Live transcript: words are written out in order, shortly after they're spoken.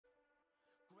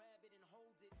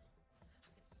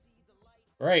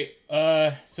Right.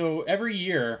 So every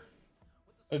year,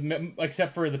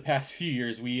 except for the past few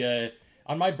years, we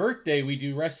on my birthday we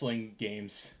do wrestling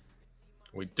games.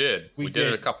 We did. We We did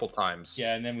it a did. couple times.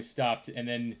 Yeah, and then we stopped, and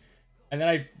then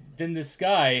this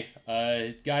guy,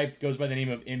 guy goes by the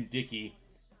name of M. Dickey.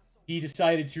 He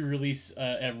decided to release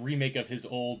a remake of his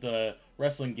old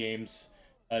wrestling games.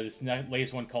 This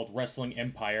latest one called Wrestling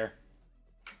Empire,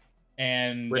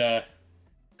 and Which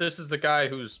this is the guy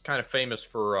who's kind of famous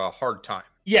for Hard Time,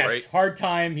 yes, right? Hard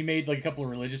Time. He made like a couple of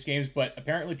religious games, but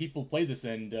apparently people play this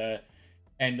and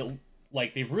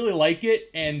like they really like it.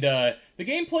 And the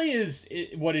gameplay is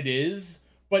what it is,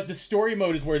 but the story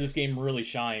mode is where this game really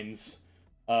shines.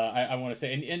 I want to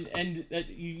say, and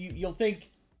you'll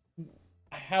think,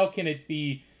 how can it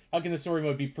be? How can the story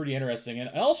mode be pretty interesting? And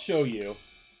I'll show you.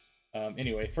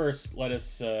 Anyway, first let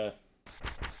us.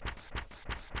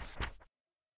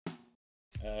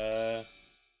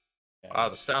 Wow,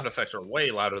 the sound effects are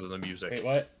way louder than the music. Wait,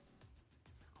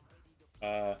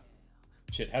 what?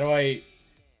 Shit. How do I?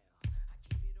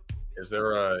 Is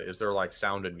there like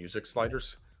sound and music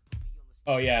sliders?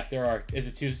 Oh yeah, there are. Is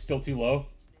it still too low?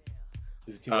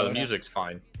 Is it too low? The music's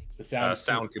fine. The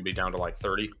sound could be down to like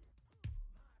 30.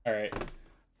 All right.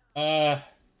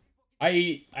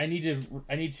 I need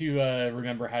to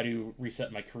remember how to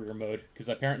reset my career mode, because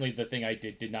apparently the thing I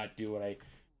did not do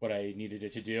what I needed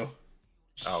it to do.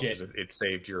 Oh, Shit. it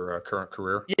saved your current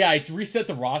career? Yeah, I reset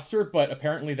the roster, but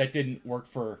apparently that didn't work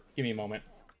for... Give me a moment.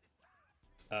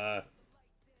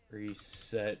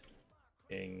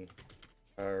 Resetting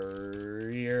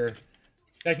career.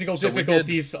 Technical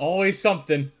difficulties, always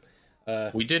something.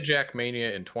 We did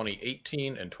Jackmania in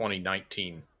 2018 and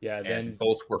 2019. Yeah, and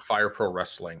both were Fire Pro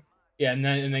Wrestling. Yeah, and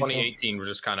then 2018 was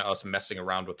just kind of us messing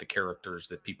around with the characters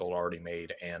that people already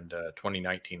made, and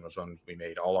 2019 was when we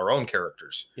made all our own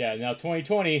characters. Yeah, now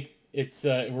 2020, it's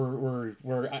we're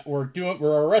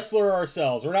a wrestler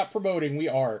ourselves. We're not promoting, we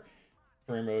are.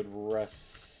 Career mode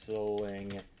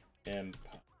wrestling empire.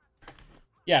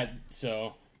 Yeah,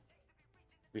 so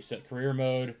reset career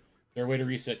mode. Is there a way to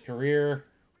reset career?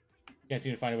 Can't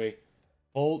seem to find a way.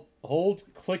 Hold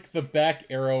click the back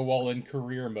arrow while in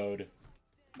career mode.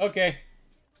 Okay.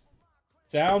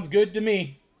 Sounds good to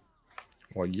me.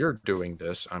 While you're doing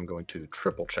this, I'm going to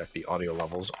triple check the audio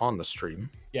levels on the stream.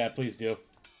 Yeah, please do.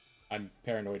 I'm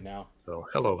paranoid now. So,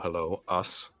 hello,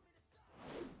 us.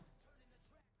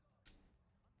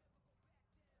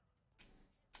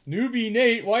 Newbie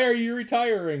Nate, why are you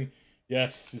retiring?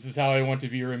 Yes, this is how I want to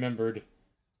be remembered.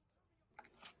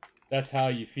 That's how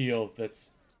you feel.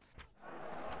 That's...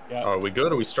 Yeah. Are we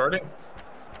good? Are we starting?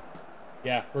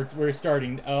 Yeah, we're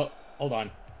starting. Oh, hold on.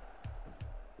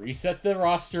 Reset the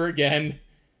roster again.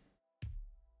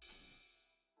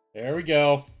 There we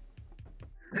go.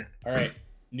 All right,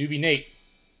 Newbie Nate.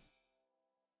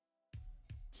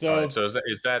 So, right, so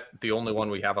is that the only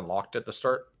one we have unlocked at the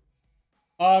start?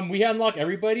 We unlock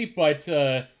everybody, but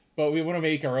we want to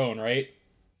make our own, right?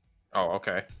 Oh,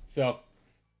 okay. So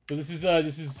this is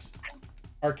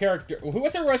our character.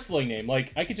 What's our wrestling name?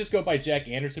 Like, I could just go by Jack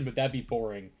Anderson, but that'd be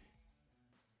boring.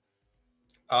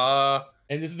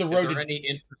 And this is the road.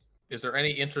 Is there any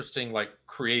interesting, like,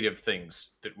 creative things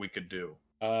that we could do?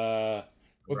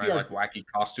 Like wacky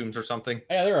costumes or something?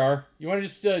 Yeah, there are. You want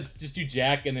to just do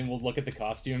Jack, and then we'll look at the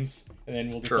costumes, and then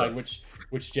we'll decide which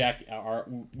Jack are.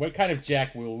 What kind of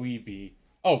Jack will we be?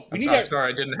 Oh,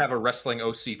 sorry, I didn't have a wrestling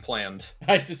OC planned.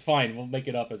 It's fine. We'll make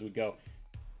it up as we go.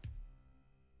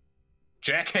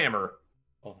 Jackhammer.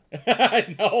 Oh.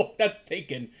 No, that's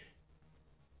taken.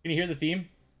 Can you hear the theme?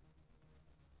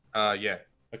 Yeah.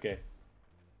 Okay.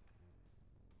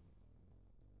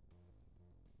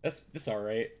 That's all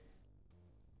right.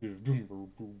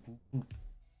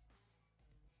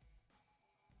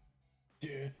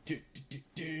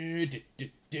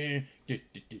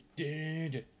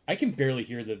 I can barely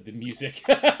hear the music.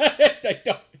 I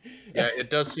don't. Yeah, it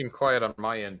does seem quiet on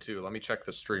my end too. Let me check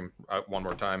the stream one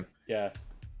more time. Yeah.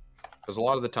 Because a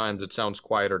lot of the times it sounds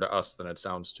quieter to us than it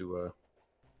sounds to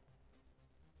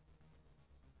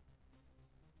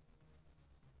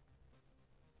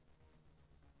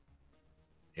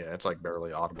Yeah, it's like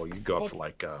barely audible. You go up to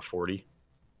like 40.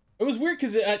 It was weird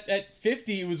because at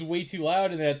 50 it was way too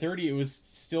loud, and then at 30 it was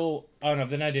still... I don't know,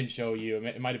 then I didn't show you.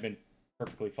 It might have been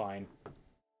perfectly fine.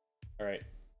 Alright.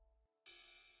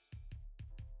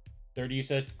 30 you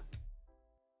said?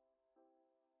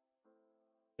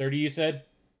 30 you said?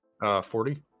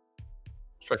 40. Let's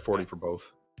try 40 for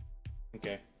both.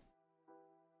 Okay.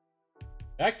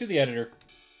 Back to the editor.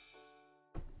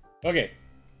 Okay.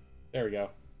 There we go.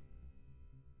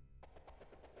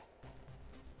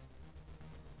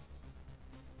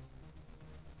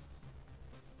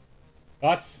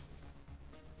 Thoughts?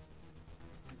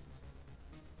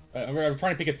 I'm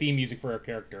trying to pick a theme music for our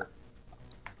character.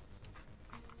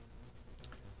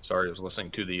 Sorry, I was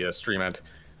listening to the stream end.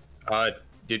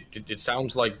 It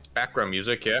sounds like background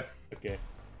music, yeah? Okay.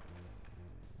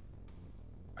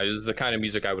 This is the kind of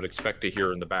music I would expect to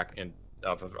hear in the back end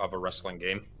of a wrestling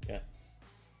game. Yeah.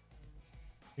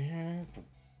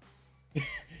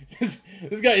 this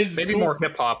guy is maybe cool. more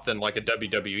hip hop than like a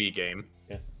WWE game.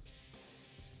 Yeah.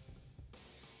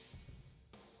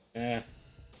 Yeah.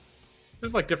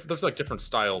 There's like different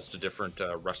styles to different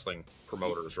wrestling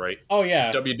promoters, right? Oh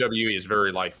yeah. WWE is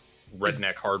very like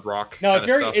redneck hard rock. No,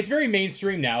 it's very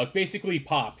mainstream now. It's basically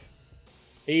pop.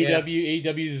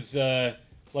 AEW's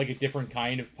like a different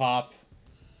kind of pop.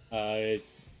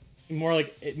 More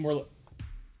like.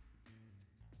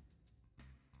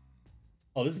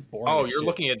 Oh, this is boring. Oh, you're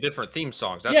looking at different theme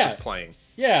songs. That's what's playing.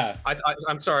 Yeah.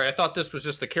 I'm sorry. I thought this was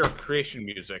just the character creation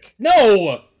music.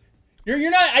 No, you're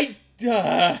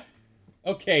not.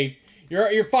 Okay,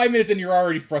 you're 5 minutes and you're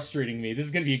already frustrating me. This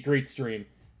is gonna be a great stream.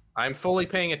 I'm fully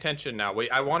paying attention now.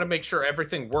 I want to make sure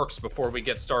everything works before we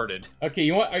get started. Okay,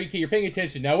 you're paying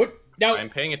attention now. What? Now I'm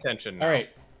paying attention now. All right.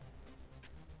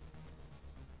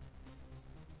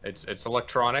 It's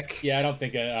electronic. Yeah, I don't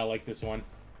think I like this one.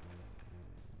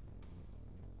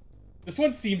 This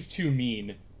one seems too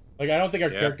mean. Like, I don't think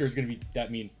our character is gonna be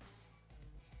that mean.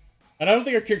 And I don't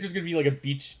think our character is gonna be like a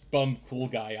beach bum cool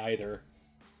guy either.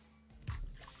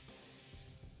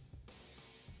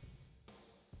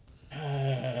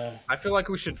 I feel like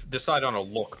we should decide on a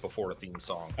look before a theme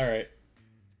song. All right.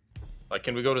 Like,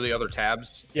 can we go to the other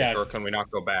tabs? Yeah. Or can we not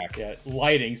go back? Yeah.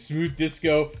 Lighting, smooth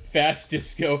disco, fast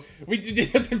disco.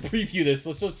 It doesn't preview this.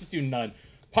 Let's just do none.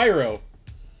 Pyro.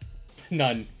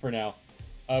 None for now.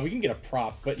 We can get a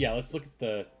prop, but yeah, let's look at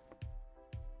the.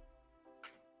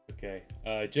 Okay.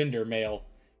 Gender, male.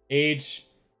 Age.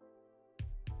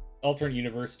 Alternate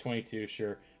universe, 22.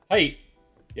 Sure. Height.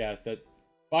 Yeah. That.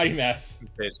 Body mass.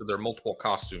 Okay, so there are multiple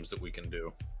costumes that we can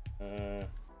do. Another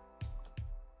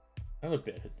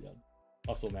bit.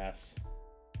 Muscle mass.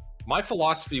 My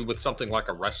philosophy with something like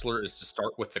a wrestler is to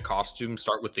start with the costume,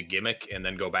 start with the gimmick, and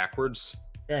then go backwards.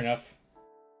 Fair enough.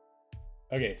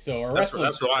 Okay, so our That's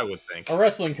what I would think. A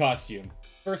wrestling costume.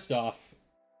 First off,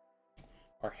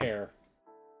 our hair.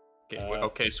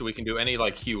 Okay, so we can do any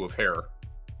like hue of hair.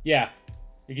 Yeah,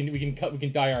 we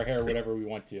can dye our hair whatever we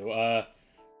want to.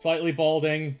 Slightly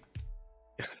balding.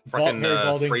 Fucking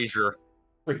balding. Frasier.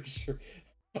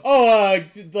 Oh,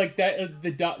 like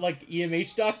that like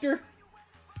EMH doctor.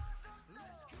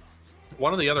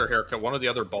 One of the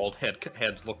other bald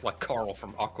heads look like Carl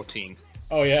from Aqua Teen.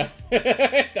 Oh yeah,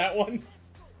 that one.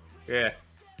 Yeah.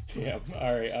 Damn.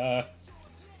 All right.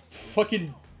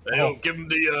 Fucking. They don't give him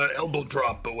the elbow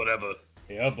drop, but whatever.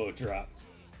 The elbow drop.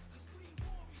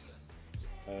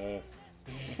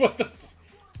 What the?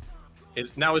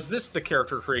 Is this the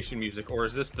character creation music, or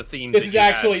is this the theme? This is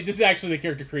actually the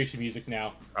character creation music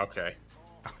now. Okay,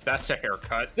 that's a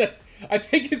haircut. I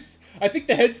think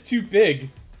the head's too big.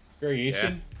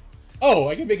 Variation. Yeah. Oh,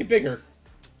 I can make it bigger.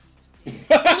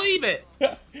 Believe it.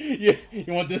 You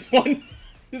want this one?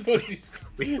 This one's.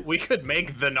 We could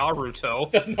make the Naruto.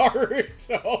 The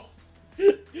Naruto.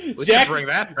 We could bring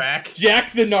that back.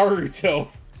 Jack the Naruto.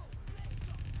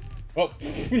 Oh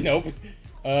nope.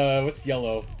 What's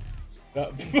yellow?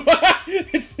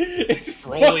 It's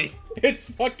Broly. It's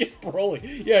fucking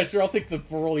Broly. Yeah, sure. I'll take the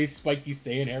Broly spiky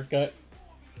Saiyan haircut.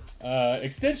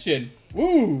 Extension.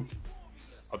 Woo.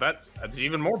 Oh, that's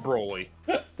even more Broly.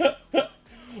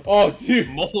 Oh, dude.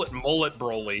 Mullet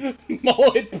Broly.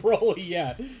 Mullet Broly.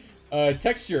 Yeah.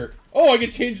 Texture. Oh, I can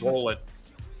change. Mullet.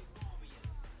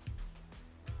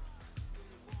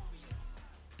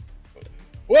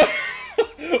 What?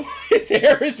 His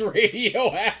hair is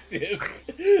radioactive.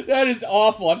 That is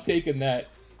awful. I'm taking that.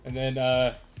 And then,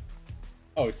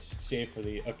 oh, it's shaved for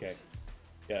the, okay.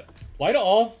 Yeah. Apply to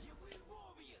all.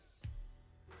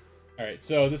 Alright,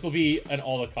 so this will be an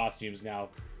all the costumes now.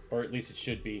 Or at least it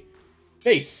should be.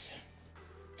 Face.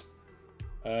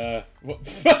 Okay,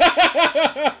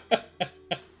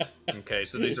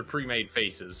 so these are pre-made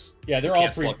faces. Yeah, they're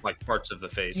all select like parts of the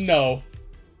face. No.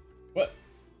 What?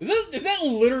 Is that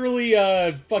literally,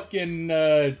 fucking,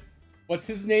 what's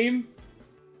his name?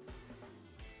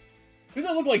 Who does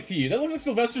that look like to you? That looks like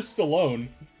Sylvester Stallone.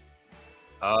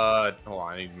 Hold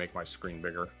on, I need to make my screen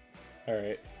bigger.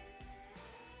 Alright.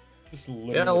 Just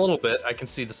literally. Yeah, a little bit. I can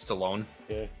see the Stallone.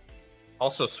 Yeah.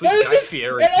 Also, sweet Guy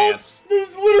Fieri dance. This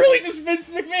is literally just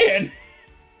Vince McMahon.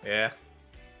 Yeah.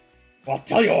 I'll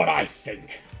tell you what I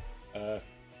think.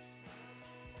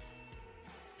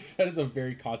 That is a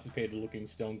very constipated looking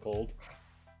Stone Cold.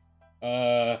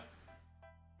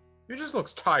 He just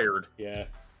looks tired. Yeah.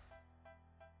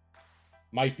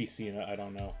 Might be Cena, I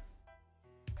don't know.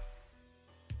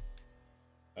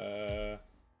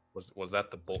 Was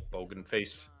that the Bulk Bogan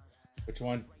face? Which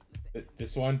one?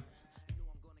 This one?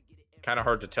 Kind of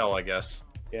hard to tell, I guess.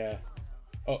 Yeah.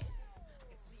 Oh.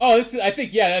 Oh, this is, I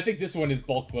think this one is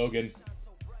Bulk Bogan.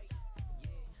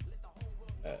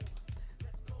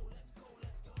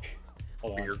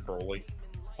 Hold on. Beard Broly.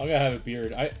 I'm gonna have a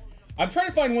beard. I'm trying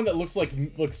to find one that looks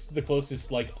the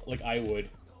closest like I would.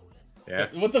 Yeah.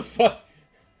 What the fuck?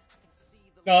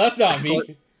 No, that's not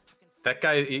me. That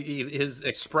guy, his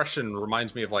expression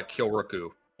reminds me of like Kyoraku.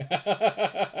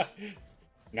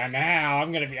 Now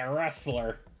I'm gonna be a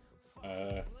wrestler.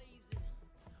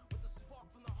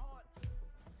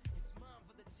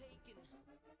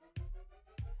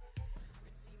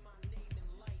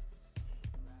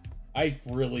 I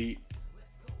really...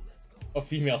 A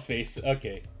female face.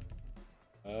 Okay.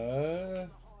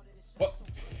 What?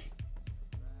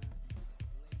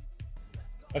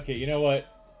 Okay, you know what?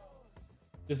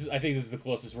 I think this is the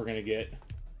closest we're gonna get.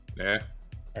 Yeah.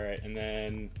 Alright, and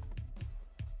then...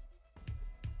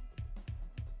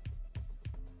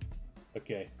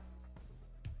 Okay.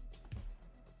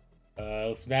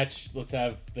 Let's match... Let's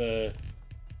have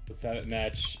it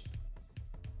match.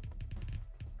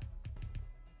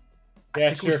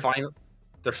 Yeah, sure.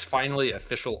 There's finally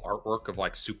official artwork of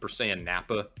like Super Saiyan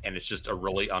Nappa, and it's just a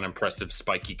really unimpressive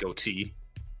spiky goatee.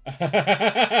 Oh,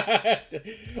 I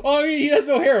mean, he has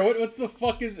no hair. What's the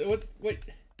fuck is what?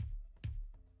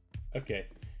 Okay,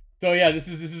 so yeah, this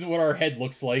is what our head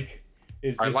looks like.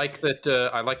 I like that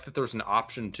there's an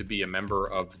option to be a member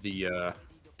of the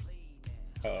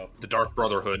Dark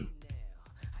Brotherhood.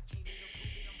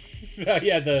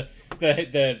 Yeah, the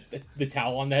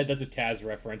towel on the head. That's a Taz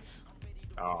reference.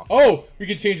 Oh, we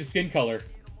can change the skin color.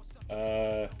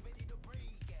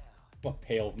 What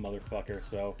pale motherfucker?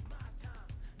 So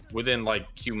within like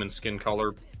human skin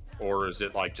color, or is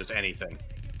it like just anything?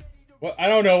 Well, I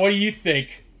don't know. What do you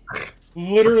think?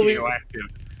 Literally. Radioactive.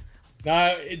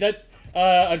 Nah, that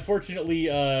unfortunately,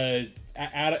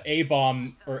 Atom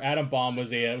Bomb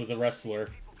was a wrestler.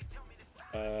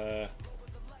 Yeah,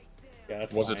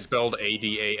 that's Was fine. it spelled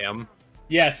ADAM?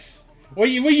 Yes. What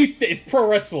do you think? It's pro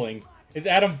wrestling. It's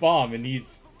Atom Bomb, and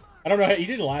he's... I don't know, he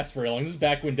didn't last very long. This is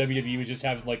back when WWE was just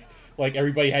having, like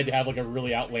everybody had to have, like, a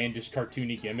really outlandish,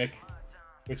 cartoony gimmick.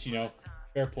 Which, you know,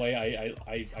 fair play.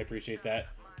 I appreciate that.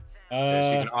 Okay,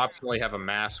 so you can optionally have a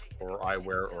mask, or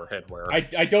eyewear, or headwear.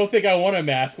 I don't think I want a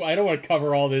mask. I don't want to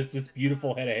cover all this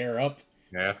beautiful head of hair up.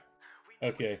 Yeah.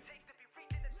 Okay.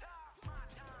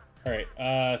 Alright,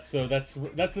 so that's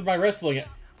my wrestling...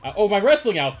 my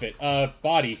wrestling outfit.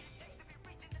 Body.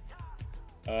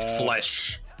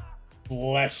 Flesh.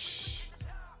 Flesh.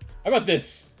 How about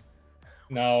this?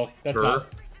 No, that's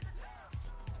not.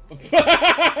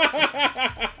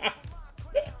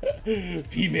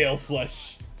 Female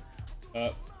flesh.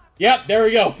 Yep, there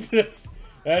we go.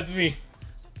 That's me.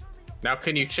 Now,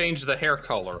 can you change the hair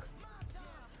color?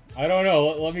 I don't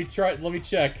know. Let me try. Let me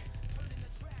check.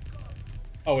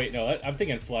 Oh wait, no. I'm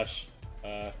thinking flesh.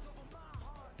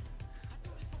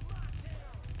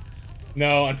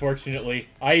 No, unfortunately.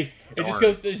 It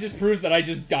just proves that I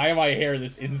just dye my hair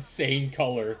this insane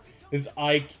color.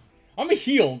 I'm a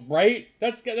heel, right?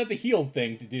 That's a heel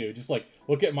thing to do. Just like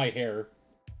look at my hair.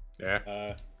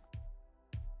 Yeah.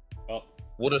 Well.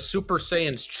 Would a Super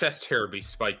Saiyan's chest hair be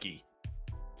spiky?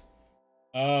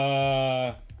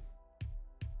 Oh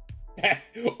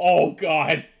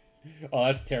god. Oh,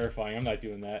 that's terrifying. I'm not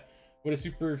doing that. Would a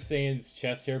Super Saiyan's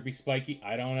chest hair be spiky?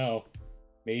 I don't know.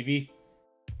 Maybe.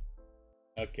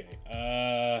 Okay,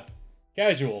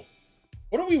 casual.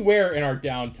 What do we wear in our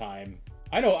downtime?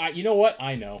 I know, you know what?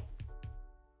 I know.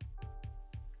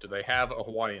 Do they have a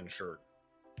Hawaiian shirt?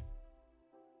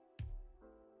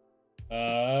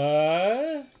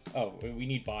 Oh, we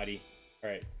need body.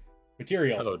 Alright.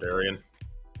 Material. Hello, Darian.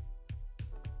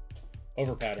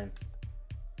 Over pattern.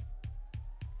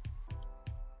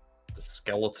 The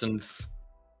skeletons.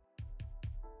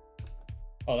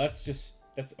 Oh, that's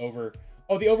over...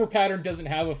 Oh, the over pattern doesn't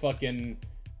have a fucking...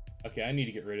 Okay, I need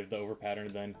to get rid of the over pattern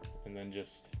then. And then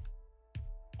just...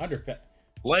 Under...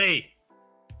 Lay!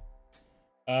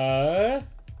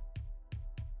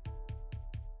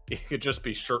 You could just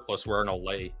be shirtless wearing a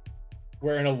lay.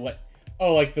 Wearing a lay...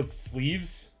 Oh, like the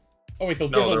sleeves? Oh, wait,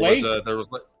 there's no, a lay? There was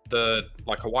the,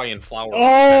 like, Hawaiian flower.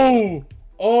 Oh!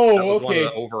 Oh, that was okay. one of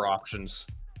the over options.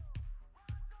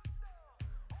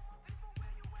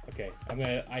 Okay, I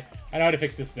know how to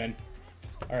fix this then.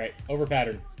 Alright, over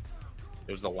pattern.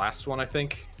 It was the last one, I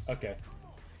think. Okay.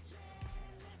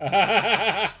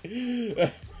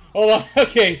 Hold on.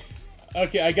 Okay.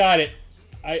 Okay, I got it.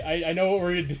 I know what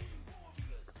we're gonna do.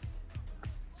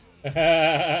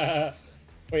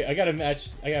 Wait, I gotta match.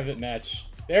 I have it match.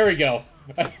 There we go.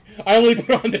 I only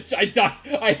put on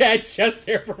the. I had chest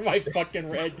hair for my fucking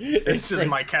red. This is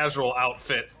my casual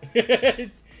outfit.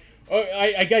 Oh,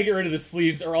 I gotta get rid of the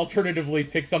sleeves, or alternatively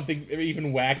pick something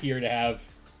even wackier to have.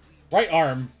 Right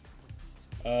arm.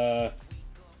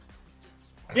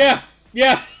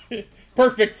 Yeah,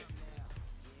 perfect.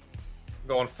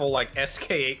 Going full like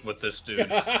SK8 with this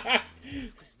dude.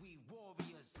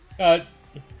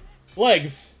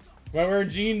 Legs. Am I wearing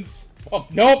jeans? Oh,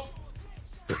 nope.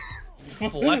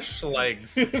 Flesh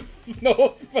legs.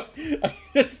 No,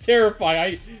 that's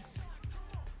terrifying.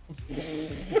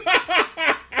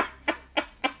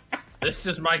 This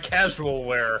is my casual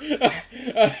wear.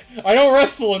 I don't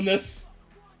wrestle in this,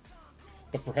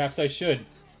 but perhaps I should.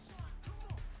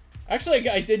 Actually,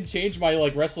 I didn't change my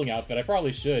like wrestling outfit. I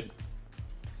probably should.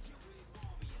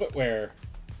 Footwear.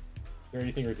 Is there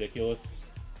anything ridiculous?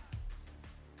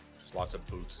 Just lots of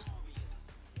boots.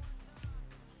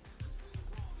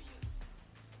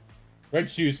 Red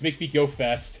shoes make me go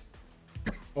fast.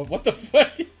 Oh, what the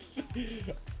fuck?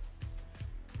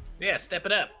 Yeah, step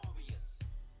it up.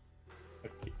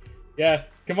 Okay. Yeah,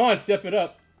 come on, step it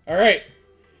up. All right.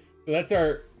 So that's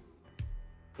our.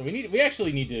 So we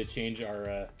actually need to change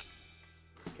our.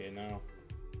 Okay, now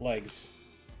legs.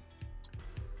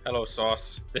 Hello,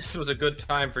 Sauce. This was a good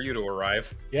time for you to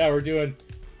arrive. Yeah, we're doing.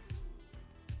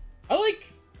 I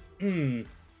like.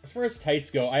 As far as tights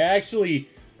go, I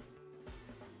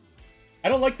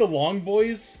don't like the long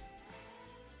boys,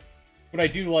 but I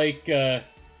do like. I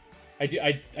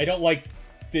don't like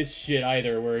this shit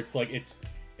either, where it's like it's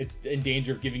in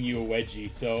danger of giving you a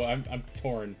wedgie. So I'm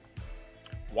torn.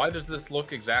 Why does this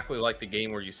look exactly like the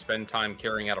game where you spend time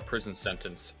carrying out a prison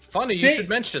sentence? Funny, you should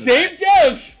mention that. Same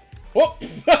dev. Oh,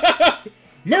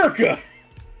 America.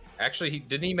 Actually,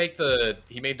 didn't he make the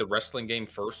made the wrestling game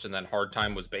first, and then Hard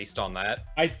Time was based on that?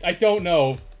 I don't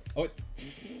know. Oh.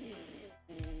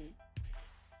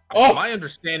 My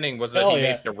understanding was that he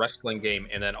made a wrestling game,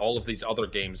 and then all of these other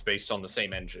games based on the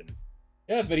same engine.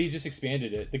 Yeah, but he just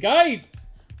expanded it. The guy.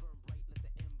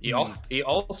 He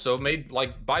also made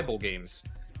like Bible games,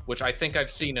 which I think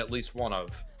I've seen at least one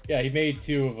of. Yeah, he made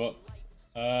 2 of them.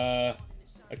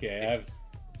 Okay, I have.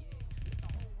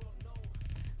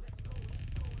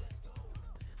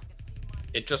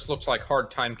 It just looks like Hard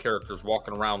Time characters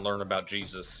walking around learning about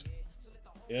Jesus.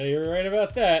 Yeah, you're right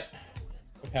about that.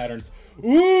 Patterns.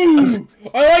 Ooh!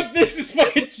 I like this is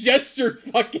fucking gesture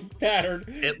fucking pattern.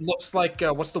 It looks like,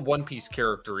 what's the One Piece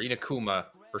character? Inakuma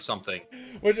or something.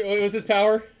 What was his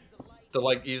power? The,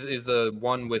 like, is the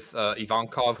one with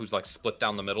Ivankov who's, like, split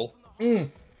down the middle.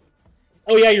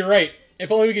 Oh, yeah, you're right.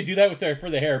 If only we could do that with for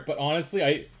the hair, but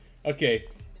honestly, okay.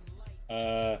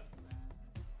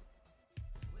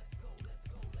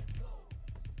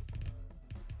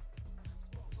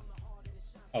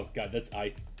 Oh god, that's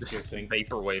eye piercing.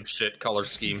 Vaporwave shit color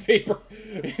scheme.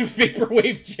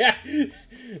 Vaporwave Jack.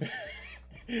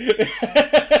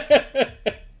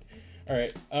 All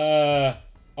right.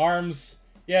 Arms.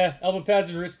 Yeah, elbow pads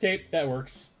and wrist tape. That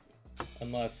works.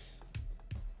 Unless.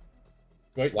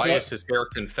 Wait, why is his hair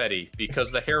confetti?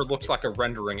 Because the hair looks like a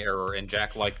rendering error, and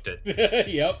Jack liked it.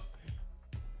 Yep.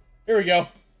 Here we go.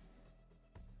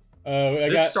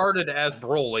 This started as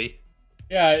Broly.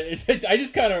 Yeah, I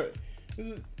just kind of.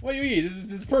 What do you mean? This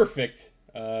is perfect.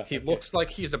 He looks like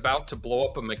he's about to blow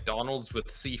up a McDonald's with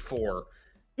C4.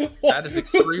 That is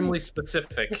extremely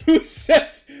specific. Who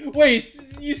said? Wait,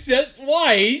 you said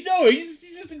why? No, he's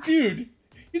just a dude.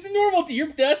 He's a normal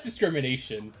dude. That's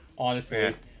discrimination,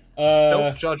 honestly. Yeah.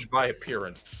 Don't judge by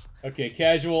appearance. Okay,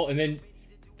 casual, and then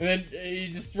you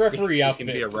just referee outfit.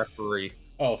 He can be a referee.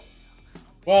 Oh,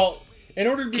 well, in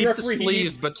order to be keep referee, the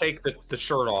sleeves, but take the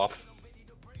shirt off.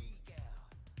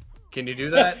 Can you do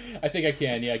that? I think I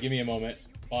can. Yeah, give me a moment.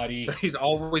 Body. So he's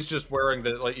always just wearing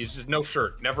the he's just no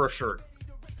shirt, never a shirt.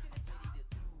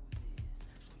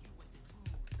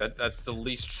 That's the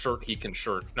least shirt he can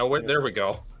shirt. No, wait, there we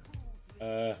go.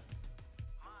 You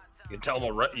can tell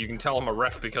him a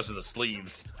ref because of the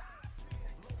sleeves.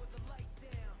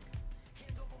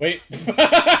 Wait,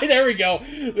 there we go.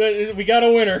 We got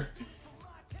a winner.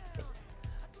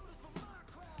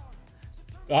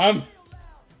 I'm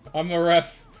the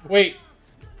ref. Wait.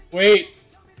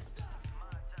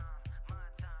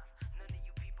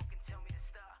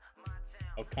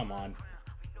 Oh, come on.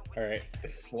 All right. The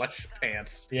flesh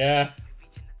pants. Yeah.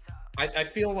 I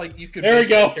feel like you could. There we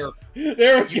go.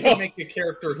 There we go. You could make a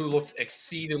character who looks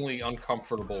exceedingly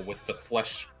uncomfortable with the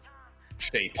flesh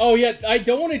shapes. Oh yeah, I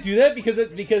don't want to do that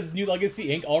because New Legacy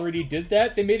Inc. already did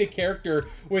that. They made a character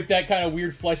with that kind of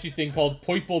weird fleshy thing called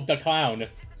Poiple the Clown.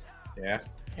 Yeah.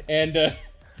 And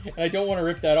I don't want to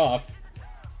rip that off.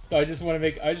 So I just want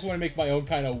to make my own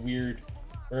kind of weird.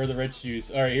 Where are the red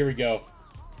shoes? All right, here we go.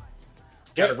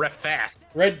 Gotta ref fast.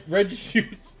 Red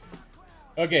shoes.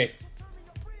 Okay.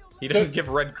 He doesn't give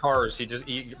red cards.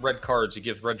 He red cards. He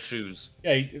gives red shoes.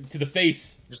 Yeah, to the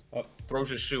face. Just throws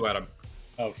his shoe at him.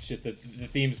 Oh shit! The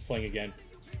theme's playing again.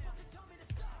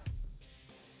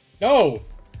 No.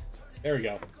 There we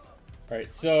go. All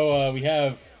right, so we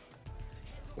have.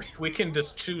 We can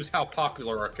just choose how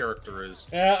popular our character is.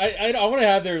 I want to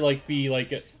have there be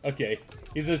okay.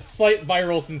 He's a slight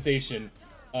viral sensation.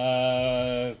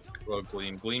 Well,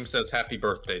 Gleam. Gleam says happy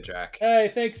birthday, Jack.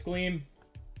 Hey, thanks, Gleam.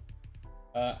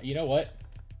 You know what?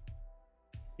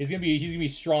 He's gonna be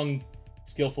strong,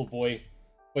 skillful boy,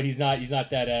 but he's not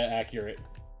that accurate.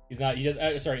 He's not. He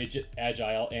does. Sorry,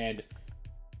 agile and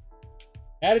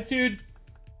attitude.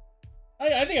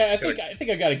 I think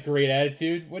I got a great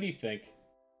attitude. What do you think?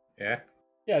 Yeah.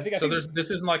 Yeah, I think.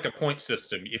 This isn't like a point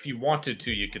system. If you wanted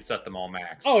to, you could set them all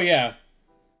max. Oh yeah,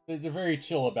 they're very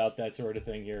chill about that sort of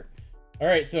thing here. All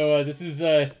right, so this is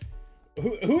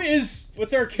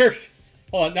what's our character?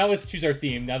 Hold on, now let's choose our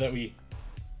theme. Now that we.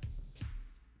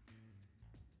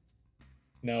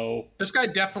 No. This guy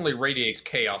definitely radiates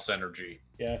chaos energy.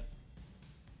 Yeah.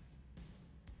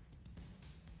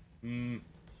 Hmm.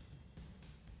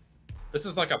 This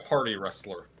is like a party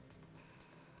wrestler.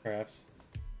 Perhaps.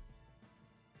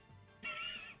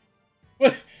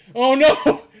 What? Oh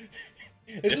no!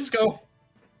 Disco?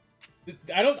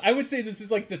 I would say this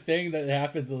is like the thing that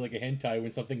happens in like a hentai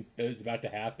when something is about to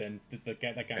happen. It's that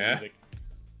kind of music.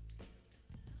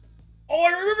 Oh, I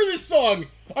remember this song!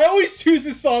 I always choose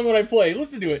this song when I play.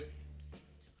 Listen to it.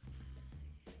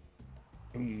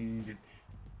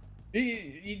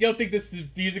 You don't think this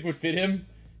music would fit him?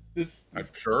 I'm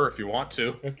sure if you want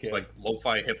to. Okay. It's like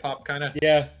lo-fi hip-hop kind of.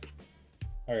 Yeah.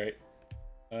 Alright.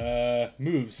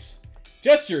 Moves.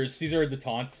 Gestures. These are the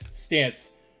taunts.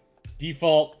 Stance.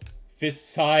 Default.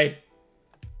 Fists high.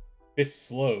 Fists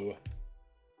low.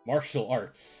 Martial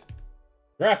arts.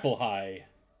 Grapple high.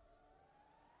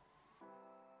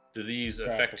 Do these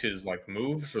affect his like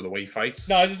moves or the way he fights?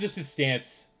 No, this is just his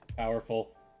stance.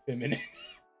 Powerful. Feminine.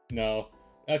 No.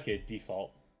 Okay,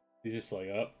 default. He's just like,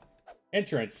 up.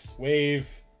 Entrance. Wave.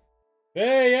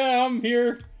 Hey, yeah, I'm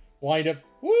here. Wind up.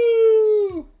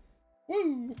 Woo!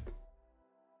 Woo!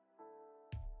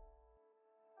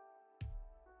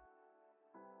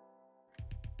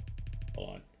 Hold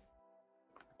on.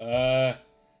 Oh.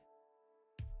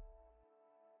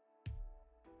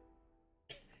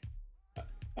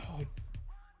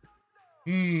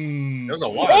 There's a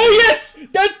lot. Oh yes!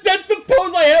 That's the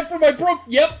pose I have for my pro.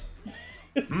 Yep.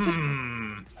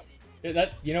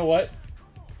 That, you know what?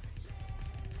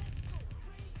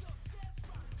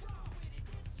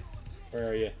 Where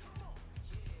are you?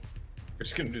 You're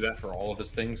just gonna do that for all of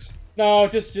his things? No,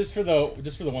 just for the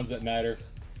ones that matter.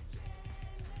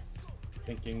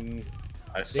 Thinking.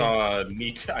 I saw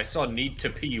need to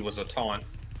pee was a taunt.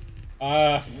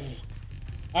 I'm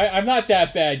not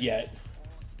that bad yet.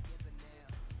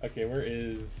 Okay, where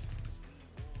is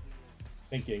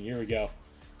thinking? Here we go.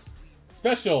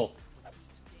 Special.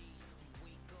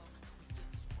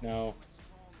 No.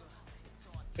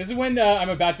 This is when I'm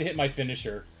about to hit my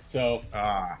finisher. So.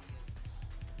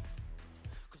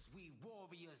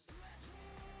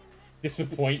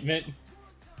 Disappointment.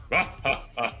 I'm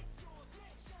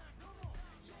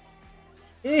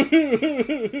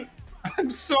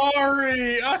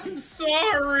sorry. I'm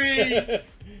sorry.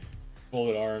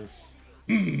 Folded arms.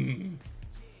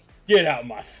 Get out of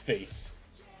my face.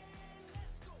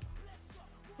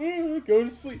 Go to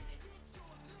sleep.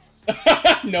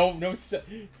 No.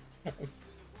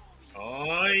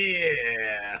 Oh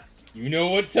yeah. You know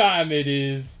what time it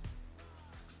is.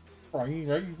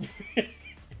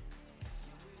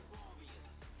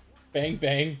 Bang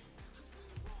bang.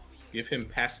 Give him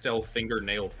pastel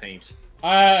fingernail paint.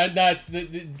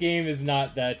 The game is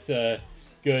not that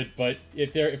good, but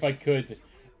if I could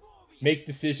make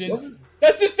decisions,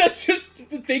 that's just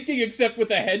the thinking, except with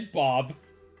a head bob.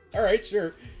 All right,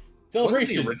 sure. Celebration.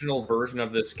 Wasn't the original version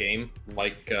of this game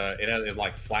like it had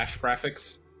like flash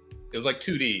graphics? It was like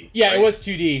 2D. Yeah, right? It was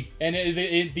 2D, and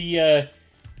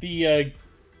the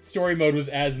story mode was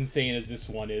as insane as this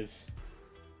one is.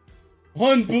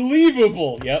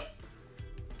 Unbelievable. Yep.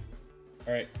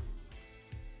 All right.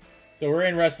 So we're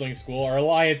in wrestling school. Our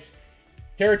alliance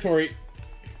territory.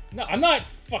 No, I'm not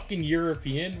fucking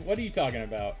European. What are you talking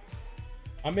about?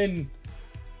 I'm in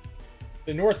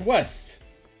the Northwest.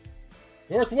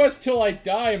 Northwest till I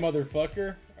die,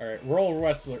 motherfucker. Alright, roll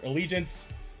wrestler. Allegiance.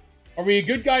 Are we a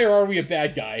good guy or are we a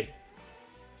bad guy?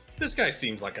 This guy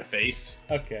seems like a face.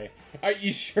 Okay. Are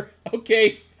you sure?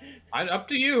 Okay. Up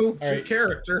to you. It's your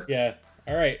character. Yeah.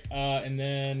 Alright, and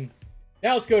then...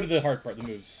 Now let's go to the hard part, the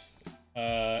moves.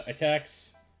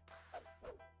 Attacks.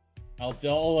 I'll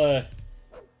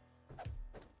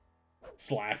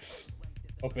slaps.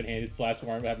 Open-handed slaps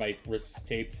where I have my wrists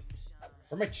taped.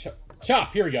 Where my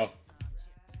chop? Here we go.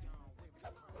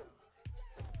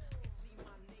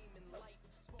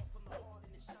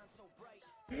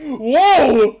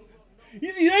 Whoa!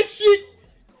 You see that shit?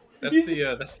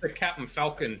 That's the Captain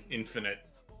Falcon Infinite.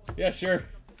 Yeah, sure.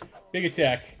 Big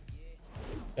attack.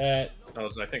 That. Oh,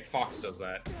 I think Fox does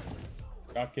that.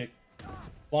 Drop kick.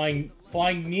 Flying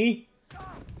knee.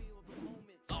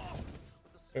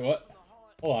 Wait, what?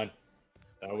 Hold on.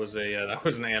 That was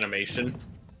an animation.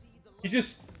 He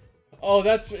just. Oh,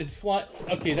 that's his fly.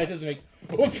 Okay, that doesn't make.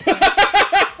 What?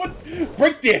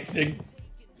 Breakdancing.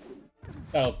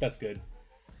 Oh, that's good.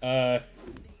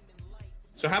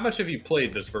 So how much have you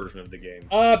played this version of the game?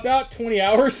 About 20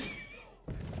 hours.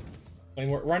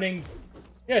 Claymore running.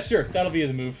 Yeah, sure. That'll be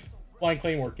the move. Flying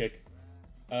claymore kick.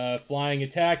 Flying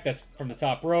attack. That's from the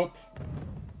top rope.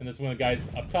 And that's one of the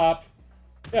guys up top.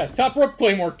 Yeah, top rope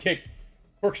claymore kick.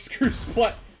 Corkscrew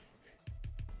splat.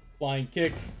 Flying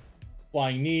kick.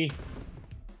 Flying knee.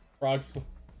 Frog splat.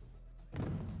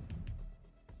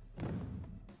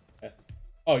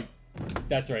 Oh,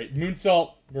 that's right.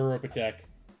 Moonsault. Rear rope attack.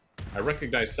 I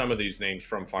recognize some of these names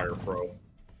from Fire Pro.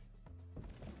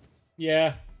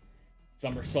 Yeah.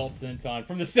 Somersault senton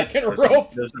from the second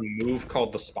rope. There's a move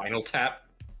called the spinal tap.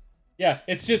 Yeah,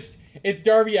 it's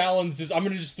Darby Allin's just, I'm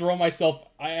gonna just throw myself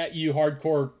at you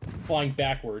hardcore flying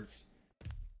backwards.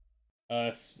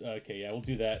 Okay, yeah, we'll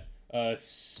do that.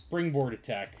 Springboard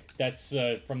attack. That's,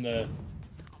 from the,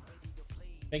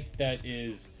 I think that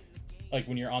is, like,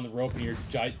 when you're on the rope and you're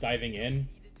diving in.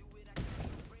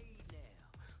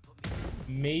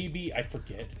 Maybe, I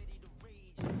forget.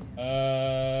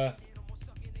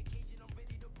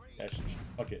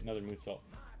 Okay, another moonsault.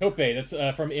 Tope, that's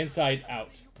from inside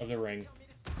out of the ring.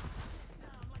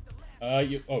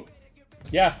 Oh.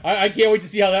 Yeah, I can't wait to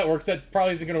see how that works. That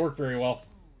probably isn't going to work very well.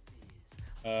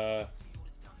 Okay.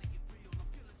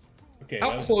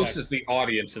 How close is the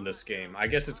audience in this game? I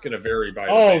guess it's going to vary by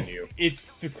the venue. It's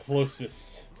the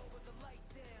closest.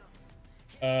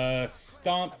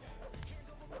 Stomp.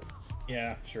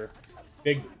 Yeah, sure.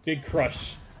 Big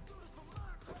crush.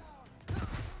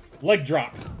 Leg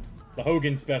drop. The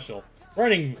Hogan special.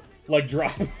 Running leg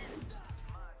drop.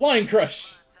 Flying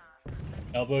crush.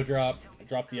 Elbow drop.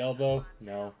 Drop the elbow.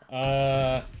 No.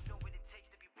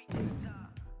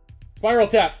 Spiral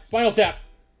tap. Spinal tap.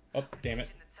 Oh, damn it.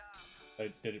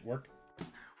 Did it work?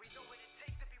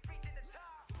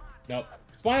 Nope.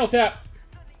 Spinal tap.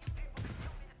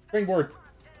 Springboard.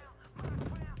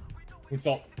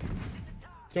 Moonsault.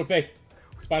 Tope.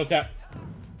 Spinal tap.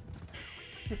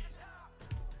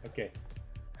 Okay.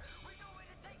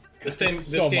 This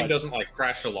game doesn't like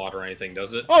crash a lot or anything,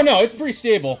 does it? Oh no, it's pretty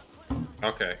stable.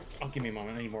 Okay. Oh, give me a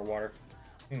moment. I need more water.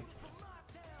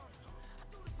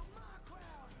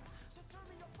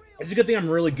 It's a good thing I'm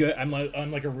really good. I'm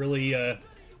like a really I'm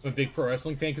a big pro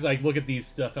wrestling fan because I look at these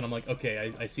stuff and I'm like,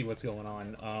 okay, I see what's going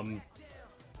on.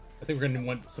 I think we're gonna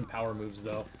want some power moves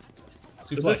though.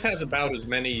 So this has about as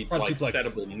many like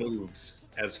settable moves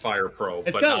as Fire Pro.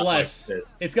 It's got less. Like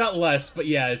it's got less, but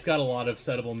yeah, it's got a lot of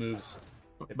settable moves.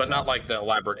 But not like the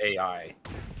elaborate AI.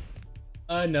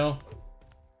 No.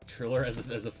 Triller as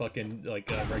a fucking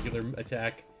like regular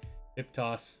attack, hip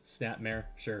toss, snapmare,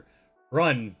 sure.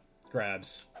 Run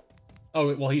grabs.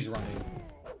 Oh well, he's running.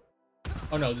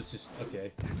 Oh no, this is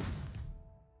okay.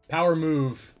 Power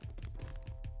move.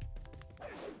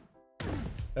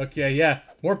 Okay, yeah,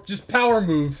 more just power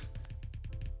move.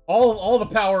 All the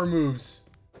power moves.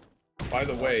 By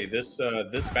the way, this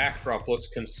backdrop looks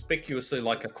conspicuously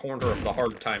like a corner of the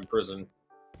Hard Time prison.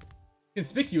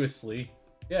 Conspicuously?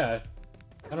 Yeah.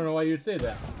 I don't know why you would say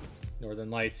that. Northern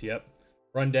Lights, yep.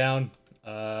 Rundown.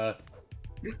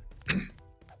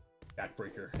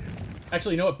 Backbreaker.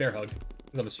 Actually, you know what? Bear hug.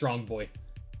 Because I'm a strong boy.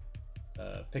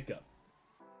 Pick up.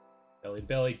 Belly to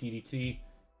belly, DDT.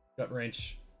 Gut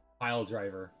wrench. Pile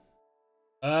driver.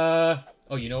 Oh,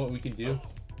 you know what we can do?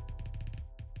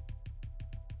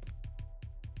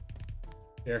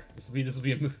 Here, this will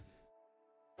be a move.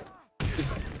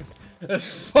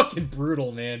 That's fucking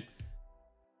brutal, man.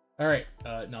 All right,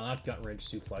 no, not gut wrench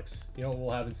suplex. You know what we'll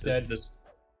have instead? This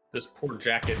poor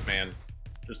jacket man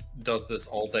just does this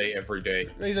all day, every day.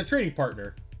 He's a training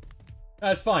partner.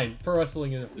 That's fine. Pro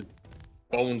wrestling is.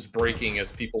 bones breaking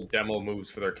as people demo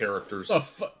moves for their characters.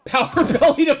 Power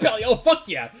belly to belly. Oh, fuck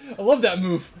yeah. I love that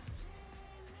move.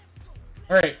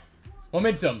 Alright.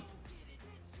 Momentum.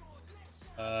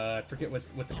 I forget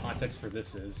what the context for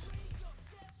this is.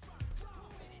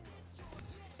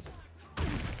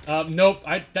 Nope.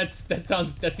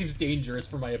 That seems dangerous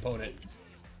for my opponent.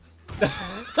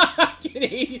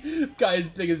 Guy as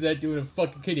big as that doing a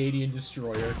fucking Canadian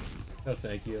destroyer. No,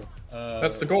 thank you.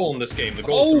 That's the goal in this game. The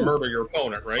goal is to murder your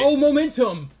opponent, right? Oh,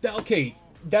 momentum. Okay,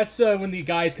 that's when the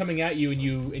guy's coming at you and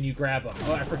you grab him.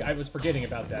 Oh, I was forgetting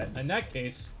about that. In that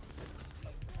case,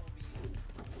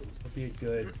 would be a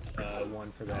good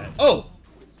one for that. Oh.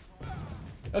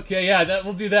 Okay, yeah,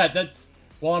 we'll do that. That's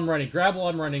while I'm running. Grab while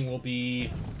I'm running will be.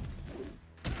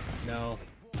 No.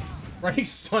 Running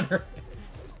stunner.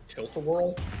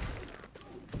 Tilt-a-whirl?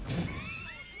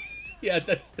 Yeah,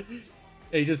 that's...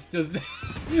 He just does that.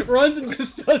 Runs and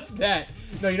just does that.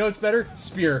 No, you know what's better?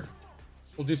 Spear.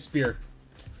 We'll do spear.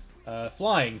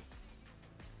 Flying.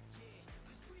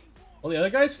 Well, the other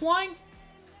guy's flying?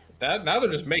 Now they're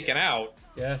just making out.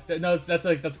 Yeah, no,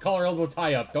 that's collar elbow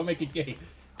tie-up. Don't make it gay.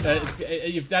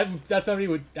 If that's somebody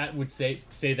would say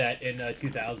that in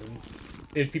 2000s.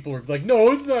 If people were like,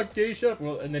 no, it's not gay, shut up.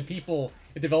 Well, and then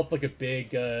it developed like a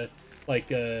big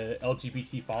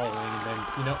LGBT following, and then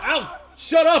ow,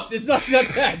 shut up, it's not that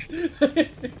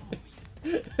bad.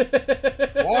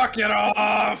 Walk it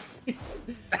off.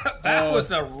 That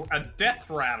was a death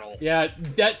rattle. Yeah,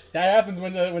 that happens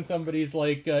when somebody's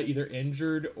like either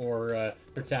injured or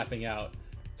they're tapping out.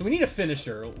 So we need a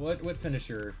finisher. What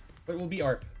finisher? What will be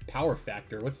our power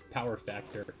factor? What's the power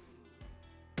factor?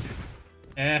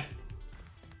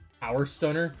 Power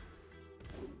stunner.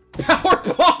 Power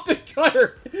bomb to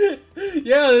cutter.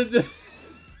 Yeah,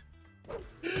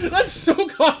 that's so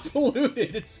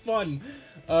convoluted. It's fun.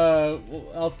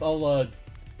 I'll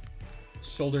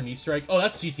shoulder knee strike. Oh,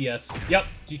 that's GTS. Yep,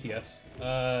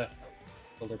 GTS.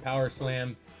 Shoulder power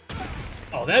slam.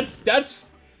 Oh, that's. Does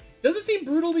it seem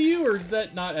brutal to you, or is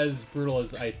that not as brutal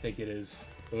as I think it is?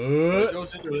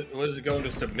 Does it go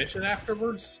into submission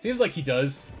afterwards? Seems like he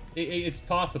does. It's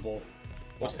possible.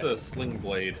 What's the sling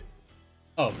blade?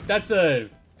 Oh, that's a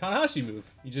Tanahashi move.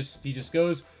 He just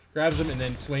goes, grabs him, and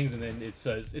then swings, and then it's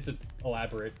an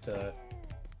elaborate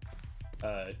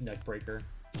neck breaker.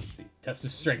 Let's see. Test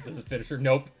of strength as a finisher.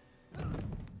 Nope.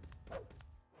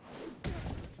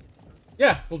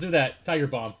 Yeah, we'll do that. Tiger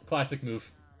Bomb. Classic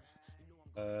move.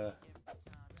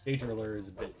 J-Driller is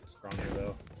a bit stronger,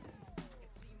 though.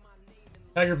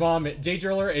 Tiger Bomb,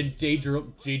 J-Driller, and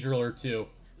J-Driller 2.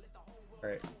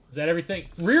 Alright. Is that everything?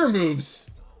 Rear moves!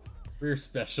 Rear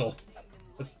special.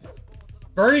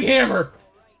 Burning Hammer!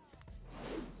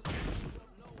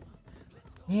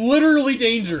 Literally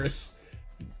dangerous.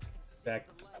 Back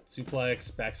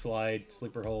suplex, backslide,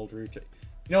 sleeper hold, rear check.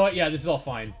 You know what? Yeah, this is all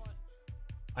fine.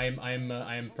 I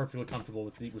am perfectly comfortable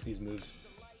with these moves.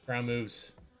 Ground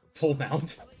moves. Full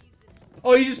mount.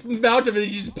 Oh, you just mount him and then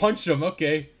you just punch him.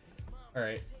 Okay.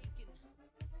 Alright.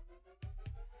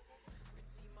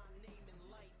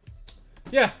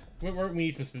 Yeah, we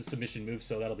need some submission moves,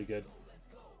 so that'll be good.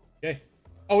 Okay.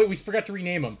 Oh, wait, we forgot to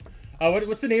rename him.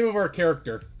 What's the name of our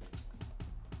character?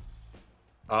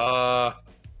 Well,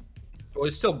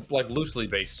 it's still like loosely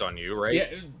based on you,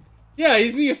 right? Yeah,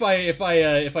 he's me if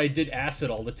I did acid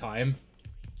all the time.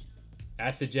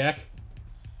 Acid Jack.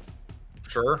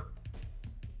 Sure.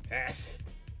 Acid.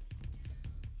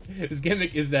 His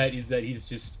gimmick is that he's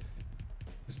just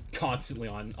constantly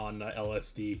on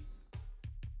LSD.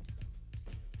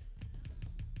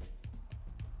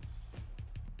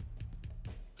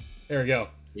 There we go.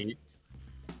 We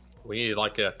need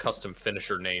like a custom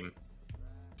finisher name.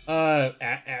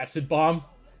 Acid Bomb.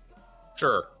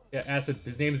 Sure. Yeah, Acid.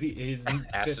 His name is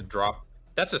Acid Drop.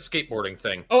 That's a skateboarding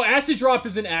thing. Oh, Acid Drop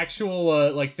is an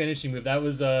actual like finishing move. That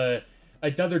was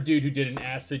another dude who did an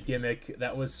acid gimmick.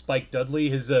 That was Spike Dudley.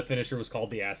 His finisher was called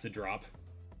the Acid Drop.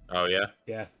 Oh yeah.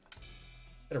 Yeah.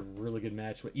 Had a really good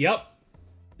match with. Yep.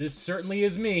 This certainly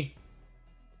is me.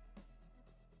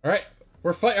 All right.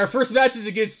 Our first match is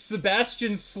against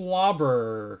Sebastian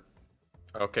Slobber.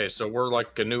 Okay, so we're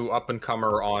like a new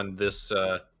up-and-comer on this,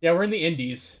 Yeah, we're in the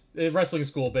indies. Wrestling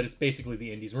school, but it's basically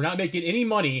the indies. We're not making any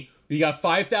money. We got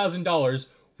 $5,000.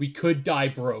 We could die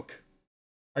broke.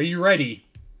 Are you ready?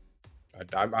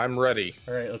 I'm ready.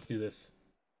 Alright, let's do this.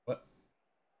 What?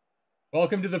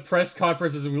 Welcome to the press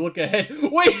conference as we look ahead.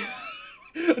 Wait!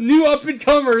 New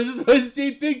up-and-comer! This is his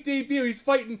big debut. He's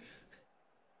fighting...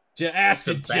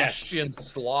 Acid Sebastian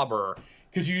Slobber.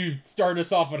 Could you start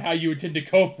us off on how you intend to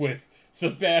cope with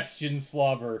Sebastian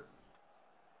Slobber?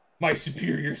 My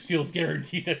superior skills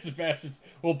guarantee that Sebastian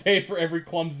will pay for every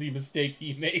clumsy mistake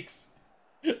he makes.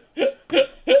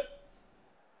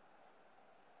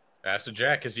 Acid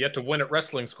Jack has yet to win at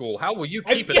wrestling school. How will you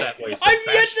keep it that way, Sebastian?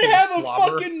 I've yet to have a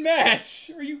Slobber? fucking match!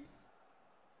 Are you...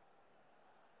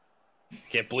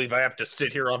 Can't believe I have to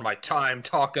sit here on my time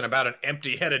talking about an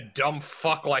empty-headed dumb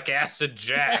fuck like Acid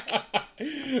Jack.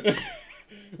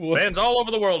 Fans all over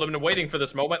the world have been waiting for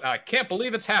this moment, and I can't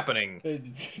believe it's happening.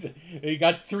 He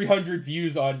got 300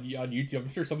 views on YouTube. I'm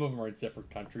sure some of them are in separate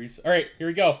countries. Alright, here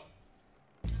we go.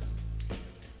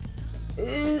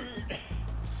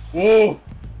 Whoa!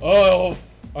 Oh,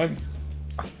 I'm...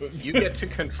 You get to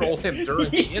control him during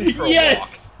the intro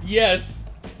Yes! walk. Yes!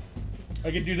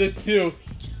 I can do this too.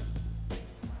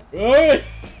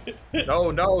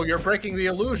 No, no, you're breaking the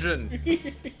illusion.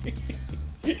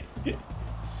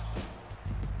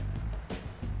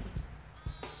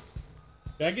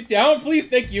 Can I get down, please?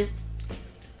 Thank you.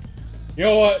 You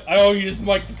know what? I don't need this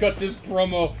mic to cut this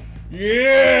promo.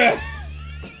 Yeah!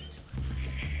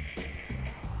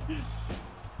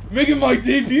 Making my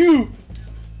debut!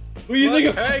 What do you think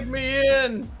of... Tag me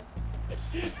in!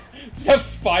 Just have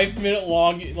 5-minute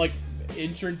long, like,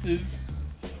 entrances.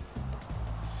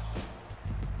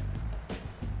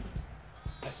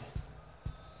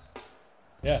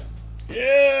 Yeah.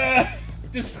 Yeah!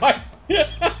 Just 5...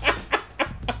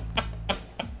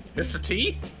 Mr.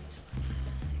 T?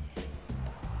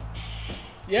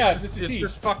 Yeah, Mr. T. It's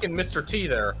just fucking Mr. T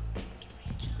there.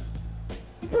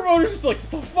 The promoter's just like,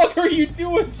 what the fuck are you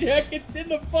doing, Jack? Get in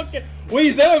the fucking... Wait,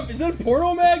 is that a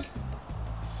porno mag?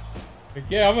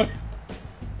 Okay, I'm gonna...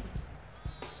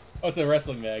 Oh, it's a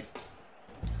wrestling mag.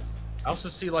 I also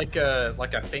see like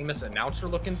a famous announcer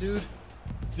looking dude.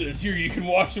 It says here you can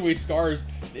wash away scars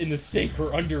in the sink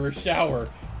or under a shower.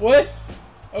 What?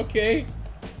 Okay.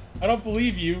 I don't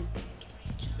believe you.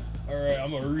 Alright,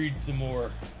 I'm gonna read some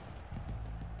more.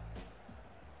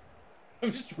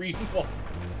 I'm just reading one.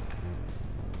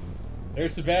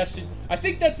 There's Sebastian. I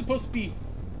think that's supposed to be...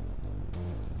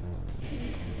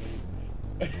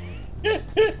 I'm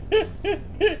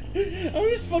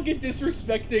just fucking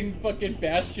disrespecting fucking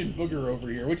Bastion Booger over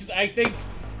here, which is, I think,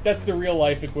 that's the real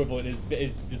life equivalent, is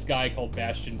this guy called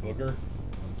Bastion Booger.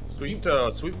 Sweet,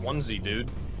 sweet onesie,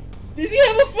 dude. Does he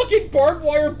have a fucking barbed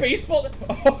wire baseball?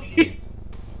 Oh,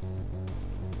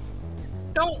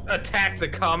 Don't attack the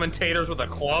commentators with a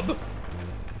club.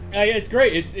 Yeah, it's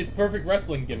great. It's perfect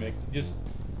wrestling gimmick. Just...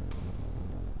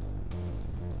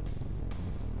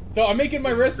 So I'm making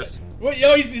my wrist... What?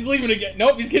 Yo, he's leaving again.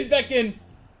 Nope, he's getting back in.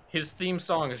 His theme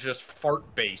song is just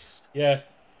fart bass. Yeah.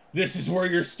 This is where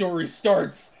your story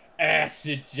starts,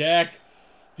 Acid Jack.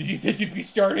 Did you think you'd be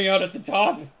starting out at the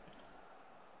top?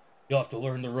 You'll have to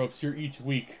learn the ropes here each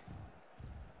week.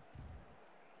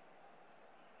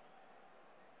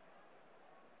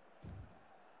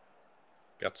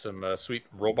 Got some sweet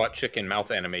robot chicken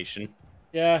mouth animation.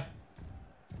 Yeah.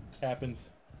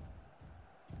 Happens.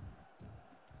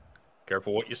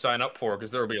 Careful what you sign up for,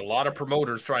 because there will be a lot of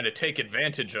promoters trying to take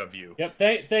advantage of you. Yep,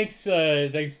 thanks,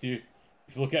 dude.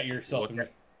 If you look at yourself,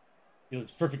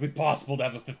 it's perfectly possible to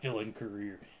have a fulfilling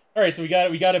career. Alright, so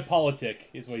we got a politic,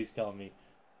 is what he's telling me.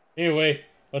 Anyway,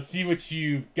 let's see what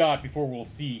you've got before we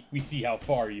see how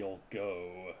far you'll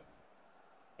go.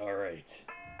 Alright.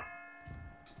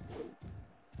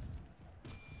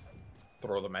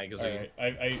 Throw the magazine.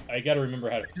 Alright, I gotta remember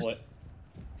how to flip.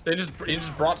 He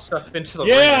just brought stuff into the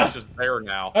ring and it's just there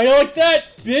now. I like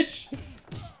that, bitch!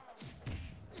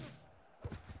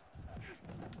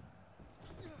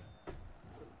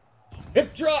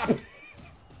 Hip drop!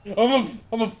 I'm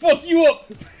gonna fuck you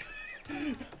up!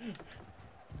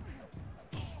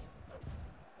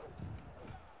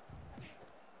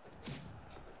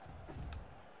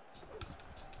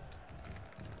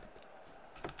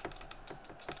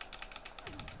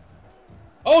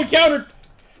 Oh, counter!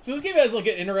 So this game has like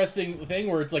an interesting thing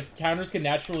where it's like counters can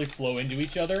naturally flow into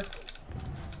each other,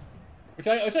 which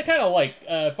I kind of like.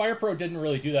 Fire Pro didn't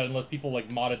really do that unless people like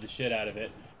modded the shit out of it.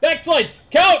 Backslide,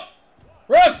 count,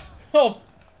 ref. Oh,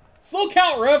 slow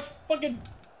count, ref. Fucking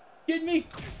kidding me?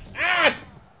 Ah,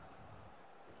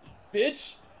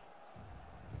 bitch.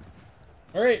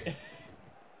 All right,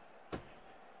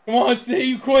 come on, say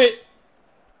you quit.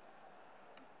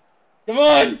 Come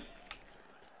on.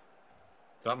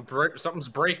 Something's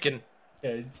breaking.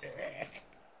 Yeah, I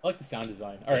like the sound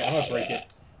design. Alright, I'm gonna break it.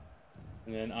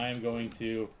 And then I am going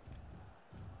to...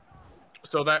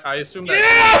 So that, I assume that...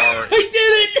 Yeah! I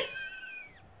did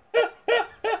it!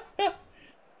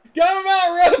 Count him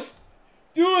out, ref!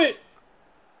 Do it!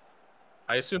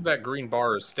 I assume that green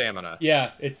bar is stamina.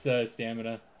 Yeah, it's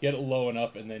stamina. Get it low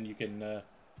enough and then you can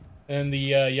And the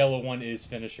yellow one is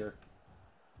finisher.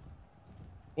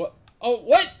 What? Oh,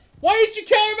 what? Why didn't you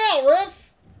count him out,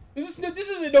 ref? This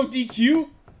isn't no DQ.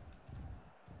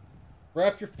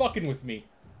 Ref, you're fucking with me.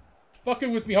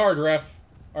 Fucking with me hard, ref.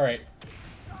 All right.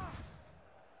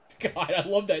 God, I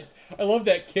love that. I love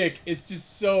that kick. It's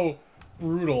just so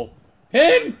brutal.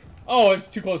 Pin! Oh, it's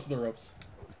too close to the ropes.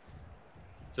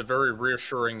 It's a very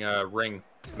reassuring ring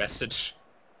message.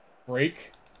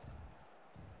 Break.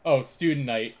 Oh, student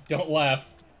night. Don't laugh.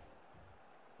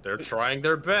 They're trying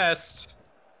their best.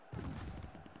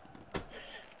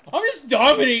 I'm just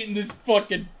dominating this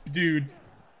fucking dude.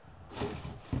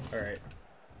 Alright.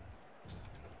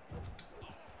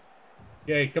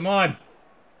 Okay, come on.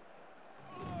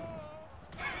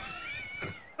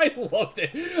 I loved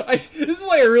it. This is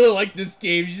why I really like this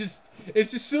game.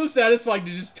 It's just so satisfying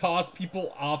to just toss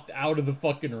people out of the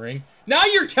fucking ring. Now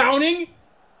you're counting!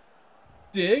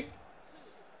 Dig.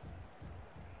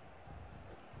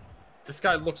 This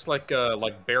guy looks like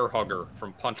Bear Hugger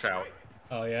from Punch-Out.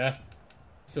 Oh yeah?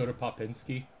 Soda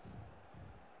Popinski.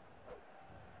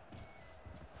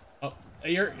 Oh,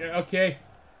 you're okay.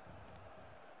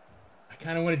 I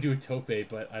kind of want to do a tope,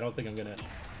 but I don't think I'm gonna.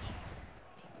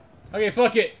 Okay,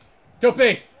 fuck it.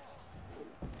 Tope.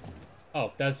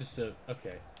 Oh, that's just a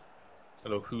okay.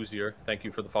 Hello, Hoosier. Thank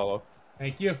you for the follow.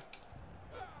 Thank you.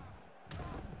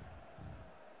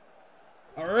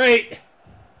 All right.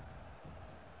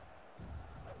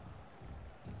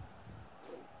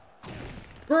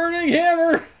 Burning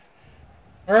hammer.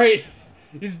 All right.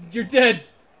 You're dead.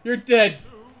 You're dead.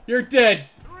 You're dead.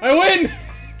 I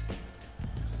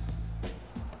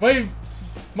win.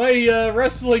 My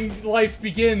wrestling life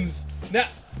begins now.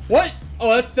 What?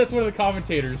 Oh, that's one of the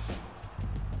commentators.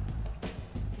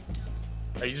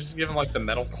 Are you just giving like the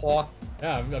metal claw?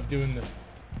 Yeah, I'm doing the.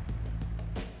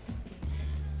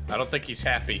 I don't think he's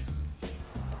happy.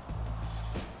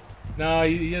 No,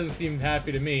 he doesn't seem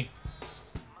happy to me.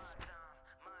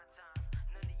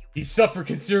 He suffered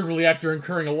considerably after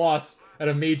incurring a loss at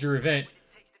a major event,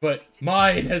 but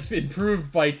mine has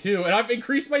improved by 2, and I've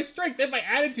increased my strength, and my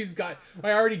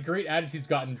already great attitude's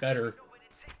gotten better.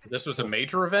 This was a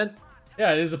major event?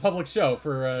 Yeah, it is a public show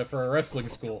for a wrestling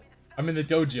school. I'm in the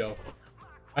dojo.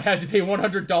 I had to pay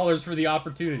 $100 for the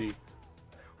opportunity.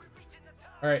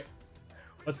 Alright.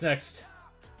 What's next?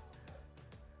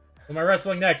 What am I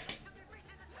wrestling next?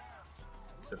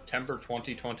 September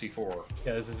 2024.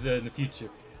 Yeah, this is in the future.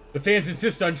 The fans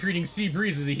insist on treating Sea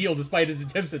Breeze as a heel despite his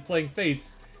attempts at playing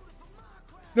face.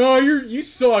 No, you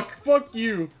suck. Fuck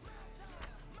you.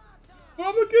 But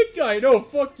I'm a good guy. No,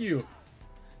 fuck you.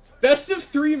 Best of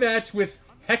 3 match with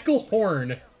Heckle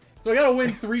Horn. So I gotta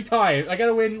win 3 times. I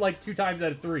gotta win like 2 times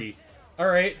out of 3.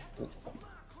 Alright.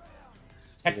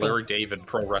 Larry David,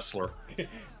 pro wrestler.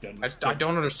 I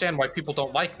don't understand why people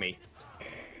don't like me.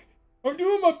 I'm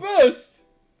doing my best.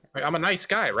 I'm a nice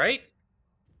guy, right?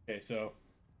 Okay, so.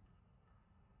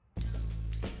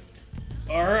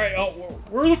 Alright, oh,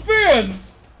 where are the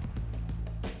fans?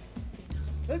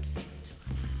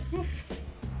 Oof.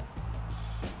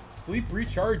 Sleep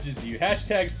recharges you.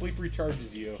 Hashtag sleep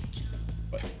recharges you.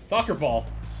 What? Soccer ball.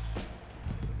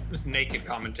 Just naked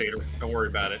commentator. Don't worry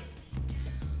about it.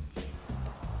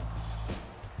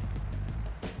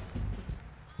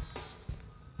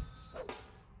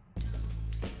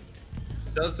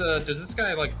 Does this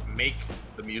guy like make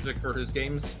the music for his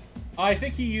games? I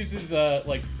think he uses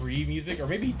like free music, or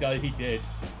maybe he did.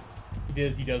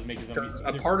 He does make his own music.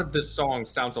 A part of this song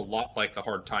sounds a lot like the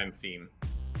Hard Time theme.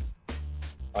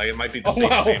 Like it might be the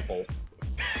same sample.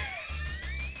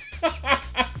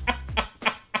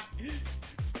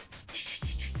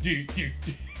 Dude.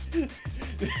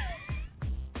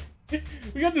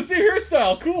 We got the same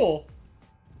hairstyle. Cool.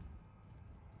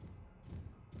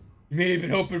 You may have been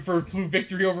hoping for a flu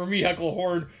victory over me, Heckle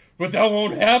Horn, but that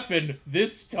won't happen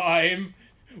this time.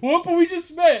 What? But we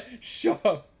just met. Shut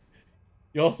up.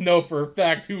 You'll know for a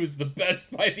fact who is the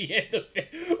best by the end of it.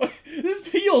 This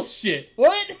heel shit.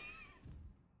 What?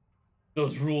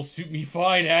 Those rules suit me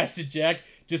fine, Acid Jack.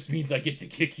 Just means I get to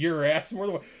kick your ass more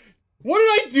than one. What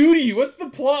did I do to you? What's the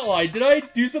plot line? Did I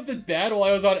do something bad while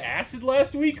I was on acid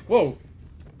last week? Whoa.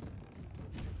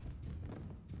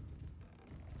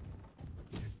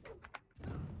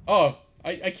 Oh,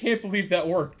 I can't believe that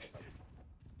worked.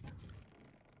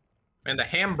 And the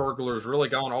Hamburglar's really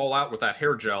gone all out with that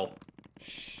hair gel.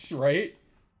 Right?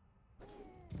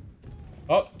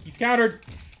 Oh, he's countered.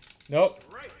 Nope.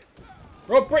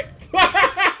 Rope break.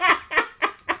 I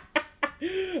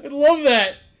love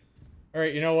that. All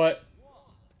right, you know what?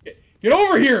 Get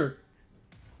over here.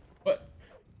 What?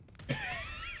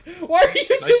 Why are you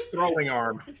nice throwing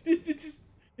arm.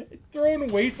 Throwing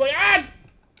weights like, ah!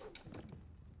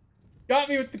 Got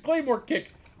me with the claymore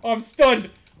kick. Oh, I'm stunned.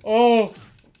 Oh.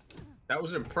 That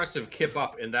was an impressive kip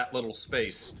up in that little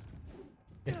space.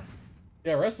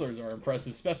 Yeah, wrestlers are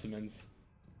impressive specimens.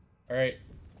 All right.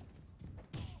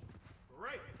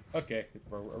 Okay,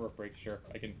 rope break. Sure,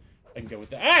 I can go with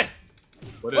that. Ah!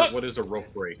 What is a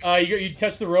rope break? You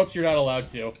touch the ropes. You're not allowed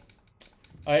to.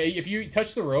 If you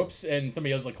touch the ropes and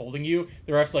somebody else like holding you,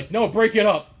 the ref's like, no, break it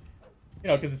up. You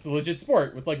know, because it's a legit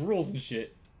sport with like rules and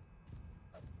shit.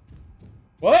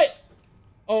 What?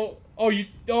 Oh,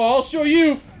 I'll show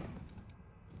you.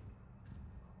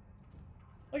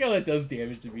 Look how that does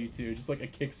damage to me too. Just like a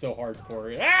kick so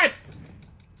hardcore. Ah!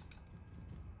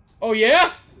 Oh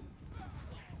yeah?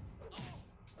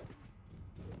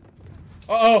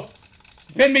 Uh-oh.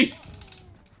 He's pinned me.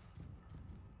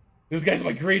 This guy's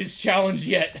my greatest challenge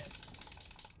yet.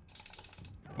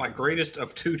 My greatest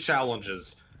of 2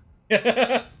 challenges.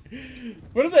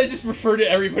 What if I just refer to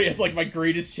everybody as like my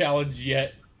greatest challenge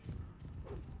yet?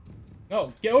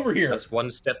 No, get over here. That's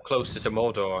one step closer to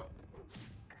Mordor.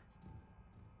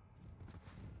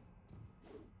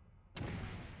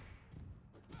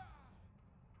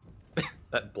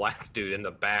 That black dude in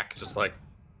the back, just like,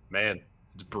 man,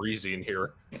 it's breezy in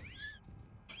here.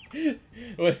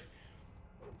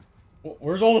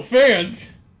 Where's all the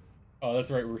fans? Oh,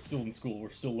 that's right, we're still in school,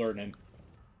 we're still learning.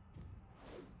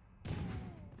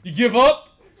 You give up?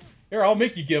 Here, I'll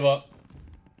make you give up.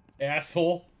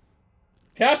 Asshole.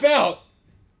 Tap out!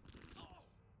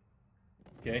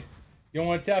 Okay. You don't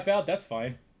want to tap out? That's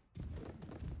fine.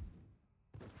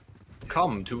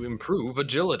 Come to improve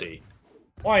agility.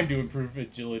 Climb to improve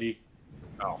agility.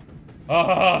 Oh.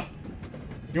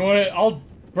 You want it?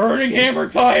 Burning hammer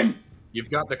time! You've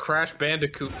got the Crash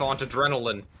Bandicoot font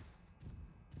adrenaline.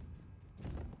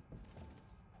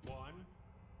 1,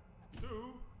 2.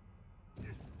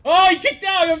 Oh, he kicked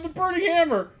out! You have the burning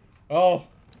hammer! Oh.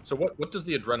 So what does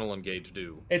the adrenaline gauge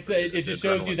do? It just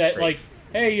shows you that, like,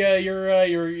 hey,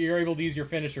 you're able to use your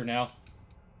finisher now.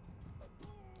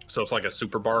 So it's like a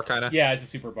super bar, kind of? Yeah, it's a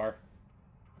super bar.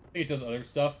 I think it does other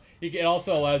stuff. It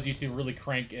also allows you to really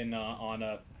crank in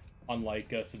on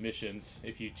submissions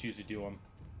if you choose to do them,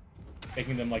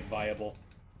 making them like viable.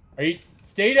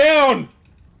 Stay down?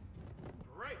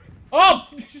 Right. Oh,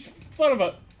 son of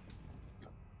a.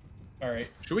 All right.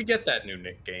 Should we get that new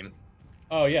Nick game?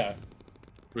 Oh yeah.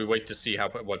 We wait to see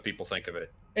what people think of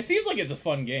it. It seems like it's a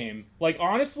fun game. Like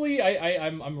honestly,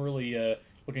 I'm really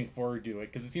looking forward to it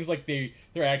because it seems like they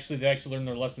actually learned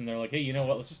their lesson. They're like, hey, you know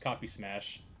what? Let's just copy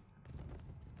Smash.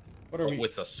 What are we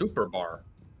with a super bar?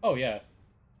 Oh yeah.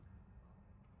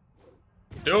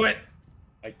 Do it.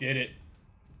 I did it.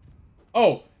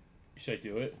 Oh, should I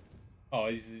do it? Oh,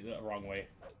 he's the wrong way.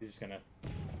 He's just gonna.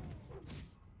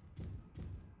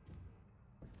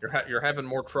 You're having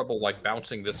more trouble like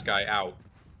bouncing this guy out.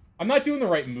 I'm not doing the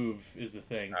right move. Is the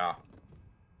thing. Ah.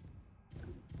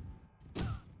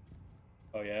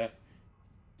 Oh yeah.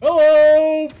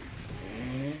 Hello.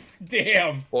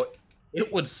 Damn. Well,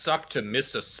 it would suck to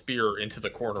miss a spear into the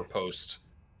corner post.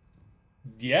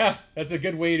 Yeah, that's a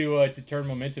good way to turn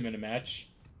momentum in a match.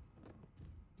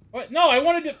 What? No, I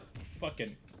wanted to...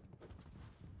 Fucking...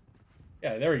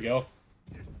 Yeah, there we go.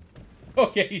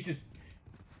 Okay, he just...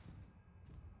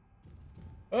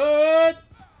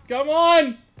 Come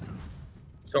on!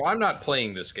 So I'm not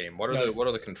playing this game. What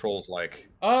are the controls like?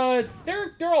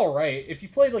 They're alright. If you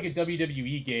played like a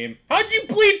WWE game... How'd you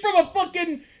bleed from a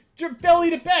fucking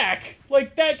belly to back?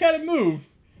 Like, that kind of move.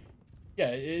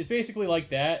 Yeah, it's basically like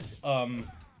that. Like,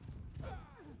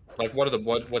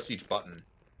 what's each button?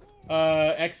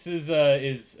 X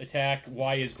is attack,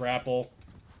 Y is grapple,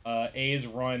 A is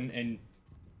run,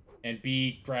 and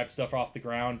B grab stuff off the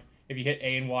ground. If you hit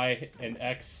A and Y and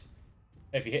X,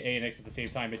 if you hit A and X at the same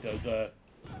time, it does, Oh,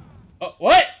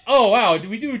 what? Oh, wow, do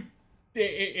we do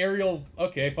aerial?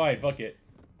 Okay, fine, fuck it.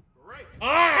 Right.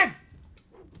 Ah!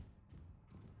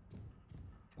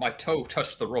 My toe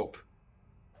touched the rope.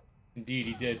 Indeed,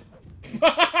 he did.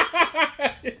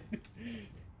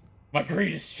 My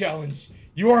greatest challenge.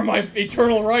 You are my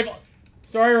eternal rival.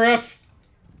 Sorry, ref.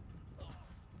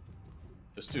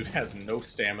 This dude has no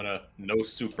stamina, no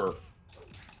super.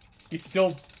 He's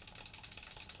still...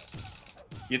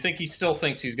 You think he still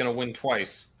thinks he's gonna win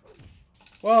twice?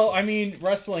 Well, I mean,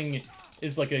 wrestling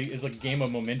is like a game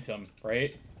of momentum,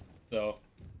 right? So...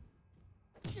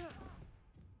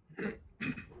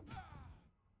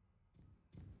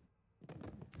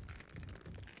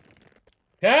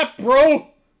 Tap, bro!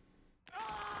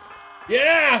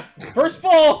 Yeah! First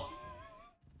fall!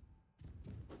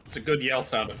 It's a good yell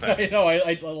sound effect. I know,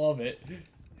 I love it.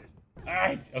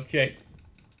 Alright, okay.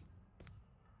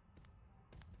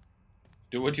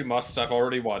 Do what you must. I've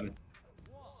already won.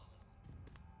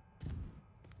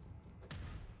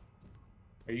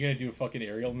 Are you gonna do a fucking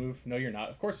aerial move? No, you're not.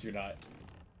 Of course you're not.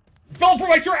 You fell for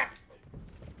my trap!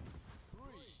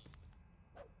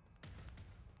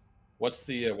 What's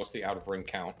the out of ring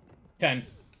count? 10.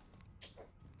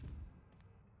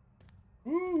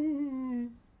 Ooh.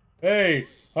 Hey,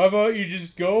 how about you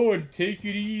just go and take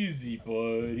it easy,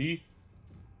 buddy?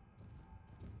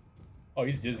 Oh,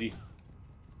 he's dizzy.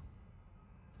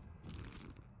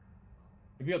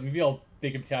 Maybe I'll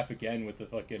make him tap again with the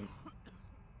fucking...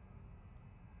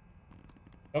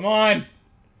 Come on!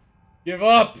 Give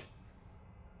up!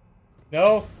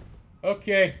 No?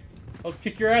 Okay. Let's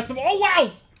kick your ass. Oh,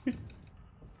 wow!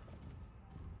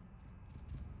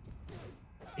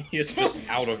 He is just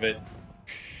out of it.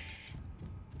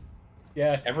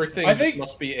 Yeah. Everything just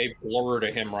must be a blur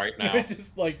to him right now. It's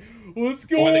just like, what's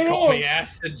going on? Why they call me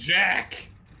Acid Jack?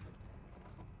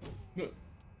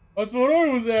 I thought I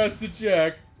was Acid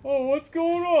Jack. Oh, what's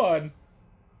going on?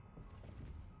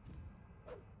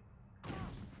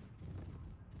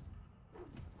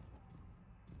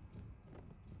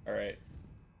 Alright.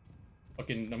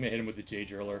 Fucking, I'm gonna hit him with the J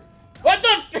driller. What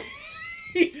the f-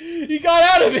 he got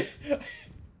out of it!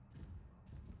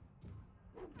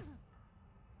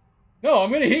 No,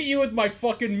 I'm gonna hit you with my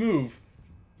fucking move.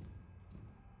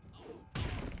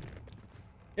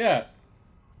 Yeah.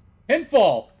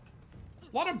 Pinfall!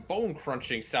 A lot of bone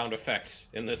crunching sound effects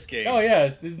in this game. Oh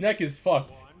yeah, his neck is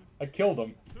fucked. I killed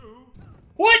him.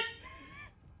 What?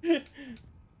 No,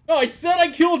 I said I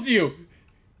killed you!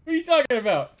 What are you talking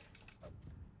about?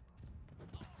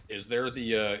 Is there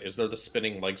the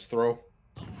spinning legs throw?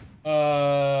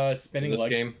 Spinning in this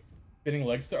legs. game? Spinning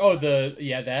legs throw. Oh,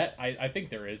 that. I think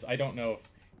there is. I don't know if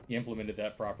he implemented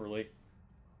that properly.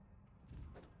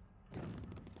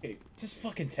 Okay, just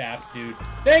fucking tap, dude.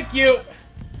 Thank you!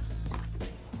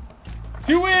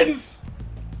 2 wins!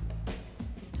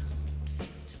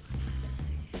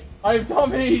 I've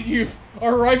dominated you!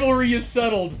 Our rivalry is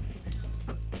settled!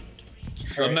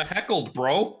 Shouldn't have heckled,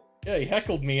 bro. Yeah, he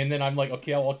heckled me, and then I'm like,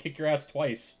 okay, I'll kick your ass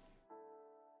twice.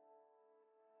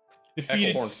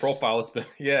 Defeated. Hecklehorn's profile has been...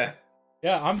 Yeah.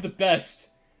 Yeah, I'm the best.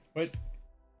 But...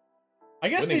 I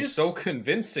guess Winning they just... so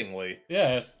convincingly.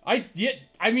 Yeah. I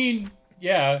mean,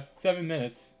 yeah, 7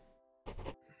 minutes.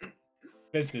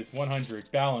 Fences,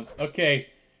 100. Balance. Okay.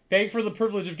 Paying for the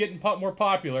privilege of getting more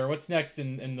popular. What's next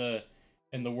in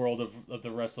the world of the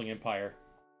wrestling empire?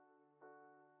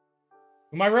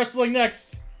 Who am I wrestling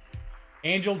next?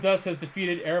 Angel Dust has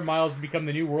defeated Air Miles to become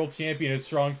the new world champion of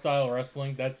strong style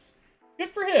wrestling. That's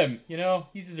good for him. You know,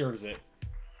 he deserves it.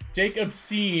 Jake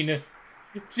Obscene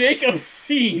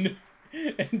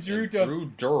and Drew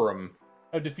Durham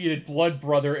have defeated Blood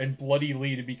Brother and Bloody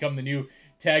Lee to become the new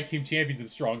tag team champions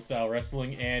of strong style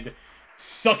wrestling, and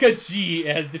Sucka G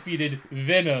has defeated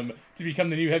Venom to become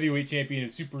the new heavyweight champion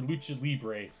of Super Lucha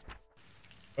Libre.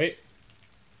 Wait.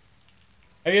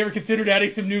 Have you ever considered adding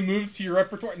some new moves to your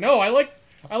repertoire? No, I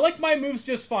like my moves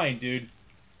just fine, dude.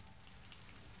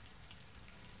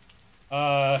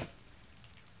 Well,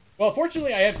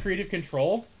 fortunately, I have creative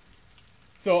control.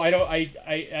 So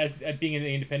as being an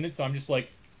independent, so I'm just like,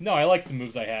 no, I like the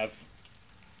moves I have.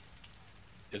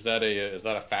 Is that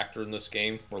a factor in this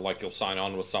game where like you'll sign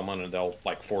on with someone and they'll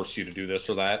like force you to do this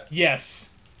or that?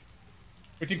 Yes.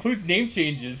 Which includes name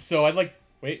changes, so I'd like...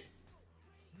 Wait.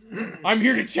 I'm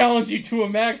here to challenge you to a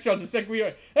match on the second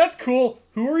week. That's cool.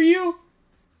 Who are you?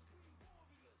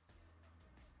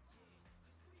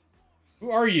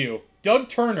 Who are you? Doug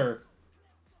Turner.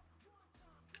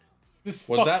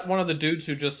 Was that one of the dudes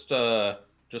who just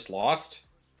lost?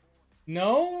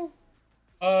 No.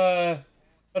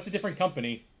 That's a different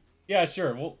company. Yeah,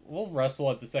 sure. We'll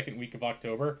wrestle at the second week of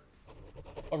October.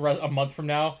 A month from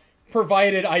now.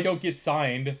 Provided I don't get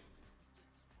signed.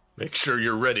 Make sure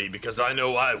you're ready, because I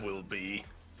know I will be.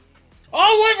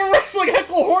 Oh, I'm wrestling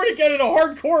Hecklehorn again in a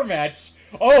hardcore match!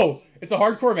 Oh, it's a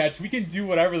hardcore match. We can do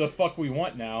whatever the fuck we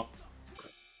want now.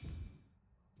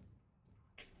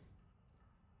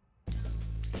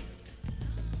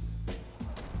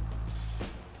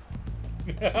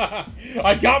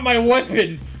 I got my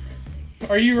weapon!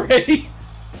 Are you ready?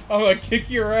 I'm gonna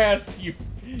kick your ass,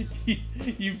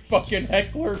 you fucking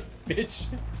heckler bitch.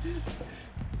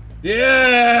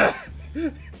 Yeah! She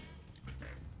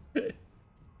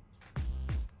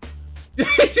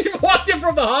walked in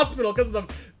from the hospital because of the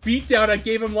beatdown I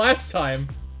gave him last time.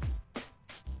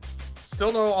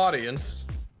 Still no audience.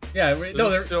 Yeah, So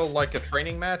no, they're still like a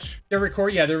training match. they're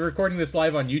recording this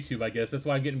live on YouTube. I guess that's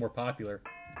why I'm getting more popular.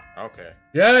 Okay.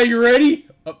 Yeah, you ready?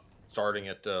 Starting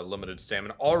at limited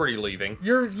stamina, already leaving.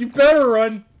 You better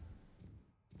run.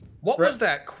 What was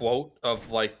that quote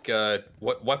of, like,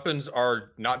 what weapons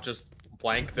are not just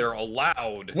blank, they're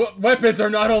allowed? Weapons are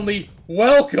not only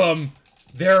welcome,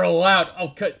 they're allowed.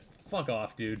 Oh, fuck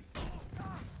off, dude.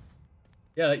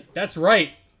 Yeah, like, that's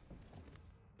right.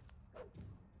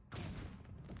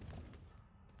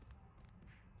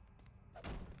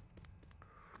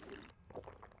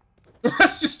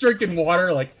 Ref's just drinking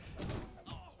water, like...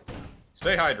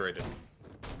 Stay hydrated.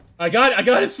 I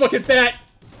got his fucking bat!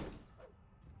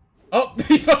 Oh,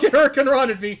 he fucking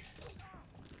hurricanrotted me!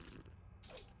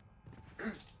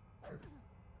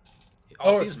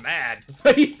 Oh, he's mad.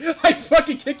 I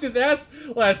fucking kicked his ass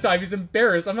last time. He's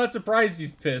embarrassed. I'm not surprised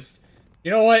he's pissed.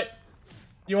 You know what?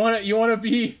 You wanna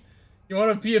be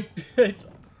a bit...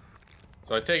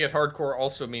 So I take it hardcore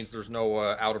also means there's no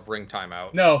out of ring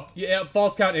timeout. No, yeah,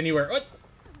 false count anywhere. What?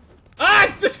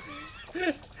 Ah!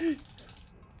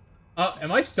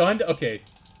 Am I stunned? Okay.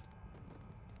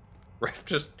 Ref,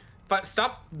 just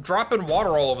stop dropping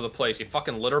water all over the place, you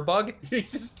fucking litter bug. He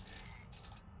just...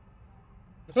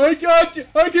 I got you!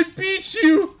 I can beat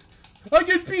you! I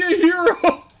can be a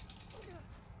hero!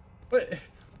 What?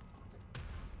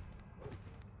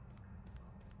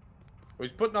 Well,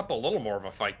 he's putting up a little more of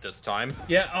a fight this time.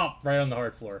 Yeah, oh, right on the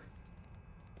hard floor.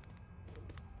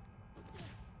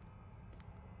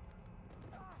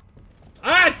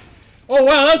 Ah! Oh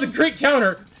wow, that was a great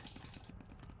counter!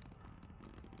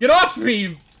 Get off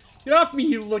me! Get off me,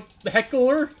 you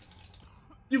heckler!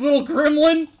 You little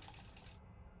gremlin!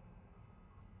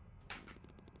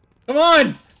 Come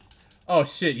on! Oh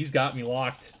shit, he's got me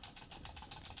locked.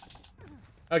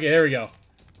 Okay, there we go.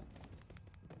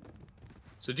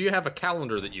 So do you have a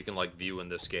calendar that you can, like, view in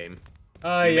this game? You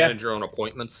Yeah. manage your own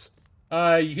appointments?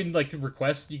 You can, like,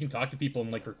 request, you can talk to people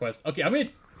and, like, request. Okay, I'm gonna,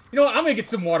 you know what, I'm gonna get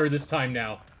some water this time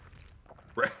now.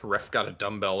 Ref got a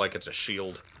dumbbell like it's a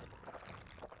shield.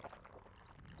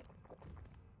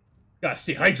 Gotta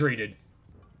stay hydrated.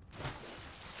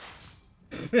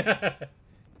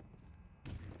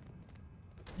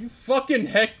 You fucking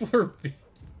heckler.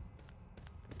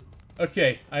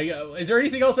 Okay, is there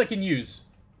anything else I can use?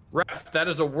 Ref, that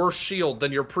is a worse shield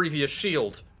than your previous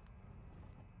shield.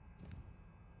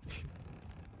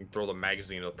 You throw the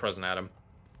magazine of the present at him.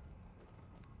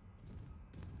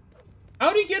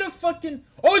 How'd he get a fucking...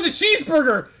 Oh, it's a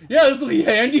cheeseburger! Yeah, this will be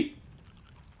handy.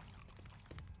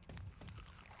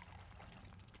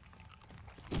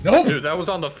 Nope! Dude, that was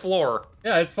on the floor.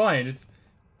 Yeah, it's fine. It's...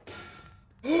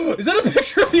 Is that a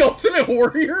picture of the Ultimate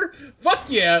Warrior? Fuck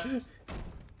yeah!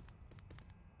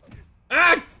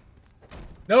 Ah!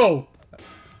 No!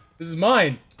 This is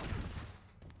mine.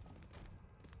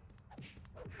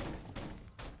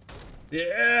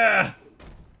 Yeah!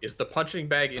 Is the punching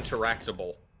bag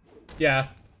interactable? Yeah.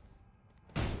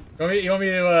 You want me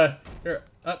to, here,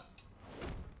 up.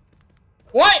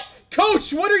 What?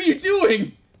 Coach, what are you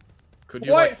doing? Could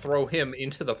you, What? like, throw him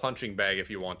into the punching bag if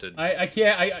you wanted? I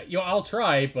can't, I'll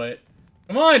try, but...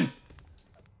 Come on!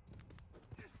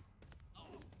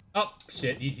 Oh,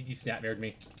 shit, he snap-mared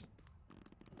me.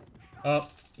 Oh,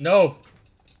 no!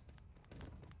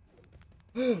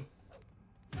 What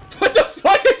the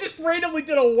fuck? I just randomly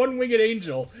did a one-winged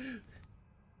angel!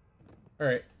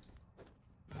 Alright.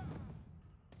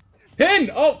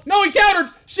 Pin! Oh, no, he countered!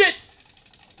 Shit!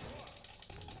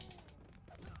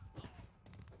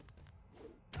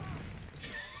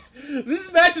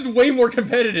 This match is way more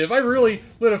competitive. I really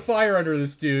lit a fire under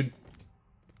this dude.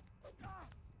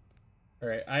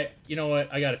 Alright, you know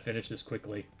what? I gotta finish this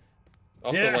quickly.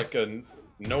 Also, Yeah. like,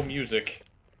 no music.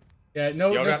 Yeah,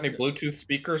 no... Y'all got any Bluetooth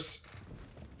speakers?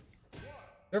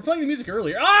 They were playing the music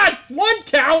earlier. Ah! One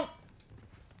count!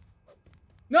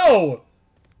 No!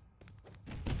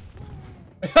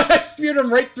 I speared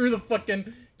him right through the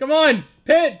fucking... Come on!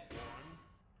 Pin!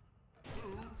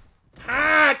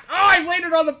 Ah! Oh, I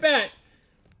landed on the bat!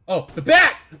 Oh, the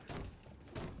bat!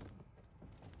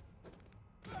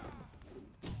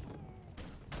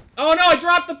 Oh no, I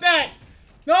dropped the bat!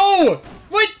 No!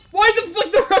 What? Why the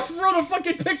fuck the ref throw the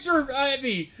fucking picture at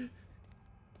me?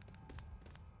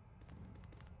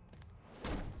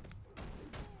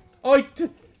 Oh,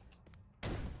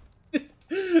 this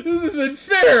is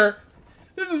unfair!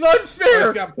 This is unfair!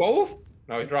 He's got both?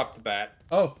 No, he dropped the bat.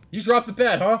 Oh, you dropped the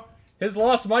bet, huh? His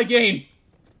loss, my gain.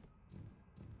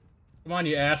 Come on,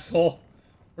 you asshole.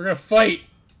 We're gonna fight.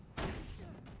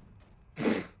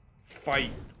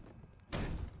 Fight.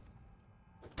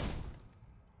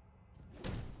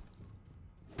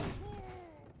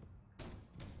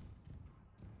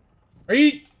 Are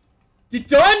you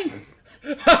done?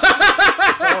 Poor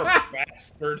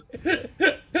bastard.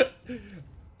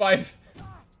 5.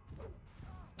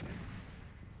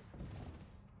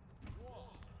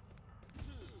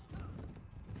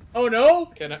 Oh no!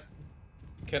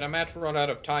 Can a match run out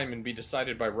of time and be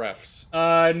decided by refs?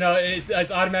 No,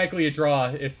 it's automatically a draw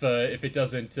if it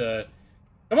doesn't.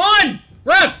 Come on,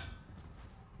 ref!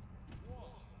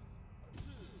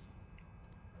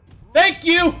 Thank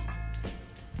you.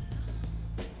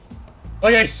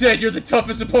 Like I said, you're the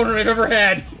toughest opponent I've ever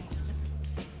had.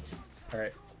 All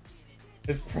right.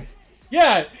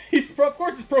 Yeah, of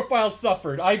course his profile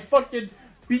suffered. I fucking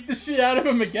beat the shit out of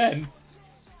him again.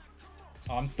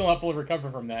 Oh, I'm still not fully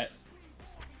recovered from that.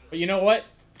 But you know what?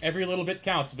 Every little bit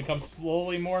counts. It becomes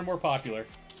slowly more and more popular.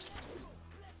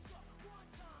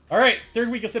 Alright,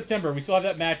 3rd week of September. We still have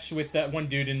that match with that one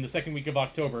dude in the 2nd week of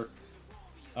October.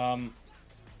 Well,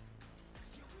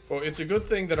 it's a good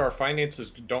thing that our finances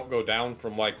don't go down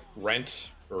from, like,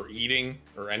 rent or eating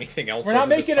or anything else. We're not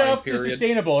making enough to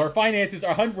sustainable. Our finances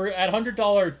are we're at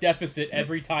 $100 deficit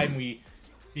every time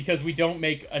because we don't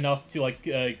make enough to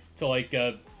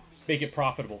make it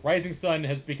profitable. Rising Sun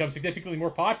has become significantly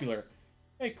more popular.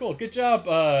 Hey, cool. Good job,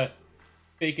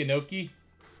 Bacon-Oki.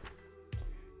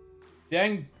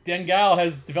 Dengal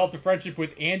has developed a friendship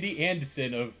with Andy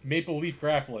Anderson of Maple Leaf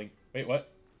Grappling. Wait, what?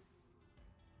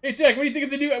 Hey, Jack, what do you think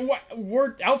of the new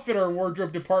outfitter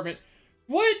wardrobe department?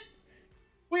 What?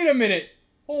 Wait a minute.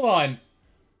 Hold on.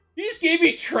 You just gave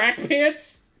me track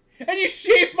pants? And you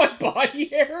shaved my body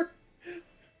hair?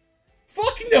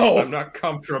 Fuck no! I'm not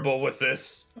comfortable with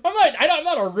this. I'm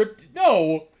not a ripped...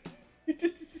 No!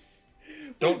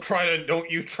 Don't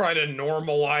you try to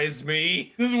normalize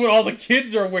me? This is what all the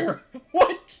kids are wearing.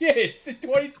 What kids? In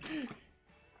 20...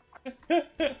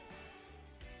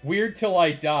 Weird Till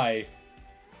I Die.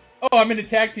 Oh, I'm in a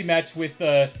tag team match with,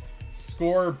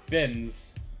 Score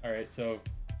Benz. Alright, so...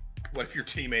 What if your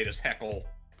teammate is Heckle?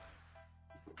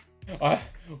 What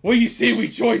do you say we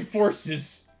join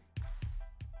forces?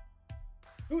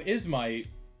 Who is my...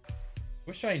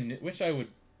 Wish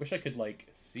I could, like,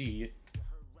 see.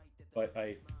 But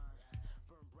I...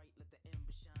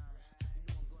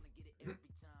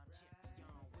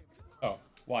 Oh,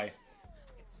 why?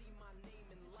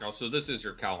 Oh, so this is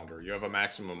your calendar. You have a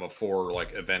maximum of 4,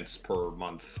 like, events per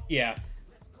month. Yeah.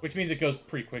 Which means it goes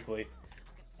pretty quickly.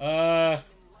 I'm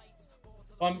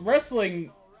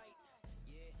wrestling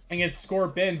against Score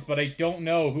Benz, but I don't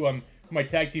know who my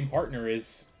tag team partner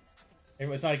is.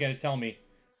 It's not gonna tell me.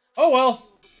 Oh well!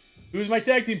 Who's my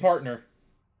tag team partner?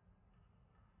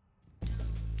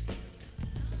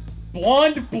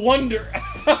 Blonde Blunder!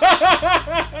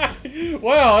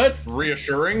 Wow, that's...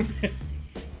 Reassuring?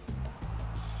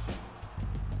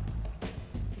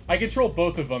 I control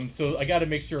both of them, so I gotta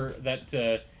make sure that,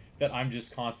 that I'm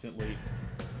just constantly...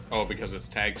 Oh, because it's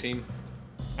tag team?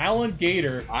 Alan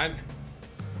Gator. I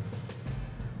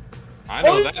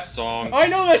know that song. I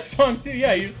know that song too,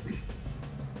 yeah,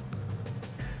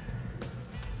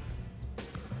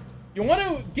 You want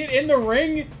to get in the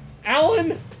ring,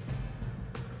 Alan?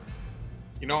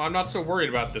 You know, I'm not so worried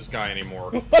about this guy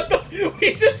anymore. What the?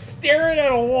 He's just staring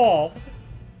at a wall.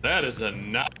 That is a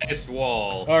nice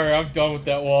wall. Alright, I'm done with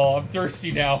that wall. I'm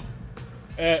thirsty now.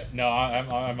 No,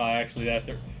 I'm not actually that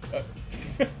thirsty.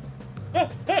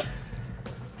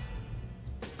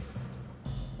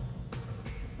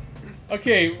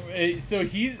 Okay, so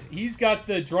he's got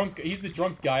the drunk. He's the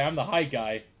drunk guy. I'm the high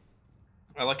guy.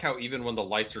 I like how even when the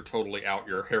lights are totally out,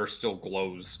 your hair still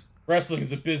glows. Wrestling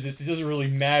is a business. It doesn't really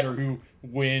matter who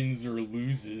wins or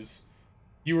loses.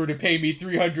 If you were to pay me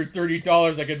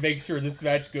 $330, I could make sure this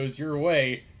match goes your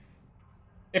way.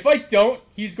 If I don't,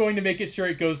 he's going to make it sure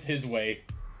it goes his way.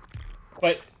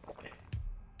 But,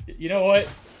 you know what?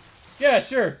 Yeah,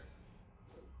 sure.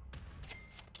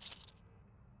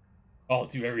 I'll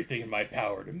do everything in my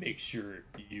power to make sure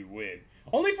you win.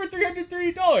 Only for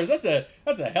 $330.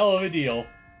 That's a hell of a deal.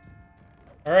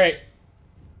 All right.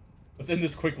 Let's end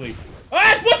this quickly.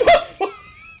 Ah, what the fuck?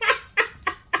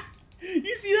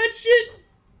 You see that shit?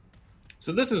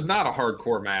 So this is not a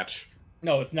hardcore match.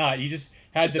 No, it's not. You just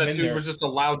had them in there. That dude was just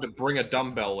allowed to bring a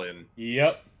dumbbell in.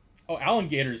 Yep. Oh, Alan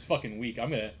Gator's fucking weak. I'm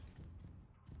gonna...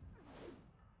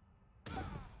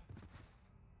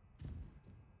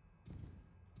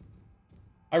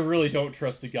 I really don't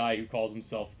trust a guy who calls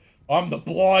himself, I'm the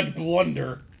Blonde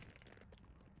Blunder.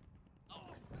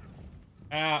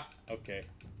 Ah, okay.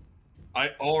 I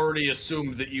already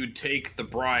assumed that you'd take the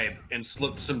bribe and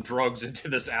slip some drugs into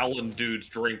this Alan dude's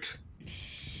drink.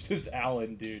 This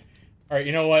Alan dude. Alright,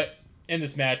 you know what? End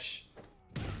this match.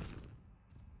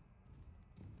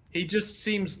 He just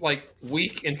seems, like,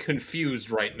 weak and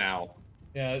confused right now.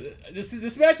 Yeah,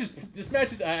 this match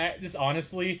is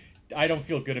honestly, I don't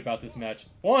feel good about this match.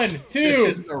 1,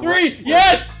 2, 3,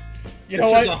 yes! You know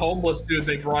what? This is a homeless dude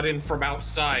they brought in from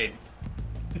outside.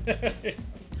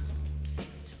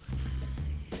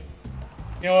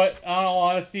 You know what? In all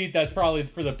honesty, that's probably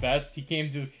for the best. He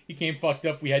came fucked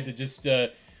up. We had to just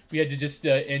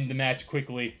end the match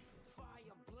quickly.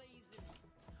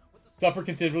 Suffered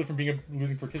considerably from being a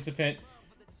losing participant.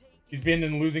 He's been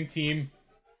in the losing team.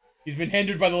 He's been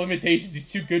hindered by the limitations.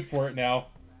 He's too good for it now.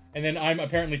 And then I'm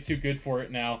apparently too good for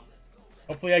it now.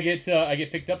 Hopefully I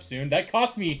get picked up soon. That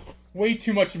cost me way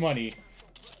too much money.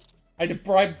 I had to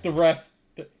bribe the ref.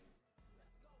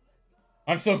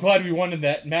 I'm so glad we won in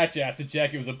that match, Acid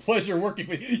Jack. It was a pleasure working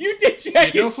with you. You did,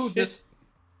 Jack. You know who this?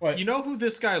 What? You know who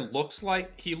this guy looks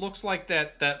like? He looks like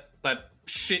that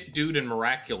shit dude in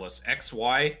Miraculous,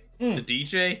 XY, the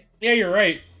DJ. Yeah, you're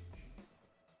right.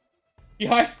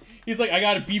 Yeah, he's like, I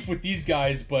got a beef with these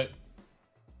guys, but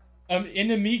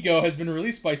Inamigo has been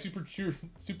released by Super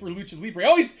Lucha Libre.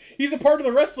 Oh, he's a part of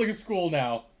the wrestling school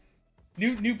now.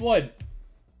 New blood.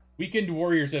 Weekend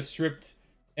Warriors have stripped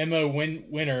Emma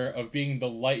winner of being the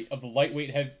lightweight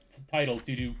head title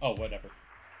due to whatever.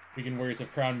 Weekend Warriors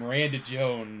have crowned Miranda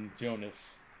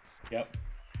Jonas. Yep.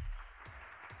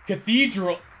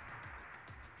 Cathedral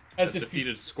has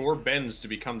defeated Score Benz to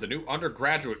become the new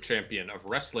undergraduate champion of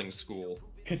wrestling school.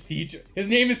 Cathedral. His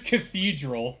name is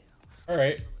Cathedral. All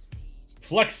right.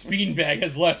 Flex Beanbag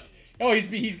has left. Oh,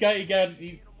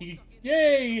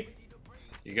 yay!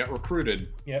 He got recruited.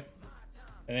 Yep.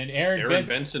 And then Aaron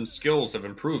Benson's skills have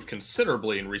improved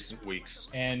considerably in recent weeks.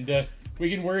 And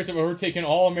Weekend Warriors have overtaken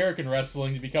All American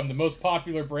Wrestling to become the most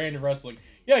popular brand of wrestling.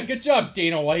 Yeah, good job,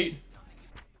 Dana White.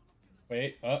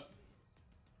 Wait, what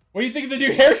do you think of the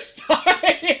new hairstyle?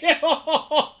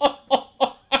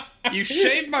 You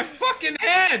shaved my fucking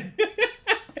head!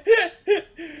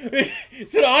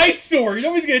 It's an eyesore.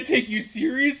 Nobody's gonna take you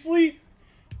seriously.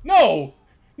 No,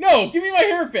 give me my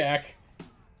hair back.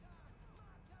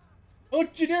 I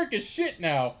look generic as shit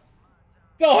now.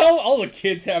 So hell, all the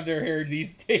kids have their hair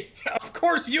these days. Of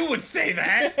course you would say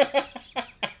that!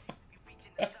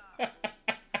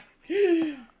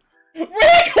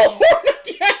 Horn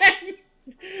again!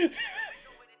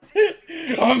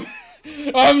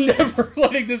 I'm never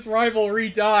letting this rivalry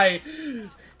die.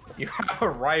 You have a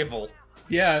rival.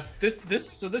 Yeah.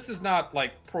 So this is not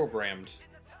like programmed.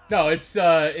 No, this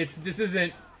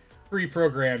isn't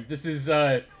pre-programmed. This is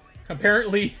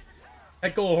apparently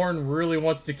Hecklehorn really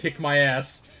wants to kick my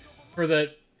ass for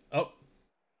the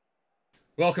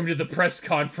welcome to the press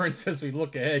conference as we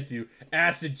look ahead to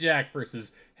Acid Jack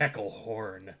versus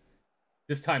Hecklehorn.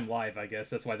 This time live, I guess.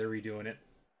 That's why they're redoing it.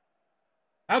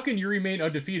 How can you remain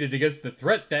undefeated against the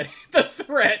threat that... The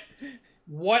threat!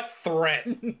 What threat?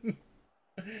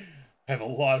 I have a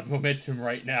lot of momentum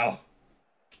right now.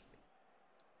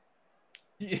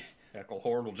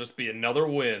 Hecklehorn will just be another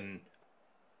win.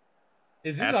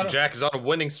 Acid Jack is on a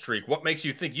winning streak. What makes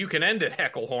you think you can end it,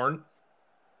 Hecklehorn?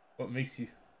 What makes you...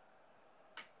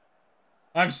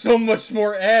 I'm so much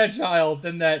more agile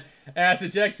than that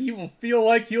Acid Jack. He will feel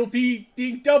like he'll be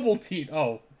being double-teamed.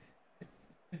 Oh.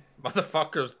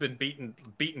 Motherfucker's been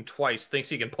beaten twice. Thinks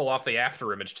he can pull off the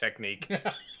after-image technique.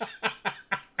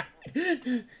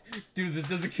 Dude, this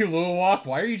does a cute little walk.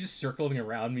 Why are you just circling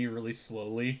around me really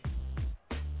slowly?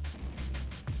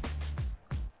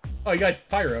 Oh, you got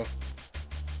Pyro.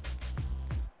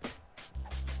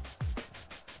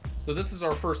 So this is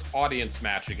our first audience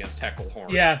match against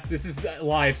Hecklehorn. Yeah, this is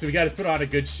live, so we gotta put on a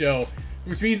good show.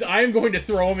 Which means I'm going to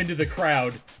throw him into the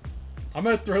crowd. I'm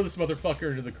gonna throw this motherfucker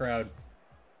into the crowd.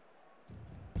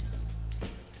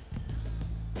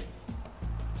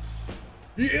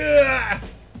 Yeah!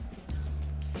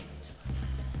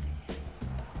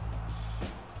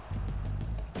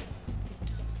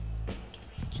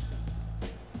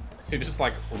 He's just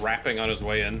like rapping on his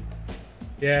way in.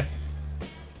 Yeah.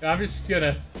 I'm just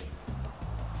gonna...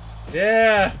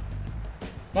 Yeah!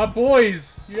 My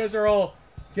boys! You guys are all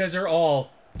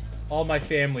my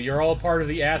family. You're all part of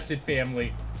the Acid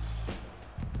family.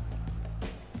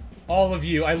 All of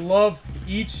you. I love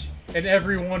each and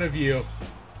every one of you.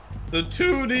 The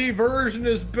 2D version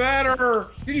is better!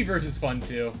 2D version's fun,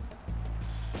 too.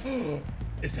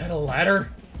 Is that a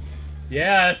ladder?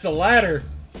 Yeah, it's a ladder.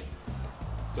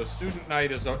 So student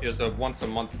night is a once a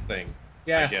month thing.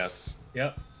 Yeah. I guess.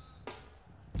 Yep.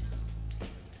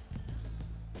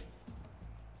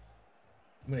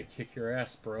 I'm gonna kick your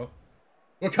ass, bro.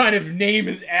 What kind of name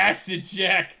is Acid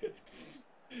Jack?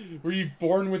 Were you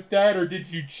born with that, or did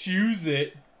you choose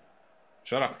it?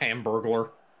 Shut up, Hamburglar.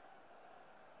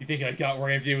 You think I got where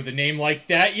I am today with a name like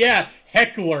that? Yeah,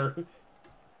 Heckler.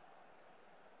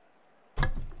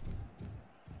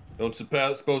 Don't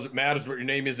suppose it matters what your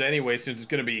name is anyway, since it's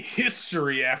gonna be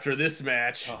history after this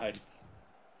match. God.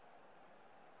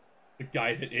 The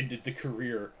guy that ended the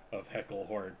career of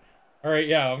Hecklehorn. All right,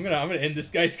 yeah, I'm gonna end this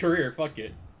guy's career. Fuck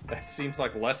it. That seems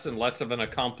like less and less of an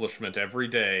accomplishment every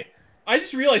day. I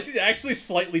just realized he's actually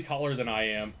slightly taller than I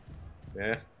am.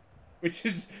 Yeah. Which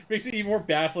makes it even more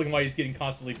baffling why he's getting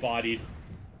constantly bodied.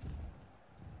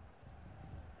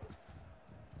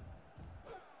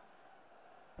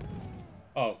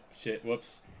 Oh, shit.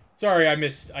 Whoops. Sorry, I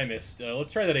missed.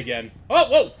 Let's try that again. Oh,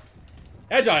 whoa!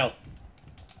 Agile!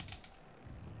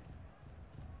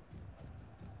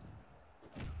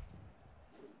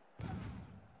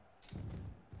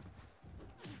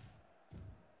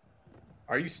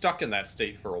 Are you stuck in that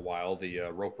state for a while, the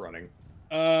rope running?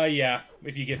 Yeah.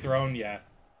 If you get thrown, yeah.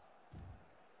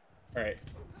 Alright.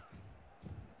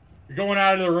 You're going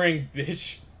out of the ring,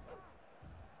 bitch.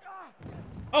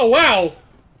 Oh, wow!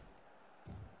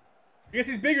 I guess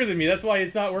he's bigger than me, that's why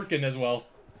it's not working as well.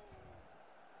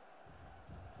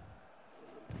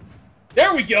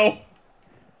 There we go!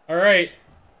 Alright.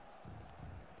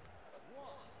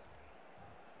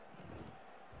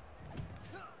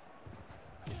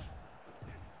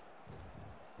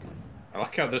 I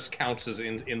like how this counts as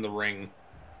in the ring.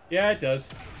 Yeah, it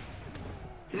does.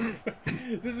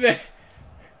 This man...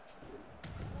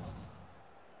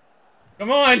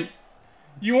 Come on!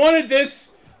 You wanted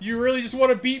this! You really just want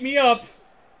to beat me up!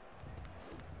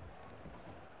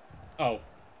 Oh.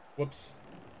 Whoops.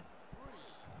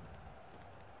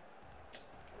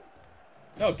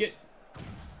 No, get...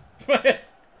 Alright.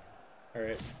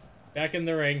 Back in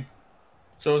the ring.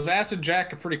 So is Acid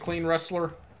Jack a pretty clean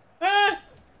wrestler?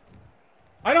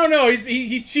 I don't know.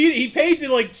 He cheated. He paid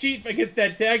to like cheat against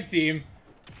that tag team.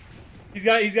 He's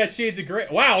got shades of gray.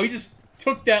 Wow, he just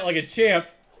took that like a champ.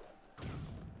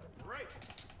 Right.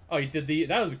 Oh, he did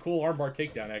that was a cool armbar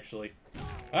takedown actually.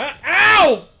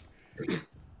 Ow!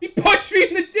 He punched me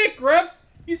in the dick, ref.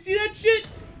 You see that shit?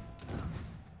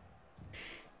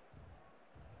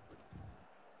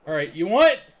 All right, you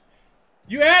want?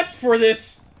 You asked for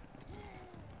this.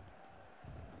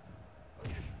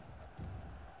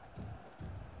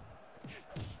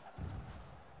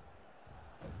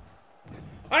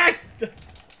 Ah!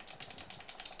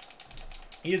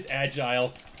 He is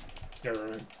agile.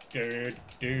 Dude.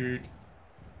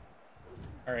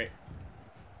 Alright.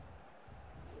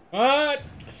 What?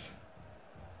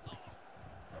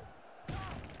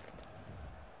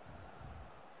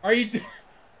 Are you...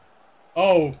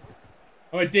 Oh. I'm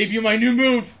gonna debut my new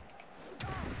move.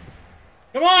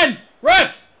 Come on!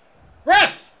 Ref!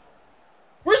 Ref!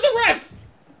 Where's the ref?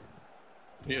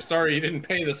 Yeah, sorry, you didn't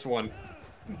pay this one.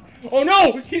 Oh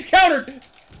no! He's countered!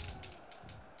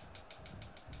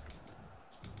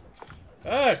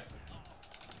 God.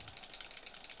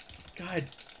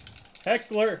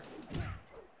 Heckler.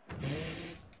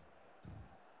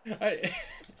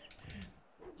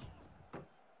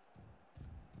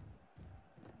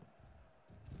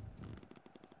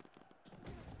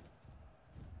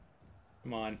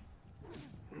 Come on.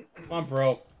 Come on,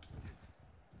 bro.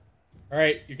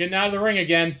 Alright, you're getting out of the ring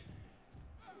again.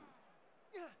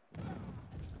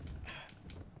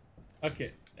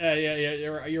 Okay. Yeah,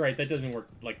 you're right. That doesn't work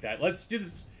like that. Let's do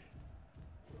this.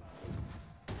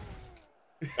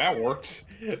 That worked.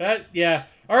 Yeah.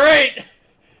 All right.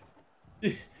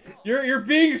 You're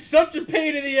being such a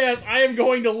pain in the ass. I am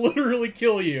going to literally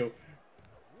kill you.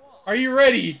 Are you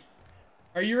ready?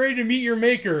 Are you ready to meet your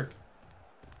maker?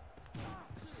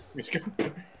 He's gonna...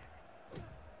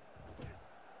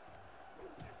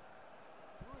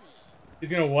 He's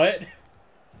gonna what?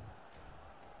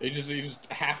 He just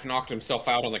half knocked himself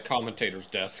out on the commentator's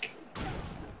desk.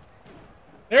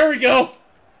 There we go.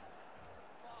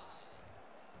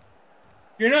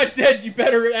 You're not dead. You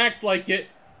better act like it.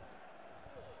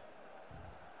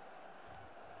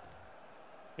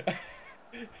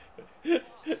 You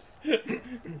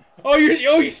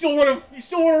still want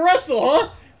to wrestle, huh?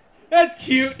 That's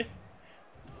cute.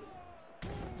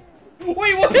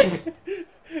 Wait, what?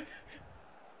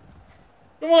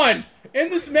 Come on,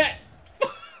 end this match.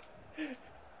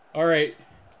 All right,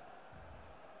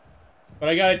 but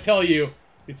I gotta tell you,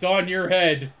 it's on your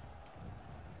head.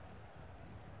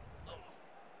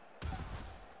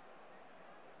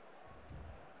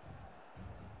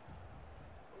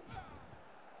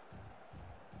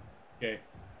 Okay,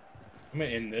 I'm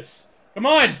gonna end this. Come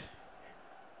on!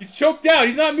 He's choked out.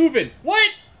 He's not moving.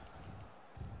 What?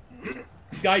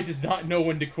 This guy does not know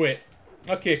when to quit.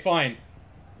 Okay, fine.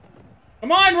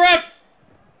 Come on, ref!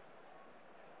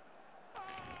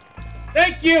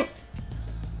 Thank you!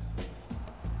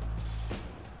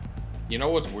 You know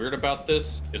what's weird about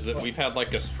this? Is that we've had,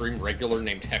 like, a stream regular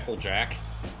named Heckle Jack.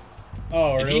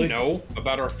 Oh, really? Did he know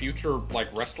about our future, like,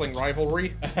 wrestling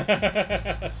rivalry?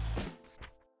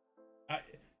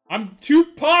 I'm too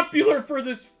popular for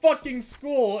this fucking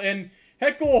school, and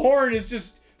Heckle Horn is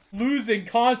just losing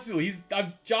constantly.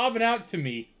 I'm jobbing out to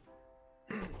me.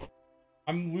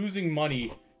 I'm losing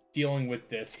money dealing with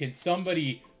this. Can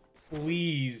somebody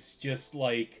please just,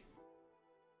 like...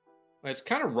 It's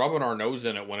kind of rubbing our nose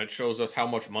in it when it shows us how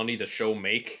much money the show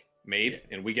made,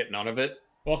 and we get none of it.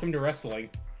 Welcome to wrestling.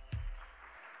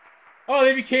 Oh,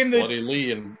 they became the... Bloody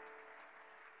Lee and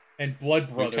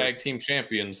Blood Brother. Tag team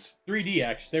champions. 3D,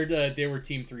 actually. They were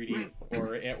Team 3D.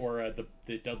 or the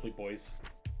Dudley Boys.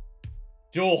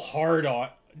 Joel Hardon.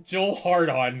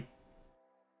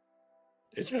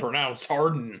 It's pronounced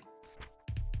Harden.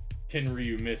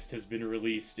 Tenryu Mist has been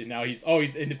released, and now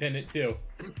he's independent too.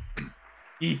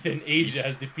 Ethan Asia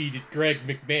has defeated Greg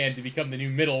McMahon to become the new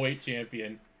middleweight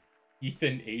champion.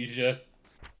 Ethan Asia.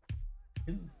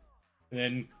 And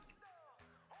then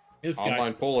this guy.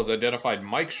 Online poll has identified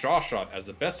Mike Shawshot as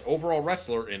the best overall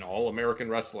wrestler in All American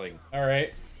Wrestling. All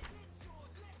right.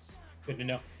 Good to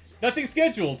know. Nothing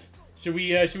scheduled. Should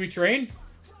we train?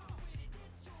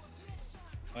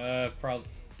 Probably.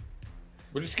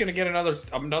 We're just gonna get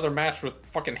another match with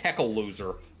fucking Heckle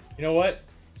Loser. You know what?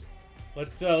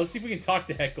 Let's see if we can talk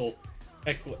to Heckle.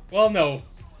 Well, no.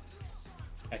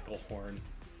 Heckle Horn.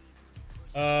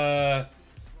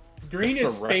 Green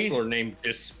is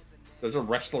There's a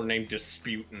wrestler named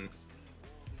Disputin.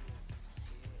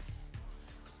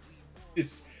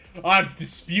 I'm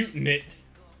disputing it.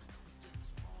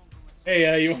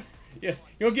 Hey, you want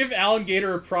to give Alan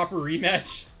Gator a proper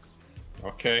rematch?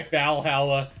 Okay.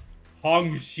 Valhalla,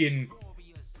 Hongshin,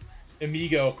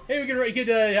 Amigo. Hey, we could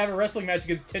have a wrestling match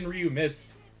against Tenryu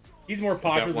Mist. He's more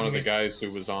popular. Is that one of the guys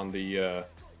who was on the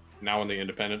now on the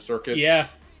independent circuit? Yeah,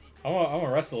 I want to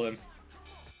wrestle him.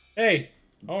 Hey,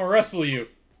 I want to wrestle you.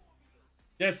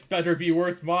 This better be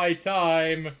worth my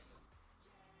time.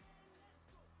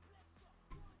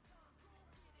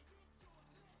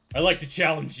 I'd like to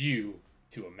challenge you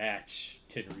to a match,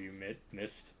 Tenryu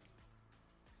Mist.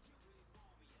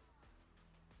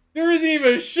 There isn't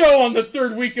even a show on the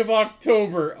 3rd week of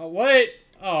October. What?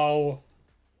 Oh.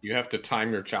 You have to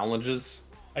time your challenges?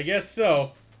 I guess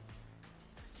so.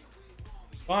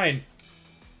 Fine.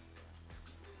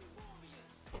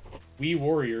 We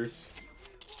Warriors.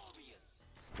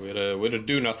 We had a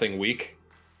do-nothing week.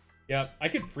 Yeah, I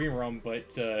could free roam,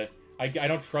 but I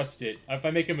don't trust it. If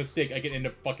I make a mistake, I can end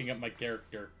up fucking up my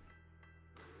character.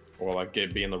 Or like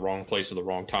be in the wrong place at the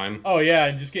wrong time. Oh yeah,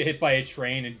 and just get hit by a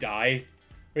train and die.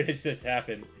 What has this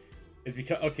happened? It's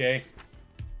because okay.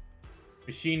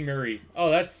 Machine Murray.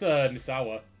 Oh, that's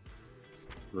Misawa.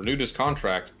 Renewed his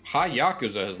contract. Hai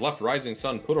Yakuza has left Rising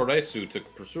Sun Puroresu to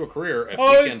pursue a career at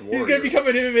Weekend Warrior. He's gonna become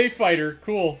an MMA fighter.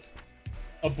 Cool.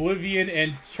 Oblivion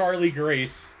and Charlie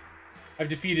Grace have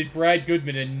defeated Brad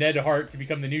Goodman and Ned Hart to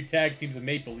become the new tag teams of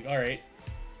Maple Leaf. Alright.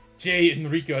 Jay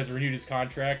Enrico has renewed his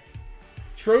contract.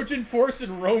 Trojan Force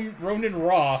and Ronan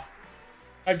Raw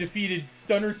have defeated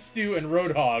Stunner Stu and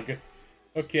Roadhog.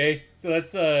 Okay, so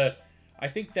that's, I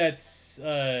think that's,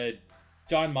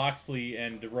 John Moxley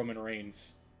and Roman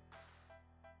Reigns.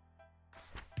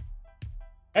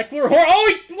 Heckler Horn.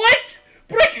 Oh, what?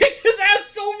 But I kicked his ass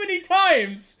so many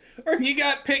times! He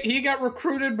got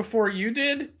recruited before you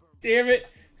did? Damn it.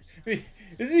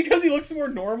 Is it because he looks more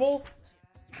normal?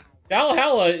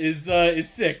 Valhalla is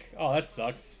sick. Oh, that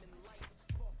sucks.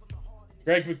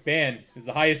 Greg McMahon is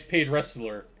the highest paid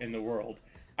wrestler in the world.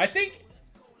 I think...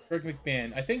 Greg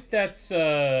McMahon. I think that's,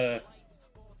 the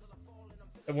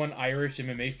one Irish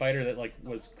MMA fighter that, like,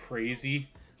 was crazy.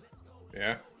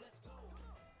 Yeah.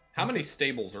 How many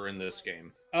stables are in this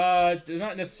game? There's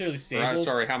not necessarily stables.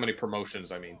 Sorry, how many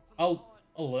promotions, I mean. A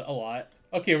lot.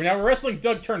 Okay, now we're wrestling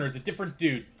Doug Turner. It's a different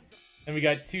dude. And we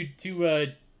got two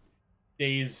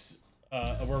days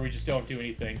where we just don't do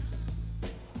anything.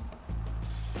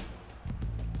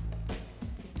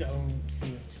 Don't do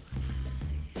it.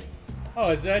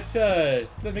 Oh, is that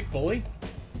Mick Foley?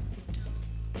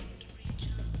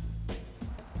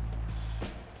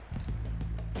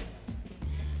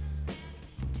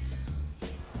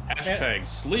 Hashtag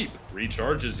sleep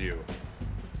recharges you.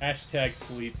 Hashtag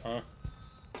sleep, huh?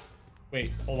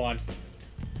 Wait, hold on.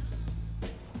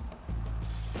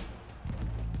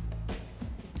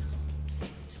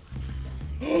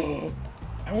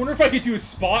 I wonder if I could do a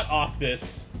spot off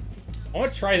this. I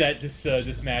want to try that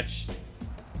this match.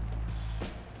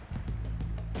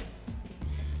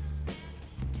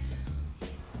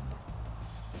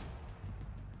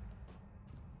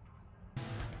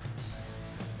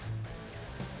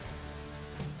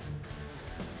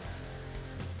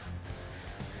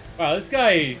 Wow, this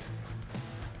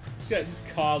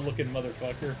cod-looking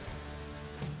motherfucker.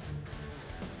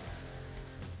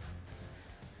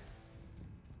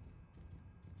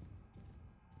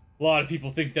 A lot of people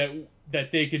think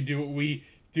that they can do what we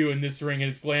do in this ring, and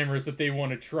it's glamorous that they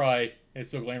want to try. And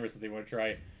it's so glamorous that they want to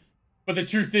try. But the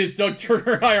truth is, Doug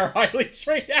Turner and I are highly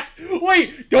trained.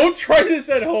 Wait, don't try this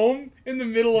at home in the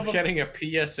middle of getting a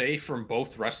PSA from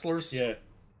both wrestlers? Yeah.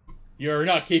 You're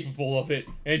not capable of it,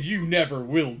 and you never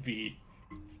will be.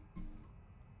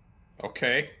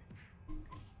 Okay.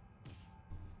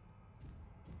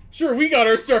 Sure, we got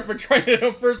our start for trying it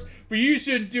out first, but you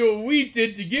shouldn't do what we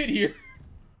did to get here.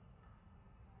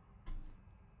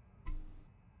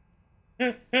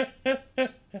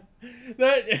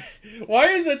 Why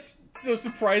is that so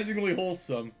surprisingly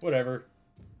wholesome? Whatever.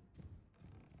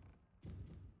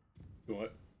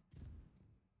 What?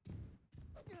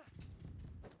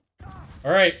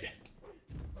 All right.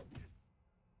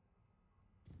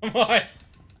 Come on.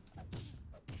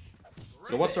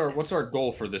 So what's our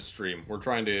goal for this stream? We're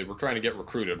trying to get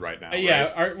recruited right now.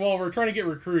 Yeah. Right? Well, we're trying to get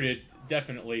recruited,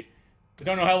 definitely. I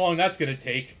don't know how long that's gonna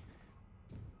take.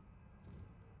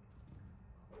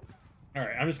 All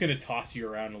right, I'm just gonna toss you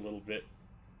around a little bit.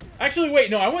 Actually,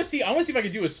 wait, no, I want to see if I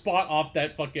can do a spot off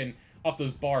off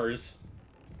those bars.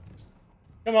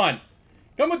 Come on,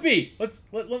 come with me. Let's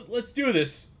do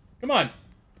this. Come on.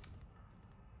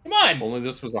 Come on. If only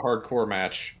this was a hardcore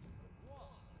match.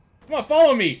 Come on,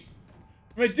 follow me.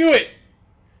 I'm gonna do it.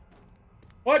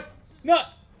 What? No,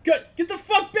 get the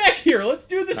fuck back here. Let's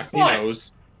do this spot. He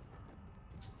knows.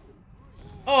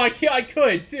 Oh, I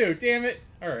could too. Damn it.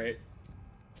 All right.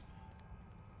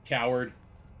 Coward.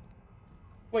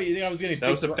 Wait, you think I was gonna?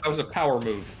 That was a power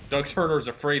move. Doug Turner's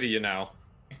afraid of you now.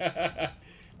 All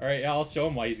right, I'll show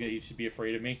him why he should be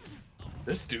afraid of me.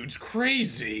 This dude's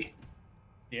crazy.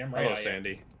 Damn right. Hello,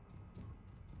 Sandy.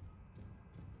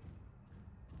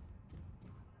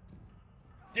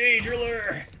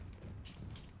 Daedriller!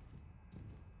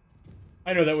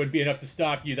 I know that wouldn't be enough to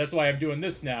stop you. That's why I'm doing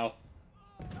this now.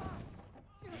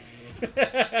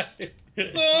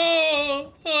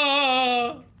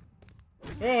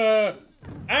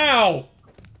 Ow!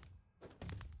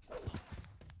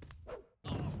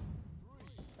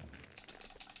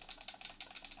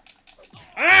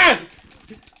 Ah!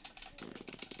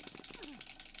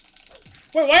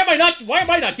 Wait, why am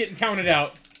I not getting counted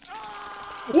out?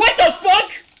 What the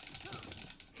fuck?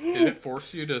 Did it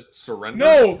force you to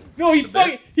surrender? No, he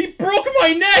broke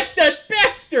my neck, that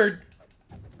bastard!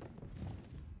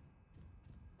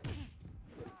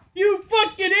 You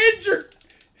fucking injured!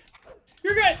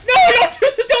 You're gonna— No,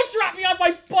 don't drop me on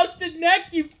my busted neck,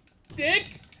 you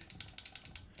dick!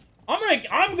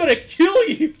 I'm gonna kill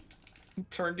you!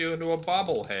 Turned you into a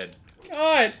bobblehead.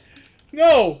 God!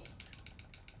 No!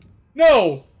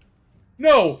 No!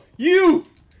 No! You!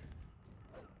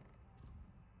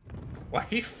 Why,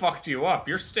 he fucked you up.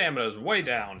 Your stamina's way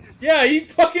down. Yeah, he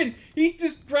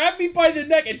just grabbed me by the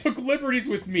neck and took liberties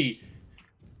with me.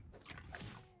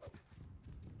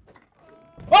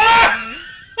 Ah!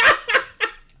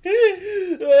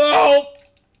 Oh!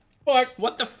 Fuck.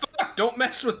 What the fuck? Don't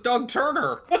mess with Doug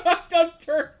Turner. Doug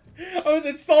Turner. I was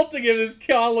insulting him, this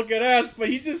cow-looking ass, but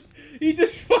he just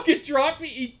fucking dropped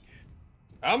me.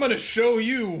 I'm gonna show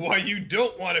you why you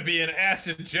don't want to be in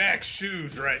Acid Jack's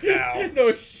shoes right now.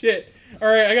 No shit.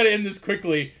 Alright, I gotta end this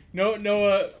quickly.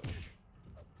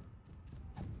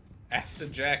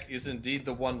 Acid Jack is indeed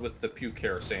the one with the puke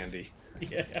hair, Sandy.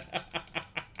 Yeah.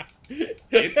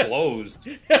 It blows.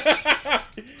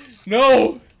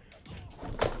 No!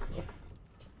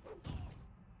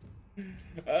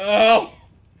 Ow!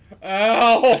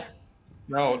 Ow!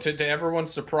 No, to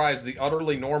everyone's surprise, the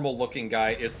utterly normal-looking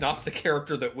guy is not the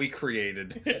character that we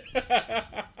created.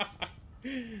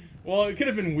 Well, it could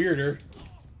have been weirder.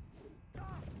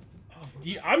 Oh,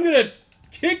 I'm gonna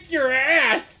kick your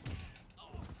ass!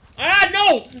 Ah,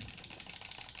 no! 1,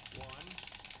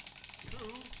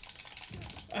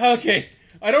 2. Okay,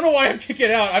 I don't know why I'm kicking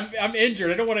out. I'm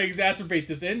injured. I don't want to exacerbate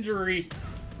this injury.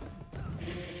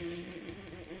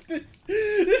 This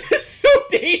is so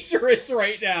dangerous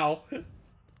right now.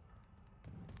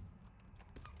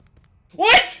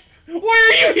 What?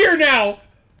 Why are you here now?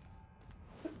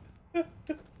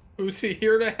 Who's he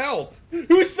here to help?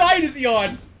 Whose side is he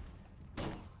on?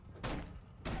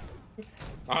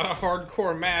 Not a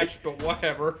hardcore match, but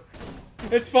whatever.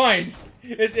 It's fine.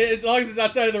 As long as it's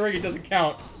outside of the ring, it doesn't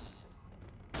count.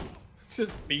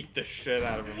 Just beat the shit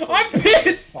out of him. I'm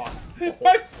pissed!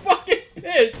 I'm fucking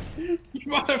pissed! You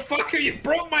motherfucker, you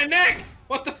broke my neck!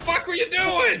 What the fuck are you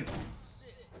doing?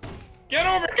 Get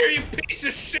over here, you piece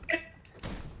of shit!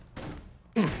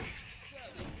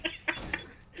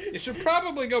 You should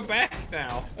probably go back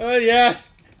now. Yeah.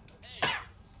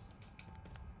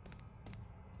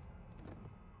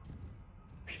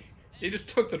 He just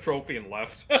took the trophy and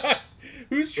left.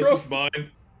 Whose This trophy? is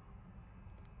mine.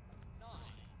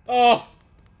 Oh.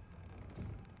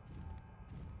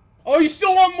 Oh, you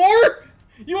still want more?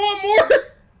 You want more?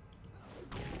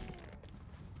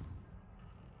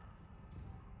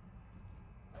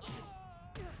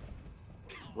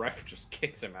 Ref just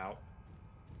kicks him out.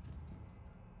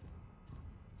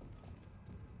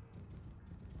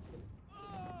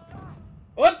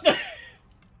 What the?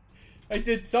 I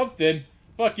did something.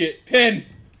 Fuck it. Pin.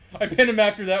 I pinned him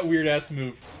after that weird-ass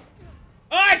move.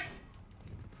 Ah!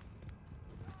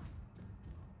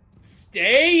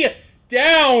 Stay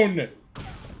down!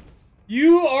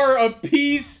 You are a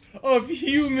piece of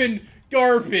human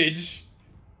garbage.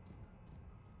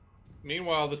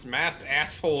 Meanwhile, this masked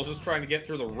asshole is just trying to get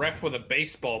through the ref with a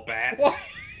baseball bat. Why?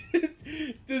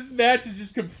 This match is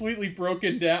just completely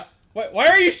broken down. Why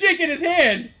are you shaking his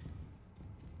hand?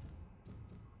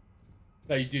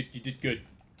 No, you did good.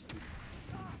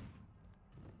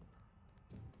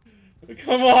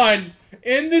 Come on!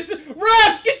 In this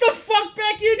ref, get the fuck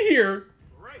back in here!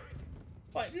 Right.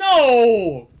 What?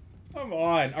 No! Come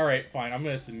on. All right, fine. I'm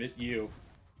gonna submit you.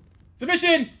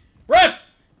 Submission! Ref!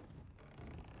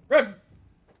 Ref!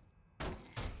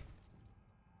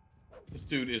 This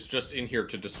dude is just in here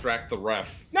to distract the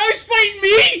ref. Now he's fighting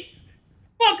me!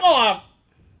 Fuck off!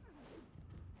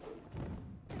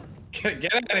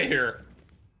 Get out of here.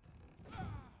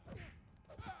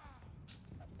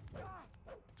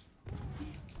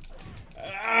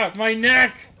 Ah, my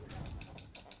neck!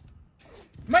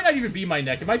 It might not even be my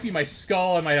neck. It might be my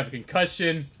skull. I might have a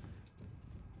concussion.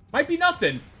 Might be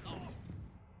nothing.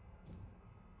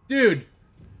 Dude.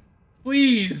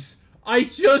 Please. I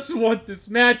just want this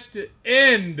match to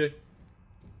end.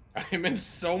 I'm in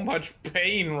so much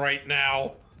pain right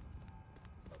now.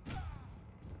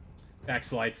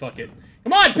 Backslide, fuck it.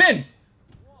 Come on, pin!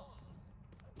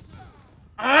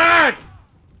 Ah!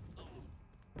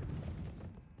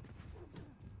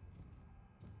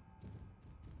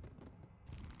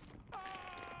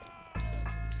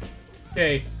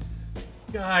 Okay.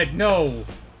 God, no.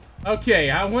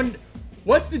 Okay,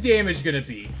 what's the damage gonna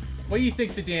be? What do you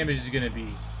think the damage is gonna be?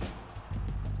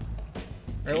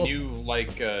 Can you,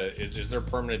 like, is there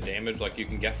permanent damage? Like, you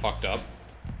can get fucked up?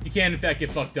 You can, in fact,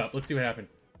 get fucked up. Let's see what happened.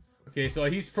 Okay, so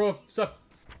he's pro stuff.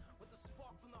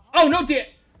 Oh, no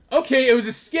okay, it was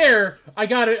a scare. I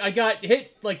got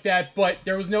hit like that, but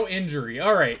there was no injury.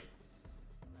 Alright.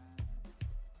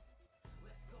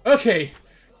 Okay,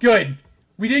 good.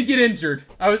 We didn't get injured.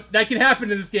 That can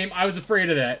happen in this game. I was afraid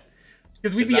of that.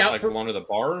 Because we'd Is be that, out like, for one of the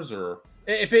bars, or...?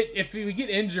 If we get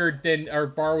injured, then our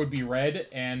bar would be red,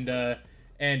 and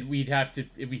we'd have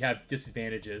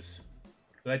disadvantages.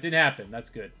 So that didn't happen. That's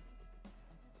good.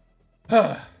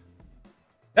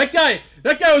 That guy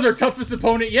was our toughest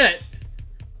opponent yet.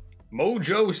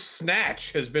 Mojo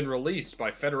Snatch has been released by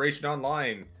Federation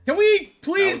Online. Can we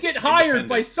please get hired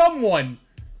by someone?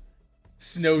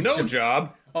 Snow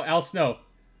Job. Oh, Al Snow.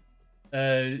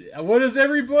 What does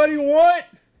everybody want?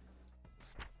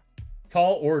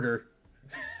 Tall order.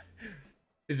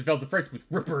 Is felt the French with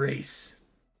Ripper Ace.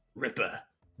 Ripper.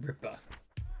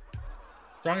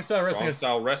 Strong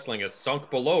style wrestling has sunk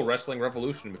below Wrestling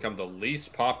Revolution and become the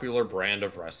least popular brand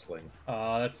of wrestling.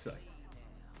 That sucks.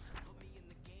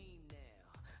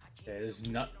 Okay, there's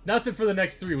nothing for the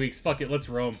next 3 weeks. Fuck it, let's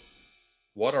roam.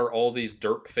 What are all these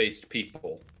derp-faced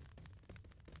people?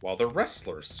 Well, they're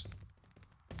wrestlers.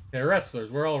 They're wrestlers.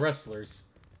 We're all wrestlers.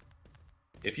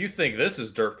 If you think this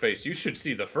is derp-faced, you should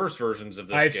see the first versions of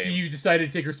this I game. see you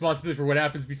decided to take responsibility for what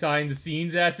happens behind the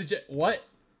scenes, Acid. What?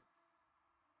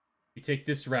 You take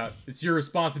this route. It's your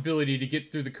responsibility to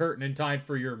get through the curtain in time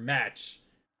for your match.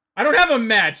 I don't have a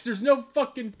match! There's no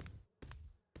fucking...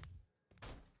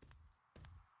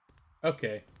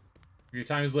 Okay. Your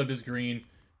time is lit as green.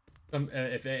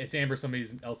 If it's amber, somebody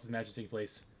else's match is taking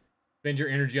place. Spend your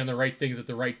energy on the right things at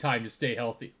the right time to stay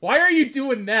healthy. Why are you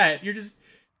doing that? You're just...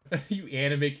 you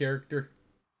anime character.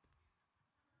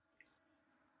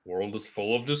 World is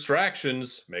full of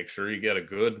distractions. Make sure you get a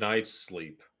good night's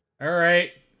sleep.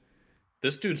 Alright.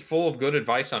 This dude's full of good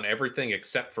advice on everything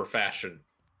except for fashion.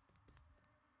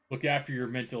 Look after your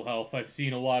mental health. I've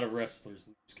seen a lot of wrestlers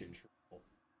lose control.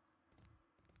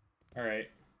 Alright.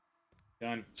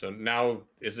 Done. So now,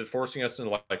 is it forcing us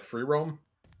to, like, free roam?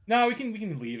 No, we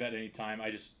can leave at any time. I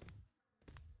just...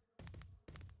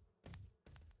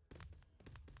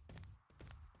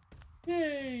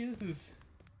 Yay, this is...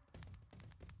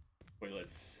 Wait,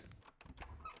 let's...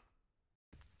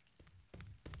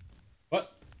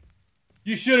 What?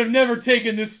 You should have never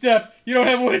taken this step. You don't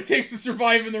have what it takes to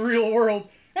survive in the real world.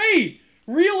 Hey!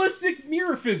 Realistic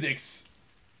mirror physics!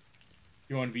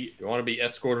 You want to be... You want to be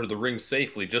escorted to the ring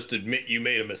safely, just admit you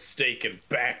made a mistake and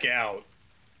back out.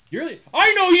 You're the...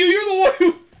 I know you! You're the one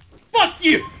who... Fuck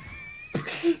you!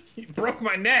 You broke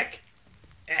my neck,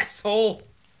 asshole!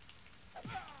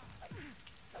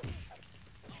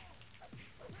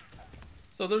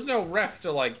 So there's no ref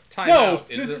to, like, time out.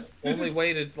 Is the only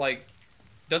way to, like...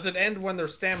 Does it end when their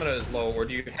stamina is low, or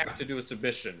do you have to do a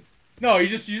submission? No, you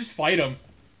just fight them.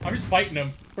 I'm just fighting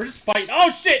them. We're just fighting.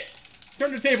 Oh, shit!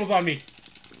 Turn the tables on me.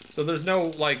 So there's no,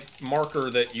 like, marker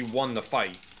that you won the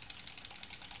fight?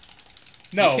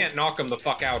 No. You can't knock them the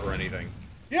fuck out or anything.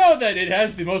 You know that it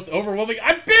has the most overwhelming...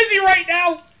 I'm busy right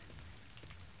now!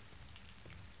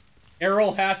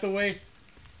 Errol Hathaway.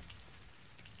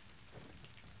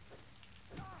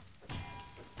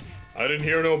 I didn't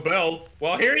hear no bell.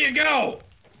 Well, here you go!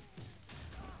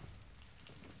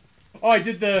 Oh, I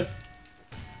did the...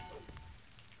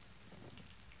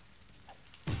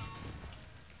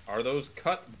 Are those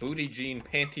cut booty jean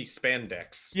panty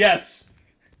spandex? Yes!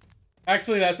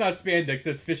 Actually, that's not spandex,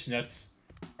 that's fishnets.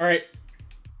 Alright.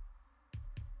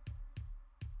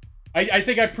 I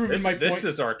think I've proven my point. This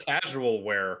is our casual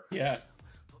wear. Yeah.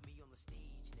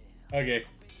 Okay.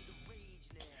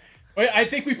 Wait, I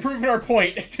think we've proven our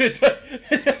point.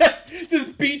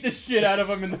 Just beat the shit out of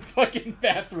him in the fucking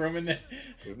bathroom and then...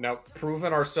 We've now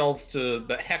proven ourselves to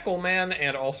the Heckle Man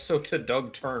and also to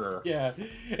Doug Turner. Yeah.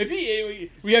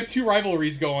 If we have two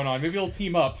rivalries going on. Maybe we'll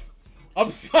team up.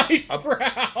 Upside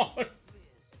Frown.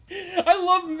 I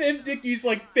love M. Dickey's,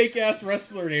 like, fake-ass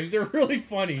wrestler names. They're really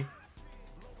funny.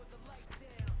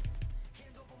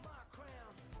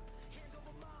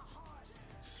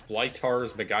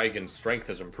 Splitar's McGuigan's strength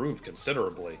has improved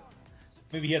considerably.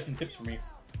 Maybe he has some tips for me.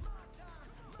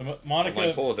 Monica...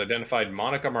 My poll has identified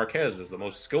Monica Marquez as the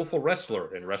most skillful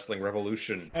wrestler in Wrestling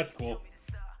Revolution. That's cool.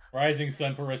 Rising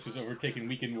Sun Pro Wrestlers overtaking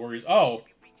Weekend Warriors. Oh!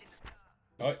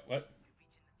 What?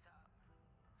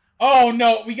 Oh,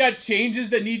 no! We got changes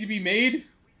that need to be made?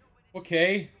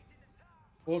 Okay.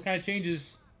 What kind of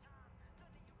changes?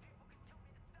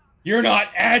 You're not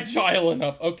agile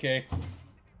enough! Okay.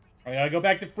 I gotta go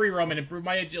back to free roam and improve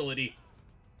my agility.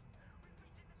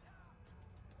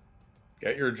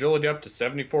 Get your agility up to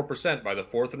 74% by the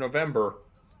 4th of November,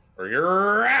 or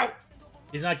you're out!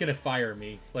 He's not gonna fire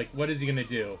me. Like, what is he gonna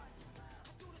do?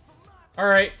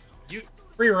 Alright.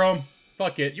 Free roam.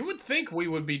 Fuck it. You would think we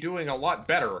would be doing a lot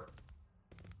better.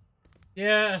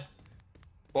 Yeah.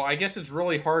 Well, I guess it's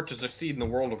really hard to succeed in the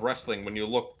world of wrestling when you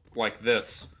look like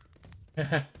this.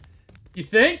 You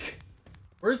think?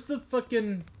 Where's the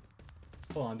fucking...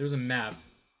 Hold on, there's a map.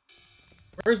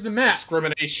 Where's the map?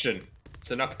 Discrimination.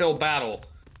 It's an uphill battle.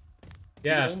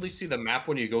 Yeah. Do you only see the map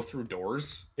when you go through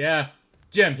doors? Yeah.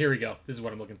 Jim, here we go. This is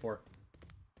what I'm looking for.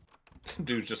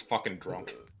 Dude's just fucking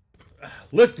drunk.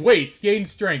 Lift weights, gain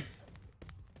strength.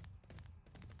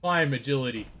 Climb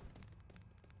agility.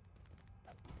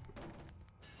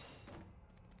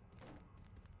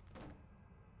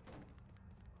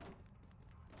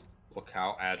 Look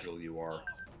how agile you are.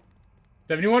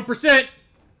 71%!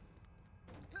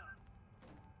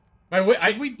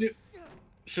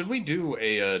 Should we do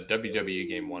a WWE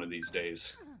game one of these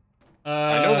days?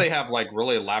 I know they have, like,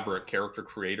 really elaborate character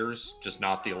creators, just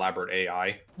not the elaborate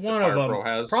AI one of them. Pro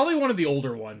has. Probably one of the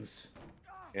older ones.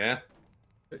 Yeah?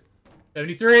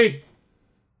 73!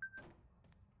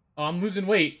 Oh, I'm losing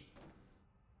weight.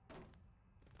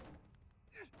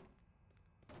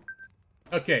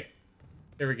 Okay.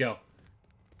 There we go.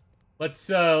 Let's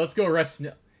go rest.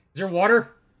 Is there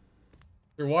water?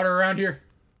 Is there water around here?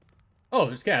 Oh,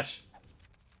 there's cash.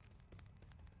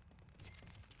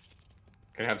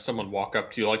 Can have someone walk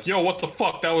up to you like, yo, what the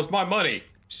fuck? That was my money!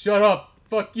 Shut up!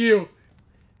 Fuck you!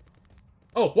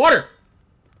 Oh, water!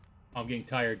 I'm getting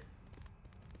tired.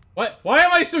 What? Why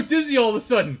am I so dizzy all of a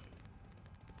sudden?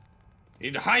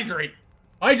 Need to hydrate!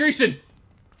 Hydration!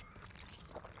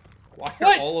 Why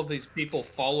are all of these people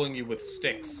following you with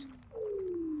sticks?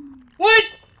 What?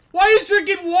 Why is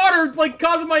drinking water, like,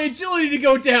 causing my agility to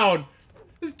go down?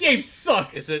 This game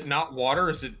sucks! Is it not water?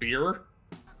 Is it beer?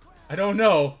 I don't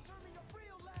know.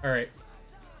 Alright.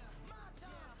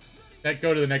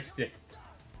 Go to the next stick.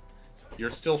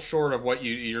 You're still short of what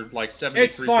you're like 73%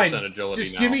 It's fine. agility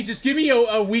Just now. just give me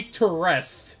a week to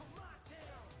rest.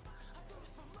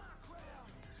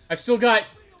 I've still got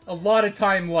a lot of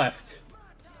time left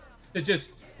to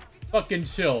just fucking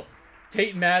chill.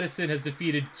 Tate Madison has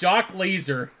defeated Jock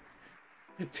Laser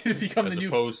to become the new... As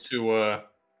opposed to,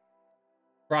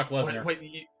 Brock Lesnar.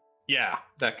 Wait, yeah,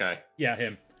 that guy. Yeah,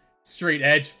 him. Straight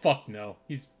Edge? Fuck no.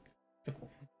 He's...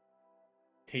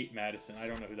 Tate Madison. I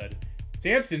don't know who that is.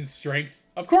 Samson's strength.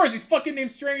 Of course, he's fucking named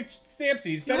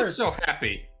Samson. He's He better. looks so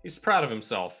happy. He's proud of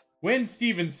himself. When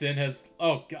Stevenson has...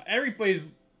 Oh, God. Everybody's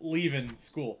leaving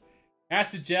school.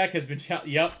 Acid Jack has been...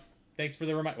 Yep. Thanks for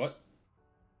the reminder. What?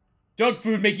 Junk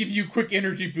food may give you a quick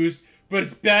energy boost, but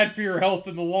it's bad for your health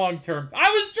in the long term. I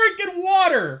was drinking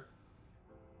water!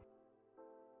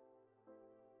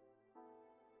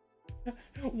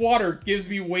 Water gives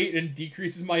me weight and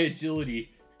decreases my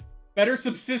agility. Better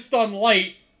subsist on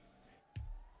light.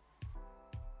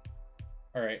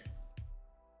 Alright.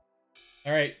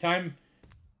 Alright, time...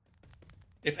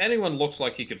 If anyone looks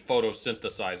like he could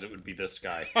photosynthesize, it would be this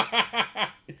guy.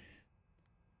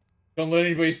 Don't let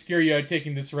anybody scare you out of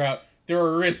taking this route. There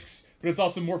are risks, but it's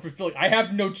also more fulfilling. I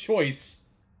have no choice.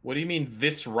 What do you mean,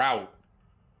 this route?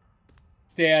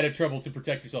 Stay out of trouble to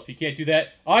protect yourself. You can't do that.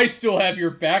 I still have your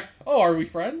back. Oh, are we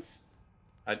friends?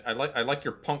 I like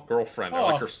your punk girlfriend. Oh.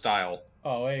 I like her style.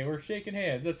 Oh, hey, we're shaking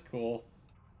hands. That's cool.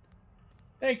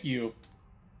 Thank you.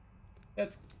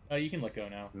 That's... you can let go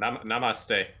now.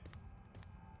 Namaste.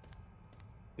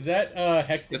 Is that,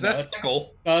 Heckle? Is that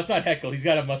Heckle? No, that's not Heckle. He's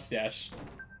got a mustache.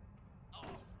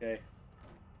 Okay.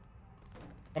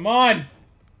 Come on!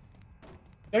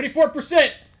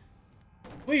 74%!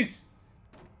 Please!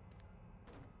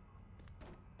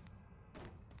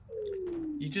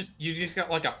 You just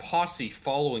got like a posse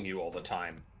following you all the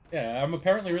time. Yeah, I'm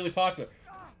apparently really popular.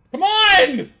 Come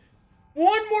on!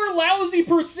 One more lousy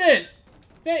percent!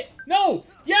 No!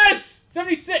 Yes!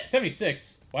 76!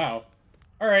 76. Wow.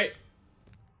 Alright.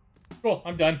 Cool,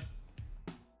 I'm done.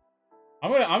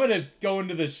 I'm gonna go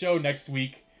into the show next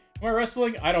week. Am I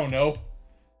wrestling? I don't know.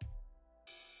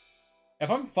 If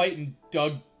I'm fighting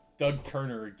Doug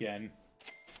Turner again.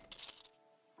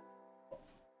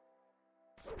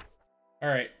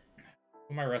 Alright.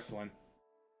 Who am I wrestling?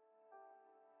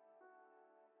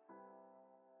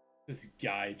 This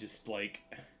guy just like...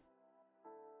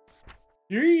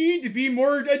 You need to be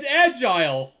more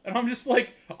agile! And I'm just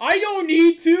like, I don't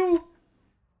need to!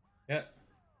 Yeah.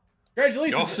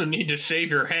 Congratulations! You also need to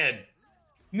shave your head.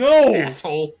 No!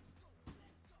 Asshole.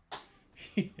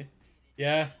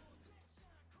 Yeah.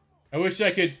 I wish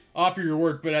I could offer your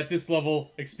work, but at this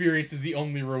level, experience is the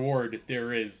only reward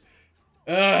there is.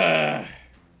 You're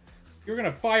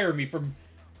gonna fire me from...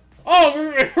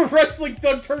 Oh, we're wrestling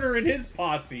Doug Turner and his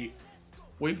posse.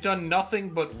 We've done nothing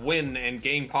but win and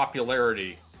gain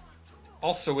popularity.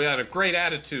 Also, we had a great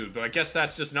attitude, but I guess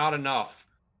that's just not enough.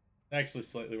 Actually,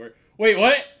 slightly worse. Wait,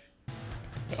 what?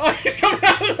 Oh, he's coming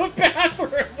out of the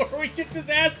bathroom where we kicked his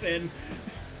ass in.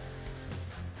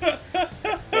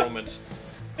 Moment.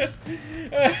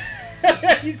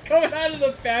 He's coming out of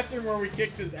the bathroom where we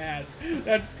kicked his ass.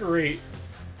 That's great.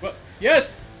 But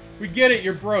yes, we get it.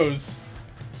 You're bros.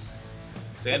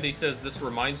 Sandy says this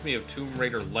reminds me of Tomb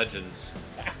Raider Legends,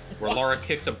 where Lara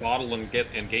kicks a bottle and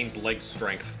gains leg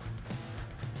strength.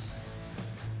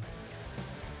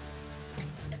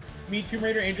 Me, Tomb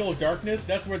Raider, Angel of Darkness.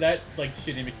 That's where that like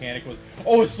shitty mechanic was.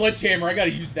 Oh, a sledgehammer! I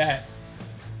gotta use that.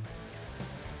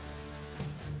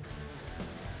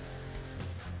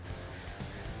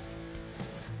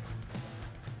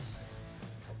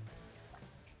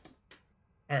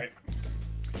 All right.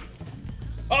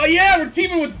 Oh yeah, we're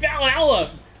teaming with Valhalla.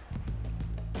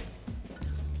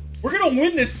 We're gonna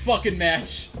win this fucking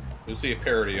match. Who's he a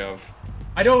parody of?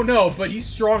 I don't know, but he's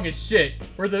strong as shit.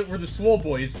 We're the swole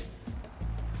boys.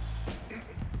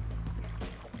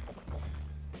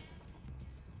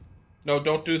 No,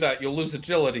 don't do that. You'll lose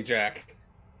agility, Jack.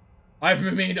 I've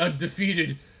remained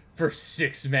undefeated for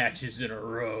 6 matches in a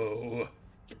row.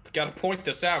 You gotta point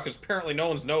this out, because apparently no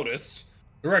one's noticed.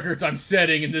 The records I'm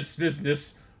setting in this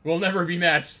business will never be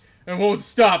matched and won't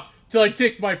stop till I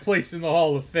take my place in the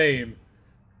Hall of Fame.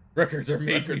 Records are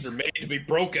made to be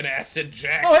broken, Acid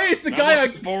Jack. Oh, hey, it's the guy I'm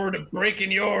looking forward to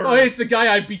breaking yours. Oh, hey, it's the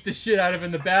guy I beat the shit out of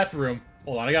in the bathroom.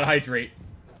 Hold on, I gotta hydrate.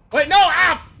 Wait, no!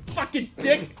 Ah! Fucking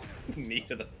dick! Knee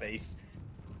to the face.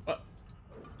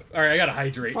 Alright, I gotta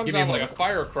hydrate. Comes Give me a out moment. like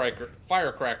a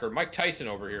firecracker. Mike Tyson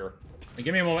over here. Hey,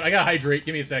 give me a moment. I gotta hydrate.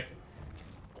 Give me a sec.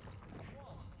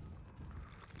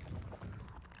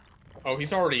 Oh,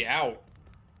 he's already out.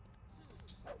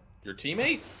 Your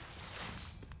teammate?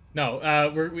 No, I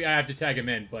have to tag him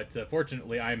in, but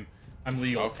fortunately, I'm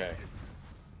legal. Okay.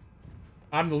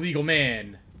 I'm the legal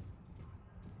man.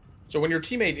 So when your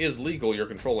teammate is legal, you're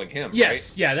controlling him,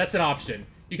 Yes, right? yeah, that's an option.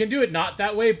 You can do it not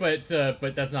that way, but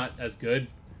that's not as good.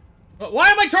 Why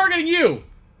am I targeting you?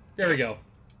 There we go.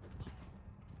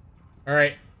 All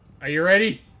right, are you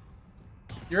ready?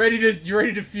 You ready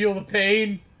to feel the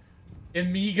pain?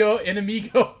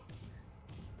 Enemigo.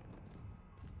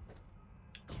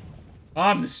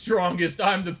 I'm the strongest.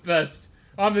 I'm the best.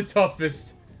 I'm the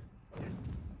toughest.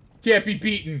 Can't be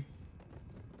beaten.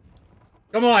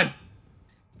 Come on. I'm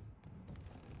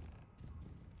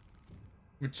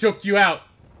gonna choke you out.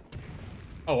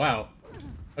 Oh, wow.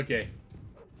 Okay.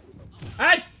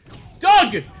 Ah!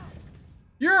 Doug!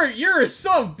 You're a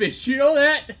son of a bitch, you know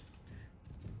that?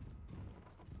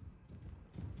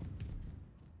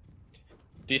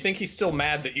 Do you think he's still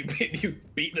mad that you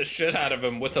beat the shit out of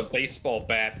him with a baseball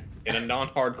bat in a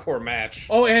non-hardcore match?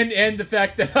 Oh, and the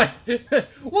fact that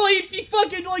well, he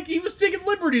fucking, like, he was taking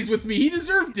liberties with me. He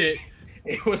deserved it.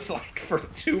 It was like for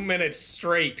 2 minutes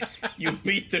straight, you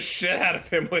beat the shit out of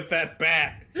him with that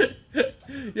bat.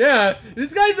 Yeah,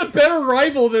 this guy's a better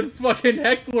rival than fucking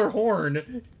Heckler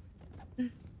Horn.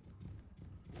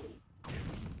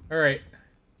 Alright.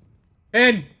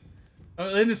 And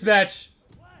in this match.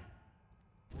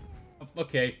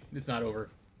 Okay, it's not over.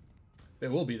 It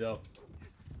will be, though.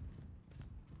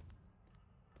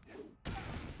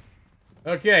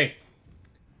 Okay.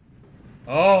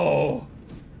 Oh.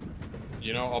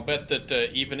 You know, I'll bet that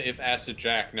even if Acid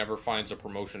Jack never finds a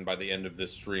promotion by the end of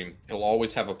this stream, he'll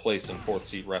always have a place in 4th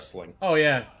Seat Wrestling. Oh,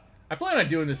 yeah. I plan on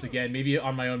doing this again. Maybe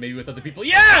on my own, maybe with other people.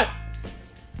 Yeah!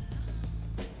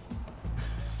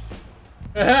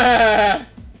 I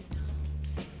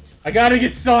gotta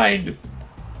get signed.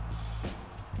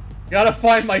 Gotta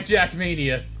find my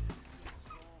Jackmania.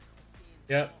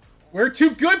 Yep. We're too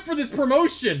good for this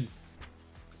promotion.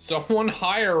 Someone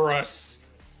hire us.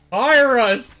 Hire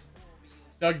us.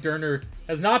 Doug Turner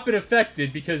has not been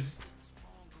affected because...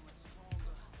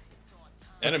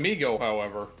 Enemigo,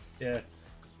 however. Yeah.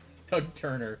 Doug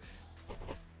Turner.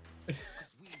 Do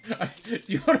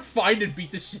you want to find and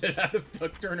beat the shit out of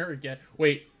Doug Turner again?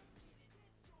 Wait.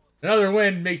 Another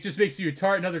win just makes you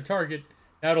another target.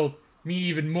 That'll mean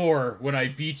even more when I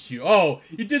beat you. Oh,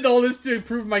 you did all this to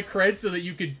improve my cred so that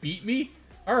you could beat me?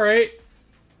 Alright.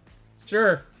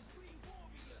 Sure.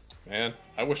 Man,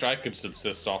 I wish I could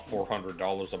subsist off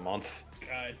 $400 a month.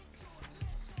 God.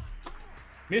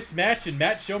 Mismatch and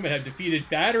Matt Showman have defeated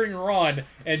Battering Ron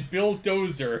and Bill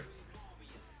Dozer.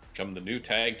 Become the new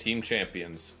tag team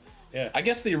champions. Yeah. I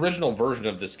guess the original version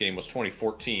of this game was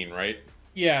 2014, right?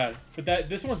 Yeah, but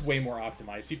this one's way more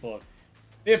optimized.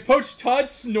 They have poached Todd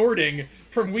Snorting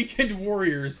from Weekend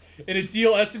Warriors in a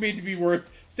deal estimated to be worth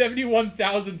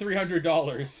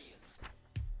 $71,300.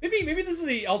 Maybe this is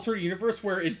a alternate universe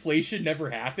where inflation never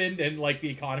happened and like the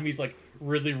economy's like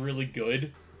really, really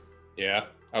good. Yeah,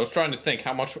 I was trying to think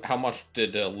how much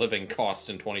did living cost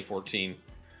in 2014.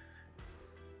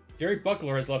 Jerry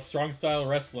Buckler has left Strong Style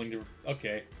Wrestling to...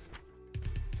 Okay.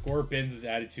 Score Ben's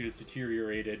attitude has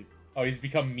deteriorated. Oh, he's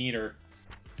become meaner.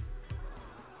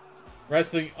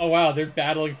 Wrestling... Oh, wow, they're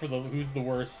battling for who's the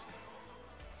worst.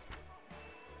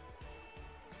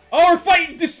 Oh, we're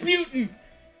fighting Disputin'!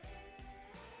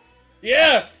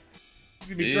 Yeah! It's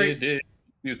gonna be great.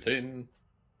 Disputin'.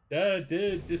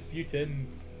 Disputin'.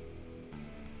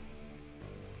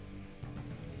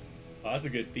 Oh, that's a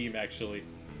good theme, actually.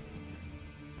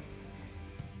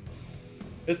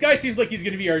 This guy seems like he's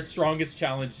going to be our strongest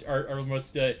challenge, our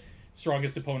most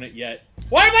strongest opponent yet.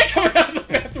 Why am I coming out of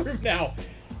the bathroom now?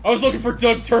 I was looking for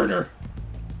Doug Turner.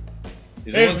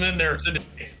 He wasn't in there today.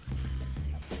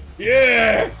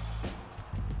 Yeah!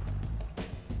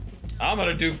 I'm going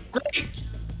to do great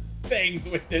things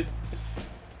with this.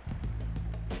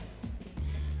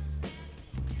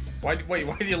 Wait,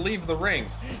 why do you leave the ring?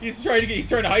 He's trying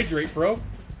to hydrate, bro.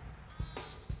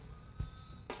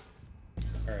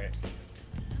 Alright.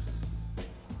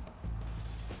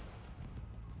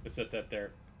 Let's set that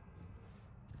there.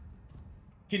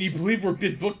 Can you believe we're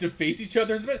been booked to face each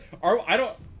other? I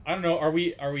don't know. Are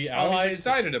we allies? Oh, he's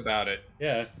excited about it.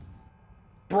 Yeah.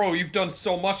 Bro, you've done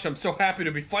so much. I'm so happy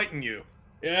to be fighting you.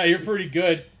 Yeah, you're pretty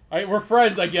good. We're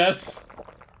friends, I guess.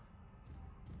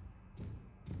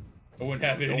 I wouldn't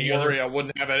have it any other. Don't worry, I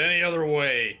wouldn't have it any other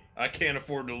way. I can't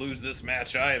afford to lose this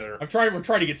match either. We're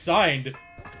trying to get signed.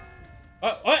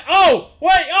 Oh!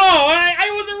 Wait! Oh!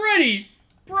 I wasn't ready!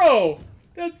 Bro!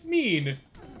 That's mean.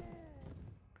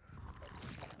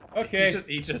 Okay.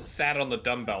 He just sat on the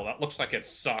dumbbell. That looks like it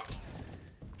sucked.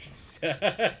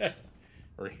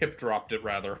 Or hip dropped it,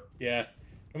 rather. Yeah.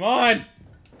 Come on!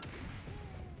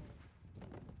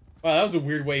 Wow, that was a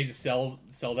weird way to sell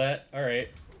that. Alright.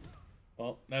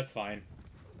 Well, that's fine.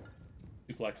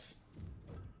 Suplex.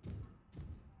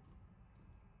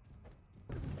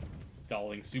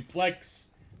 Stalling suplex.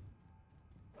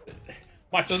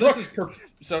 So this is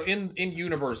so in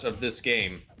universe of this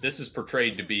game, this is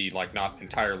portrayed to be like not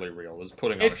entirely real. It's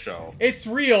putting on a show. It's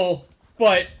real,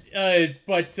 but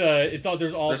it's all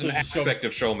there's also an aspect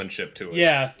of showmanship to it.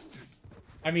 Yeah,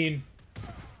 I mean,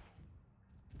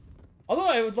 Although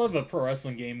I would love a pro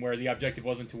wrestling game where the objective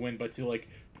wasn't to win, but to, like,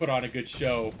 put on a good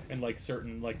show and, like,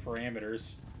 certain, like,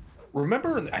 parameters.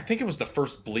 Remember, I think it was the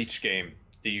first Bleach game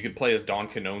that you could play as Don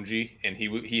Kanonji, and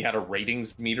he had a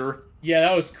ratings meter. Yeah,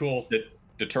 that was cool. That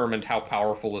determined how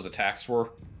powerful his attacks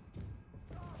were.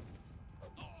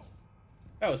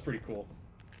 That was pretty cool.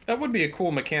 That would be a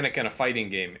cool mechanic in a fighting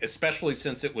game, especially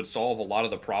since it would solve a lot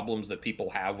of the problems that people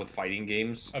have with fighting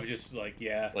games. Of just, like,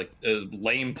 yeah. Like,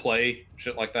 lame play,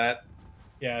 shit like that.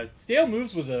 Yeah, stale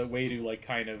moves was a way to, like,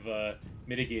 kind of,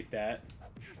 mitigate that.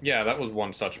 Yeah, that was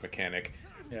one such mechanic.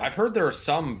 Yeah. I've heard there's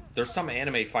some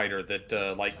anime fighter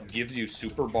that, like, gives you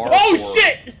super bars Oh,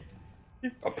 shit!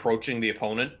 approaching the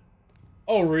opponent.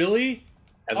 Oh, really?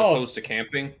 As opposed to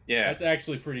camping. Yeah. That's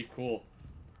actually pretty cool.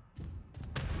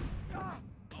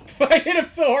 I hit him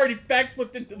so hard he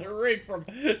backflipped into the ring from...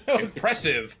 That was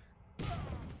impressive.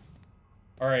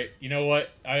 Alright, you know what?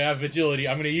 I have agility.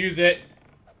 I'm gonna use it.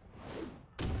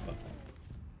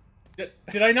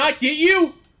 Did I not get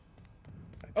you?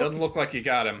 It doesn't look like you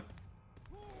got him.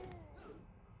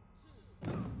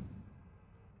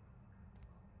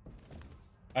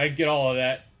 I can get all of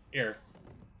that. Here.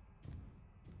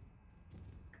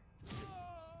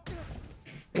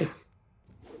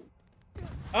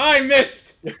 I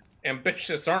missed!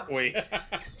 Ambitious, aren't we?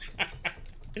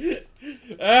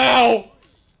 Ow!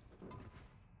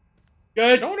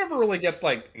 Good. No one ever really gets,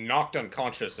 like, knocked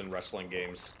unconscious in wrestling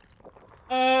games.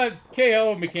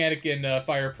 KO mechanic in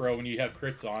Fire Pro when you have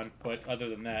crits on, but other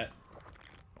than that.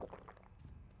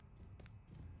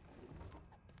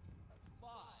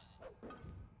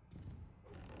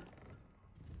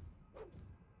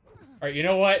 Alright, you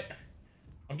know what?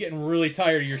 I'm getting really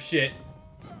tired of your shit.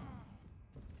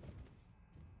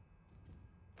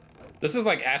 This is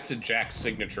like Acid Jack's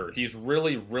signature. He's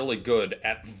really, really good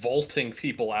at vaulting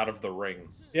people out of the ring.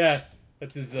 Yeah,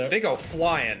 that's his, They go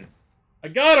flying. I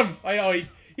got him! I know,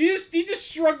 he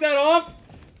just shrugged that off!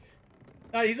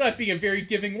 He's not being a very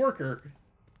giving worker.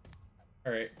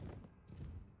 Alright.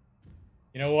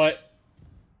 You know what?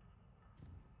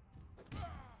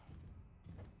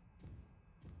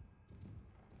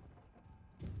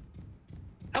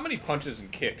 How many punches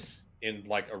and kicks in,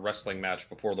 like, a wrestling match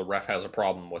before the ref has a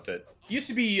problem with it? Used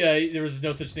to be, there was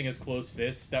no such thing as closed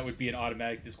fists. That would be an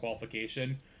automatic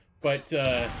disqualification. But,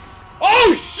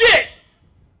 oh, shit!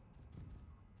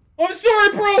 I'm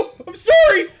sorry, bro! I'm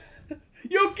sorry!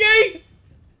 You okay?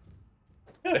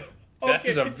 That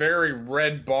is a very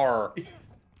red bar.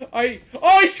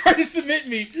 Oh, he's trying to submit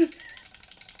me!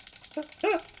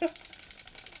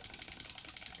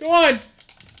 Come on!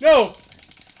 No!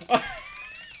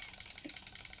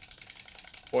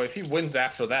 Boy, if he wins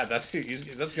after that, that's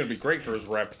gonna be great for his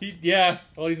rep. Yeah,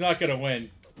 well, he's not gonna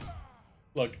win.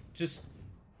 Look, just...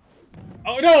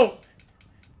 Oh, no!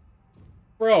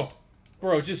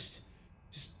 Bro, just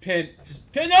pin,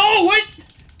 no, what?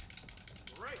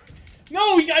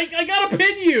 No, I gotta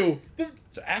pin you!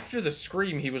 So after the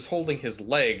scream, he was holding his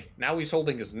leg, now he's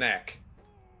holding his neck.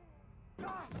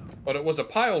 But it was a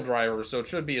pile driver, so it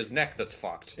should be his neck that's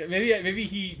fucked. Yeah, maybe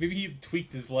he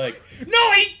tweaked his leg.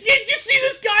 No, did you see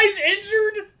this guy's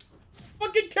injured?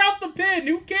 Fucking count the pin.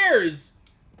 Who cares?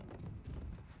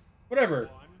 Whatever.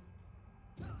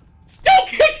 Still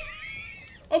kick.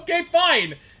 Okay,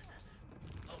 fine.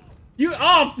 You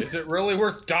up? Is it really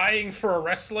worth dying for a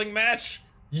wrestling match?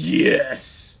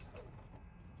 Yes.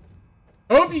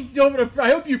 I hope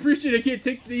you appreciate I can't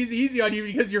take these easy on you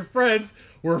because you're friends.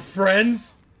 We're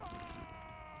friends.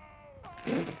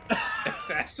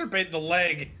 Exacerbate the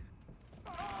leg.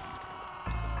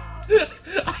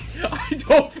 I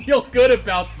don't feel good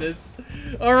about this.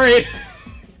 Alright.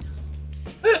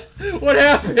 What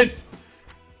happened?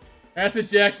 Acid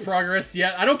Jack's progress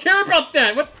yet. I don't care about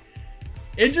that. What?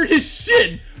 Injured his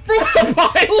shin from a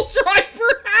pile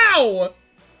driver? How?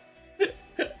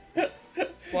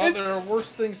 Well, there are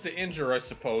worse things to injure, I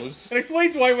suppose. It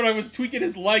explains why when I was tweaking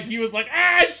his leg, he was like,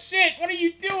 ah, shit, what are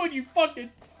you doing, you fucking...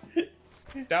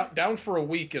 Down for a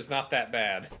week is not that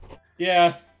bad.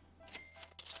 Yeah.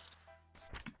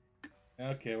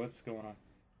 Okay, what's going on?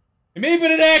 It may have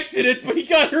been an accident, but he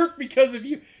got hurt because of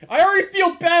you. I already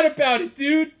feel bad about it,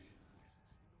 dude.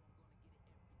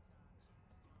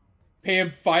 Pay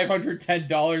him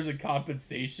 $510 in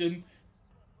compensation.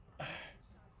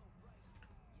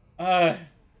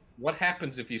 What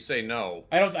happens if you say no?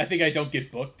 I think I don't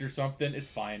get booked or something. It's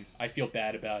fine. I feel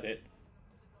bad about it.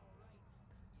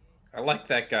 I like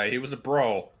that guy. He was a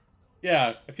bro.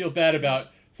 Yeah, I feel bad about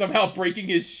somehow breaking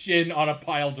his shin on a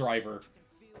pile driver.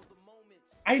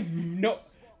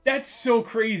 That's so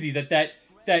crazy that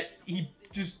he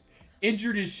just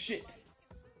injured his shit.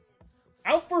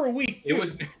 Out for a week, too.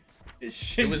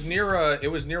 It was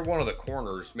near one of the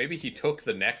corners. Maybe he took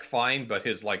the neck fine, but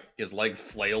his leg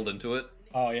flailed into it.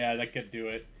 Oh yeah, that could do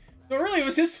it. So really, it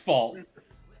was his fault.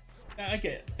 I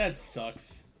get that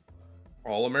sucks.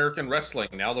 All American Wrestling.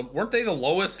 Now, weren't they the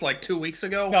lowest like 2 weeks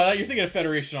ago? No, you're thinking of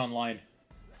Federation Online.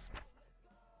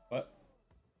 What?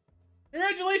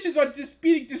 Congratulations on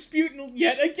beating Disputin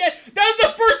yet again. That was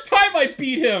the first time I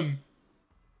beat him.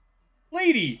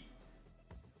 Lady.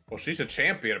 Well, she's a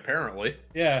champion apparently.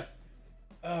 Yeah.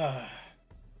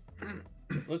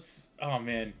 Let's. Oh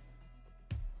man.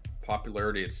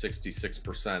 Popularity at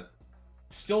 66%.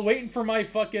 Still waiting for my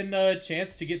fucking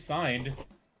chance to get signed.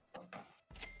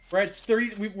 We're at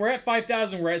 30. We're at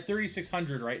 5,000. We're at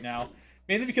 3,600 right now.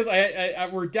 Mainly because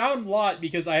we're down a lot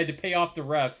because I had to pay off the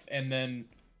ref and then.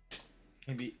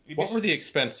 Maybe what were the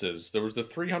expenses? There was the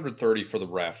 330 for the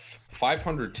ref,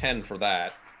 510 for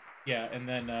that. Yeah, and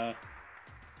then.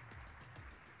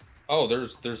 Oh,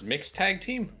 there's mixed tag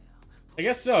team. I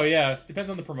guess so. Yeah, depends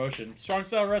on the promotion. Strong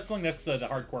Style Wrestling. That's the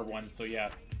hardcore one. So yeah.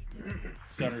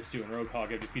 Stunner, Stu, and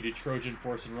Roadhog have defeated Trojan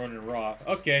Force and Ronin Raw.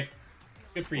 Okay.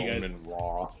 Good for you guys. Ronin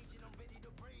Raw.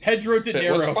 Pedro De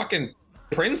Niro. What's fucking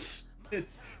Prince?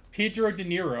 It's Pedro De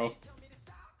Niro.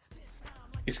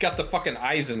 He's got the fucking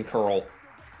Eisen curl.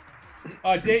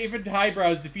 David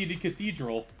Highbrows defeated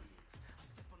Cathedral.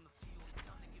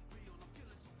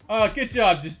 Oh, good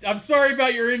job. I'm sorry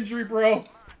about your injury, bro.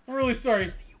 I'm really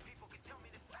sorry.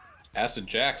 Acid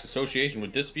Jack's association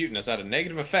with Disputin has had a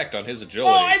negative effect on his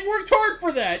agility. Oh, I worked hard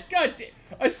for that. God damn.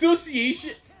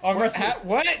 Association.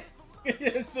 What?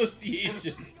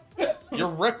 Association. Your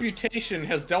reputation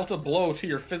has dealt a blow to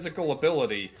your physical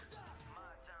ability.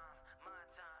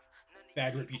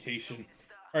 Bad reputation.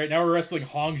 Alright, now we're wrestling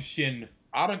Hong Shin.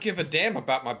 I don't give a damn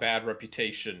about my bad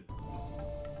reputation.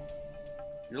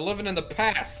 You're living in the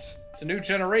past. It's a new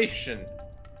generation.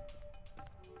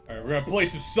 Alright, we're gonna play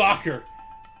some soccer.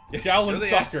 Shaolin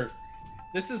soccer.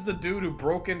 This is the dude who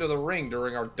broke into the ring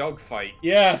during our Doug fight.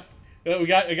 Yeah. I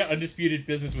got undisputed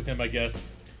business with him, I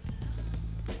guess.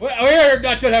 We're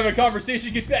not done having a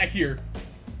conversation. Get back here.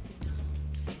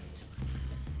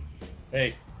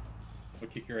 Hey. I'll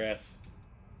kick your ass.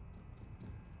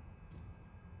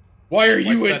 Why are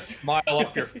you in... smile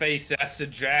up your face,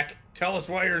 Acid Jack. Tell us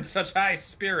why you're in such high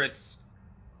spirits.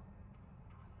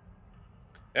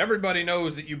 Everybody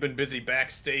knows that you've been busy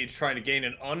backstage trying to gain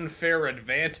an unfair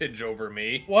advantage over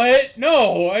me. What?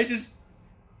 No, I just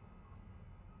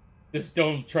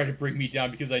don't try to bring me down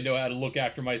because I know how to look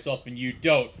after myself and you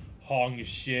don't, Hong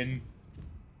Shin.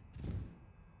 I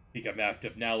think I'm amped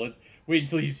up now. Wait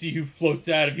until you see who floats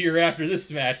out of here after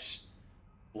this match.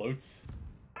 Floats.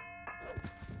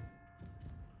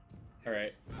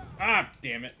 Alright. Ah,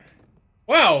 damn it.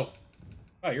 Wow!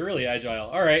 Wow, you're really agile.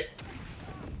 Alright.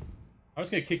 I was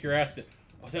gonna kick your ass.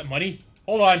 Oh, is that money?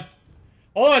 Hold on.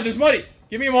 Hold on, there's money!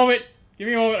 Give me a moment. Give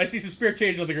me a moment. I see some spare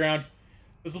change on the ground.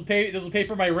 This will pay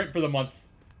for my rent for the month.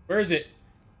 Where is it?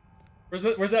 Where's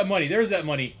that money? There's that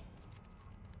money.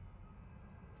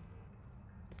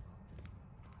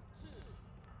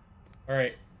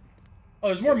 Alright. Oh,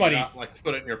 there's more money. Not, like,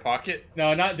 put it in your pocket?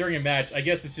 No, not during a match. I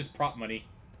guess it's just prop money.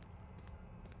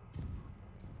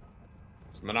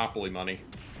 It's Monopoly money.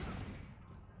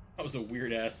 That was a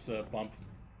weird-ass bump.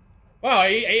 Wow,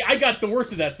 I got the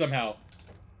worst of that somehow.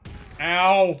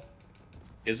 Ow.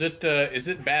 Is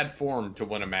it bad form to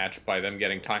win a match by them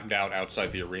getting timed out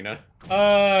outside the arena?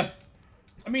 I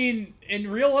mean, in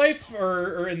real life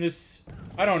or in this,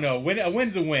 I don't know. A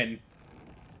win's a win.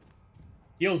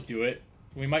 Heels do it.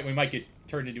 So we might get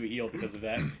turned into a heel because of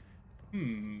that.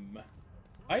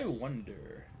 I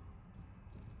wonder.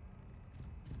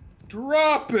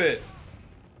 Drop it.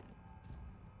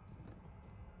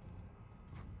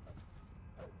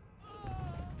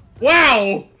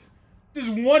 Wow! Just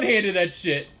one-handed that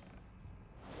shit.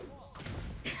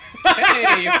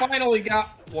 Hey, you finally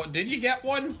got what? Did you get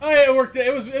one? Oh, yeah, it worked.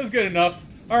 It was good enough.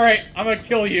 All right, I'm gonna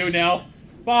kill you now.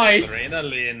 Bye.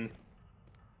 Adrenaline.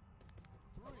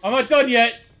 I'm not done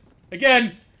yet.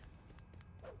 Again.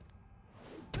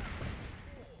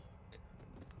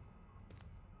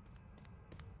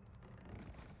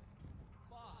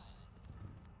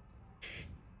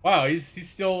 Wow, he's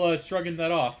still shrugging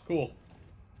that off. Cool.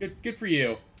 Good for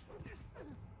you.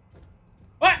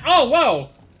 What? Oh, whoa!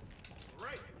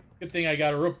 Good thing I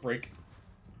got a rope break.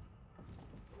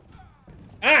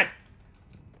 Ah!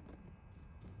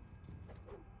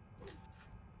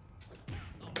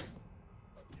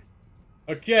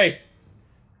 Okay.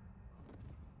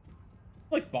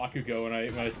 I like Bakugo when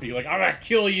I speak. Like, I'm gonna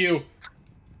kill you.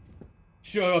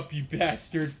 Shut up, you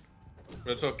bastard.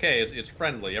 But it's okay. It's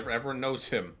friendly. Everyone knows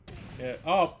him. Yeah.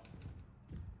 Oh.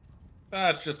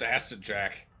 It's just Acid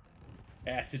Jack.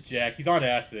 Acid Jack. He's on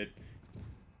acid.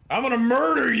 I'm gonna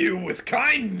murder you with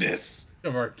kindness!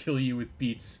 Or kill you with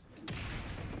beats.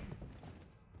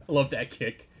 I love that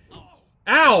kick.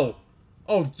 Ow!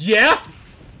 Oh, yeah?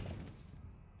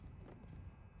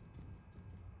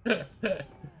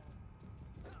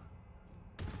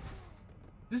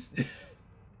 This...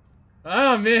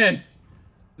 Oh, man.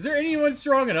 Is there anyone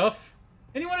strong enough?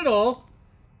 Anyone at all?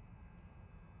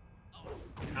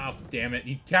 Oh, damn it.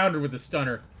 He countered with a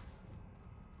stunner.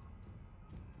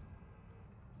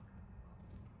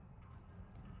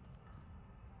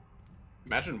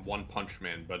 Imagine One Punch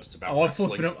Man, but it's about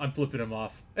wrestling. I'm flipping him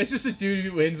off. It's just a dude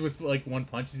who wins with, like, one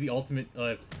punch. He's the ultimate,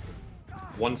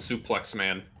 One Suplex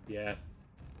Man. Yeah.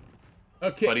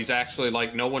 Okay. But he's actually,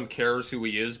 like, no one cares who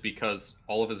he is because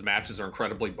all of his matches are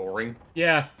incredibly boring.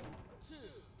 Yeah.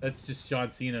 That's just John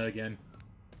Cena again.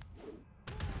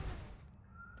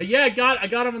 But yeah, I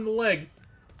got him in the leg.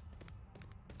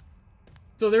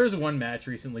 So there was one match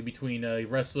recently between a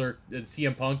wrestler,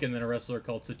 CM Punk, and then a wrestler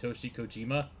called Satoshi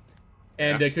Kojima.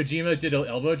 And Kojima did an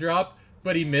elbow drop,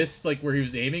 but he missed, like, where he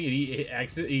was aiming, and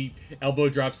he elbow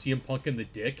dropped CM Punk in the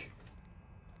dick.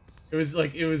 It was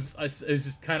like, it was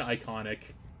just kind of iconic.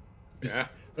 Just, yeah.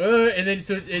 And then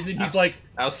he's like,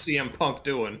 how's CM Punk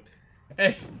doing?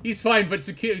 He's fine, but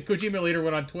Kojima later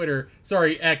went on Twitter,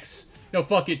 sorry, X, no,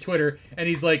 fuck it, Twitter, and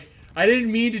he's like, I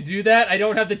didn't mean to do that, I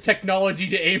don't have the technology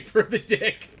to aim for the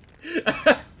dick.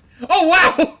 Oh,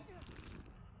 wow!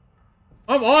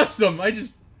 I'm awesome, I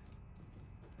just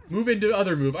move into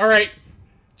other move. Alright,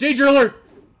 J Driller!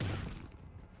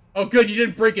 Oh, good, you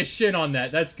didn't break a shin on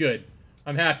that, that's good.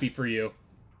 I'm happy for you.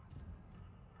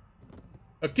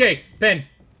 Okay, Ben.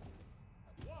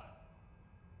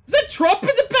 Is that Trump in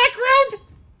the background?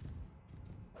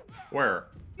 Where?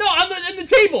 No, on the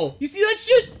table. You see that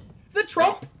shit? Is that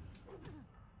Trump? No.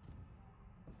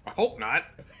 I hope not.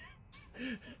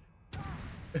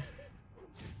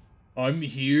 I'm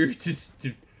here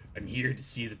I'm here to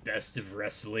see the best of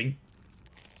wrestling.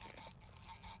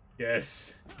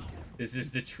 Yes, this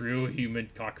is the true human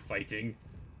cockfighting.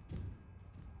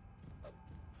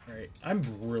 All right, I'm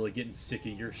really getting sick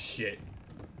of your shit.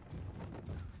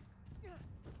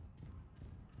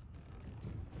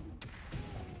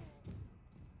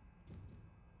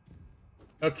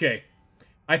 Okay,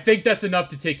 I think that's enough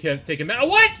to take him out.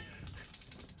 What?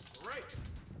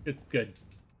 Right. Good.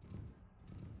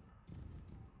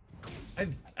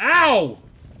 Ow!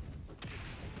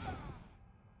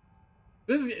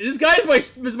 This guy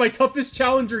is my toughest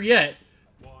challenger yet.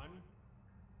 1,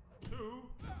 2.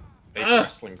 Make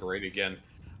wrestling great again.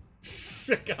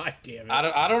 God damn it!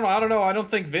 I don't know. I don't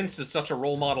think Vince is such a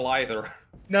role model either.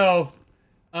 No.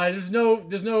 There's no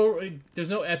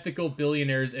ethical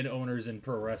billionaires and owners in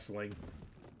pro wrestling.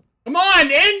 Come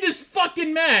on, end this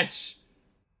fucking match.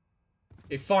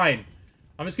 Okay, fine.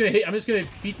 I'm just gonna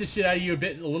beat the shit out of you a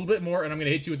little bit more, and I'm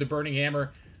gonna hit you with the burning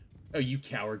hammer. Oh, you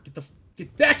coward!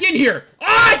 Get back in here!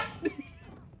 Ah!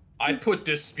 I put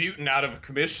Disputin out of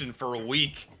commission for a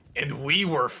week, and we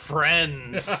were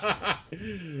friends.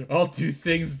 I'll do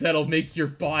things that'll make your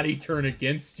body turn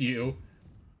against you.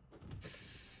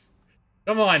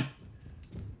 Come on.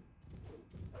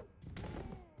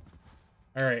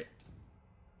 Alright.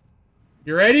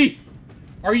 You ready?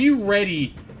 Are you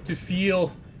ready to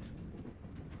feel...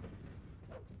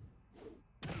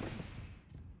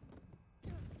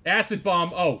 Acid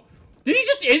bomb. Oh. Did he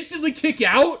just instantly kick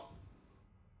out?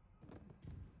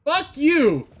 Fuck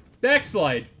you.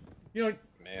 Backslide. You know...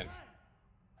 Man.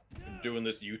 Been doing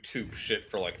this YouTube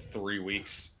shit for like 3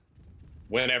 weeks.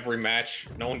 Win every match.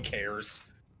 No one cares.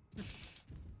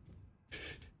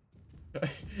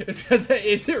 Is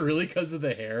it really because of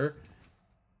the hair?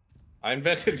 I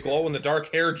invented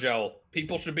glow-in-the-dark hair gel.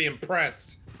 People should be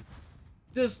impressed.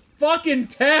 Just fucking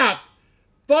tap!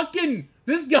 Fucking...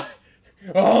 This guy...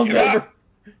 Oh, never...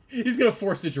 He's gonna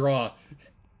force a draw.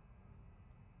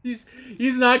 He's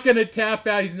not gonna tap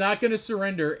out, he's not gonna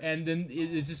surrender, and then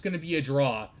it's just gonna be a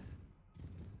draw.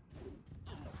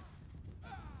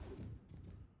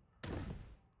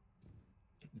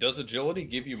 Does agility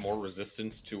give you more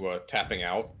resistance to tapping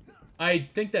out? I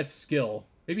think that's skill.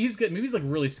 Maybe he's good. Maybe he's like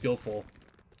really skillful.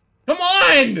 Come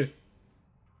on!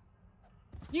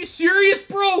 You serious,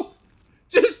 bro?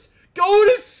 Just go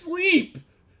to sleep.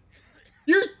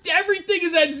 Everything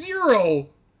is at 0.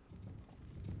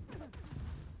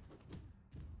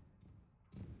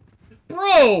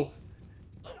 Bro!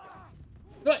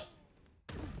 What?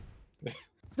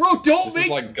 Bro, don't This make...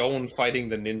 is like going fighting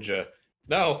the ninja.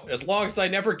 No, as long as I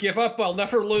never give up, I'll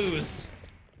never lose.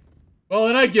 Well,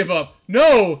 then I give up.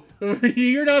 No!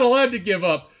 You're not allowed to give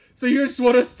up. So you just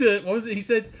want us to, what was it? He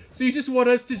said, so you just want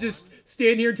us to just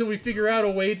stand here until we figure out a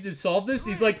way to solve this?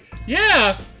 He's like,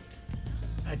 yeah!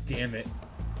 God damn it.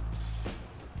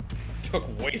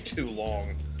 Took way too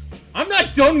long. I'm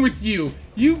not done with you!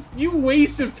 You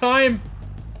waste of time!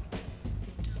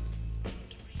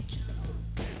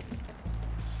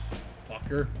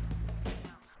 Fucker.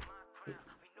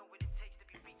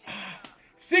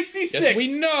 66! Yes,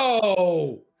 we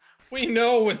know! We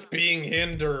know it's being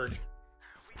hindered.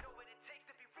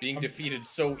 Being defeated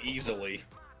so easily.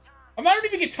 I don't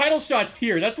even get title shots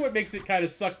here. That's what makes it kind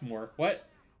of suck more. What?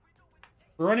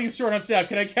 We're running short on staff.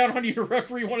 Can I count on you to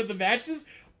referee one of the matches?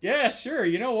 Yeah, sure.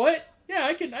 You know what? Yeah,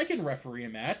 I can referee a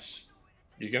match.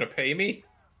 You gonna pay me?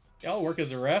 Yeah, I'll work as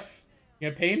a ref. You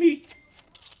gonna pay me?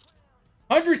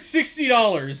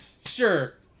 $160.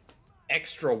 Sure.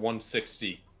 Extra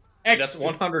 160. Extra. That's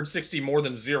 160 more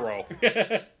than 0.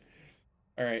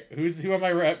 All right, who am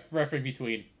I refereeing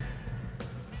between?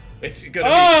 It's gonna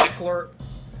be Heckler.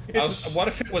 It's... What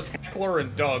if it was Heckler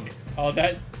and Doug? Oh,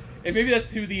 that. And maybe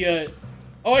that's who the.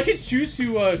 Oh, I can choose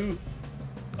who. Oh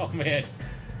man.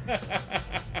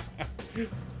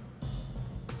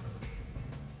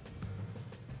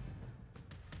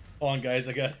 Hold on, guys.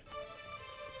 I got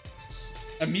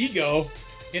Amigo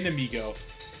and Amigo.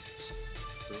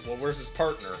 Well, where's his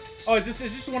partner? Oh, is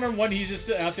this one-on-one? He's just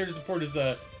out there to support his.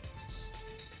 I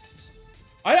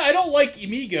don't like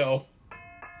Amigo.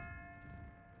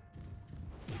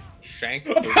 Shank.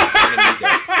 Do you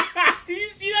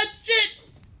see that shit?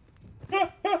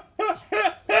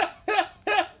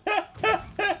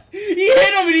 He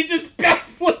hit him and he just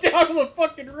backflipped out of the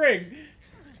fucking ring.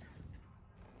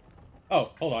 Oh,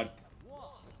 hold on. 1,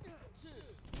 2,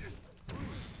 3,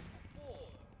 4,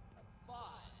 5,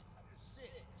 6,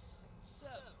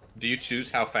 7. Do you choose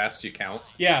how fast you count?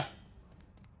 Yeah.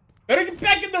 Better get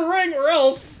back in the ring or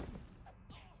else.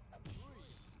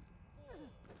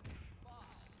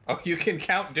 Oh, you can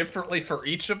count differently for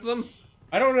each of them?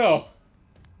 I don't know.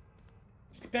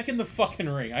 Let's get back in the fucking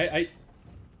ring. You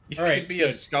All right, can be good.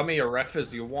 as scummy a ref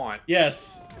as you want.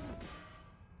 Yes.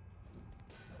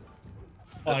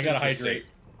 Oh, I gotta interesting. hydrate.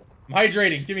 I'm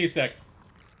hydrating. Give me a sec.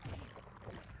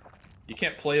 You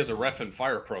can't play as a ref in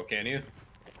Fire Pro, can you?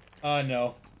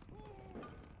 No.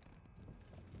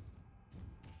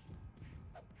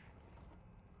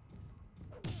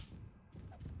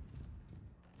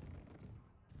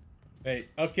 Hey,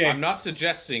 okay. I'm not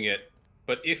suggesting it,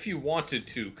 but if you wanted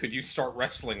to, could you start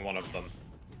wrestling one of them?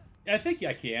 I think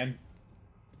I can.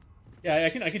 Yeah,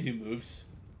 I can do moves.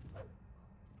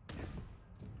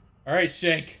 All right,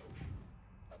 Shank.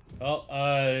 Well,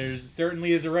 there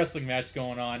certainly is a wrestling match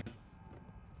going on.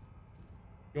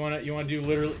 You wanna do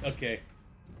literally? Okay.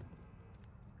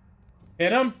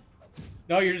 Hit him?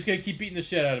 No, you're just gonna keep beating the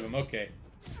shit out of him. Okay.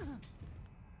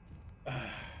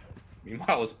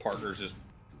 Meanwhile, his partner's just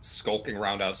skulking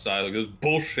around outside like, this is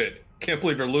bullshit. Can't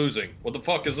believe you're losing. What the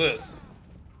fuck is this?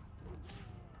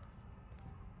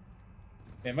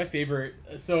 Man, my favorite.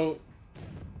 So,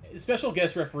 special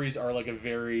guest referees are like a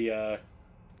very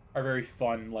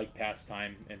fun like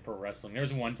pastime in pro wrestling.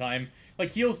 There's one time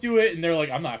like heels do it and they're like,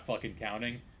 I'm not fucking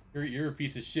counting. You're a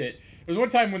piece of shit. There was one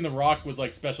time when The Rock was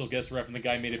like special guest ref and the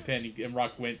guy made a pin and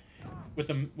Rock went with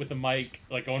the mic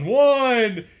like going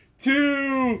 1,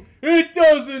 2. It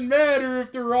doesn't matter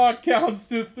if The Rock counts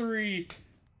to 3.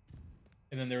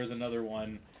 And then there was another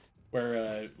one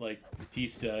where like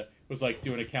Batista was like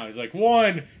doing a count. He's like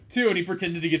 1, 2, and he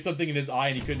pretended to get something in his eye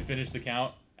and he couldn't finish the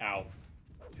count. Ow.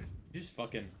 Just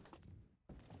fucking.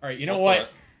 All right, you know Also, what?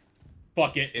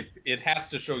 Fuck it. It has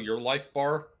to show your life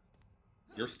bar,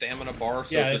 your stamina bar,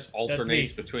 so Yeah, it just that's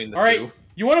alternates me. between the All right, two.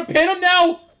 you want to pin him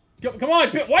now? Come on,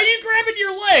 pin. Why are you grabbing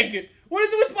your leg? What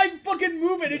is it with my fucking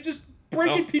movement? It's just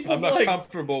breaking people's I'm not legs.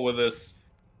 comfortable with this.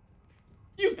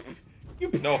 You.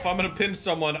 No, if I'm gonna pin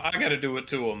someone, I gotta do it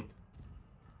to him.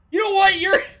 You know what?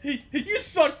 You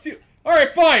suck too. All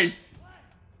right, fine.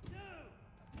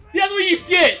 That's what you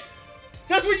get.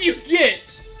 That's what you get.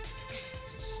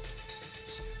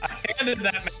 I handed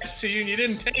that match to you and you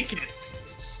didn't take it.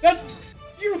 That's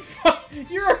you're. Fuck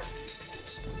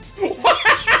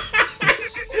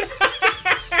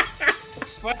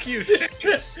you, Shane.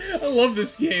 I love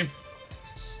this game.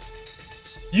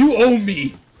 You owe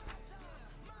me.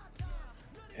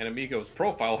 And Amigo's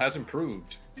profile has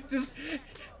improved. Just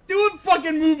do a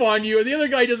fucking move on you, and the other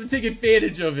guy doesn't take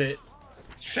advantage of it.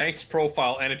 Shank's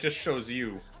profile, and it just shows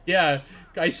you. Yeah,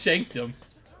 I shanked him.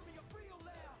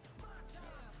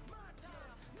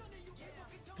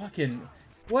 Fucking,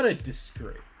 what a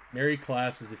disgrace. Mary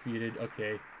Class is defeated.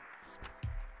 Okay.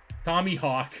 Tommy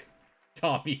Hawk.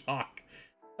 Tommy Hawk.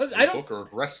 I don't. Booker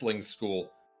of Wrestling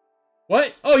School.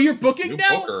 What? Oh, you're booking New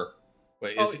now? booker.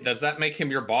 Wait, Oh. does that make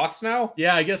him your boss now?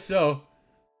 Yeah, I guess so.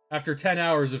 After 10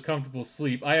 hours of comfortable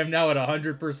sleep, I am now at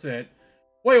 100%.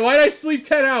 Wait, why did I sleep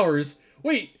 10 hours?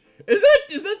 Wait, is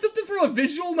that something from a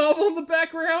visual novel in the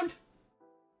background?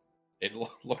 It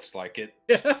looks like it.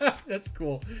 Yeah, that's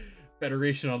cool.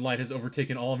 Federation Online has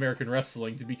overtaken All American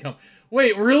Wrestling to become...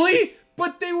 Wait, really?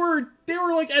 But they were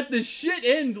like at the shit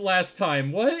end last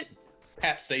time. What?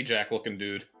 Pat Sajak looking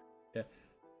dude. Yeah.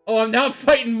 Oh, I'm now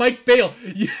fighting Mike Bale.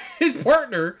 His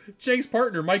partner, Chang's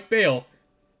partner, Mike Bale.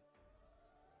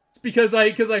 It's because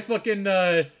I fucking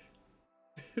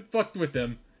fucked with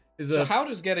him. So how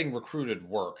does getting recruited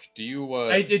work? Do you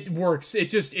it works. It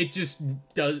just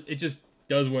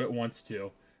does what it wants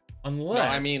to. Unless... No,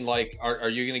 I mean, like, are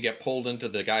you gonna get pulled into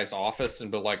the guy's office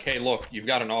and be like, hey, look, you've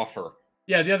got an offer?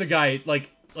 Yeah, the other guy, like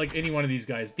any one of these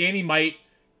guys. Danny Might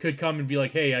could come and be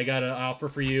like, hey, I got an offer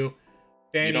for you.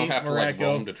 Danny, You don't have to, like,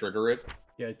 Morocco. roam to trigger it?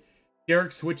 Yeah.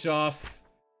 Derek Switchoff,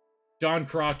 John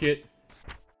Crockett,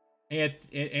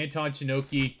 Anton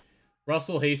Chinoki,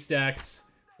 Russell Haystacks,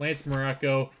 Lance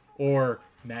Morocco, or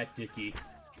Matt Dickey.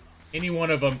 Any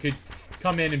one of them could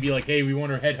come in and be like, hey, we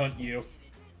want to headhunt you.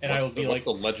 And I will be what's like...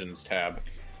 the Legends tab?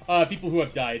 People who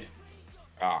have died.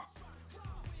 Ah.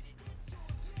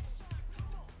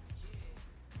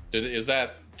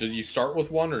 Did you start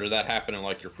with one, or did that happen in,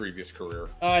 like, your previous career?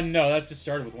 No, that just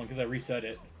started with one because I reset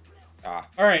it. Ah.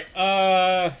 Alright,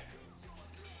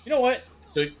 you know what?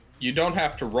 So you don't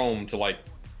have to roam to, like,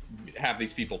 have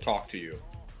these people talk to you.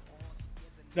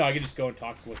 No, I can just go and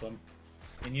talk with them.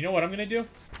 And you know what I'm gonna do?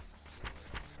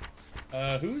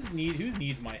 Who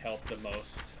needs my help the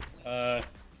most? I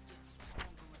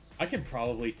can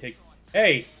probably take...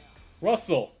 Hey!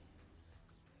 Russell!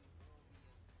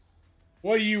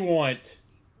 What do you want?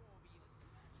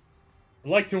 I'd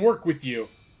like to work with you.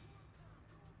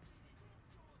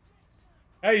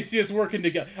 How do you see us working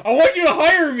together? I want you to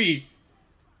hire me!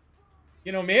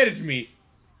 You know, manage me.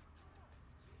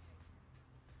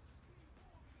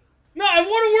 No, I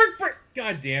want to work for...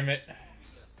 God damn it.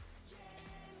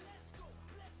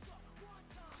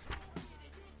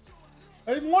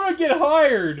 I want to get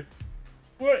hired.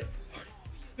 What?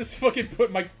 Just fucking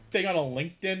put my thing on a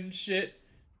LinkedIn and shit.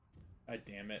 God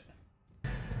damn it.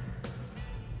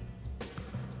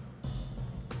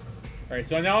 Alright,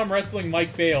 so now I'm wrestling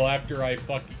Mike Bale after I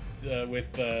fucked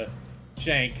with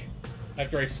Shank.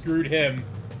 After I screwed him.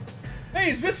 Hey,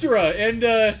 it's Viscera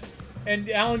and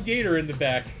Alan Gator in the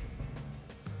back.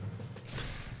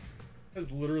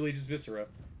 That's literally just Viscera.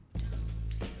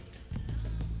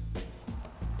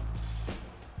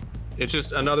 It's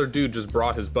just another dude just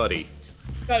brought his buddy.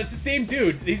 No, it's the same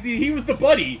dude. He was the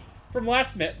buddy from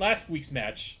last week's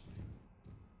match.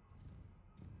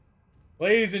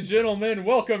 Ladies and gentlemen,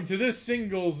 welcome to this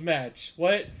singles match.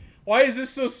 What? Why is this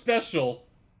so special?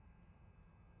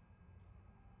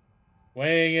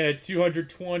 Weighing in at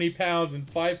 220 pounds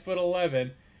and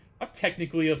 5'11". I'm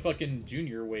technically a fucking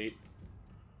junior weight.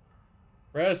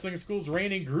 Wrestling School's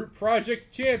reigning group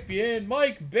project champion,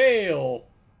 Mike Bale.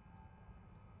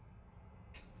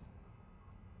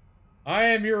 I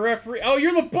am your referee. Oh,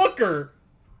 you're the booker!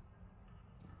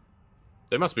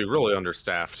 They must be really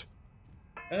understaffed.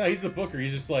 I know, he's the booker.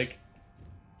 He's just like...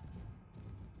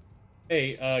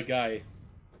 Hey, guy.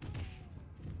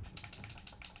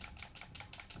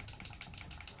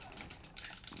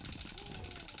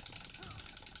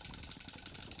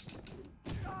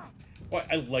 What?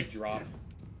 I leg drop.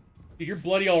 Dude, you're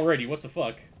bloody already. What the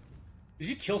fuck? Did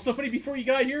you kill somebody before you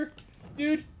got here?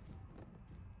 Dude?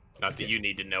 Not that you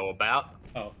need to know about.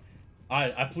 Oh.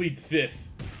 I plead the fifth.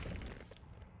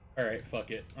 Alright,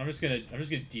 fuck it. I'm just gonna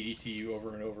DDT you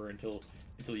over and over until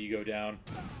you go down.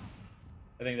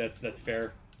 I think that's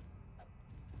fair.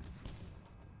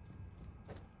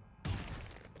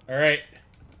 Alright.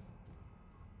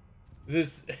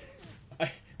 This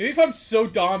maybe if I'm so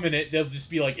dominant, they'll just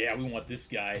be like, yeah, we want this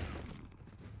guy.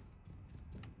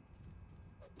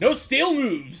 No stale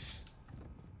moves!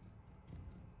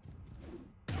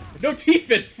 No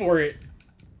T-fits for it!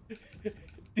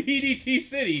 DDT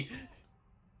City!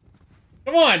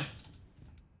 Come on!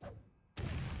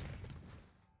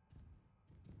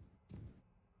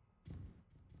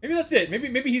 Maybe that's it.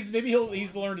 Maybe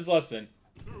he's learned his lesson.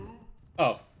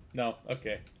 Oh, no,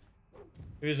 okay. Maybe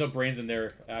there's no brains in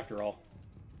there after all.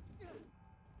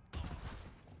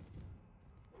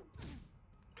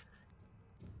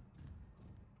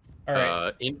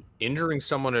 Alright. Injuring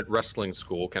someone at wrestling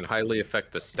school can highly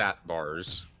affect the stat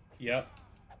bars. Yep.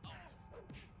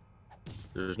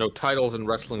 There's no titles in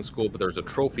wrestling school, but there's a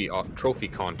trophy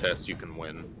contest you can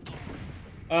win.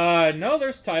 No,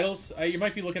 there's titles. You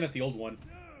might be looking at the old one.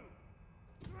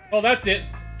 Oh, that's it.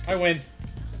 I win.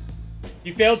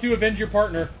 You failed to avenge your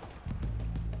partner.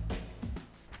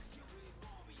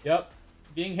 Yep.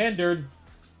 Being hindered.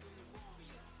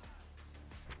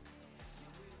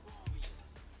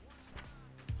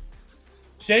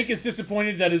 Shank is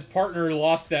disappointed that his partner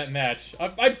lost that match.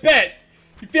 I bet!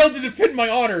 You failed to defend my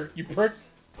honor, you prick.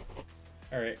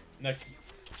 Alright, next.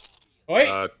 Oh,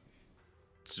 wait!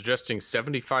 Suggesting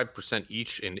 75%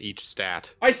 each in each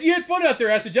stat. I see you had fun out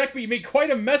there, Acid Jack, but you made quite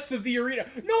a mess of the arena.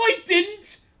 No, I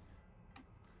didn't!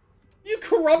 You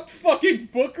corrupt fucking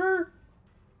booker!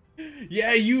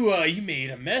 Yeah, you made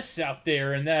a mess out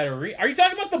there in that arena. Are you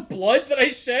talking about the blood that I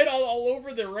shed all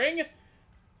over the ring?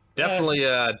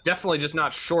 Definitely just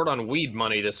not short on weed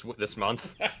money this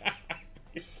month.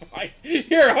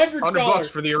 Here, $100. $100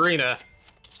 for the arena.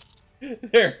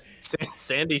 There.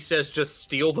 Sandy says just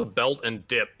steal the belt and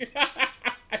dip.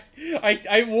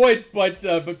 I would,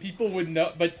 but people would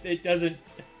know. But it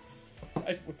doesn't.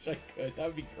 I wish I could. That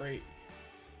would be great.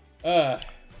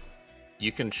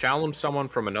 You can challenge someone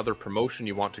from another promotion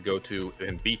you want to go to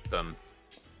and beat them.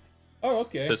 Oh,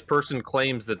 okay. This person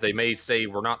claims that they may say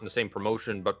we're not in the same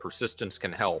promotion, but persistence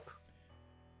can help.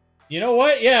 You know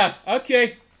what? Yeah,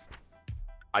 okay.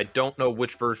 I don't know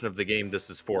which version of the game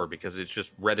this is for, because it's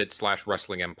just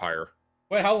Reddit/Wrestling Empire.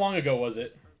 Wait, how long ago was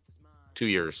it? 2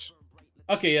 years.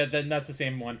 Okay, yeah, then that's the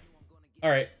same one.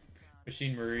 Alright.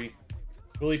 Machine Marie.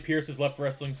 Willie Pierce has left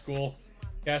wrestling school.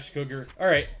 Cash Cougar.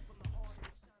 Alright.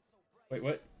 Wait,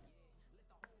 what?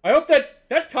 I hope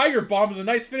that Tiger Bomb is a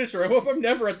nice finisher. I hope I'm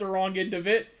never at the wrong end of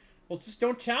it. Well, just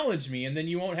don't challenge me, and then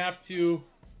you won't have to...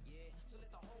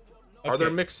 Okay. Are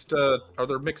there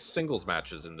mixed singles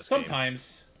matches in this game?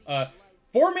 Sometimes.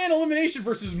 4-man elimination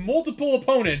versus multiple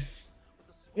opponents.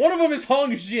 One of them is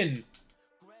Hong Jin.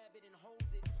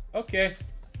 Okay.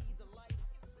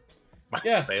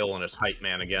 Yeah. Bale and his hype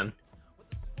man again.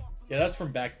 Yeah, that's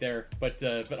from back there. But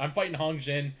I'm fighting Hong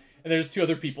Jin, and there's 2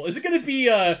 other people. Is it gonna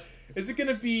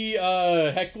be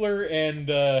Heckler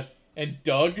and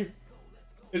Doug?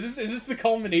 Is this the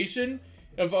culmination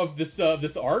of this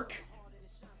arc?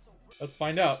 Let's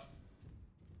find out.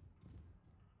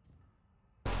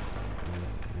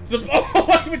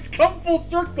 Oh, it's come full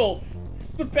circle!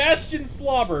 Sebastian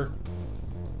Slobber.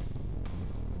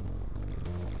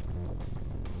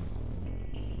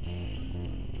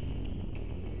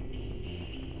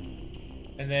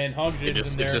 And then Hong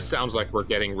Jin's in there. It just sounds like we're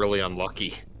getting really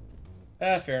unlucky.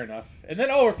 Fair enough. And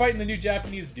then, oh, we're fighting the new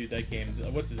Japanese dude that came.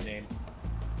 What's his name?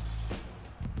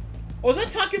 Oh, is that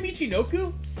Takamichi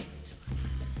Noku?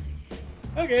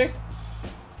 Okay.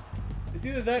 It's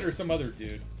either that or some other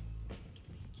dude.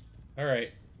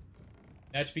 Alright.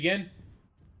 Match begin?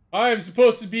 I'm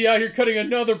supposed to be out here cutting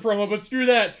another promo, but screw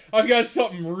that. I've got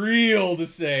something real to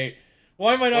say.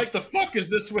 Why am I not... What the fuck is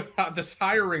this with this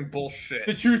hiring bullshit?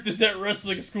 The truth is that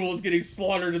wrestling school is getting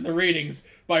slaughtered in the ratings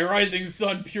by Rising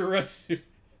Sun Puresu.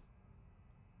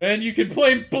 And you can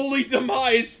blame Bully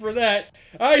Demise for that.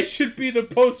 I should be the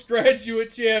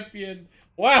postgraduate champion.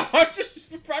 Wow, I'm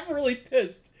really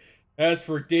pissed. As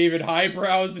for David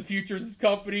Highbrows, the future of this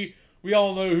company, we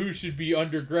all know who should be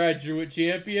undergraduate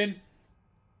champion.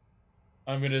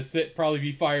 I'm gonna probably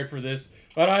be fired for this,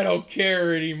 but I don't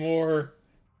care anymore.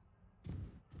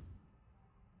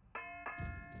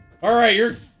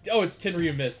 Alright, oh, it's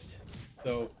Tenryu Mist.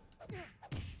 So...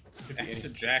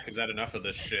 Acid Jack has had enough of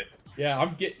this shit.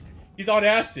 Yeah, he's on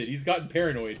acid. He's gotten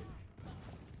paranoid.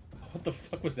 What the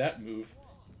fuck was that move?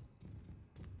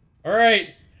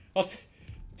 Alright, I'll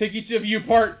take each of you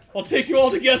apart. I'll take you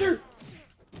all together.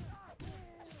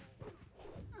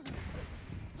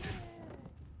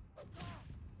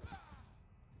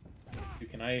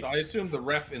 Can I assume the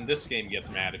ref in this game gets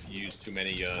mad if you use too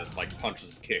many, like,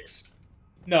 punches and kicks.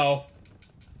 No.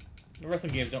 The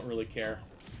wrestling games don't really care.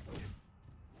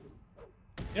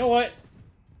 You know what?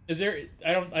 Is there...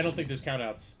 I don't think there's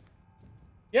countouts.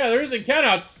 Yeah, there isn't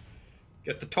countouts!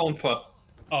 Get the tonfa.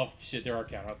 Oh, shit, there are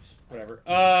countouts. Whatever.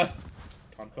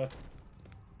 Tonfa. Do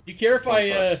you care if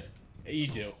I, You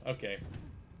do. Okay.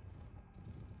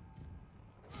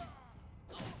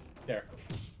 There.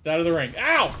 It's out of the ring.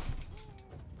 Ow!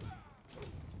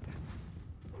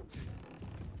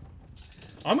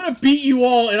 I'm gonna beat you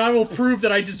all, and I will prove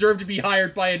that I deserve to be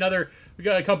hired by another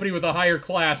company with a higher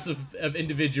class of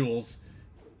individuals.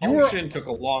 Shin took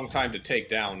a long time to take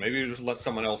down. Maybe just let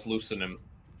someone else loosen him.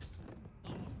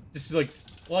 Just like,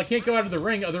 well, I can't go out of the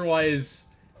ring, otherwise...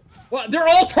 Well, they're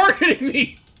all targeting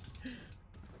me!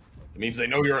 It means they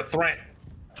know you're a threat.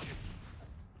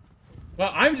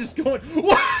 Well, I'm just going...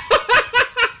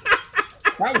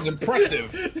 That was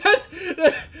impressive.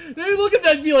 They look at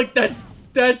that and be like,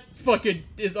 that fucking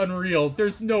is unreal.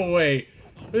 There's no way.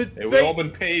 We've all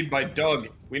been paid by Doug.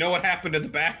 We know what happened in the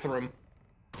bathroom.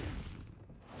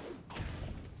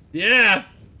 Yeah!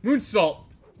 Moonsault!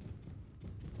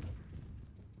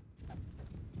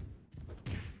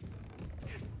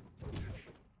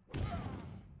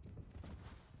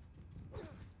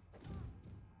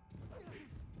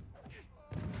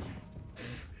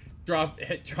 Drop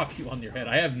you on your head.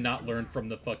 I have not learned from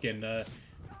the fucking,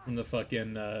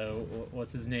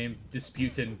 what's his name?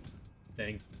 Disputin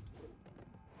thing.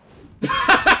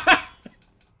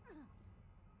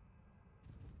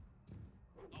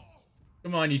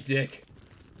 Come on, you dick.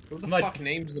 Who the fuck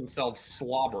names themselves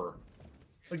Slobber?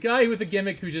 A guy with a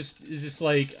gimmick who just is just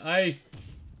like,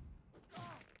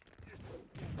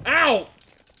 Ow!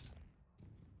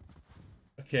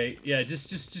 Okay, yeah,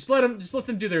 just let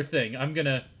them do their thing. I'm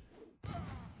gonna...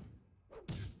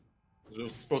 It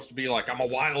was supposed to be like, I'm a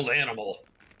wild animal.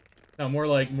 No, more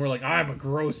like, I'm a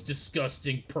gross,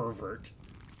 disgusting pervert.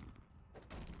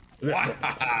 Alright.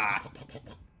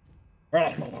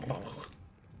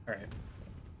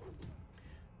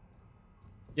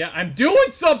 Yeah, I'm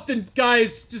doing something,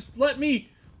 guys! Just let me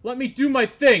do my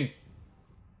thing!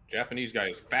 Japanese guy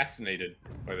is fascinated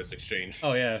by this exchange.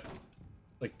 Oh, yeah.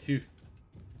 Like,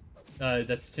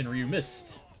 that's Tenryu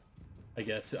missed. I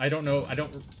guess. I don't know.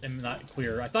 I'm not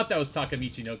clear. I thought that was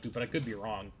Takamichi Noku, but I could be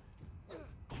wrong.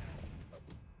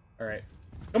 Alright.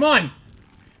 Come on!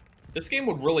 This game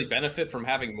would really benefit from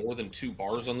having more than 2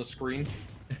 bars on the screen.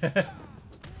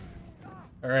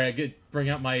 Alright, bring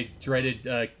out my dreaded,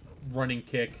 running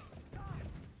kick.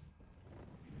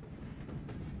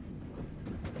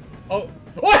 Oh.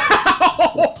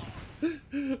 Wow!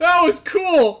 That was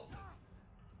cool!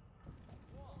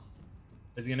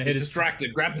 Is he gonna hit He's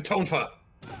distracted. Grab the tonfa.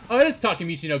 Oh, it is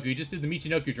Takamichi Noku. He just did the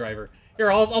Michinoku driver. Here,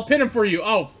 I'll pin him for you.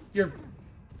 Oh, you're...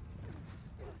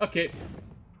 Okay.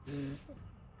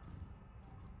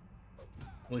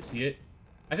 Will he see it?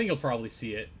 I think he'll probably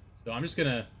see it. So I'm just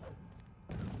gonna...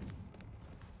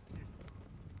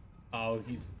 Oh,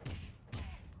 he's...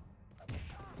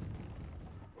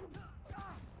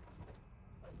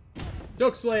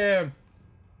 Choke slam!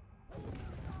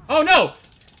 Oh, no!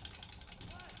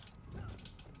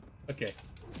 Okay.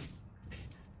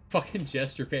 Fucking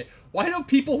gesture pay. Why don't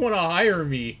people want to hire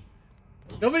me?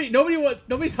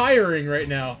 Nobody's hiring right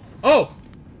now. Oh!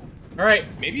 Alright.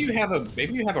 Maybe you have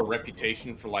a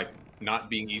reputation for, like, not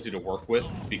being easy to work with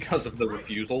because of the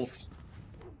refusals.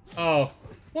 Oh.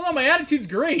 Well, no, my attitude's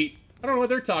great. I don't know what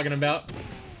they're talking about.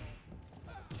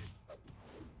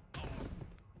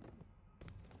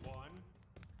 1,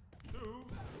 2.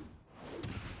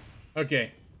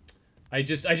 Okay. I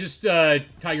just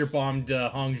Tiger Bombed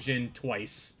Hong Jin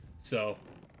twice, so...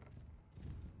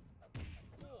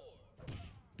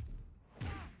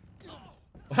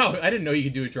 Wow, I didn't know you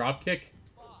could do a drop kick.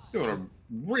 Doing a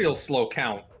real slow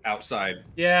count outside.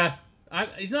 Yeah,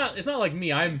 it's not like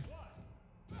me. I'm...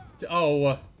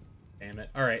 Oh, damn it.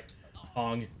 All right,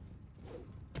 Hong.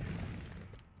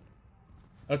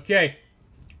 Okay.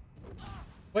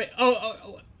 Wait.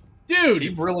 Oh, dude. He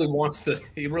really wants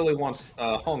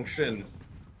Hong Shin.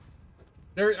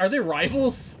 Are they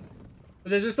rivals?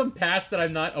 Is there some past that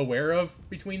I'm not aware of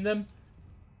between them?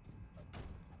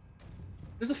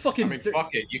 There's a fucking... I mean,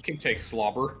 fuck it. You can take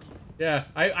Slobber. Yeah,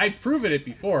 I've proven it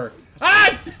before.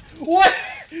 Ah! What?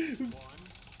 1,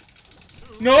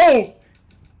 2. No!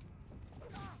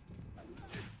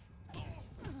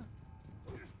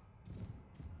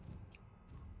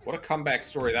 What a comeback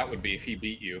story that would be if he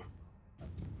beat you.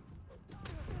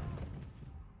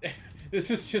 This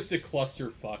is just a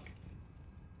clusterfuck.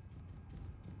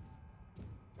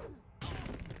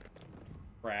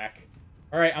 Crack.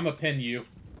 Alright, I'm gonna pin you.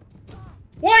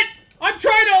 What? I'm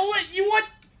trying to let you what?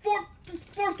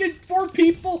 Four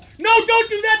people? No, don't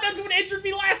do that! That's what injured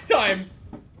me last time!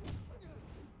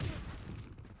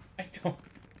 I don't...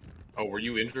 Oh, were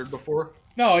you injured before?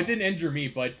 No, it didn't injure me,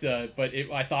 but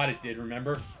I thought it did,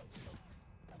 remember?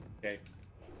 Okay.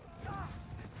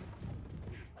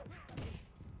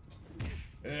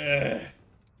 Ugh.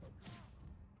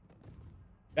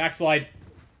 Backslide.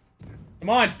 Come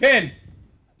on, pin!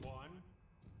 1,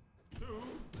 2,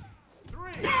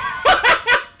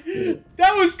 3.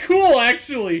 That was cool,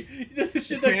 actually.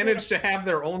 You managed to have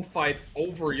their own fight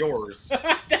over yours.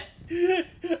 I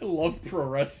love pro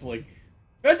wrestling.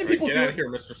 Imagine people Get do out it. of here,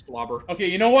 Mr. Slobber. Okay,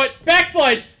 you know what?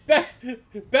 Backslide!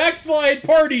 Backslide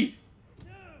party!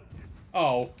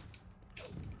 Oh.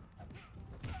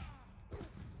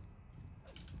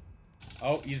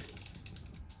 Oh, he's...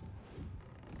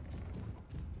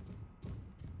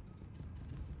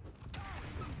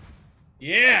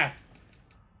 Yeah!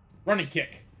 Running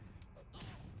kick.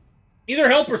 Either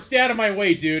help or stay out of my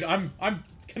way, dude. I'm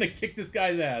gonna kick this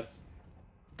guy's ass.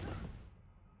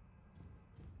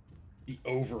 The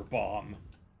overbomb.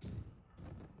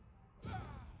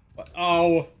 What?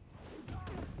 Oh.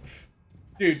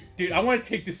 Dude, I want to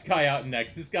take this guy out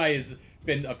next. This guy has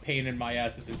been a pain in my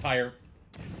ass this entire...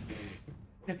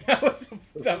 That was...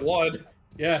 Blood.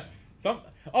 Yeah.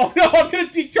 Oh no, I'm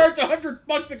gonna be charged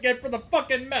 $100 again for the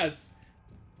fucking mess.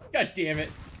 God damn it.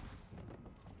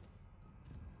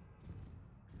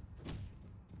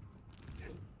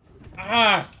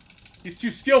 Ah! He's too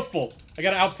skillful. I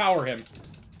gotta outpower him.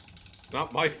 It's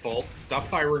not my fault. Stop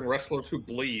hiring wrestlers who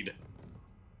bleed.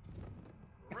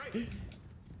 Great.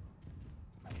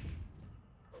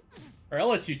 Alright, I'll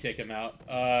let you take him out.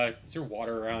 Is there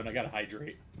water around? I gotta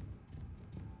hydrate.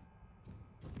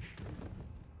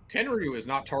 Tenryu is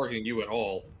not targeting you at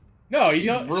all. No, He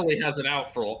really has an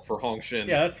out for Hong Shin.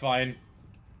 Yeah, that's fine.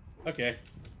 Okay.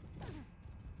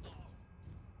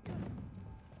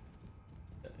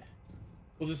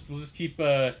 We'll just keep,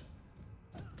 I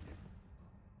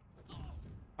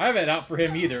haven't out for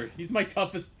him either. He was my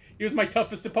toughest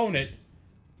opponent.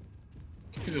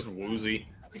 He's just woozy.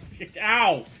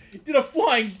 Ow! He did a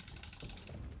flying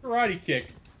karate kick.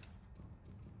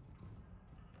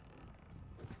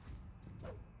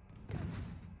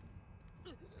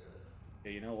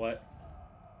 Okay, you know what?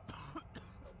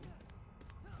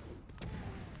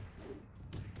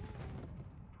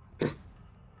 Is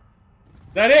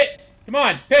that it? Come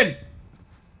on, pin!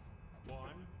 1.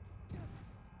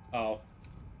 Oh.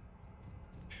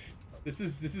 This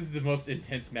is the most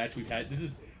intense match we've had. This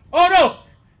is... Oh no!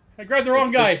 I grabbed the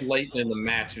wrong guy. This late in the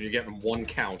match and you're getting 1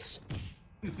 counts.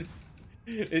 This is...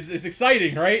 It's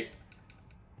exciting, right?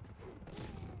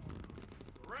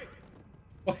 Great.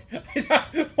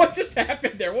 What just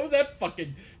happened there? What was that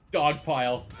fucking dog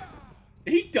pile?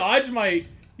 Did he dodge my...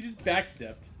 He just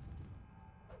backstepped.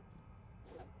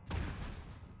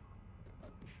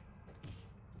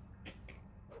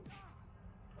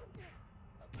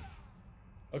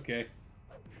 Okay.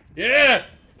 Yeah!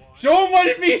 Show him what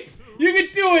it means! You can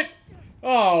do it!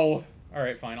 Oh.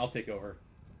 Alright, fine. I'll take over.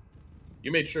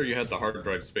 You made sure you had the hard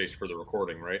drive space for the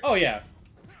recording, right? Oh, yeah.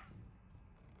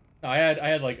 No, I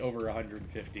had like over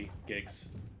 150 gigs.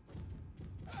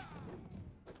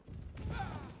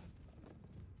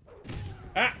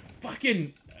 Ah!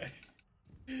 Fucking...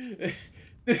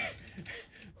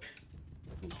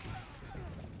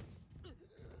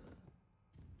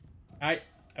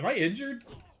 Am I injured?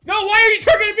 No, why are you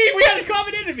targeting me? We had a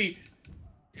common enemy!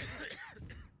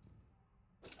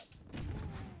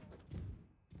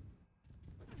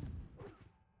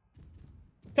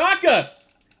 Taka!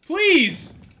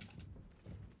 Please!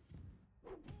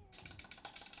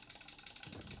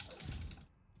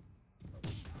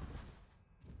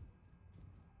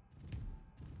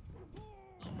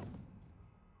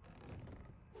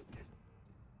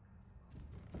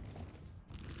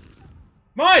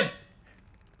 Come on!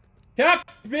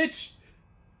 Tap, bitch!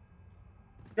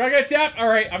 You're not gonna tap?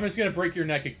 Alright, I'm just gonna break your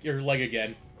leg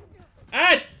again.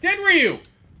 Ah! Tenryu!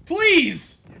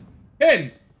 Please!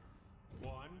 Pin!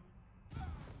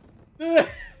 1.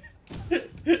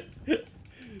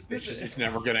 It's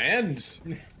never gonna end.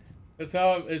 That's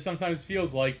how it sometimes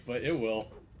feels like, but it will.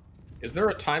 Is there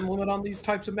a time limit on these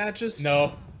types of matches?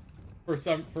 No. For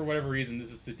whatever reason,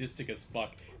 this is sadistic as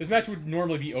fuck. This match would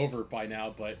normally be over by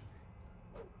now, but...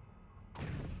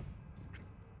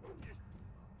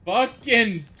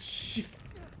 Fucking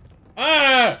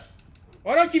Ah!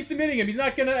 Why don't I keep submitting him? He's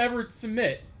not gonna ever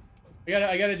submit.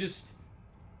 I gotta just...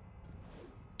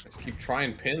 Let's keep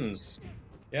trying pins.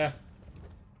 Yeah.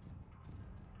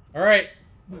 Alright.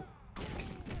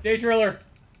 Day driller.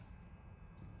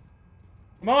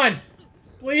 Come on!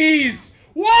 Please!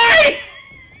 Why?!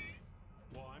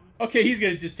 1. Okay, he's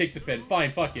gonna just take the pin.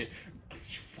 Fine, fuck it.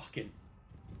 Fucking...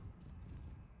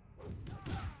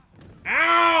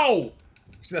 Ow!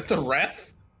 Is that the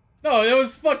ref? No, that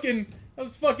was fucking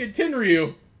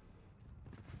Tenryu.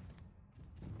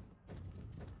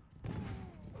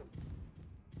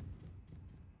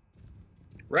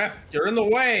 Ref, you're in the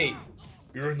way!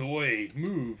 You're in the way.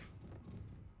 Move.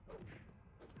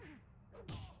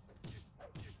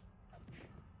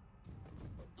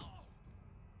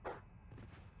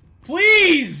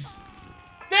 Please!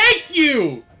 Thank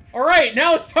you! Alright,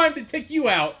 now it's time to take you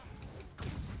out.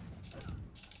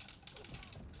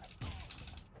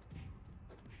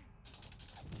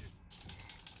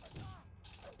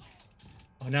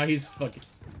 Oh, now he's fucking...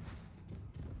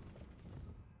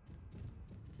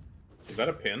 Is that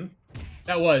a pin?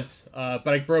 That was, but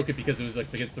I broke it because it was,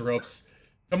 like, against the ropes.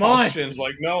 Come on! Shin's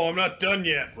like, no, I'm not done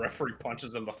yet. Referee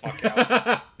punches him the fuck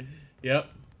out. Yep.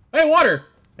 Hey, water!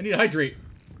 I need to hydrate.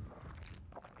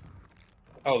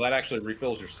 Oh, that actually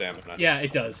refills your stamina. Yeah,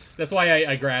 it does. That's why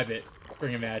I grab it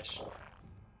during a match.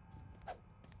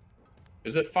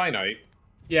 Is it finite?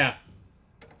 Yeah.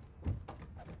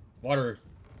 Water.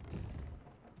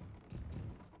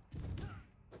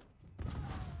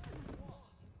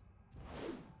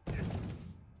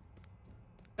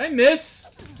 I miss?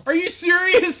 Are you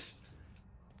serious?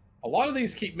 A lot of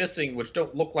these keep missing, which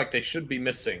don't look like they should be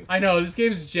missing. I know, this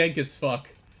game's jank as fuck.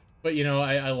 But, you know,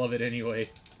 I love it anyway.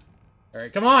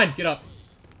 Alright, come on! Get up.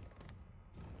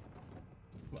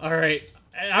 Alright.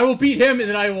 I will beat him, and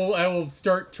then I will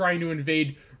start trying to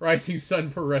invade Rising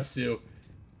Sun Peresu.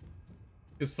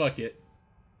 Because fuck it.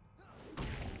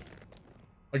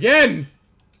 Again!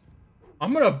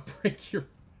 I'm gonna break your...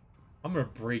 I'm gonna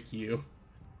break you.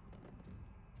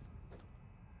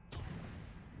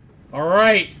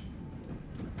 Alright!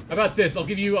 How about this? I'll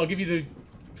give you the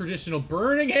traditional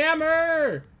burning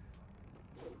hammer!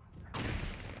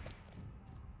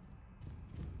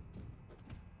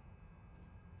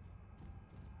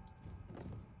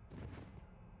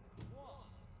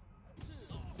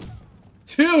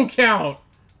 Two count!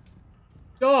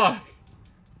 Dog!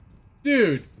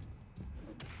 Dude!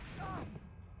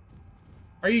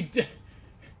 Are you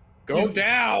Go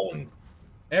down!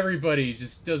 Everybody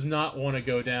just does not want to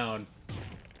go down.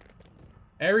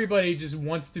 Everybody just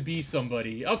wants to be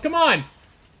somebody. Oh, come on!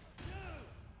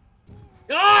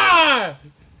 Ah!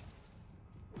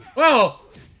 Wow!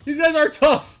 These guys are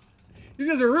tough! These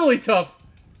guys are really tough!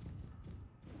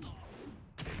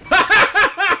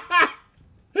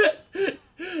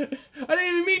 I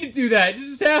didn't even mean to do that. It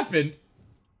just happened.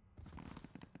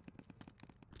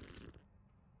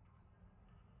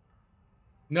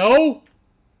 No?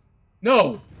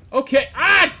 No. Okay.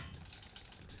 Ah!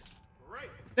 Right.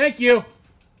 Thank you.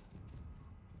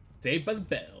 Saved by the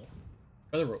bell.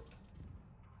 By the rope.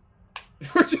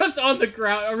 We're just on the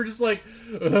ground. And we're just like,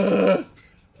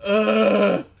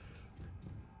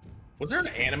 Was there an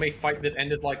anime fight that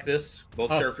ended like this?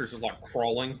 Both characters are like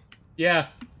crawling. Yeah.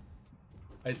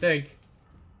 I think.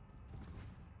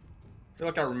 I feel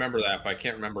like I remember that, but I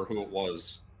can't remember who it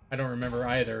was. I don't remember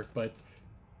either, but...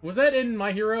 Was that in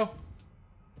My Hero?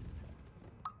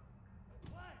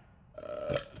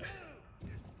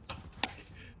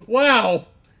 Wow!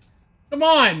 Come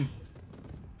on!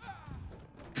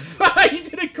 You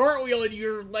did a cartwheel and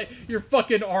your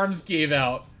fucking arms gave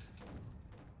out.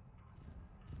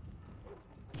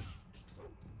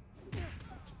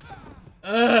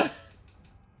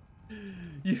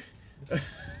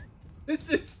 This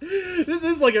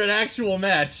is like an actual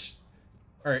match.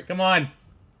 All right, come on,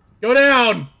 go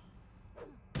down.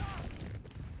 All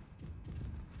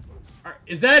right,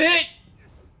 is that it?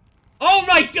 Oh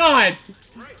my god!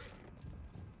 Right.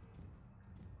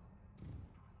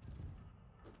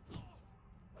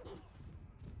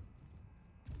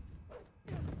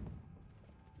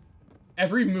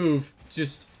 Every move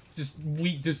just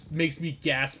makes me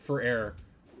gasp for air.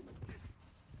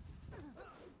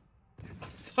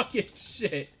 Fucking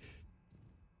shit.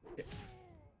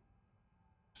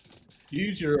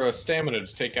 Use your stamina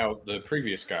to take out the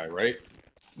previous guy, right?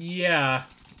 Yeah.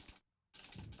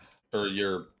 Or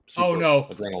your super Oh no.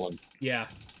 adrenaline. Yeah.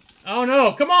 Oh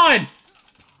no, come on!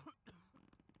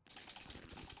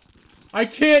 I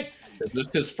can't... Is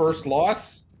this his first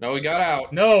loss? No, he got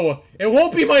out. No, it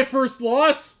won't be my first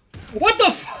loss! What the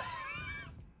f...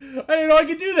 I didn't know I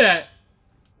could do that!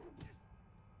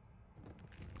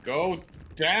 Go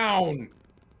down!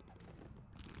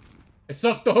 I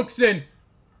sucked the hooks in!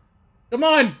 Come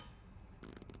on!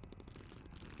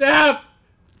 Dap!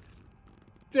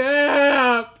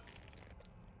 Dap!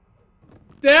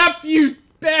 Dap, you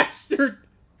bastard!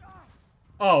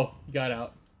 Oh, you got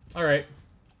out. Alright.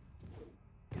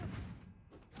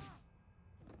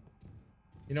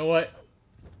 You know what?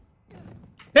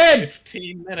 Him!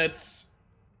 15 minutes.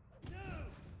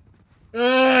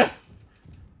 I'm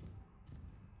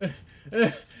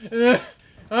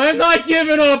not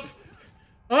giving up!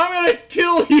 I'm gonna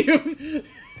kill you!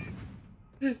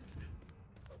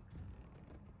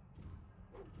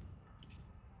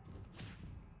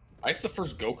 I's the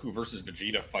first Goku versus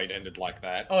Vegeta fight ended like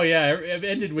that. Oh yeah, it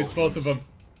ended with both of them.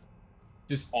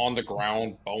 Just... On the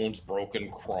ground, bones broken,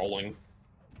 crawling.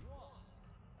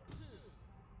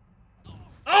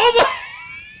 Oh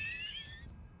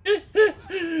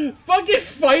my... Fucking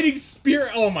fighting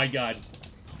spirit. Oh my god.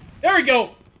 There we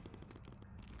go.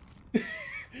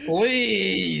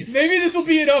 Please. Maybe this will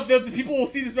be enough that the people will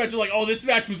see this match and like, oh, this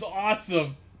match was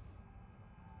awesome.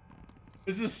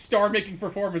 This is a star-making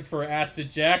performance for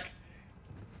Acid Jack.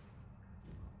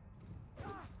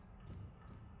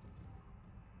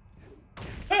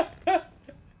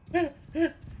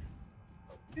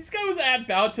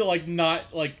 about to, like,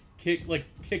 not, like,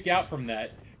 kick out from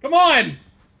that. Come on!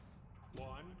 1,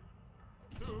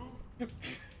 2.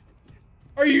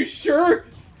 Are you sure?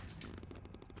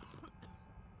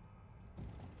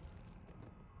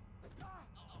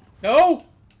 No?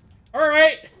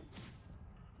 Alright.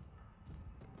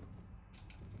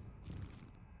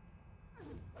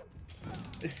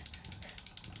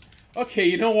 Okay,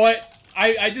 you know what?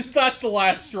 I just that's the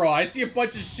last straw. I see a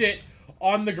bunch of shit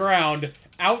on the ground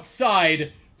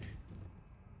outside.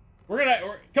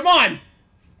 Come on!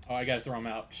 Oh, I gotta throw him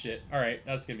out. Shit. Alright,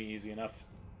 that's gonna be easy enough.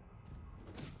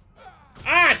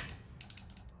 Ah!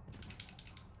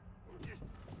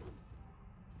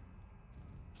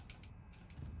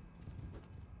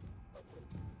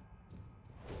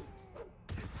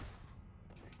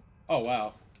 Oh,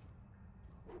 wow.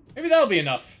 Maybe that'll be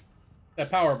enough. That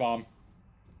power bomb.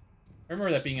 I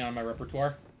remember that being on my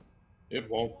repertoire. It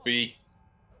won't be.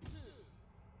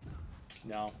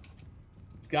 No.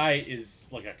 This guy is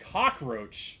like a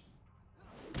cockroach.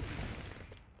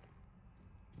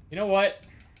 You know what?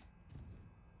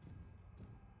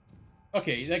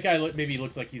 Okay, that guy maybe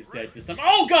looks like he's dead this time.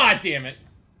 Oh, god damn it!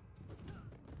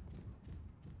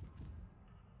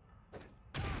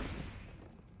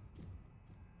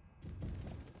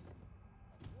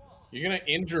 You're gonna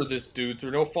injure this dude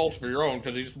through no fault of your own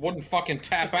because he just wouldn't fucking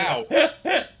tap out.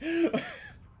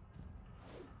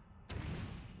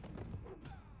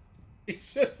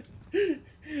 It's just...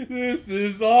 This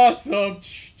is awesome.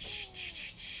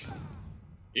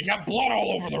 You got blood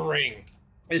all over the ring.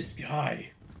 This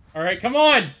guy. Alright, come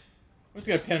on! I'm just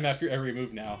gonna pin him after every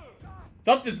move now.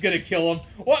 Something's gonna kill him.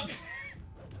 What?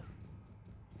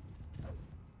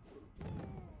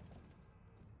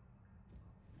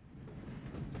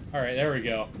 Alright, there we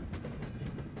go.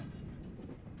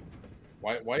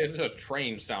 Why is it a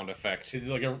train sound effect? Is it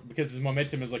like because his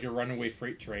momentum is like a runaway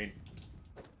freight train.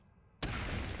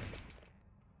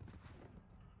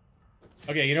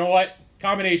 Okay, you know what?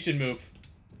 Combination move.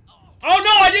 Oh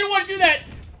no, I didn't want to do that!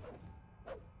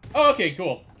 Oh, okay,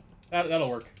 cool. That'll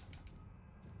work.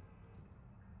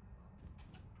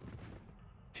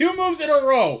 2 moves in a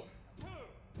row!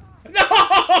 No!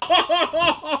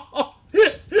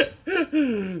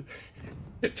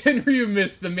 Tenryu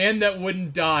missed, the man that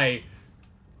wouldn't die.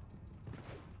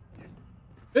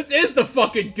 This is the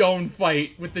fucking Gon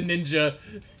fight with the ninja.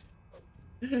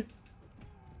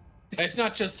 It's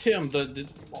not just him. The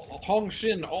Hong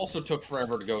Shin also took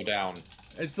forever to go down.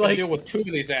 It's Gotta like deal with 2 of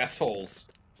these assholes.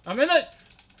 I'm in the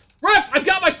ref. I've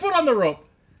got my foot on the rope.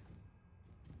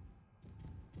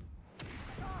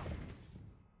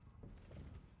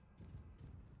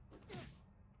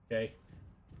 Okay,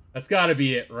 that's gotta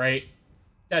be it, right?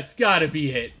 That's gotta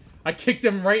be it. I kicked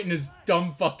him right in his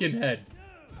dumb fucking head.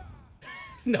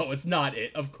 No, it's not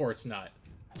it. Of course not.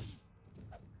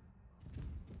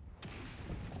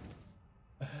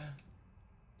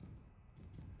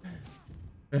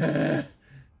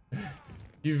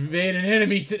 You've made an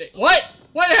enemy today. What?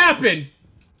 What happened?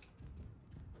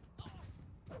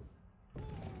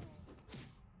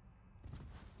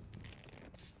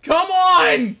 Come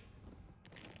on!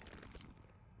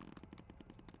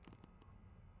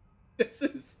 This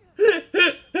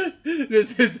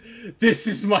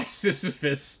is my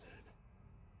Sisyphus.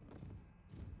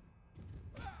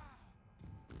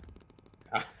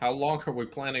 How long are we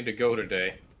planning to go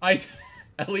today?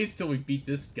 At least till we beat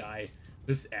this guy,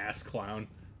 this ass clown.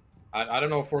 I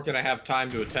don't know if we're gonna have time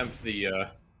to attempt the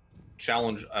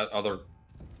challenge other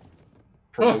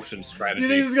promotion strategy. You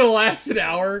think this is gonna last an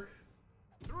hour?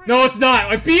 No, it's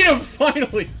not. I beat him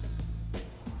finally.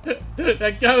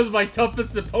 That guy was my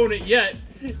toughest opponent yet.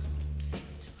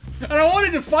 And I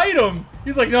wanted to fight him.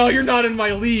 He's like, no, you're not in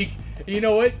my league. And you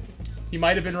know what? He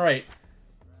might have been right.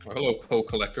 Well, hello, Poe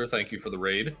Collector. Thank you for the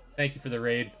raid. Thank you for the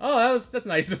raid. Oh, that's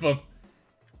nice of him.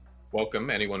 Welcome,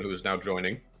 anyone who is now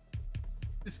joining.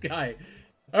 This guy.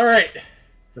 All right.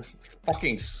 This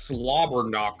fucking slobber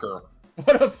knocker.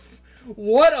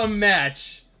 What a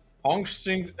match. Hong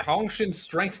Shin's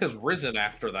strength has risen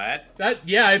after that.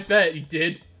 Yeah, I bet he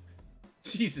did.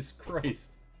 Jesus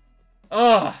Christ.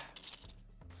 Ugh.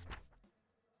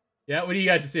 Yeah, what do you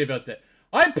got to say about that?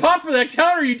 I popped for that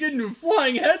counter you did in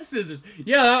flying head scissors.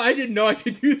 Yeah, I didn't know I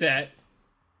could do that.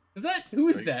 Who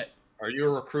is that? Are you a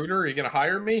recruiter? Are you gonna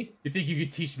hire me? You think you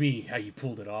could teach me how you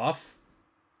pulled it off?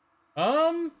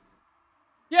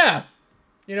 Yeah.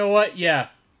 You know what? Yeah.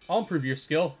 I'll improve your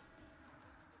skill.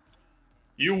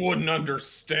 You wouldn't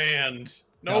understand.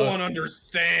 No one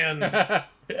understands.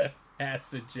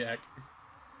 Acid Jack.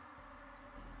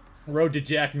 Road to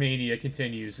Jackmania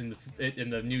continues in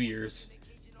the New Year's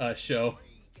show.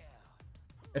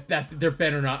 There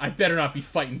better not. I better not be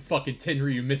fighting fucking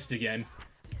Tenryu Mist again.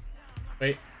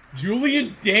 Wait.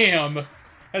 Julian Dam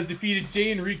has defeated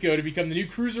Jay Enrico to become the new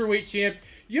cruiserweight champ.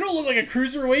 You don't look like a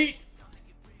cruiserweight.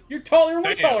 You're taller. You're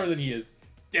way taller than he is.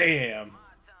 Damn.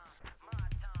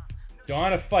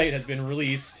 Joanna Fight has been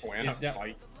released. Joanna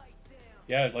Fight.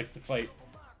 Yeah, it likes to fight.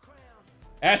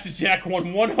 Acid Jack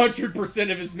won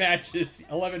 100% of his matches.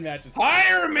 11 matches.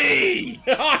 Hire me!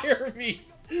 Hire me!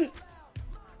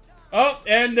 Oh,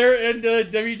 and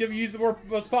WWE's the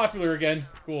most popular again.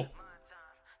 Cool.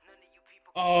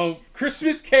 Oh,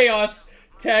 Christmas Chaos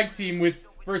tag team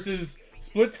versus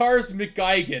Splittars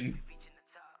McGuigan.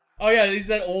 Oh yeah, he's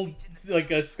that old,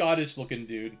 like, a Scottish-looking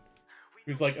dude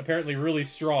who's, like, apparently really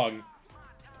strong.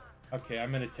 Okay,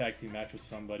 I'm in a tag team match with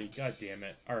somebody. God damn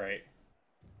it. All right.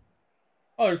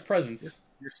 Oh, there's presents.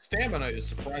 Your stamina is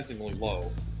surprisingly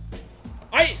low.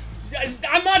 I'm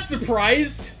not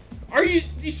surprised. Are you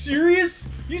serious?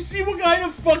 You see what kind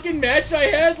of fucking match I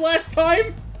had last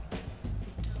time?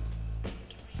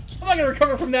 I'm not gonna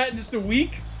recover from that in just a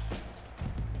week.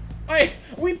 Me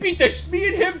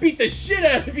and him beat the shit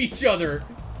out of each other.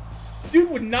 Dude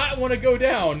would not want to go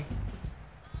down.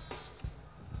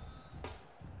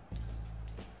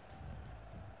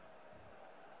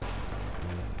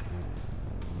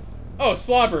 Oh,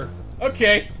 slobber.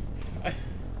 Okay.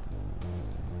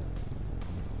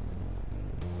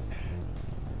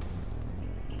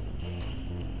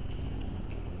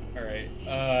 Alright,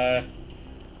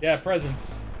 yeah,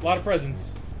 presents. A lot of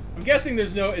presents. I'm guessing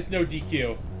it's no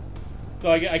DQ.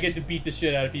 So I get to beat the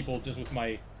shit out of people just with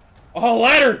my... Oh,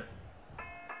 ladder!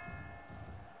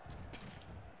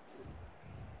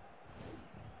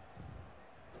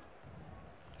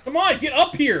 Come on, get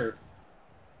up here!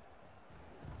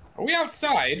 Are we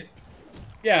outside?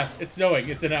 Yeah, it's snowing.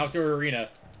 It's an outdoor arena.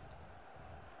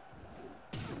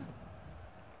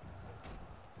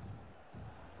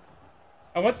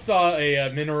 I once saw a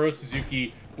Minoru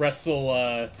Suzuki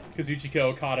wrestle Kazuchika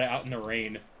Okada out in the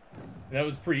rain. And that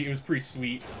was pretty. It was pretty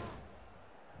sweet.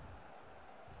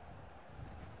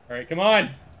 All right, come on.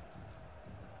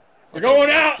 We're going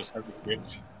out. Just have a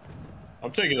gift.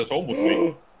 I'm taking this home with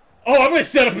me. Oh, I'm gonna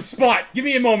set up a spot. Give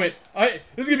me a moment. This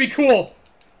is gonna be cool.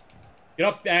 Get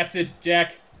up, Acid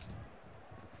Jack.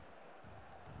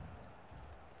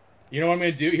 You know what I'm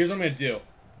gonna do? Here's what I'm gonna do.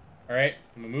 All right,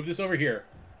 I'm gonna move this over here.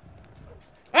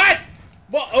 Ah!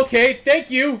 Well, okay,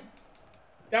 thank you.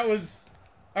 That was...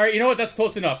 All right, you know what? That's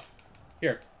close enough.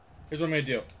 Here's what I'm gonna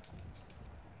do.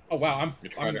 Oh wow,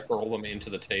 You're trying to hurl them into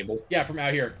the table. Yeah, from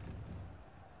out here.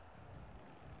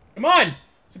 Come on,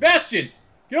 Sebastian,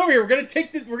 get over here. We're gonna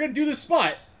take this. We're gonna do this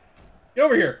spot. Get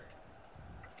over here.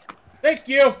 Thank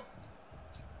you.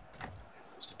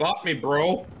 Spot me,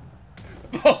 bro.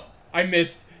 Oh, I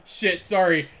missed. Shit,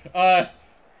 sorry. What?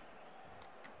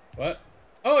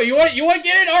 Oh, you want to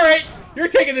get in? All right, you're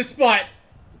taking this spot.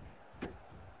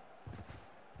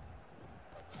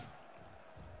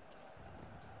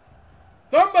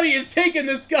 Somebody is taking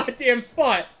this goddamn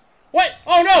spot. What?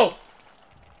 Oh no.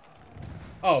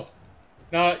 Oh,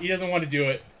 no, he doesn't want to do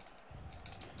it.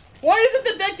 Why is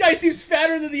it that guy seems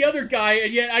fatter than the other guy,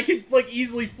 and yet I could like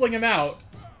easily fling him out?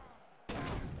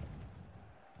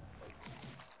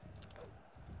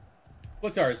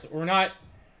 Splittars, you're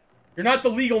not the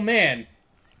legal man.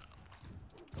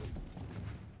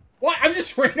 What? I'm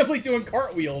just randomly doing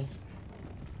cartwheels.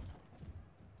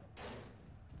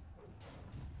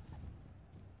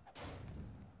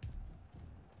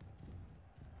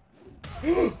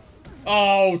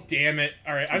 Oh, damn it.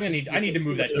 Alright, I need to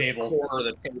move that table. Corner of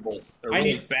the table. A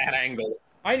really bad angle.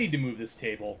 I need to move this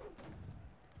table.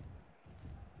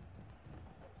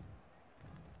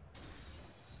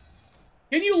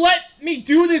 Can you let me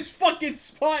do this fucking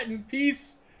spot in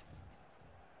peace?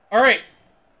 Alright.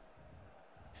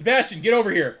 Sebastian, get over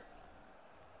here.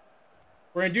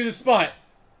 We're gonna do the spot.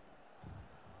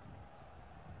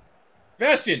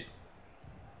 Sebastian!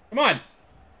 Come on!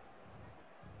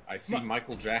 I see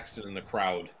Michael Jackson in the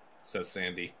crowd, says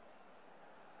Sandy.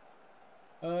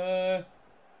 I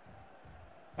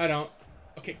don't...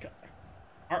 Okay,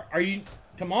 are you...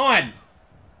 Come on!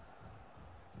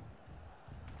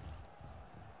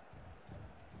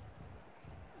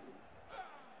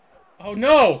 Oh,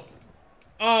 no!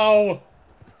 Oh!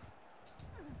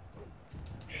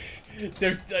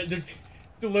 They're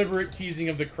deliberate teasing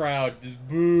of the crowd. Just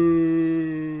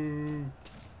boo.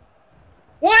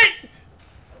 What?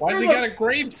 Why has he got a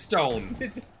gravestone?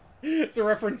 It's a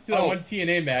reference to that one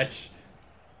TNA match.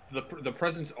 The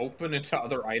present's open into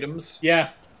other items? Yeah.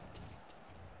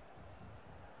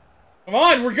 Come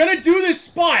on, we're gonna do this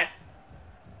spot!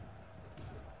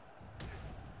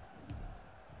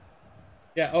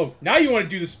 Yeah, oh, now you want to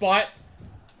do the spot.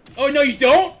 Oh, no, you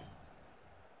don't?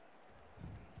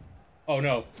 Oh,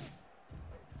 no.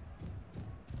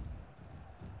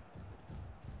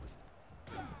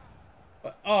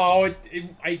 Oh,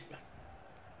 I...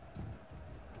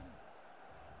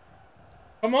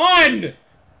 Come on!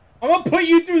 I'm gonna put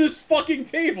you through this fucking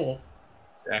table.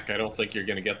 Jack, I don't think you're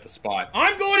gonna get the spot.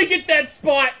 I'm going to get that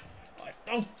spot!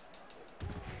 Oh,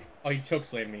 oh you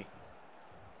chokeslammed me.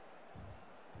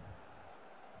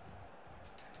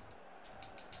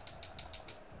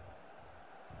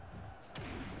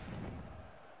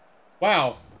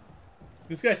 Wow.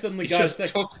 This guy suddenly got a second.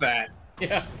 Just took that.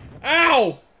 Yeah.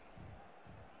 Ow!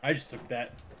 I just took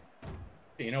that.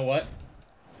 Hey, you know what?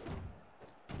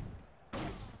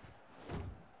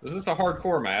 Is this a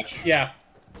hardcore match? Yeah.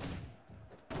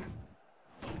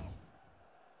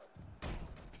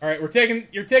 Alright,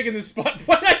 you're taking this spot.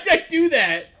 Why did I do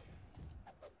that?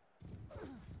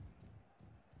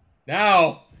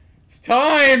 Now, it's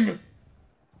time!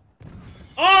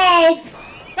 Oh!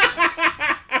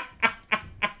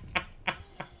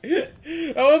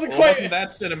 That wasn't quite... It wasn't that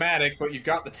cinematic, but you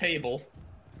got the table.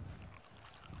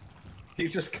 You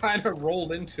just kind of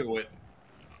rolled into it.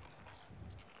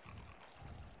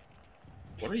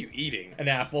 What are you eating? An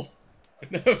apple.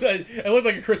 It looked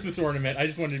like a Christmas ornament. I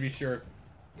just wanted to be sure.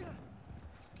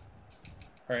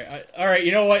 Alright,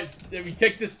 you know what? We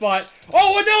take this spot.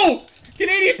 Oh, no!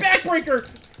 Canadian backbreaker!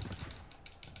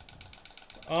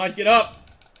 On, get up.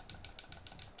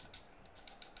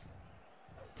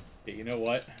 Okay, you know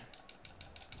what?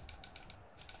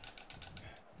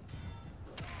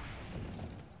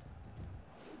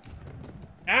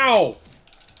 Ow!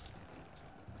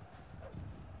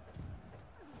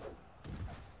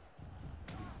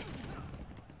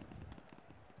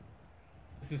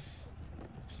 This is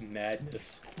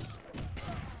madness.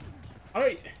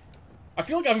 I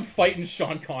feel like I'm fighting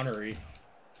Sean Connery.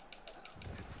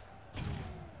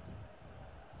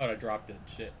 Oh, I dropped it.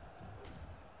 Shit.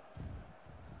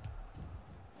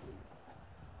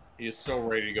 He is so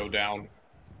ready to go down.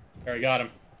 There, I got him.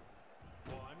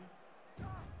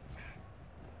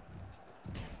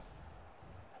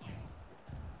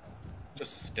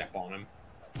 Just step on him.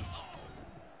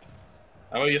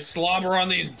 Oh, you slobber on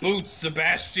these boots,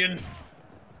 Sebastian.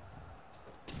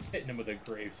 Hitting him with a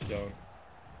gravestone.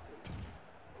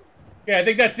 Yeah, I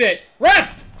think that's it.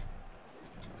 Ref!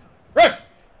 Ref!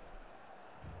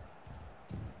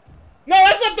 No,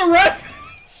 that's not the ref!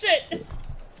 Shit!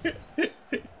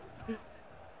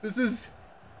 This is...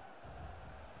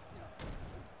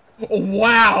 Oh,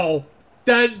 wow!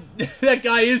 That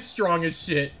guy is strong as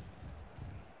shit.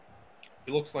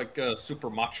 He looks like Super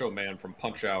Macho Man from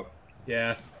Punch-Out.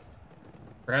 Yeah.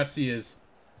 Perhaps he is.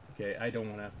 Okay, I don't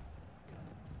want to...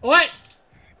 What?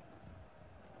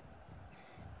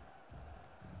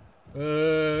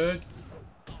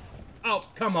 Oh,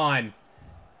 come on.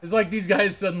 It's like these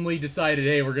guys suddenly decided,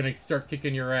 hey, we're gonna start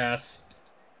kicking your ass.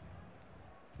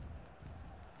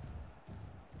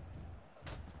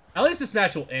 At least this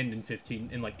match will end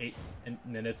in like 8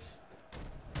 minutes.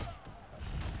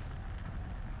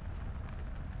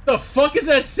 The fuck is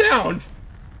that sound?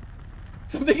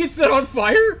 Something gets set on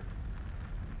fire?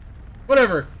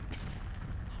 Whatever.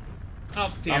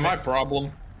 Oh, damn it. Not my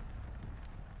problem.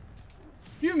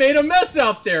 You made a mess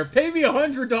out there. Pay me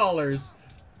 $100.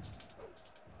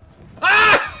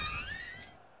 Ah!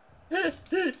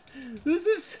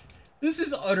 This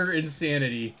is utter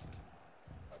insanity.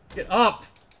 Get up.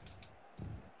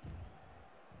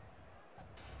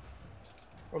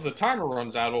 Well, if the timer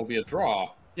runs out, it'll be a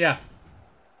draw. Yeah.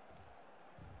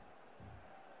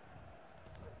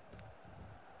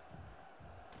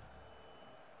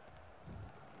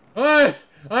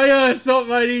 I got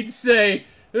something I need to say.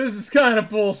 This is kind of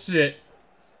bullshit.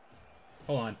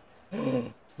 Hold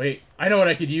on. Wait, I know what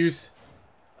I could use.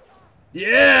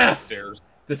 Yeah! The stairs.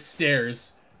 The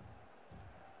stairs.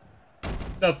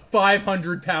 The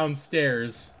 500-pound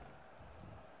stairs.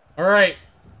 Alright.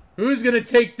 Who's gonna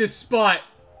take this spot?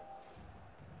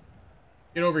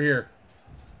 Get over here.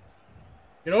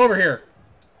 Get over here.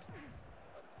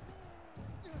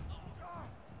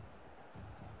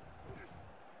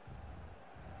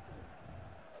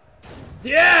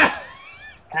 Yeah!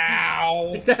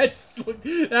 Ow! That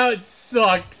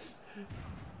sucks.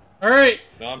 Alright.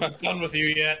 No, I'm not done with you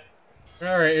yet.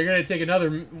 Alright, you're gonna take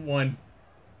another one.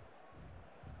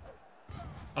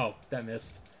 Oh, that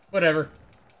missed. Whatever.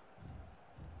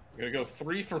 We're gonna go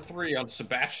 3 for 3 on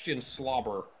Sebastian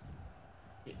Slobber.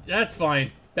 That's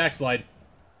fine. Backslide.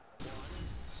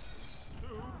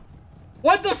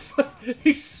 What the fuck?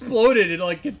 Exploded in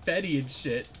like confetti and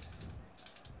shit.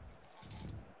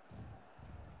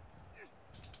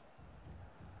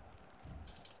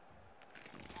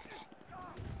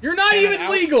 You're not even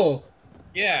legal!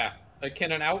 Yeah. Like,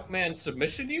 can an outman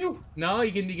submission you? No,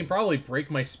 he can probably break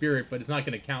my spirit, but it's not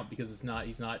gonna count because he's not,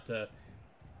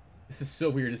 this is so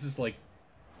weird. This is like...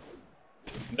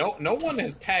 No one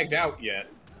has tagged out yet.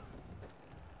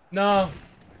 No.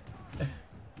 I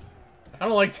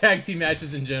don't like tag team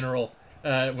matches in general,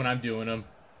 when I'm doing them.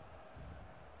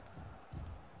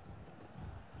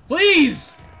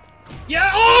 Please! Yeah,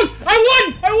 oh! I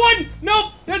won! I won!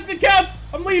 Nope, that's the counts!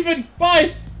 I'm leaving,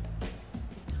 bye!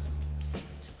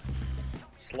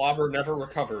 Slobber never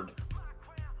recovered.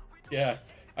 Yeah,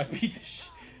 I beat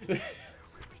the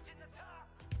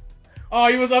Oh,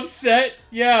 he was upset?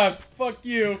 Yeah, fuck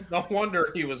you. No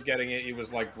wonder he was getting it. He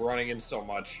was, like, running in so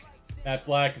much. Matt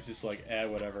Black is just like,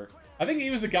 whatever. I think he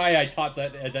was the guy I taught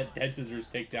that Dead Scissors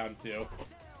takedown to.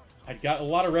 I got a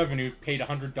lot of revenue, paid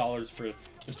 $100 for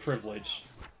this privilege.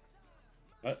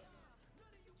 What?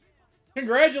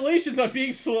 Congratulations on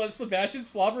being Sebastian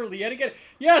Slobber yet again.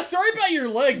 Yeah, sorry about your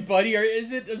leg, buddy.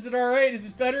 Is it alright? Is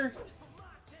it better?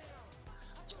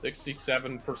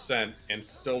 67% and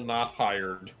still not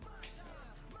hired.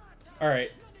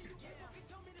 Alright.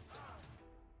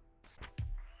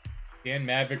 Dan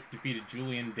Mavick defeated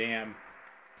Julian Dam.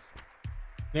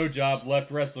 No job,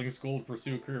 left wrestling school to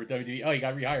pursue a career with WWE. Oh, he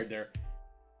got rehired there.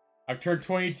 I've turned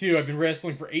 22. I've been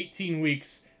wrestling for 18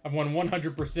 weeks. I've won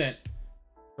 100%.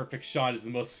 Perfect shot is the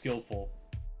most skillful.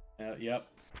 Yep.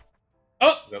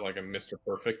 Oh! Is that like a Mr.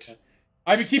 Perfect?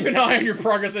 I've been keeping an eye on your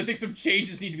progress. I think some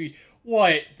changes need to be...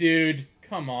 What, dude?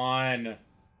 Come on.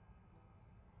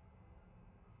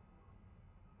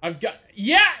 I've got...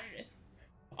 Yeah!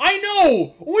 I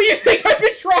know! What do you think I've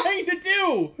been trying to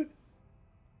do?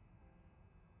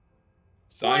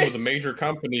 Signed with a major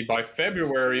company by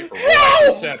February or No!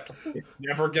 except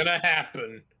never gonna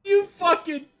happen. You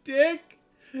fucking dick!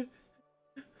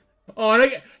 Oh, and I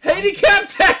get handicap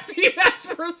tag team match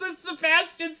versus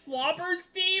Sebastian Slobber's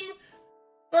team?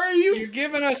 Are you... You're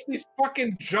giving us these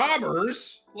fucking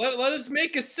jobbers. Let us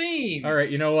make a scene. Alright,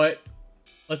 you know what?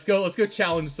 Let's go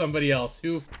challenge somebody else.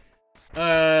 Who...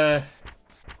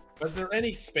 Is there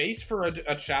any space for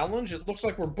a challenge? It looks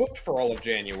like we're booked for all of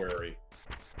January.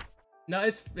 No,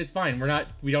 it's fine.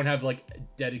 We don't have, like,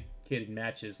 dedicated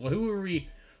matches. Well, who are we?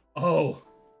 Oh.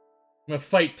 I'm gonna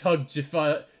fight Tug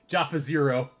Jaffa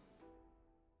Zero.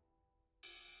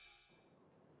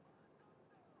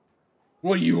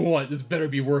 What do you want? This better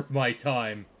be worth my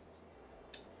time.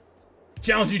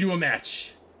 Challenge you to a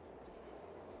match.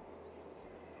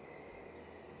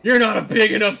 You're not a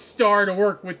big enough star to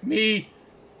work with me.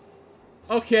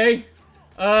 Okay.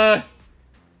 Oh.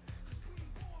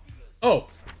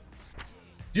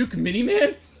 Duke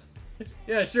Miniman?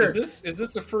 Yeah, sure. Is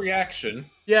this a free action?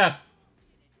 Yeah.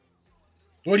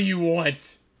 What do you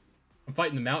want? I'm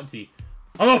fighting the Mountie.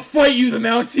 I'm gonna fight you, the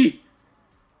Mountie!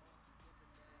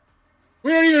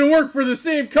 We don't even work for the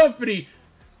same company!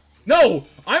 No!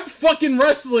 I'm fucking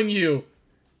wrestling you!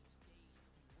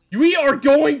 We are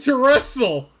going to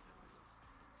wrestle!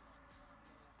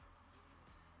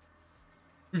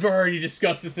 We've already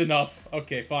discussed this enough.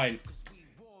 Okay, fine.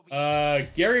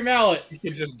 Gary Mallet. You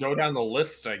can just go down the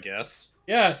list, I guess.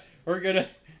 Yeah, we're gonna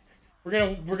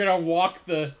walk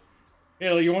the...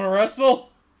 Hey, you wanna wrestle?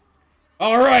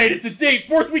 Alright, it's a date!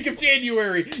 4th week of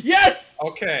January! Yes!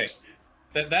 Okay.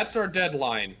 That's our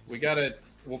deadline.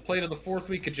 We'll play to the 4th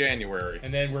week of January.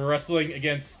 And then we're wrestling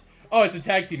against... Oh, it's a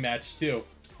tag team match, too.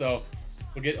 So,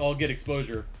 I'll get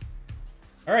exposure.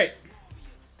 Alright.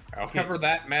 However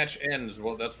that match ends,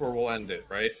 well, that's where we'll end it,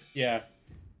 right? Yeah.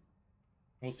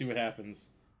 We'll see what happens.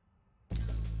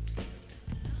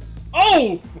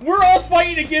 Oh! We're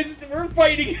fighting against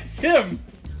him!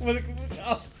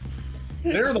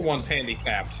 They're the ones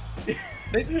handicapped.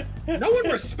 No one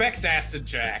respects Acid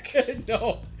Jack.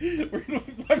 No.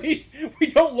 I mean, we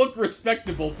don't look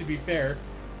respectable, to be fair.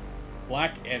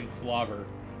 Black and Slobber.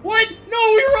 What? No,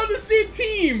 we were on the same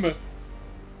team!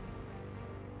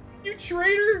 You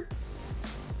traitor!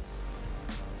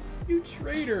 You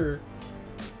traitor!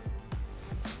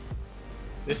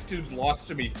 This dude's lost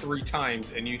to me 3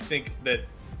 times, and you think that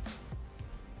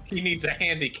he needs a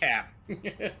handicap.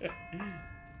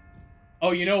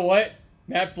 Oh, you know what?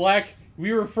 Matt Black,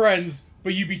 we were friends,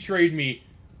 but you betrayed me.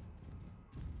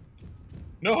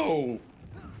 No!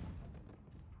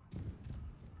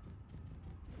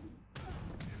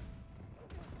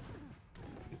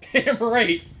 Damn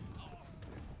right!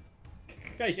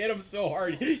 I hit him so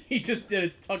hard, he just did a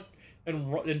tuck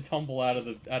and tumble out of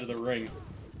the ring.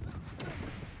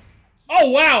 Oh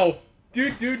wow!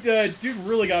 Dude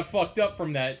really got fucked up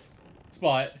from that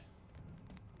spot.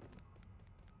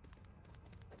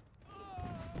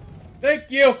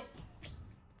 Thank you!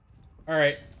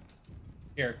 Alright,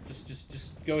 Here,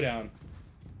 just go down.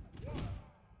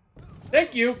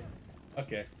 Thank you!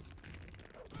 Okay.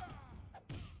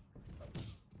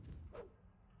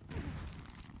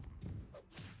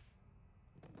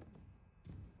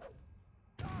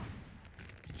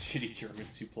 Shitty German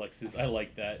suplexes. I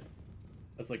like that.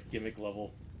 That's like gimmick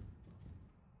level.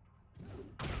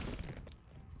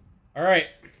 Alright.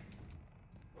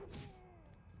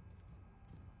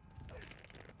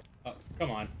 Oh,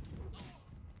 come on.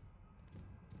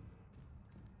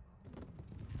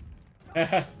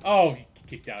 Oh, he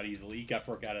kicked out easily. He got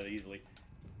broke out of it easily.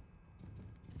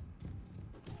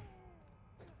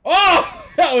 Oh!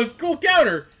 That was cool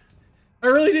counter! I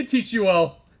really did teach you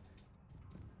well.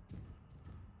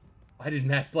 Why did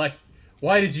Matt Black...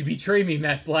 Why did you betray me,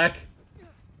 Matt Black?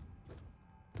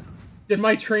 Did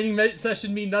my training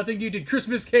session mean nothing to you? Did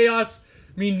Christmas Chaos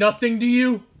mean nothing to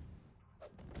you?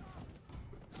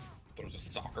 Throws a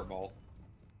soccer ball.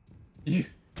 You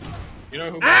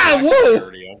know who whoa! Matt Black is a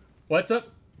parody of? What's up?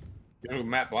 You know who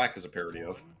Matt Black is a parody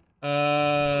of?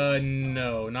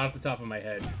 No. Not off the top of my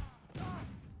head.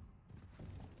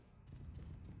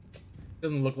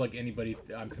 Doesn't look like anybody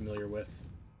I'm familiar with.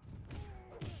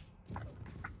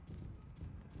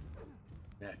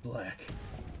 Matt Black.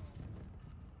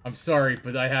 I'm sorry,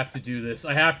 but I have to do this.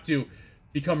 I have to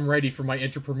become ready for my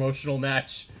interpromotional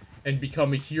match and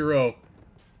become a hero.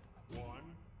 1,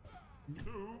 2.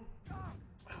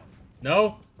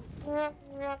 No?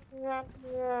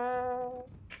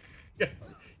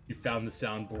 You found the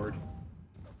soundboard.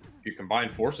 If you combine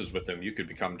forces with him, you could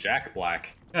become Jack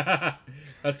Black.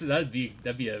 that'd be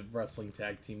a wrestling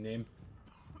tag team name.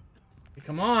 Hey,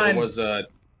 come on. There was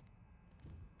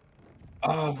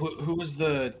who was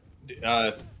the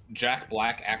Jack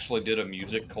Black actually did a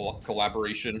music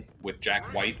collaboration with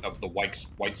Jack White of the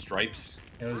White Stripes,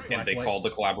 and they called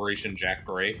the collaboration Jack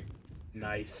Gray.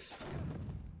 Nice.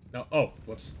 No. Oh,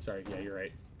 whoops. Sorry. Yeah, you're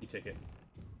right. You take it.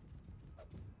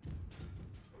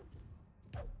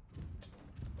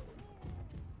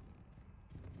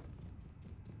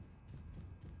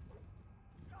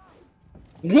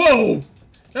 Whoa!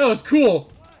 That was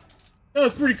cool. That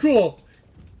was pretty cool.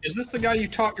 Is this the guy you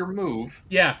taught your move?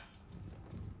 Yeah.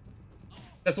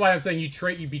 That's why I'm saying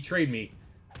you betrayed me.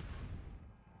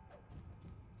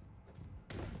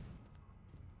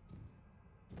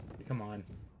 Come on.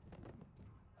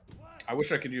 I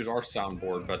wish I could use our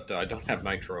soundboard, but I don't have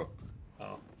Nitro.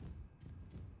 Oh.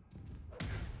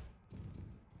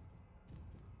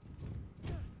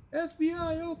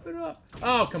 FBI, open up.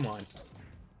 Oh, come on.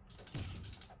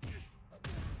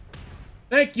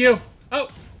 Thank you. Oh,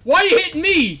 why are you hitting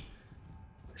me?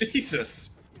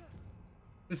 Jesus.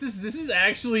 This is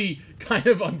actually kind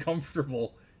of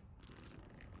uncomfortable.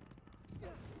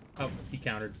 Oh, he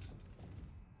countered.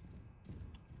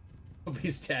 Oh,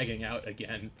 he's tagging out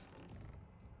again.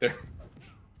 There.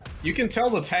 You can tell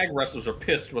the tag wrestlers are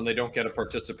pissed when they don't get to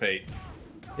participate.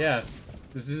 Yeah,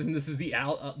 this is the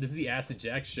Acid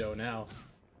Jack show now.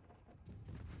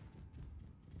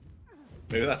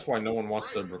 Maybe that's why no one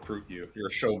wants to recruit you. You're a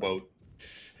showboat.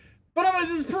 But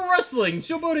this is pro wrestling.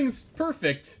 Showboating's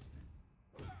perfect.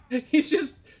 He's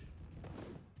just.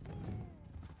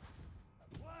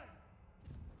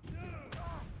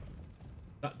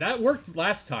 That worked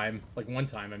last time, like one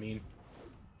time. I mean.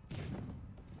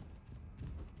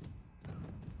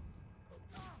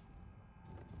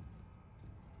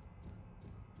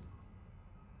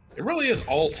 It really is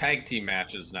all tag team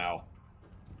matches now.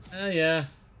 Yeah,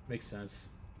 makes sense.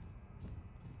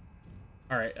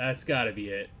 All right, that's got to be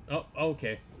it. Oh,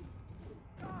 okay.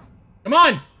 Come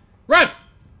on, ref.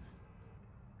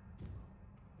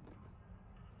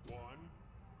 1,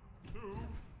 2.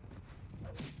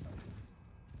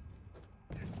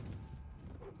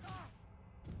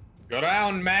 Go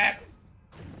down, Matt.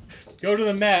 Go to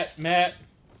the mat, Matt.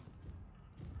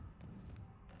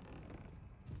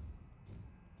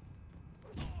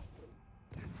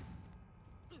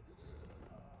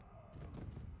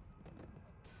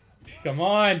 Come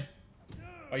on!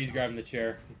 Oh, he's grabbing the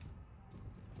chair.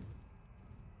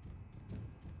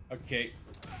 Okay.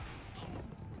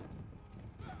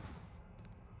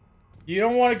 You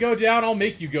don't want to go down? I'll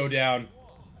make you go down.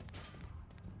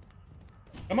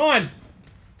 Come on!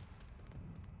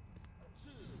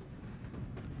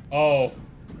 Oh.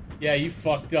 Yeah, you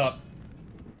fucked up.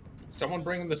 Someone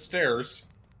bring the stairs.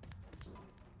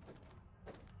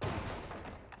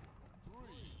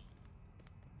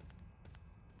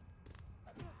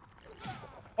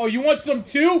 Oh, you want some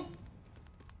too?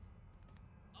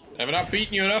 Have I not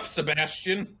beaten you enough,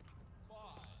 Sebastian?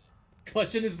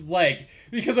 Clutching his leg.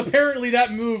 Because apparently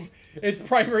that move, its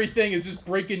primary thing is just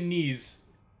breaking knees.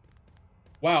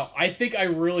 Wow, I think I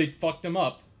really fucked him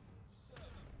up.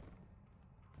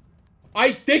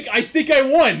 I think I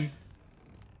won!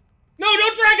 No,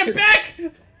 don't drag him back!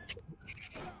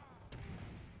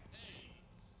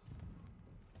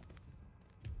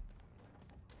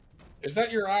 Is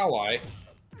that your ally?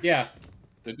 Yeah.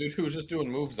 The dude who was just doing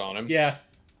moves on him? Yeah.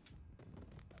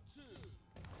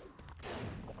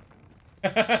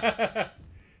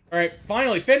 Alright,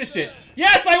 finally, finished it.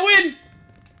 Yes, I win!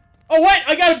 Oh, what?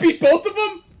 I gotta beat both of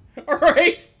them?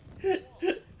 Alright.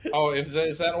 Oh, is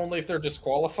that only if they're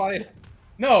disqualified?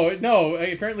 No,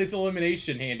 apparently it's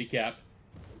elimination handicap.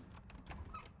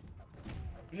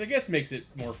 Which I guess makes it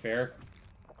more fair.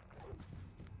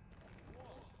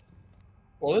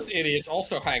 Well, this idiot's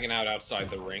also hanging out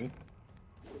outside the ring.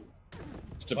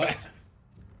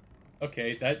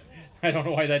 Okay, I don't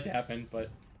know why that happened,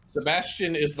 but...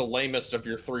 Sebastian is the lamest of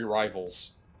your three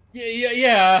rivals.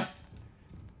 Yeah.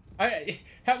 Why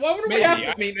would we have...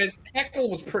 I mean, Heckle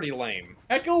was pretty lame.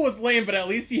 Heckle was lame, but at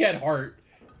least he had heart.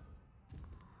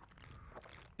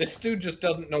 This dude just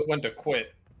doesn't know when to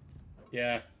quit.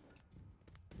 Yeah.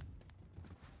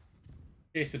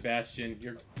 Hey, Sebastian,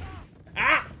 you're...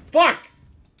 Ah! Fuck!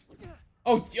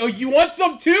 Oh, you want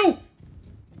some too?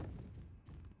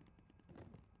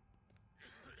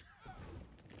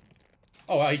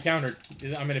 Oh, he countered.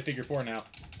 I'm in a figure 4 now.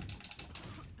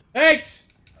 Thanks!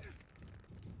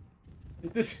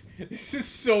 This is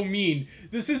so mean.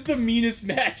 This is the meanest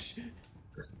match.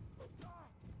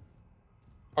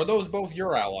 Are those both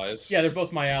your allies? Yeah, they're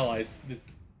both my allies.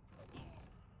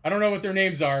 I don't know what their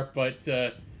names are, but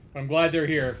I'm glad they're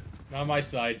here. On my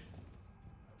side.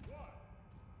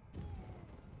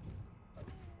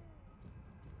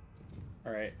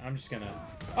 Alright, I'm just gonna...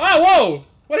 Oh, whoa!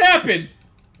 What happened?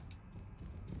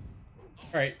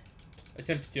 Alright.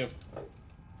 Attempted to.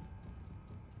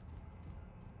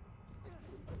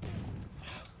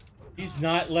 He's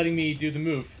not letting me do the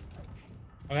move.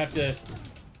 I'm gonna have to...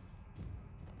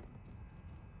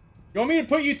 You want me to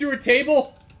put you through a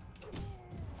table?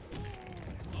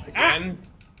 Again?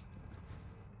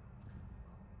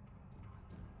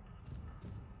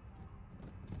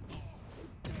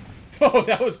 Oh,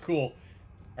 that was cool.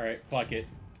 Alright, fuck it.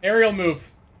 Aerial move.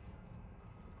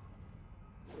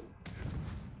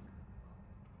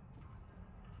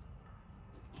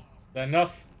 Is that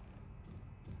enough?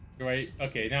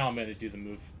 Okay, now I'm gonna do the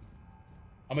move.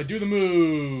 I'm gonna do the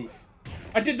move!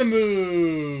 I did the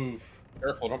move!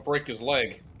 Careful, don't break his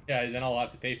leg. Yeah, then I'll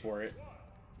have to pay for it.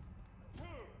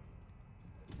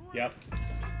 Yep.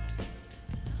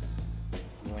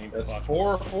 Lame That's fuck.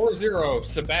 4-4-0.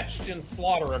 Sebastian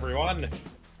Slaughter, everyone.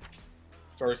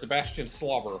 Sorry, Sebastian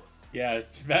Slobber. Yeah,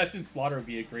 Sebastian Slaughter would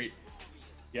be a great...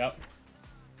 Yep.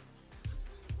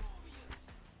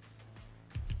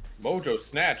 Mojo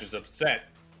Snatch is upset.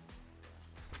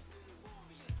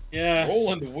 Yeah.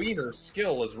 Roland Wiener's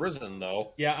skill has risen,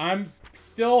 though. Yeah, I'm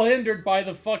still hindered by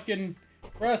the fucking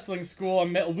wrestling school.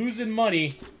 I'm losing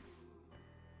money.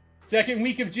 Second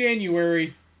week of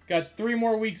January. Got 3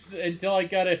 more weeks until I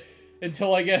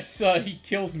guess he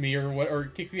kills me or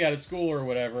kicks me out of school or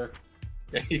whatever.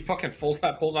 Yeah, he fucking pulls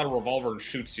out a revolver and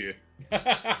shoots you.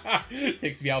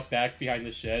 Takes me out back behind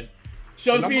the shed.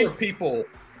 Shoves the me number of people.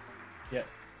 Yeah.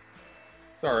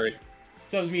 Sorry.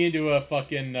 Shoves me into a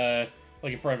fucking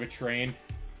like in front of a train.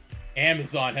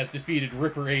 Amazon has defeated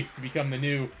Ripper Ace to become the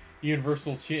new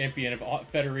Universal Champion of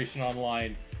Federation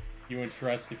Online. You and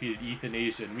Trust defeated Ethan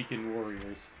Asian, Weekend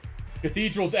Warriors.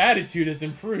 Cathedral's attitude has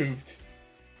improved.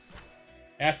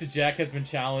 Acid Jack has been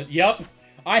challenged. Yup,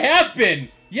 I have been!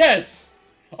 Yes!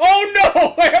 Oh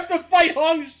no! I have to fight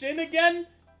Hong Shin again?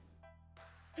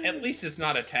 At least it's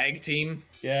not a tag team.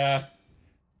 Yeah.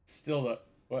 Still the...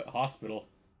 What? Hospital.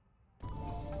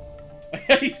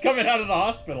 He's coming out of the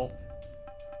hospital.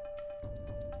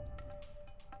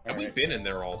 Have we been in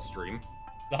there all stream?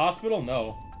 The hospital?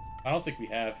 No. I don't think we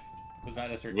have. It was not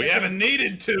necessarily... We haven't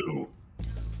needed to!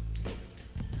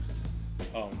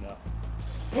 Oh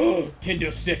no.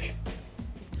 Kendo stick!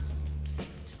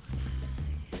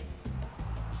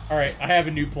 Alright, I have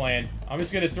a new plan. I'm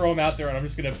just gonna throw him out there and I'm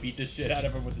just gonna beat the shit out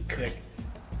of him with a stick.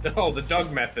 Oh, the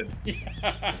Doug method. Yeah.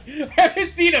 I haven't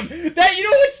seen him! You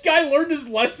know which guy learned his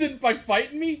lesson by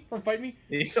fighting me? From fighting me?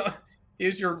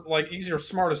 He's your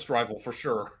smartest rival for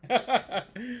sure. I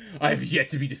have yet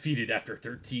to be defeated after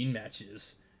 13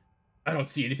 matches. I don't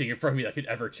see anything in front of me that could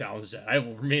ever challenge that. I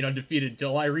will remain undefeated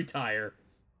until I retire.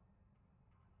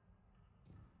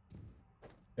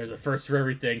 There's a first for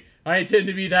everything. I intend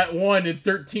to be that 1 in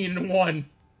 13-1.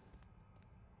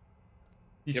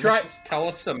 Tell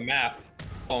us some math,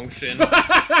 Hong Shin.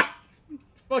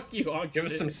 Fuck you, Hong Shin. Give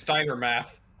us some Steiner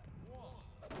math.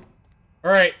 All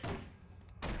right.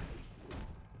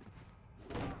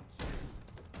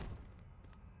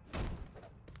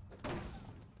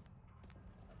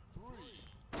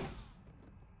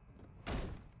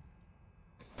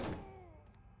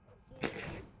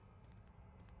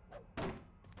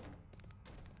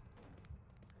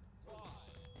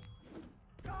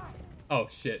 Oh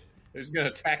shit. He's gonna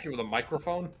attack you with a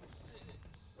microphone?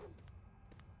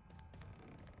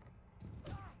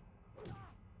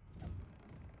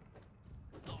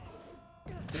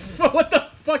 What the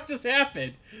fuck just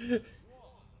happened?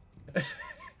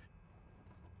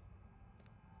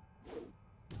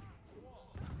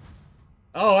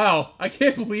 Oh wow, I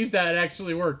can't believe that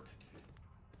actually worked.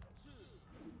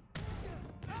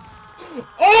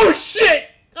 Oh shit!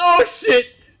 Oh shit!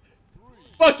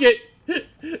 Fuck it!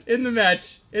 In the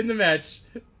match. In the match.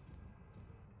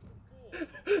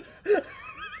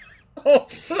 Oh,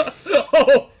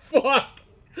 oh fuck!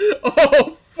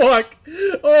 Oh fuck!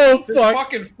 Oh His fuck!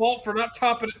 fucking fault for not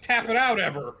tapping out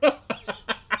ever.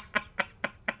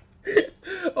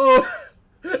 Oh.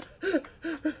 Is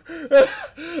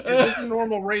this the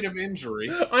normal rate of injury?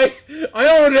 I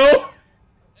don't know.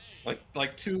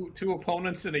 Like two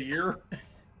opponents in a year?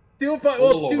 Well,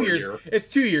 it's 2 years. It's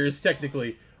 2 years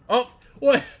technically. Oh,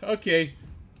 what? Okay.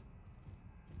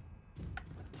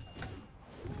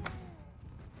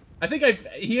 I think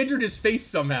he injured his face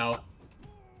somehow.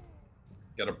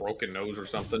 Got a broken nose or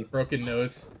something? Broken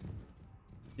nose.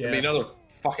 Yeah. Maybe another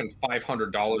fucking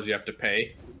 $500 you have to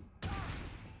pay.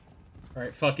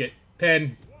 Alright, fuck it.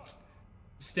 Pen.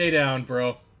 Stay down,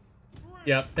 bro.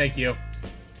 Yep, thank you.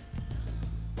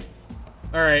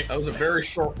 Alright. That was a very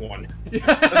short one.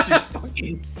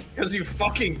 Because you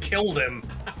fucking killed him.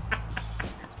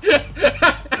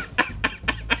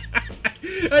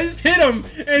 I just hit him,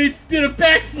 and he did a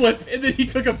backflip, and then he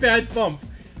took a bad bump.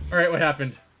 Alright, what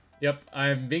happened? Yep,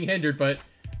 I'm being hindered, but...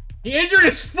 He injured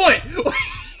his foot!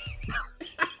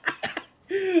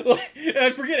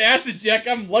 I forget Acid Jack,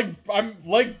 I'm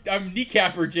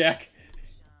kneecapper Jack.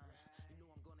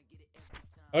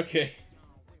 Okay.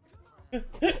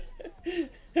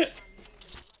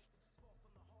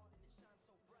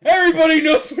 Everybody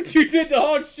knows what you did to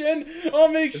Hong Shin. I'll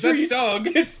make sure you... Doug?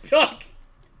 It's Doug.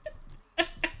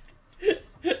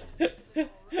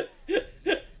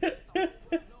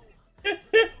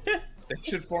 They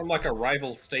should form like a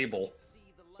rival stable.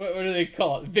 What do they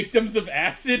call it? Victims of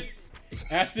acid?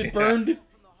 Acid burned?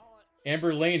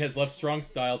 Amber Lane has left Strong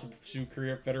Style to pursue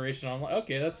career Federation Online.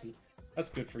 Okay, that's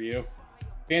good for you.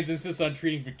 Fans insist on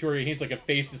treating Victoria Haynes like a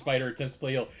face despite her attempts to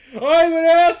play heel. I'm an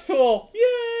asshole!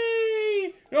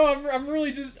 Yay! No, I'm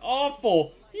really just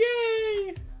awful.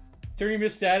 Yay! Turning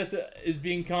Miss status is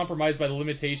being compromised by the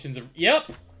limitations of...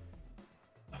 Yep!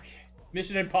 Okay.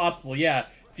 Mission Impossible, yeah.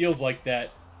 Feels like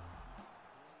that.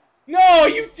 No,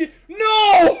 you did...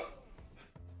 No!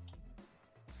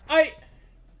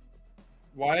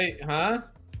 Why? Huh?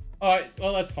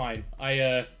 Well, that's fine.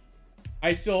 I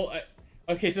still...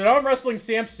 Okay, so now I'm wrestling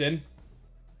Samson.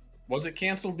 Was it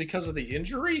canceled because of the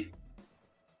injury?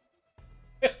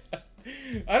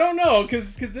 I don't know,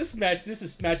 because this match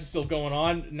is still going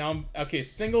on. Now I'm... Okay,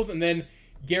 singles, and then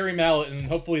Gary Mallet, and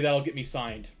hopefully that'll get me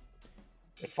signed.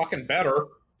 It fucking better.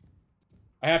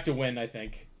 I have to win, I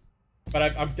think.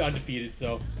 But I'm undefeated,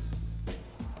 so...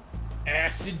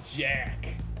 Acid Jack.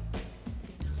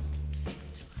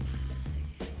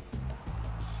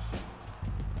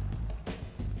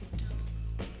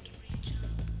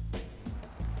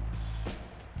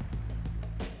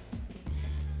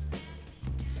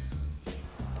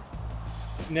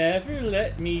 Never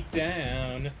let me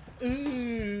down.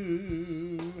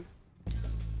 Ooh.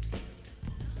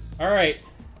 All right.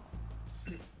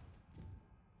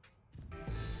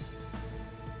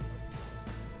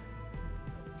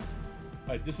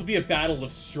 This will be a battle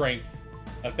of strength.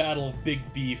 A battle of big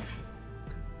beef.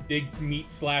 Big meat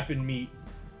slapping meat.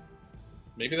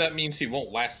 Maybe that means he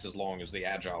won't last as long as the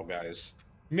Agile guys.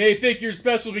 You may think you're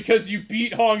special because you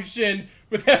beat Hong Shin,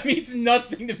 but that means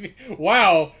nothing to me.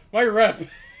 Wow, my rep.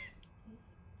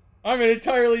 I'm an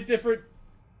entirely different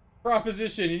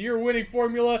proposition, and your winning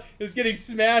formula is getting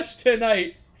smashed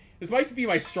tonight. This might be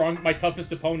my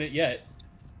toughest opponent yet.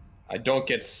 I don't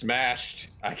get smashed.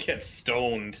 I get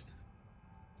stoned.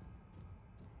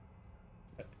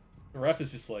 The ref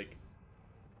is just like...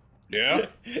 Yeah?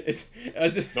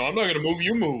 No, I'm not gonna move,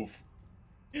 you move.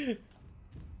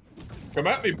 Come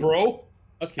at me, bro.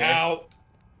 Okay. Ow.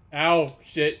 Ow,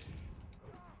 shit.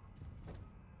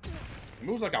 He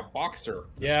moves like a boxer.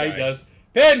 Yeah, he does.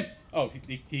 Pin! Oh,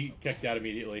 he kicked out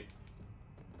immediately.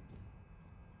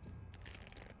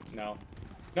 No.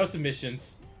 No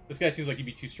submissions. This guy seems like he'd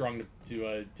be too strong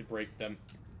to break them.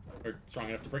 Or strong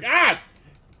enough to break. Ah!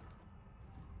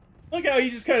 Look how he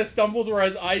just kind of stumbles,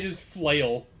 whereas I just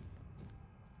flail.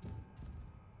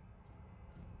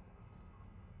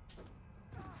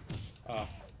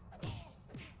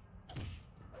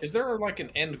 Is there, like, an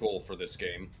end goal for this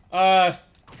game?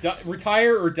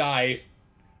 Retire or die.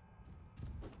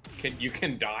 You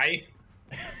can die?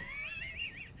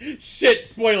 Shit,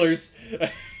 spoilers.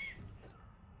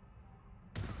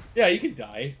 Yeah, you can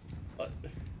die.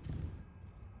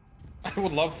 I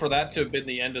would love for that to have been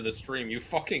the end of the stream. You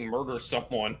fucking murder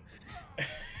someone.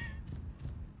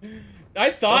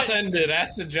 I thought... Let's end it.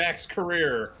 Acid Jack's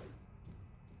career.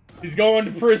 He's going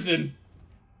to prison.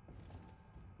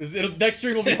 Next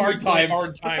stream will be hard time.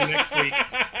 Hard time next week.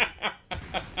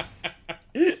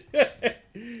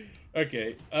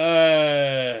 Okay.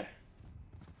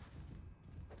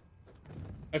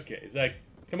 Okay, Zach,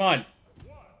 come on.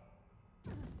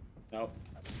 No,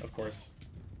 of course.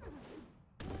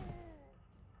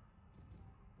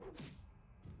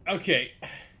 Okay.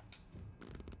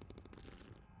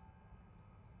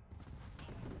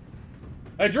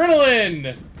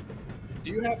 Adrenaline!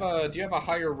 Do you have a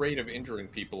higher rate of injuring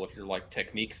people if your like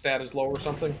technique stat is low or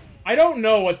something? I don't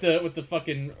know what the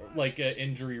fucking like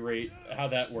injury rate, how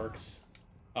that works.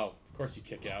 Oh, of course you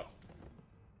kick out.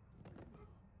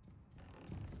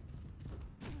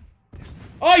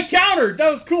 Oh, he countered! That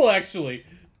was cool, actually.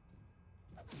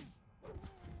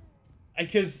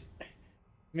 Because,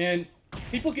 man,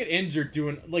 people get injured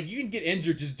doing like you can get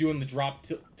injured just doing the drop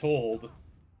to hold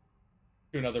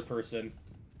to another person.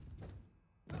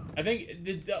 I think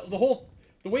the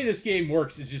way this game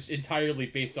works is just entirely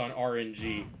based on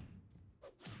RNG.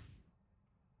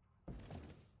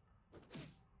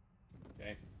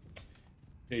 Okay,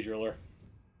 Day Driller.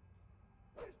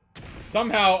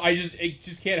 Somehow I just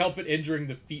can't help but injuring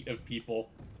the feet of people.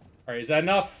 All right, is that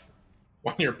enough?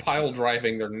 When you're pile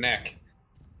driving their neck.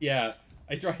 Yeah,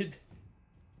 I tried.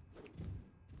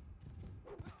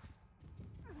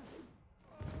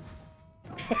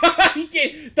 He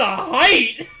can't. The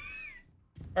height.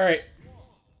 All right.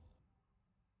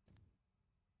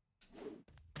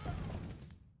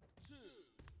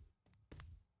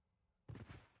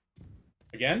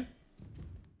 Again?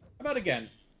 How about again?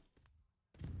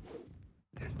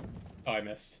 Oh, I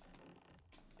missed.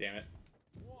 Damn it.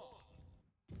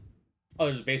 Oh,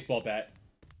 there's a baseball bat.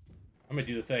 I'm gonna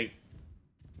do the thing.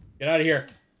 Get out of here.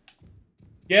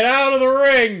 Get out of the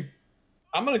ring!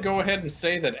 I'm gonna go ahead and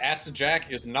say that Acid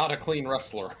Jack is not a clean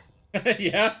wrestler.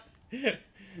 Yeah?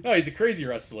 No, he's a crazy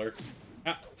wrestler.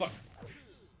 Ah, fuck.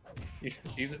 He's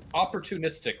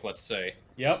opportunistic, let's say.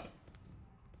 Yep.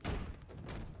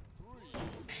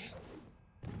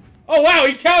 Oh, wow,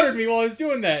 he countered me while I was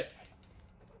doing that.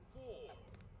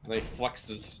 And he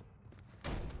flexes.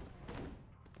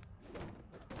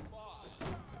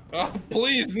 Oh,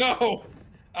 please, no!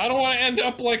 I don't want to end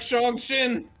up like Shang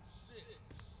Shin.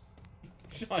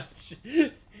 Shang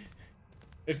Shin.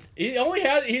 If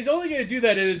he's only gonna do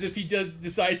that is if he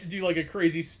decides to do like a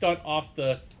crazy stunt off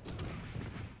the.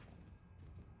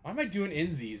 Why am I doing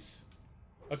insies?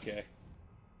 Okay.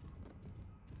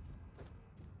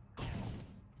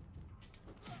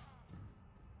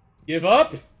 Give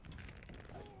up?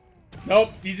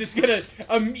 Nope, he's just gonna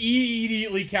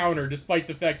immediately counter despite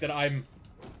the fact that I'm...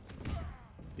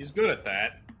 He's good at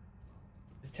that.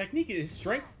 His technique is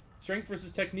strength versus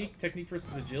technique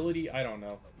versus agility, I don't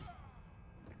know.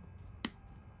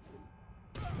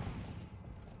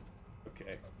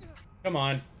 Okay. Come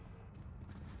on.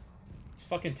 Just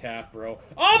fucking tap, bro.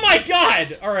 Oh my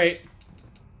god! Alright.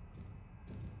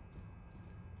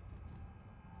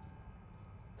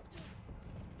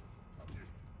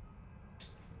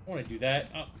 I want to do that.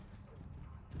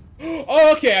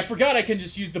 Oh, okay. I forgot I can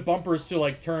just use the bumpers to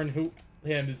like turn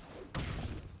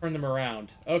turn them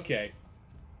around. Okay.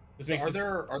 This makes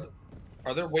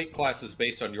are there weight classes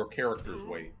based on your character's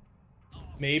weight?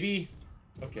 Maybe.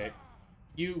 Okay.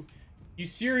 You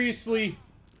seriously?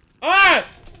 Ah!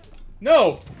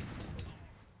 No.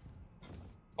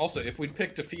 Also, if we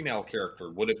picked a female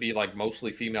character, would it be like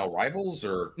mostly female rivals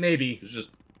or maybe it's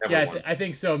just everyone? Yeah, I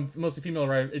think so. Mostly female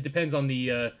rivals. It depends on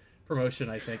the promotion,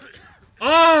 I think.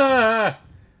 Ah!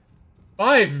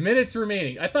 5 minutes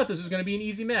remaining. I thought this was going to be an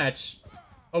easy match.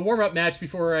 A warm-up match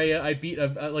before I beat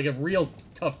like a real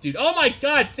tough dude. Oh my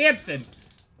god, Samson!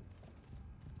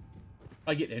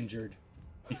 I get injured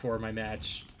before my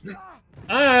match.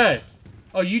 Ah!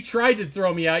 Oh, you tried to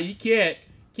throw me out. You can't.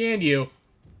 Can you?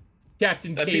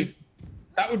 Captain Cave.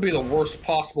 That would be the worst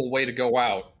possible way to go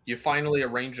out. you finally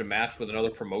arrange a match with another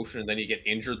promotion, and then you get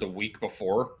injured the week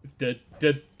before.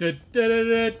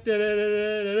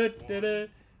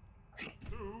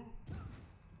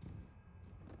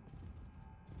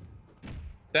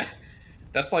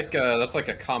 That's like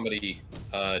a comedy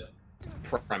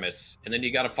premise, and then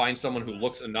you got to find someone who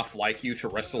looks enough like you to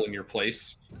wrestle in your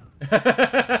place.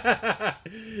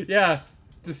 Yeah,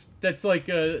 that's like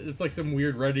it's like some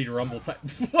weird Ready to Rumble type.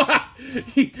 That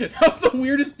was the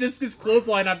weirdest discus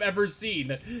clothesline I've ever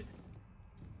seen.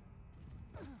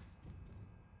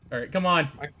 All right, come on.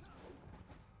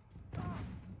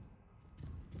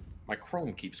 My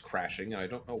Chrome keeps crashing, and I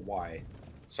don't know why.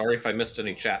 Sorry if I missed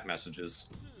any chat messages.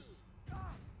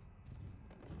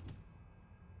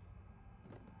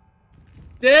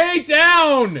 Stay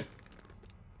down!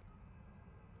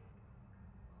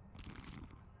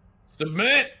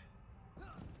 Submit!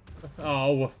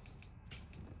 Oh.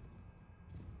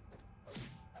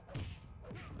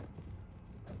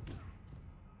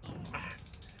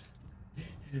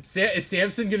 Is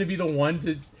Samson gonna be the one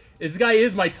to... This guy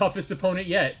is my toughest opponent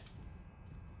yet.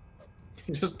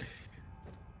 He just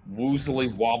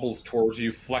woozily wobbles towards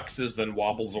you, flexes, then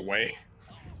wobbles away.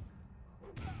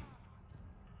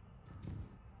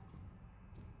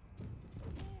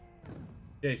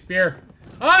 Okay, spear.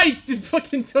 It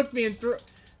fucking took me and threw...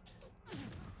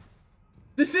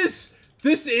 This is...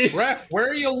 Ref, where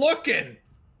are you looking?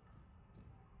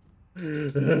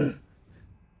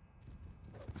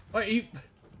 What you...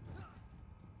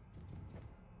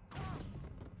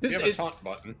 This You have a taunt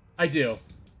button. I do.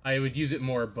 I would use it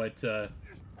more, but I'm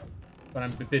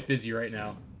a bit busy right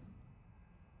now.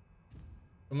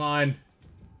 Come on.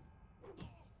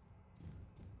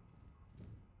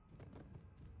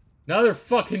 Another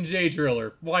fucking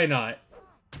J-Driller. Why not?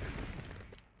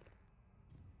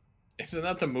 Isn't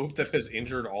that the move that has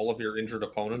injured all of your injured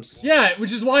opponents? Yeah,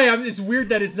 which is why it's weird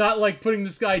that it's not like putting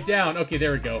this guy down. Okay,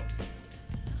 there we go.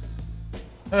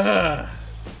 Oh,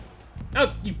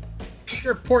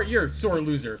 you're a sore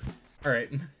loser.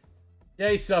 Alright.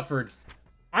 Yeah, he suffered.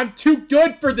 I'm too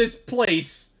good for this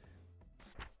place!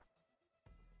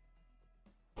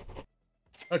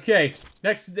 Okay,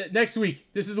 next week.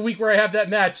 This is the week where I have that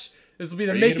match. This will be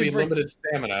the make and break. Limited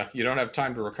stamina. You don't have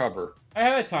time to recover. I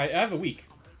have time. I have a week.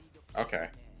 Okay.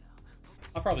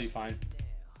 I'll probably be fine.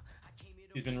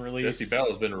 He's been released. Jesse Bell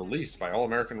has been released by All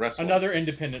American Wrestling. Another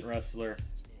independent wrestler.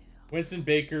 Winston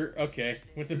Baker. Okay.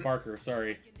 Winston Barker.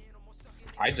 Sorry.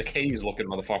 Isaac Hayes looking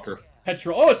motherfucker.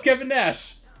 Petrol. Oh, it's Kevin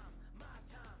Nash.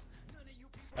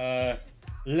 Les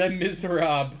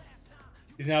Miserables.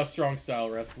 He's now a strong style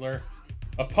wrestler.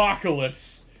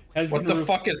 Apocalypse has been... What the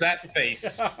fuck is that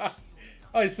face?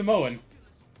 Oh, he's Samoan.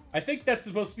 I think that's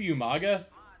supposed to be Umaga.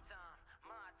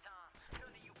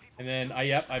 And then,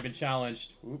 yep, I've been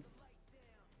challenged. Oop.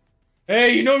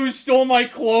 Hey, you know who stole my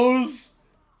clothes?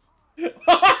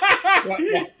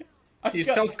 What?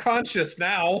 He's self-conscious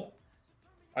now.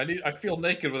 I feel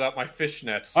naked without my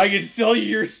fishnets. I can sell you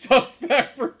your stuff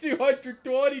back for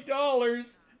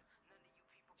 $220.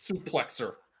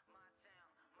 Suplexer.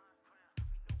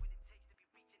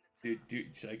 Dude,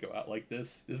 should I go out like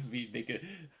this? This would be make it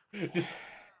just.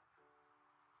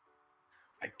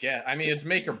 I mean, it's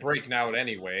make or break now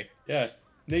anyway. Yeah.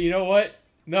 You know what?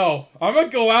 No, I'm gonna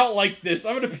go out like this.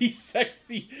 I'm gonna be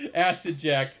sexy, Acid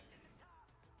Jack.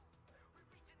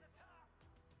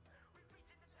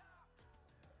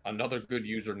 Another good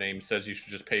username says you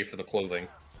should just pay for the clothing.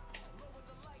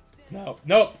 No,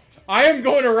 nope. I am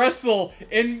going to wrestle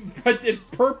in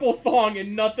purple thong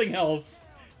and nothing else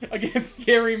against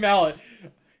Gary Mallet.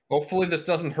 Hopefully this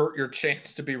doesn't hurt your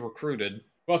chance to be recruited.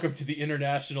 Welcome to the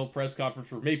international press conference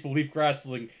for Maple Leaf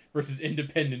Wrestling versus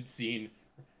Independent Scene.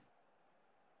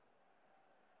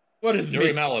 What is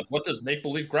Gary Mallet, what does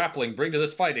Maple Leaf Grappling bring to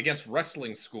this fight against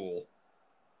Wrestling School?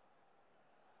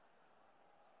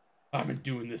 I've been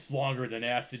doing this longer than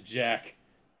Acid Jack.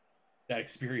 That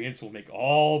experience will make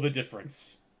all the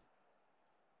difference.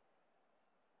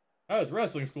 How does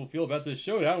Wrestling School feel about this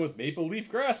showdown with Maple Leaf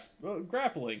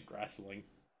Grappling?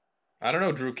 I don't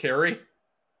know, Drew Carey.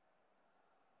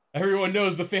 Everyone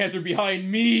knows the fans are behind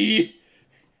me.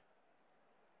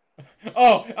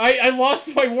 Oh, I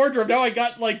lost my wardrobe. Now I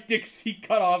got, like, Dixie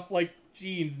cut off, like,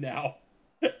 jeans now.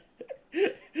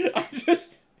 I'm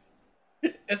just...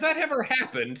 Has that ever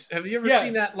happened? Have you ever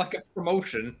seen that, like, a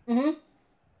promotion? Mm-hmm.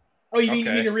 Oh, you mean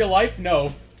in real life?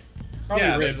 No.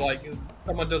 Probably ribs. Like,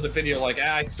 someone does a video like,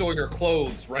 I stole your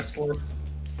clothes, wrestler.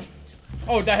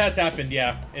 Oh, that has happened,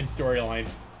 yeah, in storyline.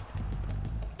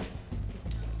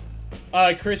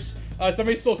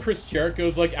 Somebody stole Chris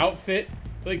Jericho's, like, outfit.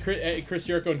 Like, Chris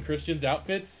Jericho and Christian's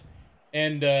outfits.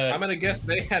 And I'm gonna guess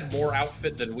they had more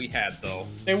outfit than we had, though.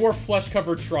 they wore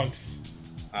flesh-covered trunks.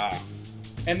 Ah.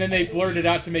 And then they blurred it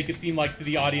out to make it seem like to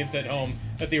the audience at home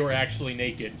that they were actually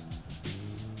naked.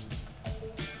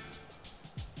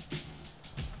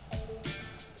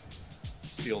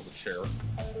 Steals a chair.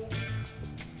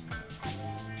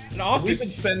 An office. We've been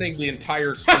spending the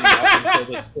entire stream up until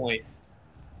this point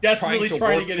desperately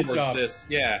trying to work get a towards job. This.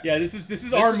 Yeah. Yeah, this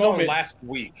is our moment. Our last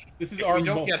week. This is if our we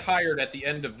don't moment. get hired at the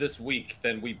end of this week,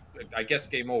 then I guess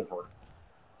game over.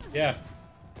 Yeah.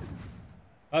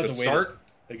 That was Good start.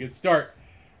 A good start.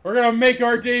 We're gonna make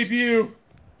our debut.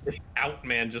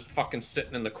 Outman just fucking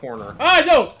sitting in the corner. Ah,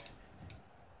 no!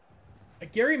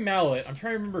 Gary Mallet. I'm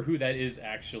trying to remember who that is,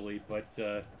 actually, but,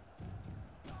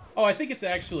 oh, I think it's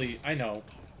actually... I know.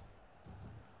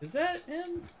 Is that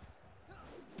him?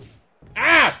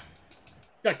 Ah!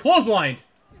 Got clotheslined!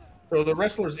 So the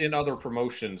wrestlers in other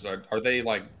promotions, are they,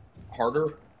 like,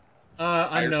 harder? I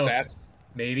Higher know. stats?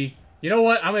 Maybe. You know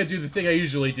what? I'm gonna do the thing I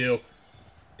usually do.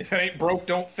 If it ain't broke,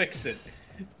 don't fix it.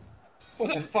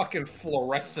 What a fucking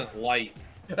fluorescent light.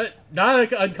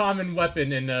 Not an uncommon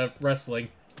weapon in, wrestling.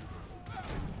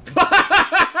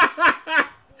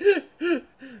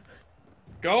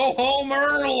 Go home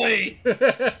early!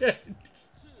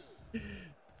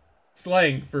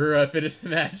 Slang for finish the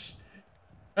match.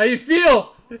 How you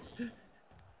feel?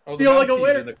 Oh, the Feel like a Mounties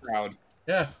winner. in the crowd.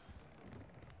 Yeah.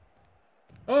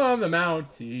 Oh, I'm the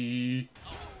Mountie.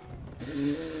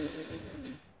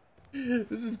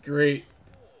 This is great.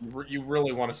 You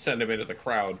really want to send him into the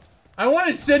crowd. I want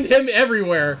to send him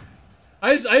everywhere.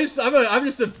 I'm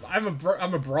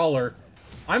a brawler.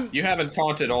 You haven't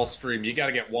taunted all stream. You got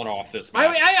to get one off this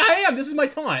match. I am. This is my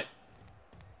taunt.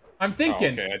 I'm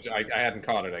thinking. Oh, okay, I hadn't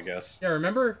caught it, I guess. Yeah,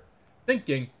 remember?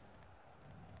 Thinking.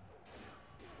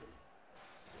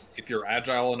 If you're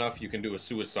agile enough, you can do a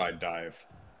suicide dive.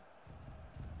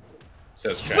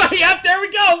 Says chat. Yep, there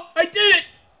we go! I did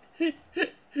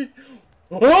it!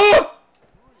 Oh!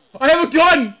 I have a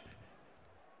gun!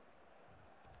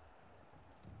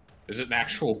 Is it an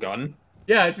actual gun?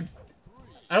 Yeah, it's...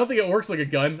 I don't think it works like a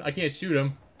gun. I can't shoot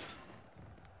him.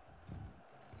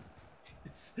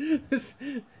 This...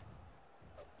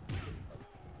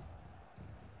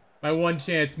 My one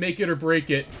chance. Make it or break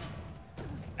it.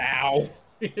 Ow.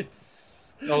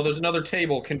 It's... Oh, there's another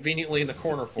table conveniently in the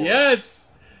corner for us. Yes!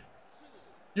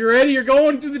 You ready? You're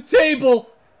going to the table!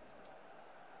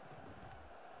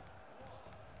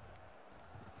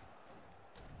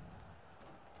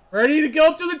 Ready to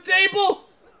go to the table?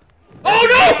 Oh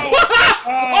no!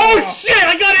 Oh shit!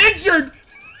 I got injured!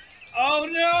 Oh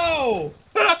no!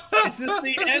 Is this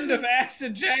the end of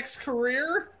Acid Jack's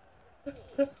career?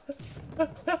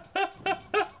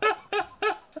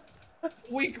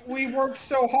 We worked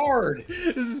so hard.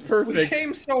 This is perfect. We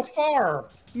came so far.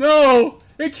 No!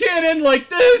 It can't end like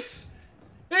this!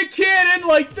 It can't end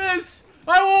like this!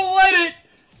 I won't let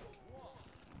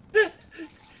it!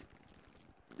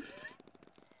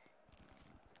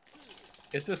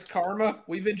 Is this karma?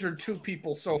 We've injured 2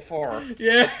 people so far.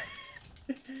 Yeah.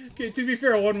 Okay, to be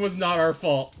fair, one was not our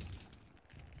fault.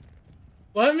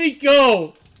 Let me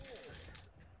go!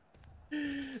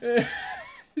 I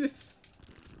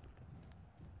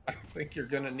think you're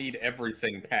gonna need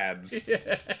everything pads.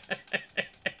 Yeah.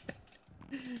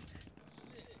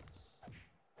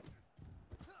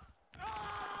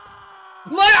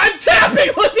 I'm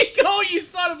tapping! Let me go, you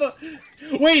son of a...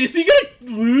 Wait, is he gonna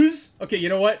lose? Okay, you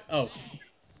know what? Oh.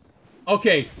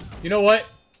 Okay, you know what?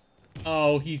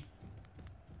 Oh, he...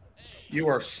 You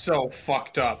are so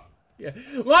fucked up. Yeah.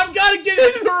 Well, I've got to get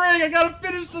into the ring! I gotta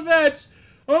finish the match!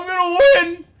 I'm gonna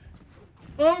win!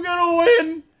 I'm gonna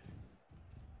win!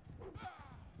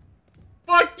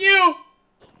 Fuck you!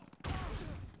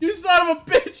 You son of a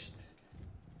bitch!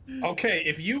 Okay,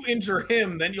 if you injure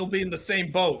him, then you'll be in the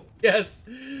same boat. Yes.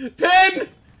 Pin!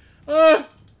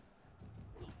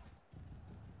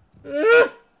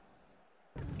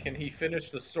 Can he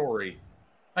finish the story?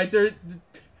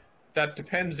 That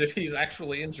depends if he's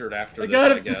actually injured after this,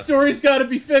 gotta, I guess. the story's gotta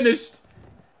be finished.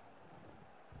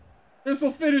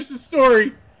 This'll finish the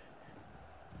story.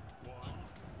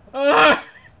 Ah!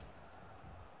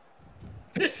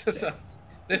 This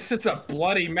is a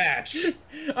bloody match.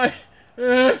 I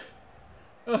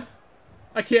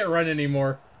can't run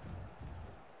anymore.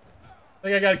 I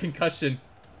think I got a concussion.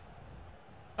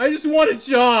 I just want a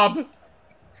job.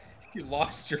 You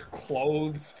lost your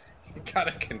clothes. You got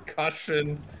a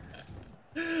concussion.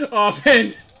 Oh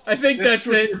man, I think that's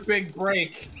was it. Your big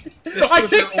break. This I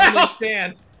was your can only tell.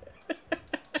 chance.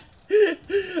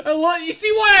 You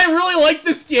see why I really like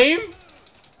this game?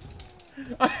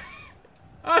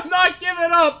 I'm not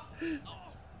giving up.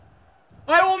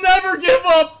 I will never give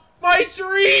up my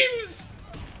dreams!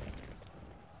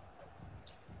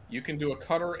 You can do a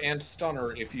cutter and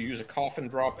stunner if you use a coffin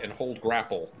drop and hold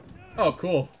grapple. Oh,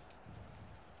 cool.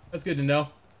 That's good to know.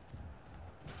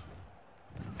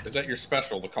 Is that your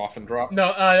special, the coffin drop?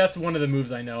 No, that's one of the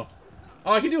moves I know.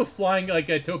 Oh, I can do a flying, like,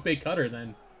 a tope cutter,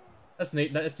 then. That's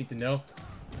neat. That's neat to know.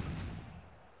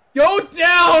 Go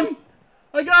down!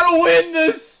 I gotta win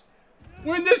this!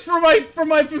 Win this for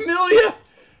my familia!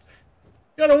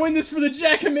 Gotta win this for the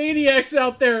Jackmaniacs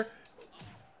out there!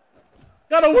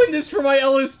 Gotta win this for my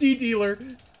LSD dealer!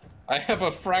 I have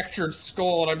a fractured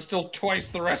skull and I'm still twice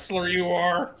the wrestler you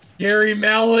are! Gary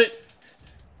Mallet!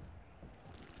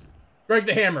 Greg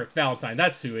the Hammer, Valentine,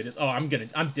 that's who it is. Oh, I'm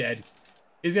dead.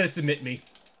 He's gonna submit me.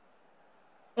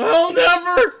 I'll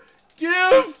never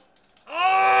give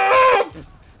up!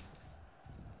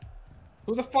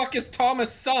 Who the fuck is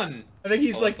Thomas' son? I think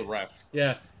he's like the ref.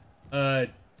 Yeah.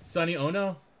 Sonny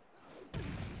Ono?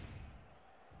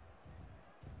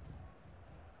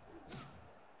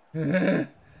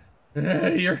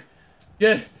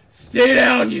 Stay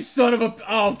down, you son of a...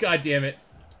 Oh, god damn it.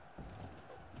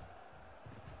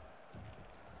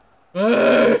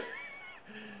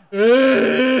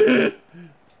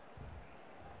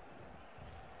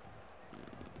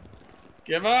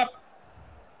 Give up!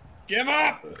 Give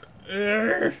up!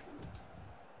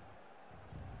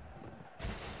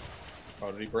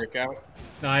 Oh, did he break out?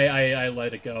 No, I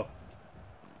let it go.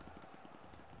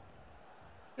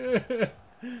 This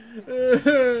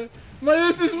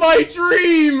is my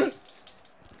dream!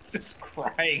 Just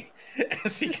crying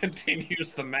as he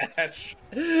continues the match.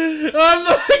 I'm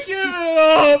not giving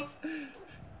up!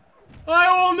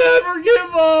 I will never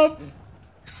give up!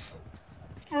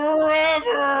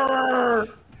 Forever!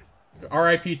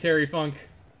 R.I.P. Terry Funk.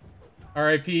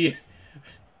 R.I.P.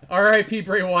 R.I.P.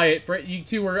 Bray Wyatt. You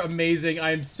two were amazing.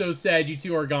 I am so sad you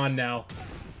two are gone now.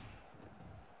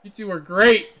 You two are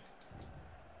great!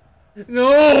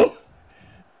 No!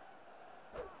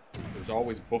 There's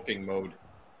always booking mode.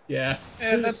 Yeah.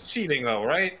 And that's cheating though,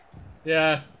 right?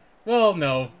 Yeah. Well,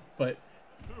 no, but...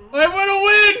 I want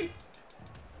to win!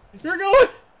 You're going...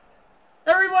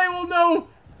 Everybody will know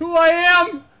who I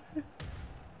am!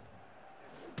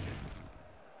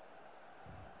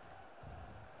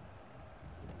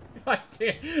 God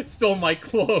damn, stole my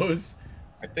clothes.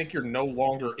 I think you're no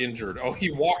longer injured. Oh, he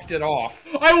walked it off.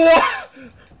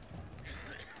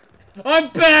 I'm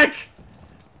back!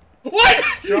 What?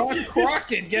 John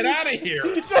Crockett, get out of here!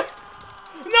 No,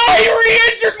 he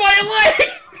re-injured my leg!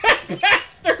 That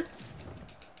bastard!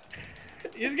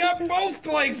 He's got both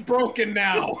legs broken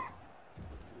now!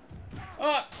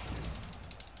 I'm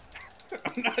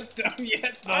not done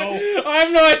yet, though.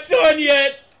 I'm not done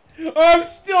yet! I'm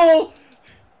still...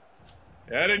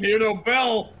 I didn't hear no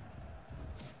bell!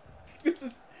 This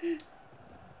is...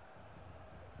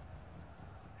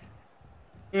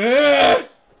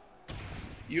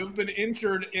 You have been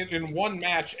injured in one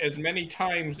match as many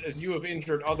times as you have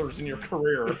injured others in your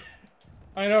career.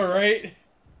 I know, right?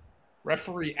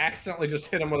 Referee accidentally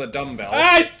just hit him with a dumbbell.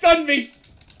 Ah, it stunned me!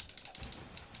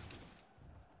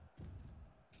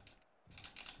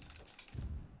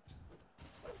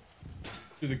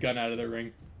 Threw the gun out of the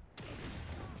ring.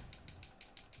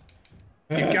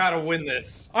 You gotta win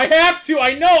this. I have to!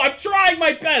 I know! I'm trying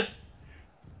my best!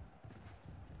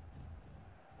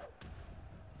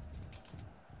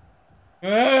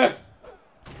 There's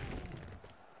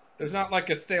not like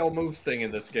a stale moves thing in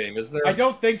this game, is there? I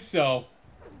don't think so.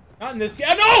 Not in this game.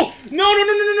 No! No, no,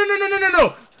 no, no, no, no, no, no,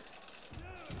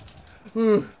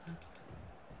 no, no!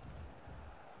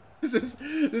 This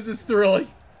is thrilling.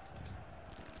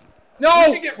 No!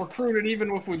 We should get recruited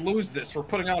even if we lose this. We're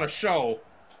putting on a show.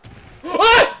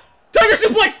 Ah! Tiger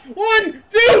suplex! 1,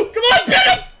 2, come on, pin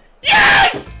him!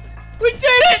 Yes! We did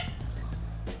it!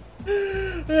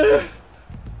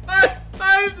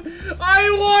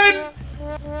 I won!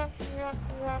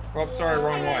 Oh, sorry,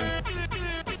 wrong one.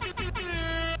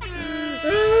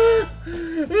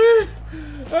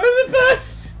 I'm the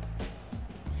best!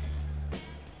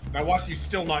 Now watch you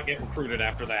still not get recruited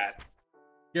after that.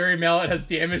 Gary Mallet has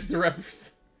damaged the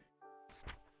reps.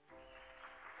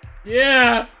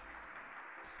 Yeah!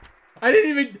 I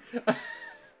didn't even...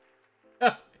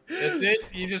 That's it?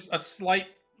 You just a slight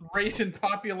race in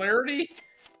popularity?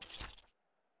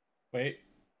 Wait.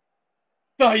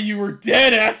 Thought you were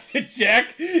dead, Acid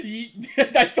Jack!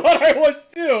 I thought I was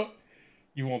too!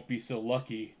 You won't be so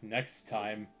lucky next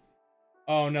time.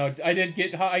 Oh no, I didn't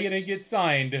get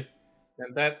signed.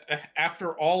 And that,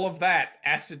 after all of that,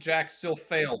 Acid Jack still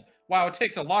failed. Wow, it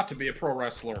takes a lot to be a pro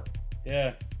wrestler.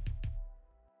 Yeah.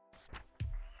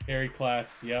 Very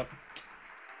class, yep.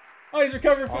 Oh, he's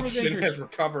recovered from his Auction injury. has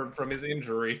recovered from his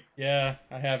injury. Yeah,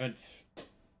 I haven't.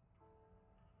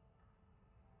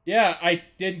 Yeah, I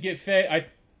didn't get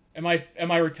am I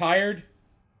retired?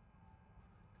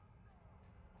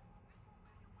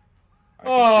 I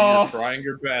can see you're trying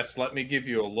your best. Let me give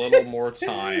you a little more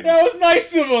time. That was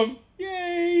nice of him.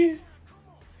 Yay!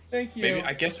 Thank you. Maybe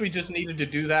I guess we just needed to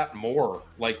do that more.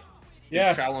 Like,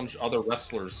 challenge other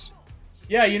wrestlers.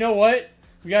 Yeah, you know what?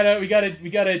 We gotta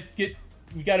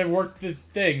work the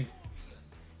thing.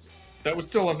 That was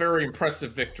still a very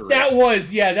impressive victory. That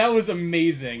was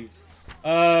amazing.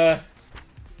 I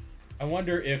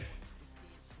wonder if,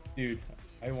 dude,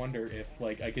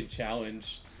 like I could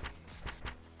challenge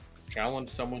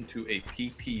someone to a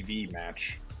PPV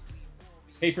match.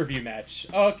 Pay-per-view match.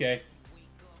 Oh, okay.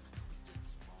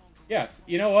 Yeah,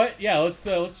 you know what? Yeah, let's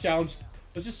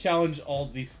just challenge all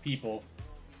these people.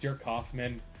 Jerk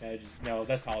Hoffman. No,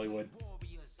 that's Hollywood.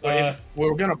 If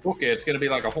we're gonna book it, it's gonna be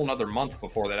like a whole nother month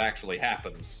before that actually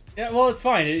happens. Yeah, well, it's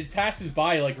fine. It passes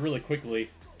by like really quickly.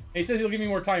 He says he'll give me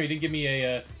more time. He didn't give me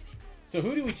a. So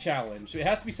who do we challenge? It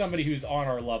has to be somebody who's on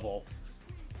our level.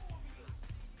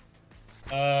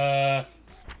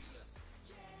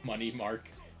 Money Mark.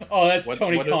 Oh, that's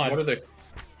Tony Khan.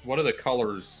 What do the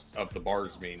colors of the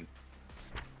bars mean?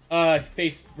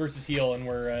 Face versus heel, and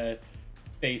we're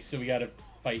face, so we gotta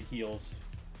fight heels.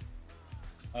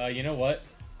 You know what?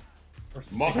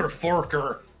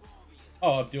 Motherforker.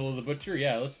 Oh, Abdullah the Butcher.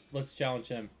 Yeah, let's challenge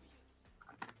him.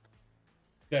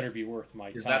 Better be worth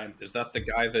my time. Is that the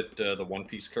guy that the One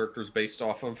Piece character is based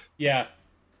off of? Yeah.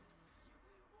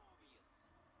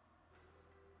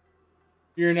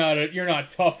 You're not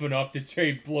tough enough to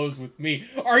trade blows with me.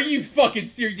 Are you fucking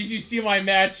serious? Did you see my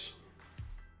match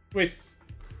with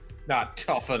not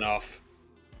tough enough?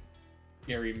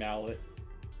 Gary Mallet.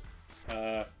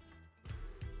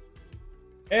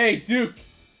 Hey, Duke.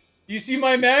 Do you see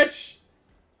my match?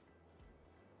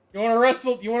 You want to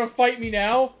wrestle? You want to fight me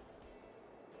now?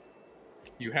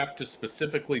 You have to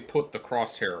specifically put the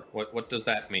crosshair. What does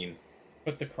that mean?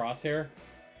 Put the crosshair?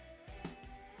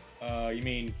 You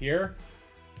mean here?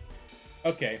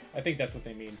 Okay, I think that's what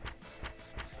they mean.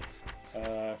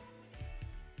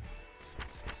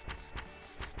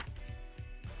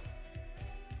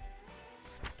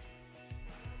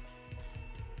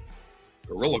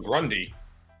 Gorilla Grundy.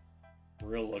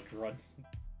 Gorilla Grundy.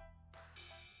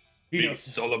 Beat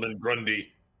Solomon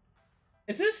Grundy.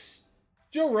 Is this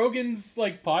Joe Rogan's,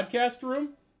 like, podcast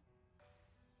room?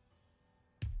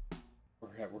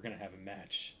 We're gonna have a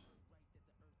match.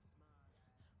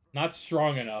 Not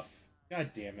strong enough.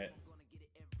 God damn it.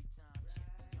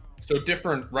 So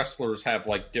different wrestlers have,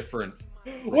 like, different...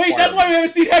 Wait, that's why we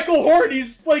haven't seen Heckle Horn.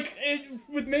 He's, like,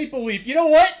 with Maple Leaf. You know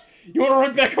what? You want to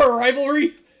run back our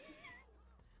rivalry?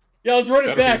 Yeah, let's run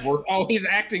it back. Oh, he's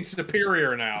acting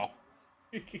superior now.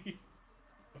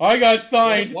 I got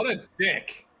signed. What a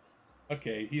dick.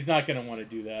 Okay, he's not going to want to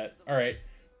do that. All right.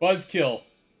 Buzzkill.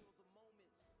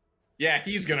 Yeah,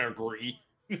 he's going to agree.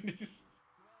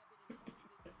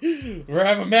 We're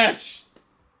having a match.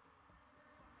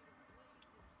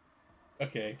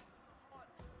 Okay.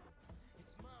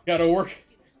 Gotta work.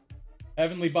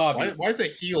 Heavenly Bobby. Why is a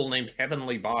heel named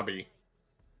Heavenly Bobby?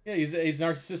 Yeah, he's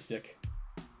narcissistic.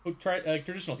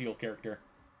 Traditional heel character.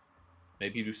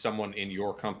 Maybe do someone in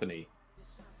your company.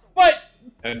 What?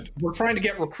 And we're trying to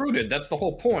get recruited. That's the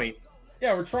whole point.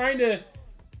 Yeah, we're trying to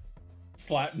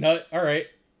slap nut. All right.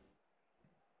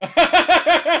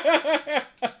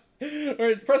 Or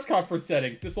it's press conference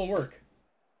setting. This will work.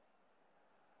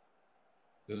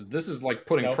 This is like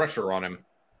putting pressure on him.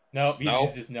 No,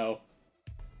 he's just no.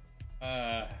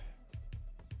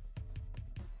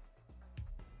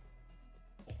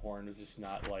 Horn is just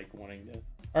not like wanting to.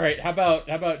 All right, how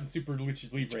about Super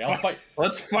Lucha Libre? I'll fight.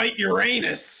 Let's fight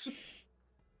Uranus.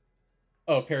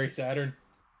 Oh, Perry Saturn.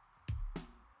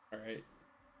 All right.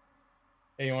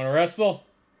 Hey, you want to wrestle?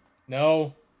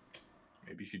 No.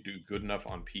 Maybe if you do good enough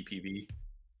on PPV.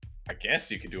 I guess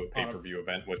you could do a pay-per-view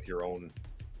event with your own.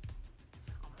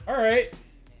 All right.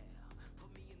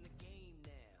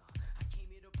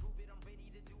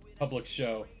 Public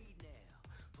show.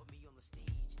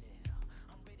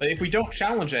 But if we don't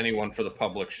challenge anyone for the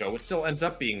public show, it still ends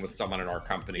up being with someone in our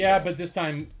company. Yeah, but this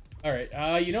time, all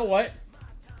right. You know what?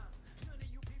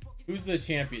 Who's the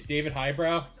champion? David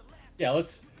Highbrow. Yeah,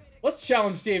 let's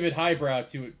challenge David Highbrow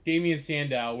to Damian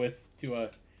Sandow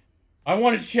I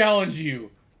want to challenge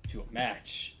you to a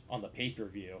match on the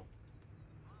pay-per-view.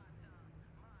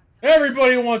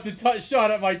 Everybody wants a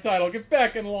shot at my title. Get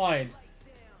back in line.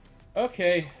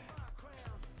 Okay.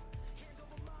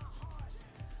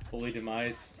 Bully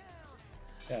demise.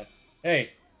 Yeah.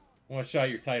 Hey, want to shout out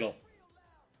your title.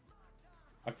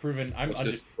 I've proven I'm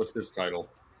What's his title?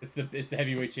 It's the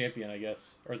heavyweight champion, I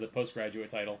guess, or the postgraduate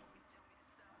title.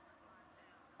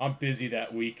 I'm busy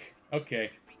that week.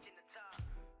 Okay.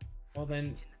 Well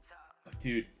then,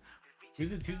 dude, who's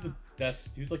the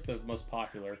best? Who's like the most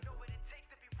popular?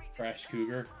 Crash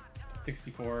Cougar,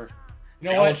 64. You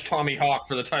know Challenge what? Tommy Hawk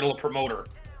for the title of promoter.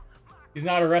 He's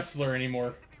not a wrestler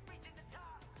anymore.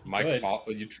 Mike,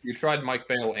 you tried Mike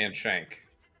Bale and Shank.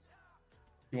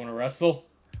 You want to wrestle?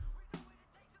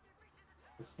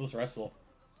 Let's wrestle.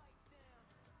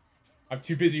 I'm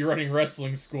too busy running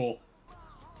wrestling school.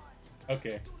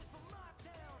 Okay.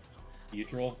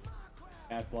 Neutral.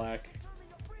 Matt Black.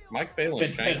 Mike Bale and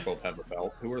Shank both have a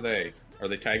belt. Who are they? Are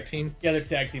they tag team? Yeah, they're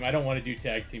tag team. I don't want to do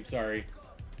tag team. Sorry.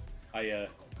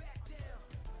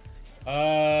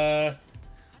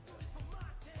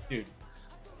 Dude.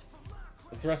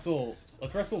 Let's wrestle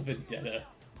Vendetta.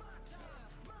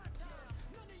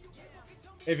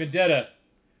 Hey, Vendetta.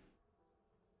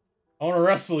 I want to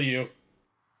wrestle you.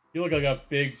 You look like a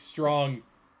big, strong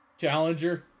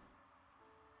challenger.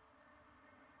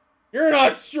 You're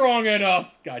not strong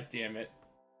enough! God damn it.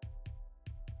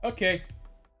 Okay.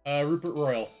 Rupert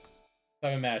Royal. Let's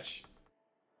have a match.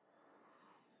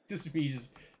 Just me,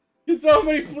 just... Can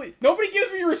somebody please... Nobody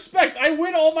gives me respect! I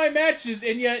win all my matches,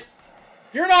 and yet...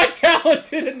 You're not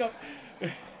talented enough!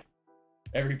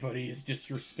 Everybody is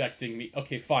disrespecting me.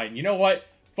 Okay, fine. You know what?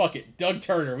 Fuck it. Doug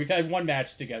Turner. We've had one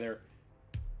match together.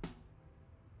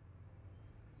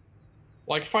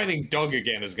 Like, fighting Doug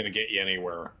again is gonna get you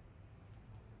anywhere.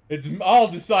 I'll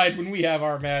decide when we have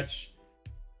our match.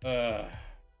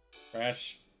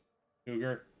 Crash.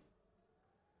 Cougar.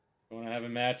 You wanna have a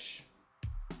match?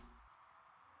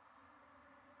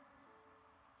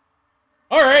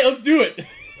 Alright, let's do it!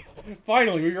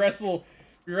 Finally, we wrestle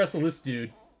this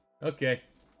dude. Okay.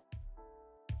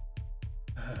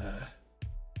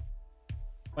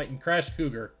 Fighting Crash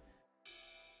Cougar.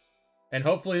 And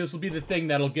hopefully this will be the thing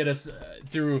that'll get us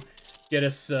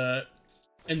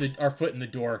our foot in the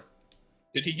door.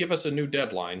 Did he give us a new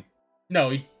deadline?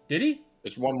 No, did he?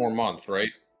 It's one more month, right?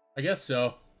 I guess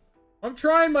so. I'm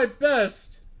trying my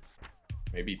best.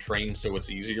 Maybe train so it's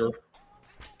easier?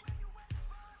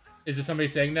 Is it somebody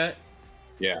saying that?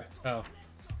 Yeah. Oh.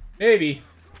 Maybe.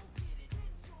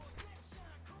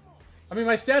 I mean,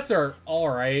 my stats are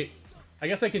alright. I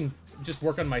guess I can just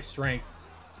work on my strength.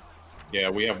 Yeah,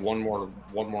 we have one more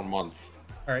month.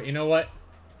 Alright, you know what?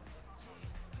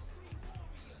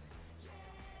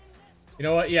 You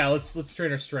know what? Yeah, let's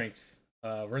train our strength.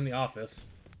 We're in the office.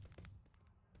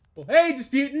 Well, hey,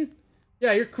 Disputin!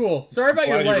 Yeah, you're cool. Sorry about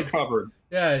your leg. Recovered.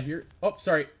 Yeah, you're... Oh,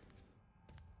 sorry.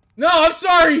 No, I'm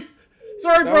sorry!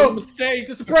 Sorry, bro! That was a mistake!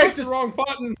 Just a prank! Just the wrong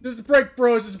button! Just a prank,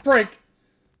 bro! It's just a prank!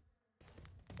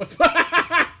 What's...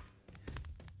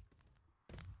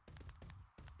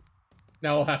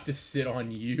 Now I'll have to sit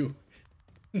on you.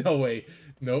 No way.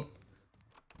 Nope.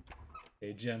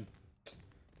 Okay, Jim.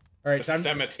 Alright, time...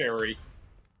 Cemetery.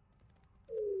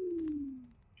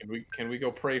 Can we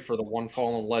go pray for the one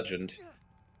fallen legend?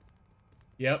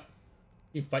 Yep.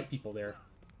 You can fight people there.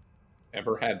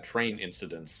 Ever had train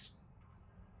incidents?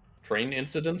 Train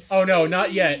incidents? Oh no,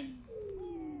 not yet.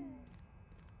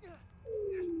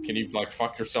 Can you, like,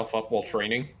 fuck yourself up while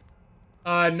training?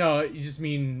 No, it just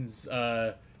means,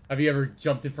 have you ever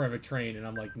jumped in front of a train? And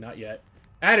I'm like, not yet.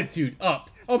 Attitude,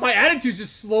 up. Oh, my attitude's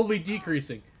just slowly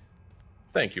decreasing.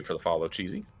 Thank you for the follow,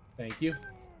 Cheesy. Thank you.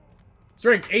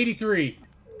 Strength, 83.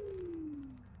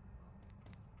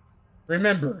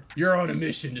 Remember, you're on a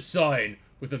mission to sign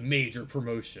with a major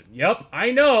promotion. Yep,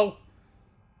 I know.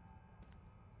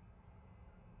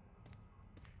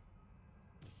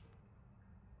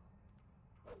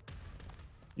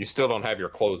 You still don't have your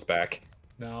clothes back.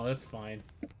 No, that's fine.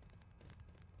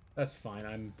 That's fine.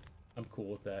 I'm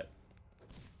cool with that.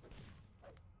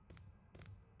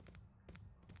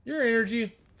 Your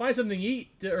energy. Find something to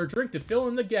eat or drink to fill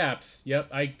in the gaps. Yep,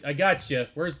 I got you.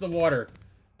 Where's the water?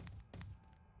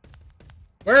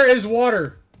 Where is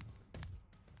water?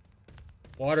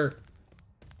 Water.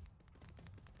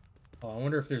 Oh, I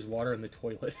wonder if there's water in the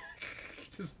toilet.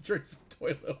 Just drink some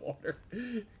toilet water.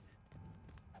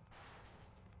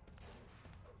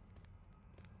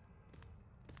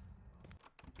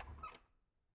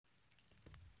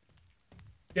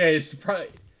 Yeah, it's probably...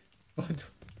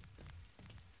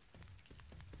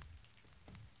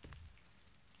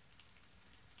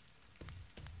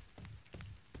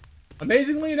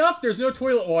 Amazingly enough, there's no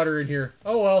toilet water in here.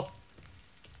 Oh well.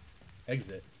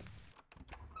 Exit.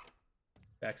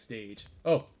 Backstage.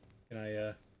 Oh, can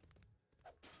I,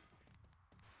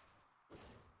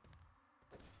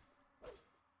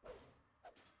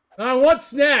 I want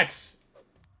snacks!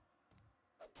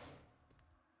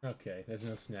 Okay, there's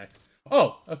no snack.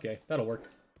 Oh, okay, that'll work.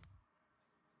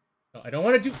 No, I don't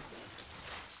want to do...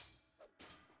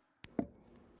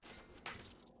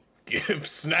 Give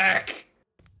snack!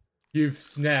 Give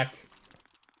snack.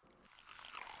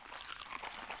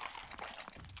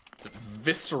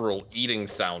 Visceral eating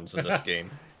sounds in this game.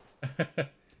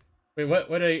 Wait, what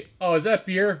oh, is that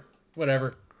beer?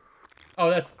 Whatever. Oh,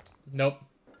 that's... Nope.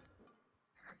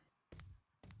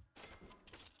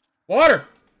 Water!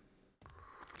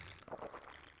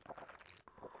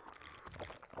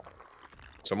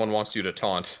 Someone wants you to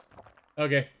taunt.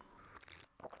 Okay.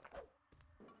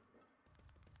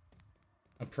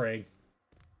 I'm praying.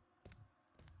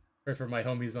 Pray for my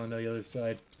homies on the other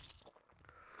side.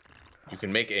 You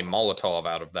can make a Molotov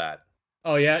out of that.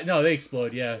 Oh, yeah? No, they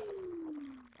explode, yeah.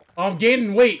 Oh, I'm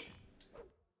gaining weight!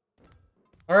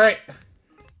 Alright.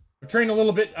 I'm training a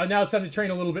little bit. Now it's time to train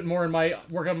a little bit more and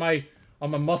work on my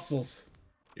muscles.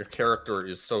 Your character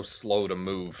is so slow to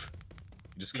move.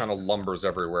 He just kind of lumbers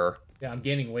everywhere. Yeah, I'm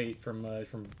gaining weight from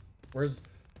where's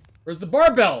the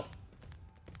barbell?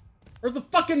 Where's the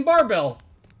fucking barbell?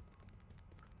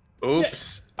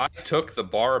 Oops, yeah. I took the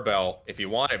barbell. If you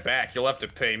want it back, you'll have to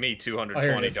pay me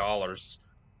 $220.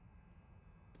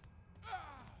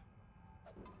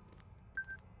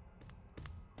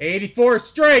 84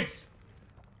 strength!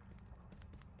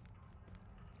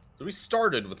 So we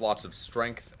started with lots of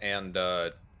strength and,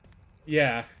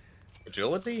 yeah.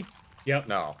 Agility? Yep.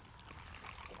 No.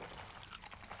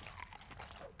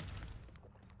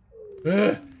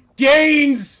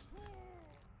 Gains!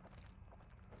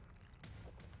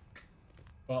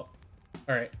 Well,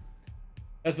 alright.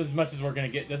 That's as much as we're gonna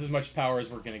get. That's as much power as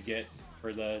we're gonna get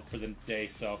for the day,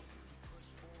 so.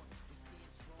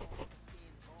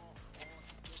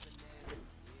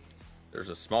 There's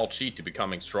a small cheat to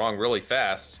becoming strong really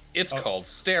fast. It's called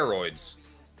steroids.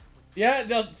 Yeah,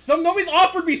 nobody's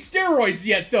offered me steroids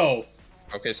yet, though.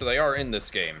 Okay, so they are in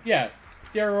this game. Yeah,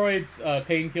 steroids,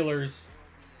 painkillers.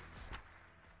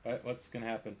 What's gonna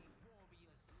happen?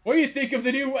 What do you think of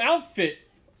the new outfit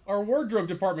our wardrobe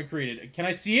department created? Can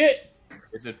I see it?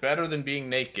 Is it better than being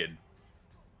naked?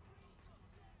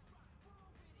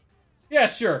 Yeah,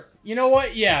 sure. You know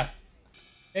what? Yeah.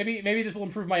 Maybe this will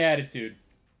improve my attitude.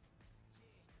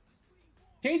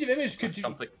 Change of image could do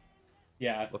something.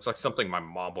 Yeah. Looks like something my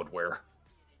mom would wear.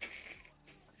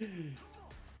 It's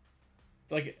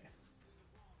like.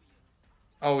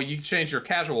 Oh, you can change your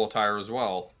casual attire as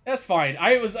well. That's fine.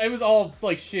 I was all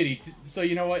like shitty. So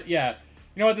you know what? Yeah.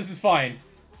 You know what? This is fine.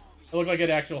 I look like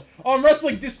an actual. Oh, I'm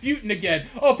wrestling Disputin again.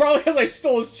 Oh, probably because I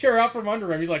stole his chair out from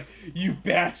under him. He's like, "You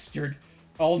bastard!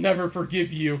 I'll never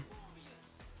forgive you."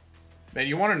 Man,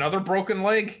 you want another broken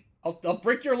leg? I'll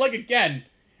break your leg again,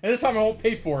 and this time I won't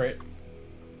pay for it.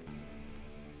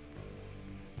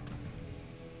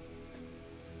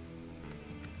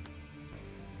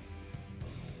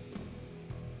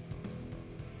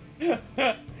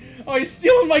 Oh, he's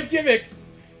stealing my gimmick!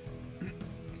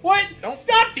 What? Don't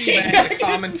stop teabag the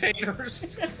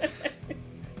commentators!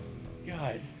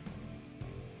 God.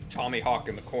 Tommy Hawk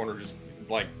in the corner just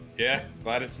like, yeah,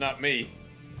 glad it's not me.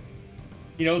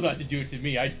 He knows not to do it to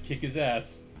me. I'd kick his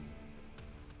ass.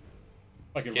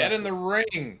 Get in the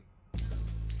ring!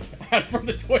 From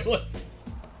the toilets.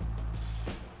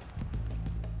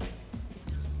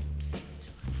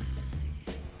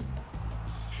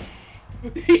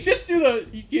 Did he just do the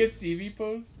 "you can't see me"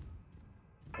 pose?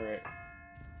 Alright.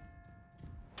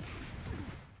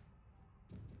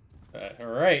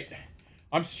 Alright.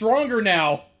 I'm stronger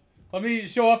now. Let me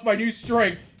show off my new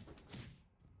strength.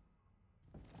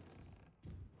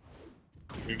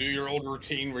 You do your old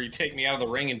routine where you take me out of the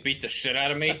ring and beat the shit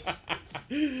out of me?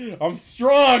 I'm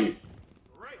strong!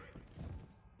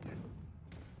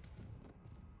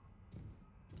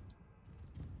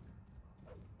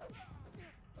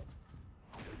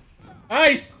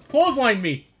 Nice! Clothesline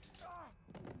me!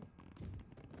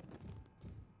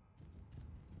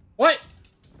 What?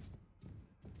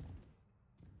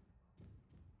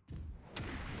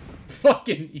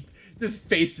 Fucking... This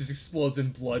face just explodes in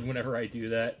blood whenever I do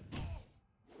that.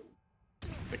 I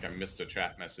think I missed a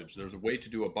chat message. There's a way to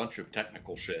do a bunch of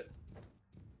technical shit.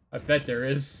 I bet there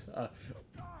is.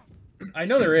 I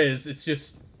know there is. It's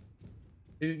just...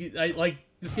 like,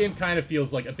 this game kind of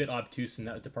feels like a bit obtuse in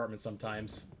that department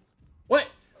sometimes. What?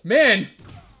 Man!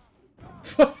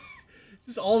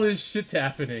 Just all this shit's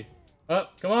happening. Oh,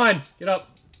 come on! Get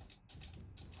up!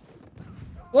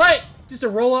 What? Just a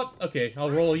roll up? Okay, I'll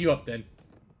roll you up then.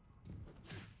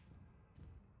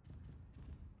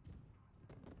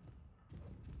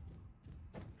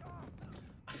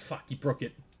 Ah, fuck, he broke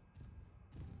it.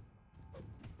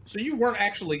 So you weren't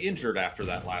actually injured after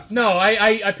that last No, match? I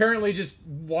apparently just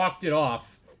walked it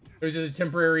off. It was just a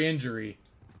temporary injury.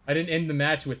 I didn't end the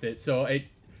match with it, so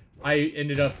I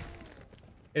ended up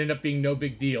being no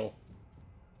big deal.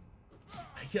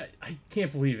 I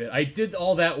can't believe it. I did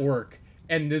all that work,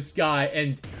 and this guy,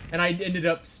 and I ended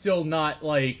up still not,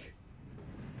 like,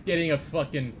 getting a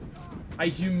fucking... I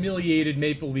humiliated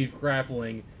Maple Leaf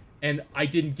Grappling, and I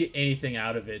didn't get anything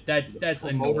out of it. That's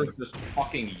annoying. The promoters just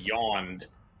fucking yawned.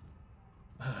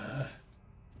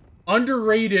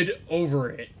 Underrated over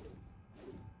it.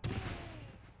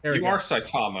 There You are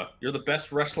Saitama. You're the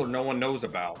best wrestler no one knows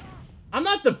about. I'm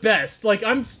not the best. Like,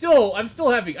 I still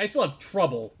have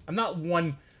trouble. I'm not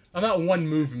one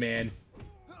move man.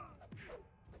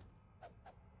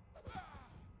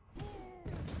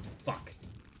 Fuck.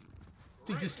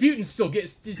 See,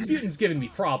 Disputin's giving me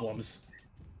problems.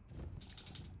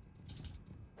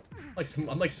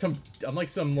 I'm like some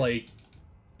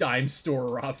dime store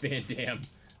Rob Van Dam.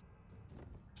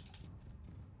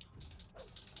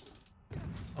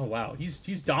 Oh wow,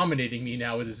 he's dominating me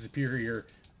now with his superior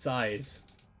size.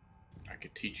 I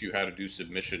could teach you how to do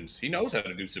submissions. He knows how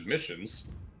to do submissions.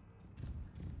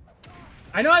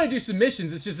 I know how to do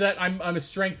submissions. It's just that I'm a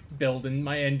strength build, and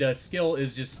my skill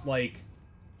is just like.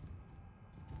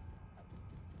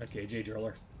 Okay, J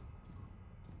Driller.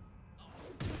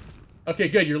 Okay,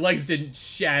 good. Your legs didn't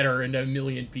shatter into a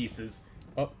million pieces.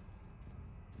 Oh.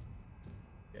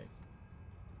 Okay.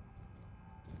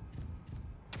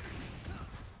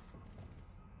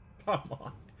 Come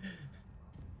on.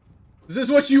 Is this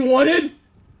what you wanted?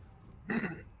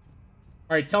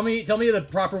 Alright, tell me the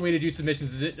proper way to do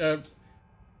submissions. Is it,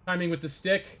 timing with the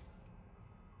stick?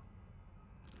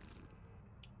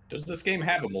 Does this game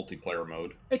have a multiplayer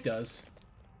mode? It does.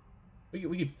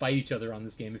 We could fight each other on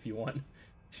this game if you want.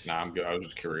 Nah, I'm good. I was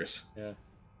just curious. Yeah.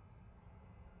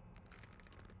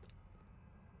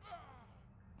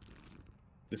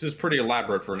 This is pretty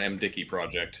elaborate for an M. Dickey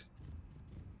project.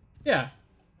 Yeah.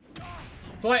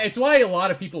 It's why a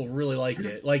lot of people really liked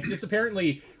it. Like, this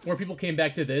apparently, more people came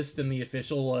back to this than the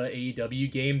official AEW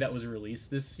game that was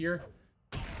released this year.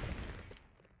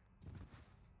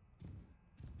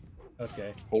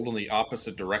 Okay. Hold in the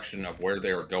opposite direction of where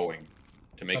they are going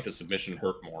to make the submission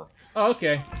hurt more. Oh,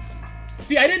 okay.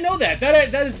 See, I didn't know that.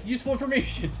 That is useful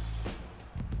information.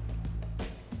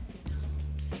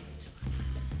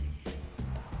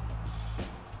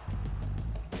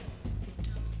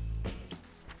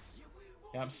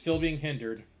 Yeah, I'm still being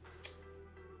hindered.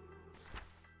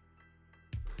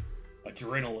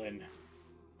 Adrenaline.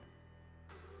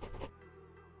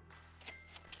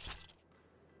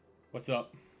 What's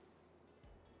up?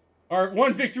 Alright,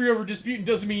 one victory over Disputin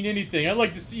doesn't mean anything. I'd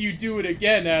like to see you do it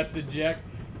again, Acid Jack.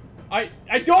 I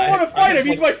don't want to fight him,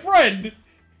 he's my friend!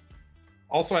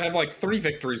 Also, I have like 3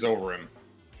 victories over him.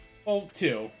 Well,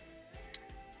 2.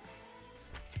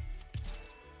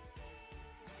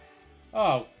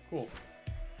 Oh, cool.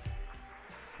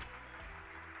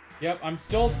 Yep, I'm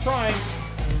still trying.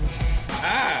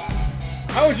 Ah!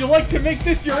 How would you like to make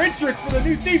this your entrance for the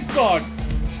new theme song?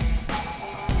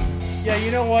 Yeah,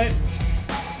 you know what?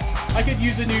 I could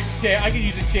use a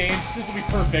change. This will be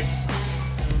perfect.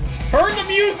 Turn the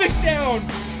music down!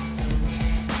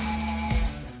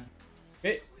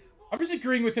 I'm just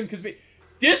agreeing with him because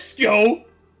Disco?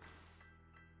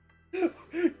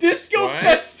 Disco what?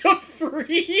 best of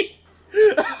 3?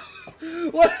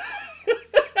 What?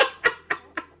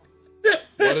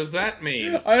 What does that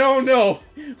mean? I don't know.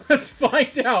 Let's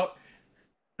find out.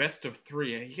 Best of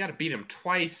 3. You gotta beat him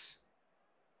twice.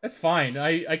 That's fine.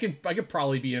 I could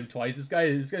probably beat him twice. This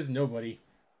guy's nobody.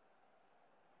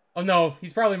 Oh no,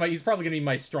 he's probably gonna be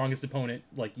my strongest opponent,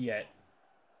 like, yet.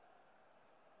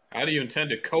 How do you intend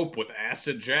to cope with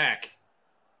Acid Jack?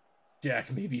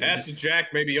 Jack may be Acid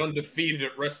Jack may be undefeated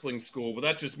at wrestling school, but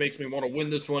that just makes me want to win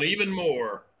this one even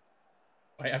more.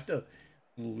 I have to.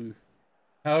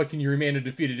 How can you remain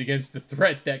undefeated against the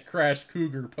threat that Crash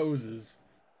Cougar poses?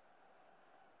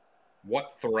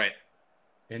 What threat?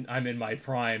 And I'm in my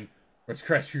prime, whereas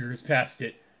Crash Cougar's past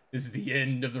it. This is the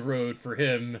end of the road for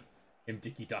him.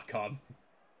 mdicky.com.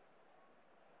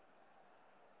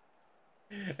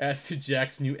 Acid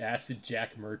Jack's new Acid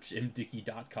Jack merch,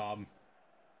 mdicky.com.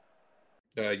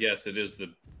 Yes, it is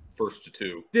the first to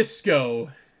 2. Disco.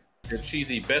 The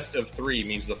cheesy best of 3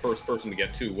 means the first person to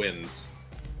get 2 wins.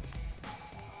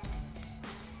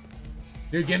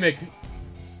 New gimmick.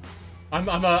 I'm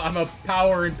a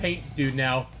power and paint dude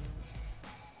now.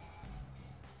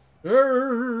 Keep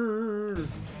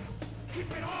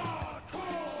it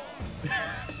hardcore.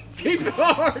 Keep it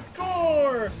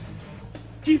hardcore.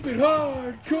 Keep it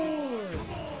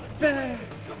hardcore. Back.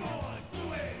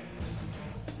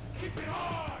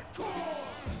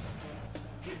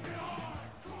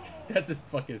 That's a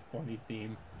fucking funny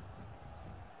theme.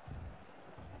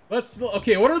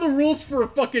 Okay, what are the rules for a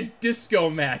fucking disco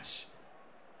match?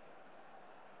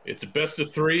 It's a best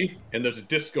of 3, and there's a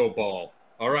disco ball.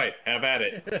 All right, have at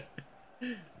it.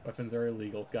 Weapons are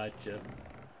illegal. Gotcha.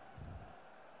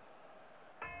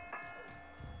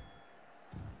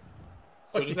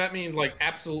 So does that mean, like,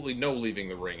 absolutely no leaving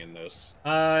the ring in this?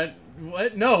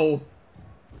 What? No.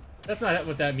 That's not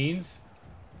what that means.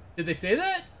 Did they say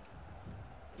that?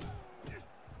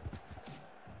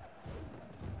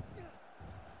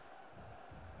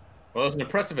 Well, it was an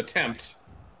impressive attempt.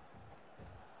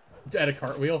 At a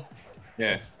cartwheel?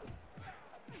 Yeah.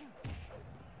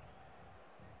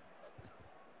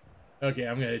 Okay,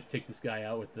 I'm gonna take this guy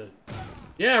out with the...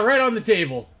 Yeah, right on the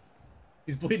table!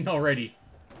 He's bleeding already.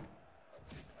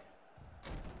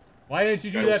 Why didn't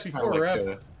you do that before, like,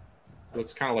 ref?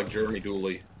 Looks kind of like Jeremy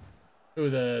Dooley. Oh,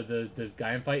 the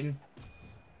guy I'm fighting?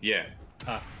 Yeah.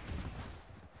 Ah.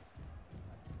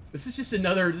 This is just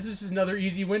another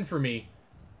easy win for me.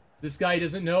 This guy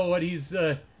doesn't know what he's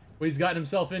gotten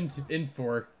himself in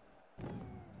for.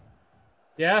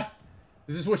 Yeah?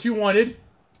 Is this what you wanted?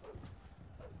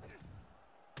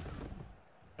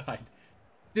 God.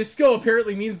 Disco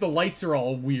apparently means the lights are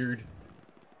all weird.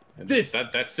 That's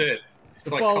it. It's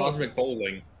like cosmic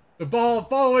bowling. The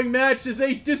following match is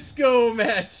a disco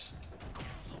match.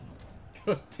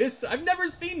 I've never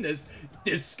seen this.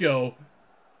 Disco.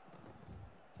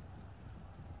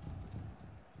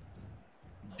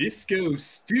 Disco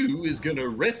Stew is gonna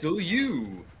wrestle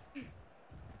you.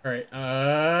 Alright,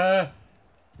 oh,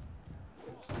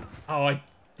 I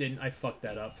fucked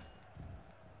that up.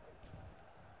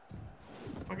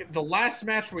 The last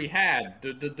match we had,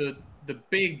 the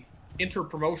big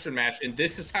inter-promotion match, and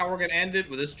this is how we're gonna end it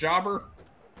with this jobber?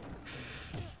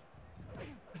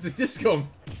 It's a disco.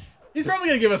 He's probably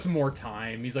gonna give us more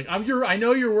time. He's like, I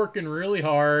know you're working really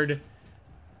hard.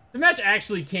 The match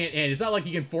actually can't end. It's not like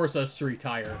he can force us to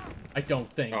retire. I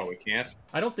don't think. Oh, we can't?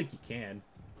 I don't think he can.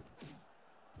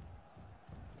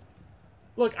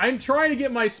 Look, I'm trying to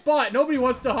get my spot. Nobody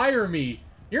wants to hire me.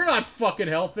 You're not fucking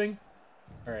helping.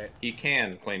 Alright. He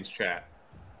can, claims chat.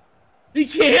 He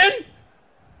can?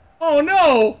 Oh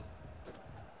no!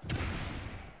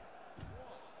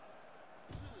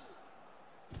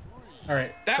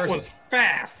 Alright. That was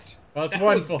fast! Well, that's that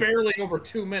wonderful. was barely over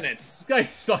 2 minutes. This guy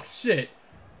sucks shit.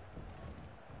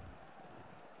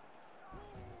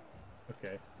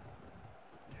 Okay.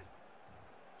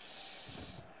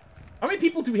 How many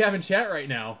people do we have in chat right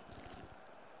now?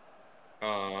 We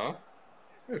have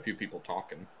a few people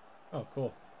talking. Oh,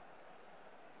 cool.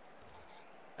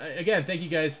 Again, thank you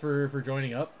guys for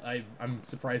joining up. I'm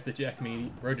surprised that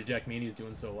Road to Jackmania is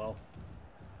doing so well.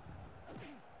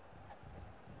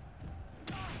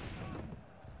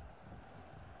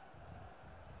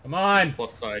 Come on!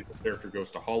 Plus side, the character goes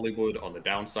to Hollywood. On the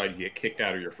downside, you get kicked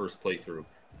out of your first playthrough.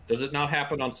 Does it not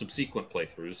happen on subsequent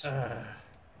playthroughs?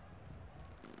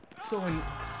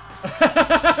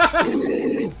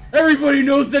 Everybody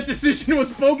knows that decision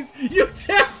was bogus. You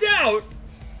tapped out!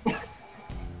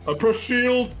 I pressed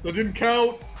shield. That didn't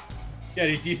count. Yeah,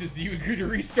 any decency, you agreed to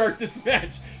restart this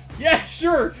match. Yeah,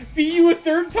 sure. Beat you a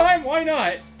third time? Why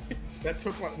not? That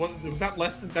took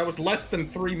that was less than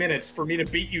 3 minutes for me to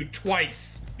beat you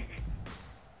twice.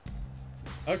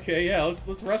 Okay, yeah,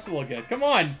 let's wrestle again. Come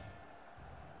on.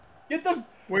 Get the...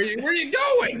 Where you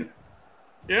going?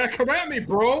 Yeah, come at me,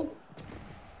 bro.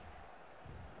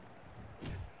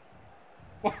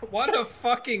 What a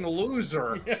fucking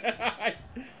loser.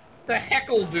 The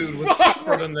heckle dude was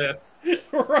tougher than this.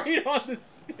 Right on the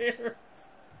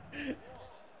stairs.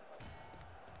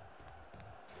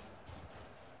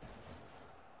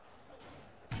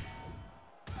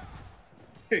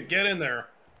 Get in there.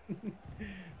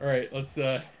 All right, let's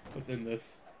end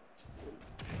this.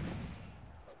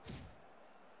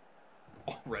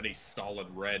 Already solid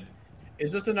red.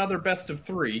 Is this another best of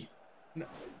 3? No.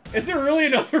 Is there really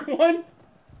another one?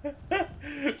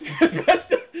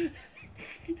 Best of...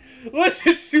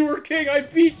 Listen, Sewer King, I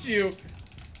beat you.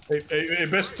 Hey,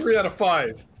 best 3 out of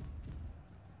 5.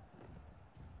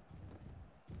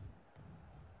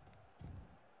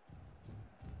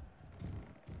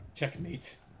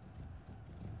 Checkmate.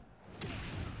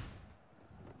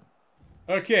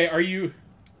 Okay, are you...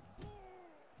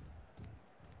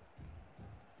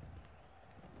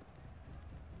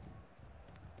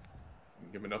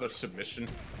 Give him another submission.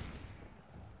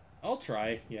 I'll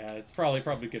try. Yeah, it's probably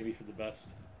gonna be for the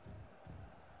best.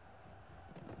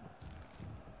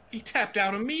 He tapped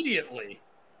out immediately.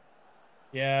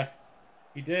 Yeah,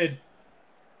 he did.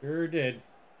 Sure did.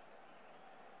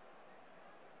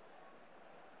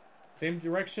 Same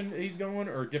direction he's going,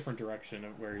 or different direction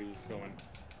of where he was going?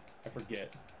 I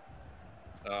forget.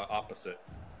 Opposite.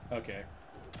 Okay.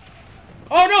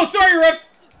 Oh no, sorry, ref!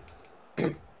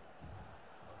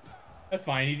 That's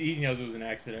fine, he knows it was an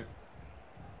accident.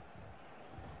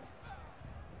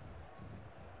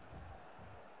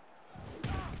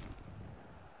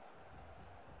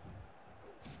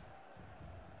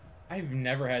 I've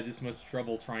never had this much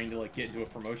trouble trying to, like, get into a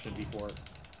promotion before.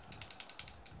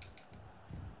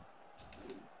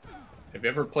 Have you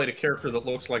ever played a character that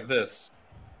looks like this?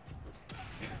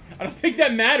 I don't think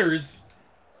that matters.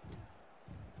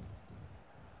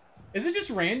 Is it just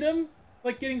random,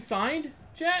 like, getting signed,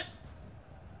 chat?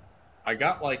 I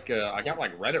got like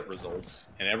Reddit results,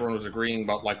 and everyone was agreeing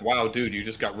about like, wow, dude, you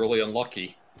just got really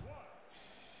unlucky.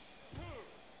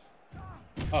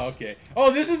 Oh, okay.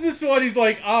 Oh, this is this one. He's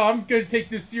like, oh, I'm gonna take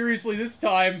this seriously this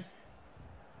time.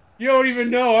 You don't even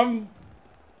know. I'm...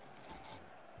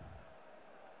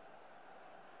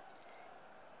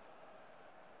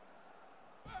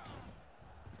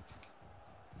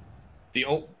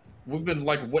 We've been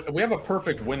like, we have a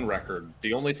perfect win record.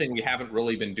 The only thing we haven't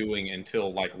really been doing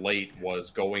until like late was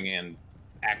going and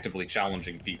actively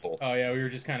challenging people. Oh yeah, we were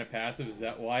just kind of passive. Is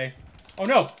that why? Oh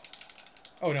no!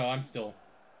 Oh no, I'm still...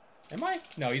 Am I?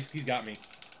 No, he's got me.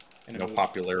 No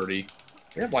popularity.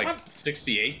 We have like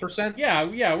 68%. Yeah,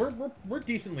 we're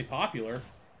decently popular.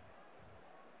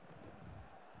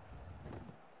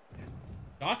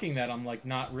 Shocking that I'm like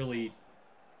not really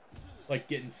like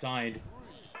getting signed.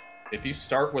 If you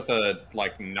start with a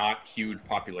like not huge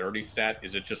popularity stat,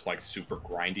 is it just like super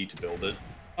grindy to build it?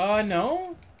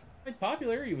 No. My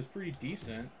popularity was pretty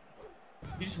decent.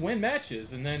 You just win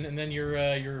matches and then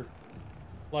you're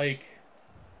like...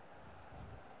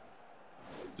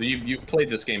 So you've played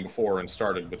this game before and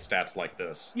started with stats like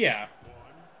this. Yeah.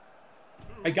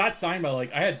 I got signed by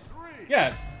like I had...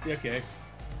 Yeah, okay.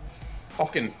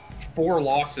 Fucking 4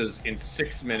 losses in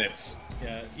 6 minutes.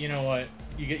 Yeah, you know what?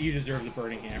 You deserve the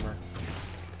burning hammer.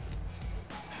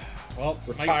 Well,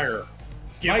 retire.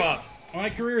 Give up.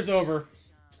 My career's over.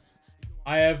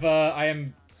 I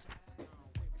am...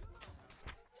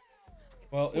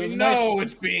 Well, it was no, nice.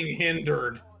 It's being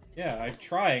hindered. Yeah, I'm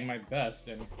trying my best,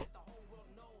 and...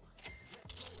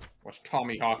 Watch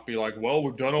Tommy Hawk be like, well,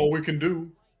 we've done all we can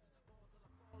do.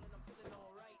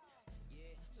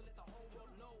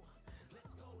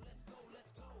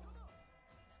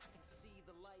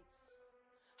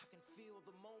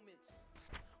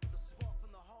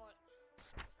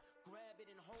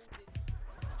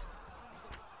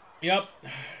 Yep.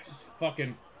 Just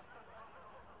fucking...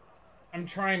 I'm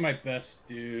trying my best,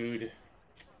 dude.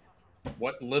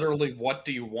 Literally, what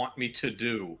do you want me to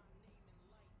do?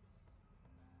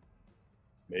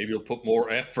 Maybe you'll put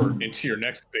more effort into your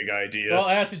next big idea. Well,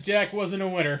 Acid Jack wasn't a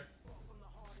winner.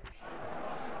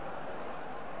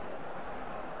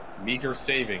 Meager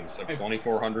savings of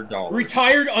 $2,400.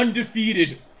 Retired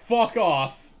undefeated. Fuck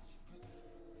off.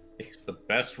 He's the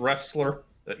best wrestler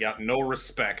that got no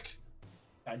respect.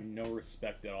 Got no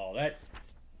respect at all. That...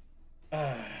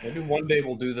 Maybe one day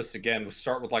we'll do this again. We'll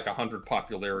start with like 100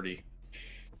 popularity.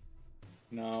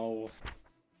 No.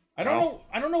 I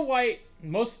don't know why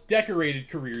most decorated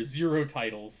careers, 0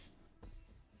 titles.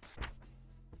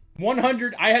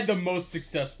 100, I had the most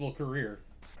successful career.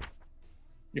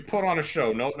 You put on a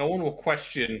show. No one will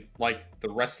question like the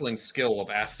wrestling skill of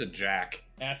Acid Jack.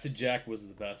 Acid Jack was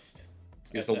the best.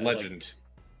 He's a legend.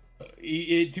 Like,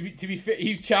 to be fair,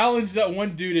 he challenged that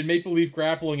one dude in Maple Leaf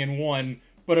Grappling and won,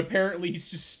 but apparently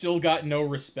he's just still got no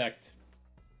respect.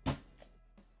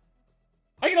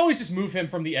 I can always just move him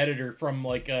from the editor from,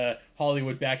 like,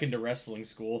 Hollywood back into wrestling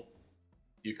school.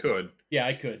 You could. Yeah,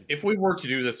 I could. If we were to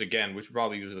do this again, we should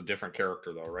probably use a different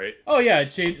character, though, right? Oh, yeah,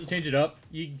 change it up.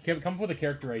 You can come up with a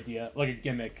character idea, like a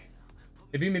gimmick.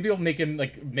 Maybe we'll make him,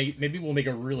 like, maybe we'll make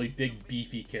a really big,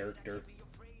 beefy character.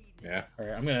 Yeah.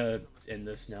 Alright, I'm gonna end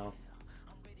this now.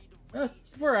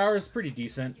 4 hours, pretty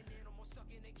decent.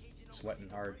 Sweating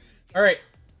hard. Alright,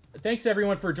 thanks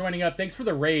everyone for joining up. Thanks for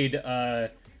the raid.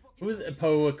 Who was it?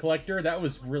 Poe Collector? That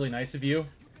was really nice of you.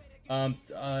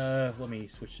 Let me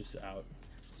switch this out.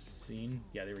 Scene.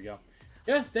 Yeah, there we go.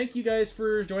 Yeah, thank you guys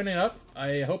for joining up.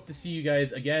 I hope to see you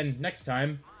guys again next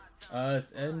time. Yeah,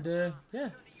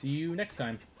 see you next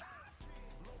time.